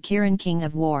worthy than the Kieran King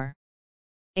of War?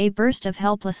 A burst of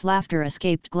helpless laughter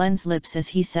escaped Glenn's lips as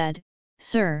he said,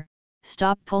 "Sir,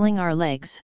 stop pulling our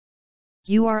legs.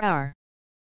 You are our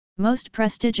most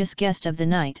prestigious guest of the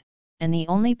night, and the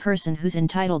only person who's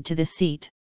entitled to this seat."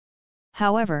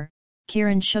 However,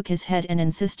 Kieran shook his head and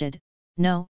insisted,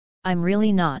 "No, I'm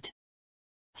really not."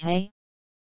 "Hey?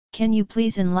 Can you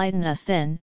please enlighten us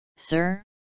then, sir?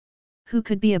 Who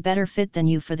could be a better fit than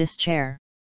you for this chair?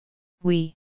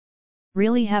 We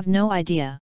really have no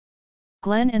idea."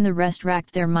 Glenn and the rest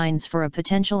racked their minds for a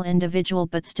potential individual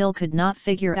but still could not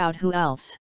figure out who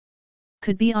else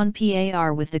could be on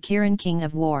par with the Kieran King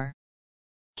of War.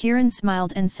 Kieran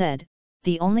smiled and said,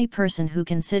 "The only person who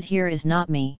can sit here is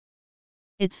not me.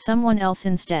 It's someone else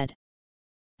instead."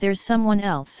 "There's someone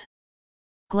else?"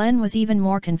 Glenn was even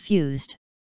more confused.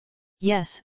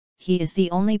 "Yes, he is the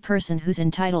only person who's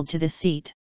entitled to this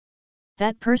seat.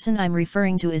 That person I'm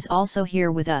referring to is also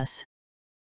here with us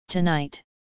tonight.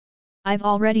 I've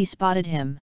already spotted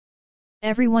him."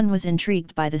 Everyone was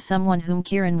intrigued by the someone whom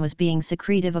Kieran was being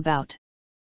secretive about.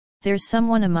 "There's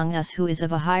someone among us who is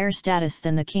of a higher status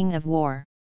than the King of War."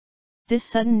 This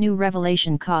sudden new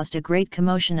revelation caused a great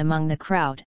commotion among the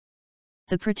crowd.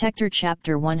 The Protector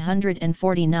Chapter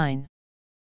 149.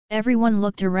 Everyone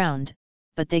looked around,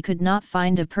 but they could not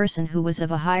find a person who was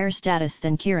of a higher status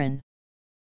than Kieran.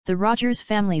 The Rogers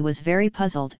family was very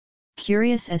puzzled,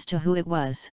 curious as to who it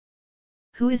was.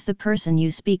 "Who is the person you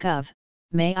speak of,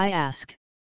 may I ask?"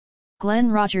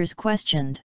 Glenn Rogers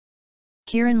questioned.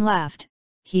 Kieran laughed,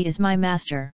 "He is my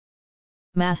master."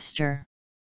 "Master?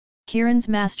 Kieran's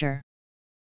master?"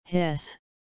 "Hiss."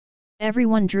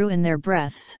 Everyone drew in their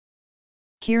breaths.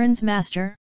 Kieran's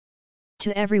master?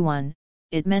 To everyone,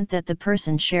 it meant that the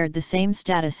person shared the same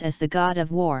status as the God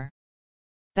of War.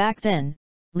 Back then,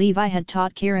 Levi had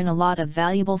taught Kieran a lot of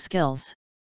valuable skills.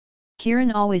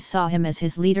 Kieran always saw him as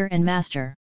his leader and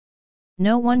master.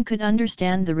 No one could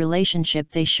understand the relationship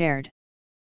they shared.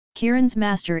 "Kieran's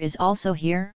master is also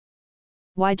here?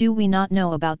 Why do we not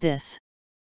know about this?"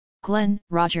 Glenn,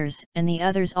 Rogers, and the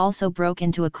others also broke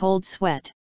into a cold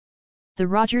sweat. The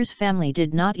Rogers family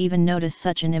did not even notice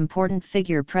such an important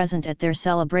figure present at their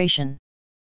celebration.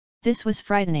 This was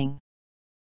frightening.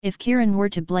 If Kieran were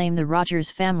to blame the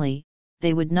Rogers family,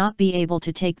 they would not be able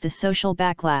to take the social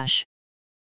backlash.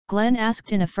 Glenn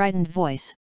asked in a frightened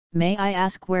voice, "May I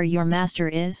ask where your master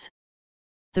is?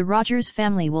 The Rogers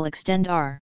family will extend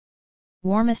our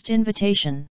warmest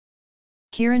invitation."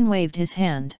 Kieran waved his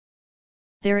hand.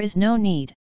 "There is no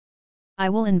need. I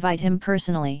will invite him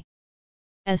personally."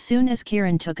 As soon as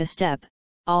Kieran took a step,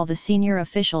 all the senior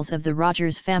officials of the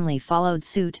Rogers family followed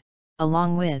suit,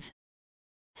 along with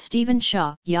Stephen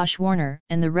Shaw, Yash Warner,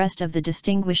 and the rest of the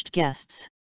distinguished guests.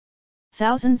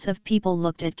 Thousands of people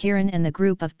looked at Kieran and the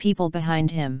group of people behind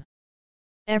him.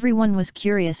 Everyone was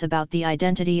curious about the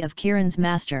identity of Kieran's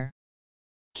master.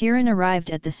 Kieran arrived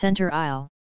at the center aisle.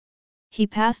 He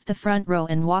passed the front row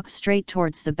and walked straight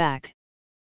towards the back.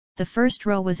 The first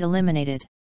row was eliminated.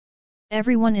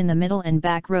 Everyone in the middle and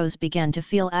back rows began to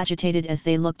feel agitated as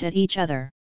they looked at each other.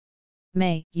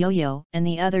 May, Yo-Yo, and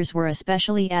the others were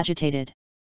especially agitated.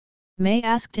 May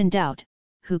asked in doubt,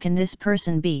 "Who can this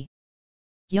person be?"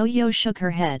 Yo-Yo shook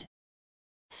her head.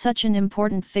 "Such an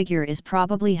important figure is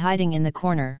probably hiding in the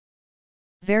corner."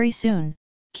 Very soon,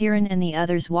 Kieran and the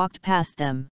others walked past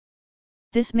them.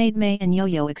 This made May and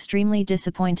Yo-Yo extremely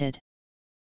disappointed.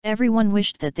 Everyone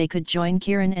wished that they could join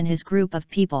Kieran and his group of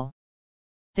people.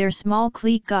 Their small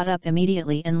clique got up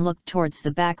immediately and looked towards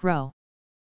the back row.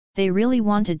 They really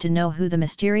wanted to know who the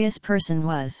mysterious person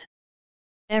was.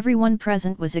 Everyone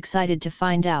present was excited to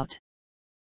find out.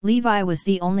 Levi was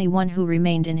the only one who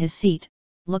remained in his seat,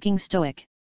 looking stoic.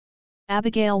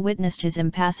 Abigail witnessed his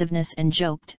impassiveness and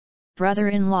joked,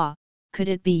 "Brother-in-law, could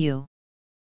it be you?"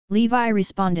 Levi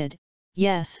responded,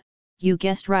 "Yes, you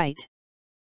guessed right."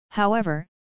 However,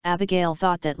 Abigail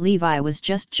thought that Levi was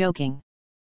just joking.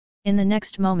 In the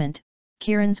next moment,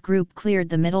 Kieran's group cleared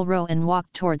the middle row and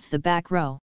walked towards the back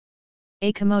row.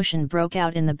 A commotion broke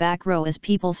out in the back row as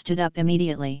people stood up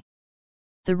immediately.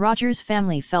 The Rogers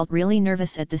family felt really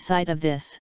nervous at the sight of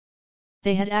this.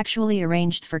 They had actually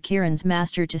arranged for Kieran's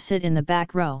master to sit in the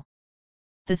back row.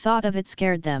 The thought of it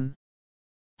scared them.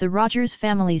 The Rogers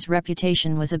family's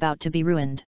reputation was about to be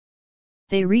ruined.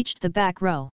 They reached the back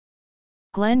row.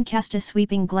 Glenn cast a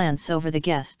sweeping glance over the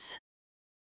guests.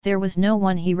 There was no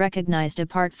one he recognized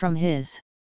apart from his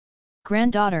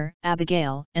granddaughter,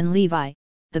 Abigail, and Levi,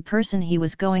 the person he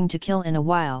was going to kill in a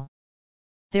while.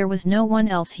 There was no one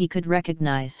else he could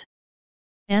recognize.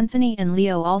 Anthony and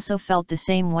Leo also felt the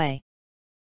same way.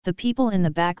 The people in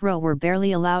the back row were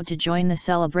barely allowed to join the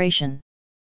celebration.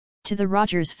 To the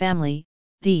Rogers family,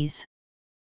 these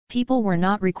people were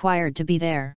not required to be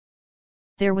there.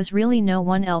 There was really no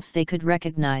one else they could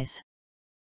recognize.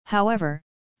 However,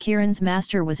 Kieran's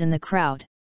master was in the crowd.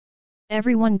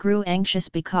 Everyone grew anxious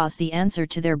because the answer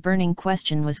to their burning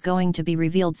question was going to be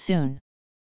revealed soon.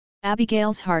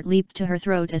 Abigail's heart leaped to her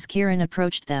throat as Kieran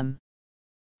approached them.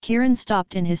 Kieran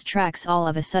stopped in his tracks all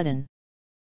of a sudden.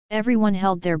 Everyone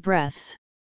held their breaths.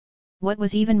 What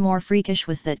was even more freakish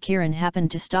was that Kieran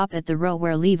happened to stop at the row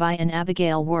where Levi and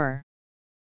Abigail were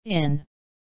in.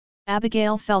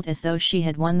 Abigail felt as though she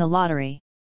had won the lottery.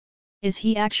 Is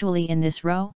he actually in this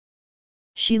row?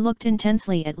 She looked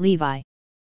intensely at Levi.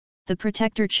 The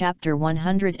Protector Chapter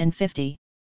 150.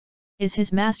 Is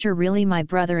his master really my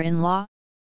brother-in-law?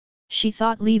 She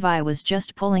thought Levi was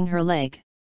just pulling her leg.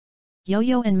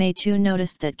 Yo-Yo and May too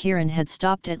noticed that Kieran had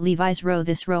stopped at Levi's row,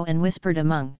 this row, and whispered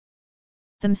among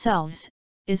themselves,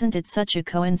 "Isn't it such a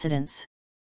coincidence?"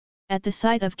 At the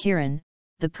sight of Kieran,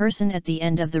 the person at the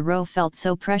end of the row felt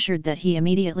so pressured that he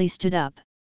immediately stood up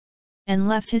and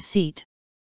left his seat.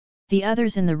 The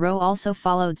others in the row also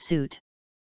followed suit.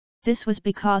 This was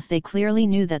because they clearly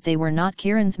knew that they were not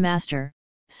Kieran's master,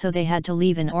 so they had to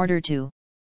leave in order to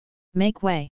make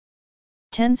way.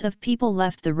 Tens of people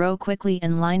left the row quickly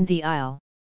and lined the aisle.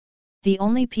 The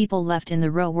only people left in the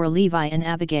row were Levi and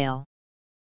Abigail.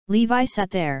 Levi sat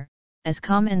there, as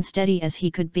calm and steady as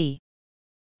he could be.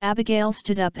 Abigail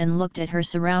stood up and looked at her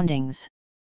surroundings.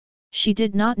 She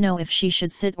did not know if she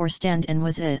should sit or stand and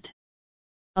was at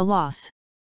a loss.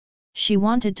 She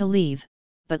wanted to leave,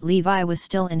 but Levi was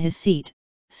still in his seat,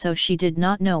 so she did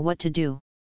not know what to do.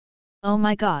 Oh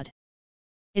my God!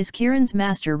 Is Kieran's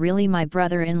master really my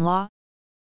brother-in-law?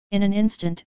 In an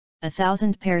instant,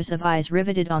 1,000 pairs of eyes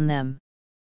riveted on them.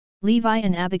 Levi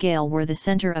and Abigail were the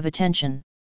center of attention.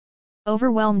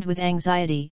 Overwhelmed with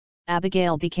anxiety,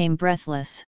 Abigail became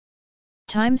breathless.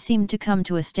 Time seemed to come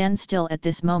to a standstill at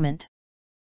this moment.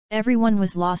 Everyone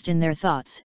was lost in their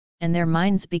thoughts, and their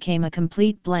minds became a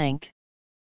complete blank.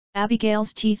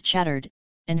 Abigail's teeth chattered,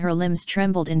 and her limbs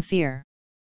trembled in fear.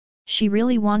 She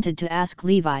really wanted to ask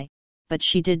Levi, but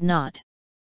she did not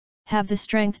have the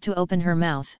strength to open her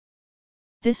mouth.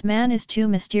 This man is too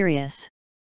mysterious.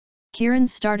 Kieran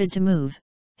started to move,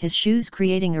 his shoes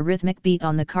creating a rhythmic beat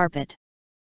on the carpet.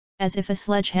 As if a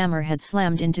sledgehammer had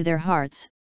slammed into their hearts,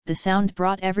 the sound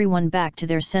brought everyone back to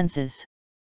their senses.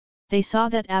 They saw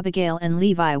that Abigail and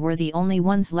Levi were the only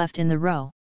ones left in the row.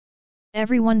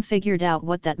 Everyone figured out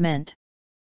what that meant.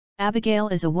 Abigail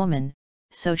is a woman,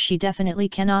 so she definitely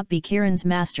cannot be Kieran's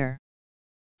master.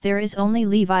 There is only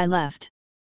Levi left.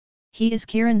 He is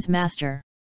Kieran's master.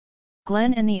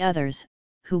 Glenn and the others,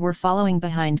 who were following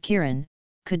behind Kieran,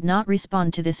 could not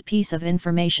respond to this piece of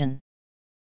information.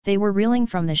 They were reeling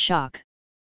from the shock.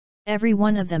 Every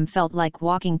one of them felt like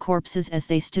walking corpses as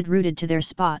they stood rooted to their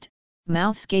spot,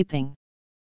 mouths gaping.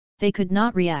 They could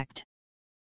not react.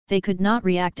 They could not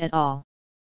react at all.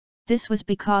 This was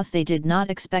because they did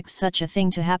not expect such a thing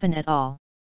to happen at all.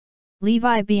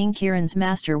 Levi being Kieran's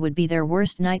master would be their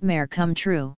worst nightmare come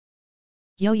true.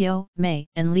 Yo-Yo, May,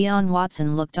 and Leon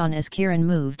Watson looked on as Kieran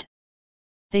moved.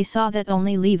 They saw that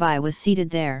only Levi was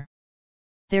seated there.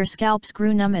 Their scalps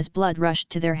grew numb as blood rushed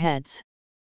to their heads.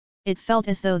 It felt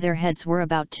as though their heads were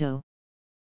about to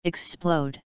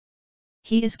explode.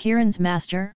 He is Kieran's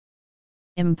master?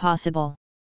 Impossible.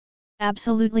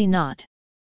 Absolutely not.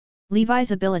 Levi's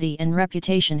ability and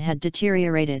reputation had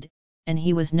deteriorated, and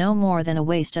he was no more than a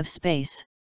waste of space.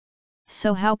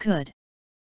 So how could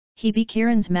he be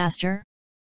Kieran's master?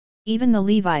 Even the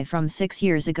Levi from 6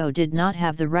 years ago did not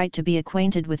have the right to be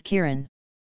acquainted with Kieran.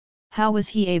 How was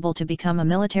he able to become a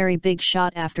military big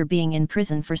shot after being in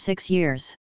prison for 6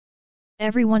 years?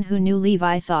 Everyone who knew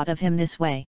Levi thought of him this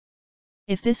way.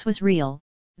 If this was real,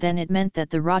 then it meant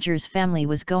that the Rogers family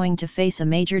was going to face a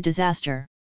major disaster.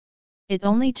 It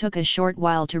only took a short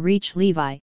while to reach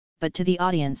Levi, but to the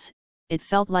audience, it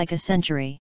felt like a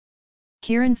century.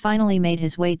 Kieran finally made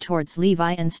his way towards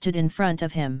Levi and stood in front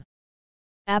of him.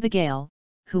 Abigail,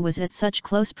 who was at such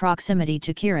close proximity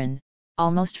to Kieran,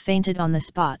 almost fainted on the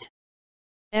spot.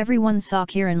 Everyone saw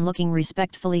Kieran looking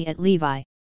respectfully at Levi.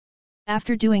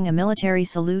 After doing a military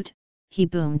salute, he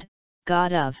boomed,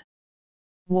 "God of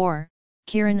War,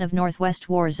 Kieran of Northwest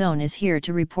War Zone is here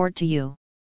to report to you."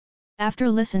 After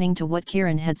listening to what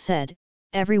Kieran had said,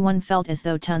 everyone felt as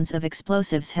though tons of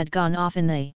explosives had gone off in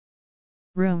the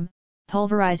room,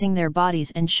 pulverizing their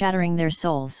bodies and shattering their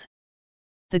souls.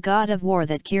 The God of War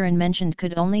that Kieran mentioned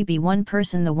could only be one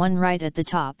person, the one right at the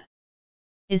top.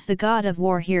 Is the God of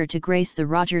War here to grace the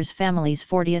Rogers family's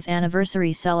 40th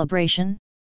anniversary celebration?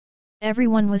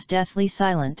 Everyone was deathly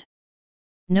silent.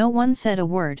 No one said a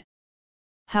word.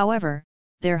 However,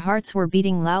 their hearts were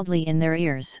beating loudly in their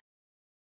ears.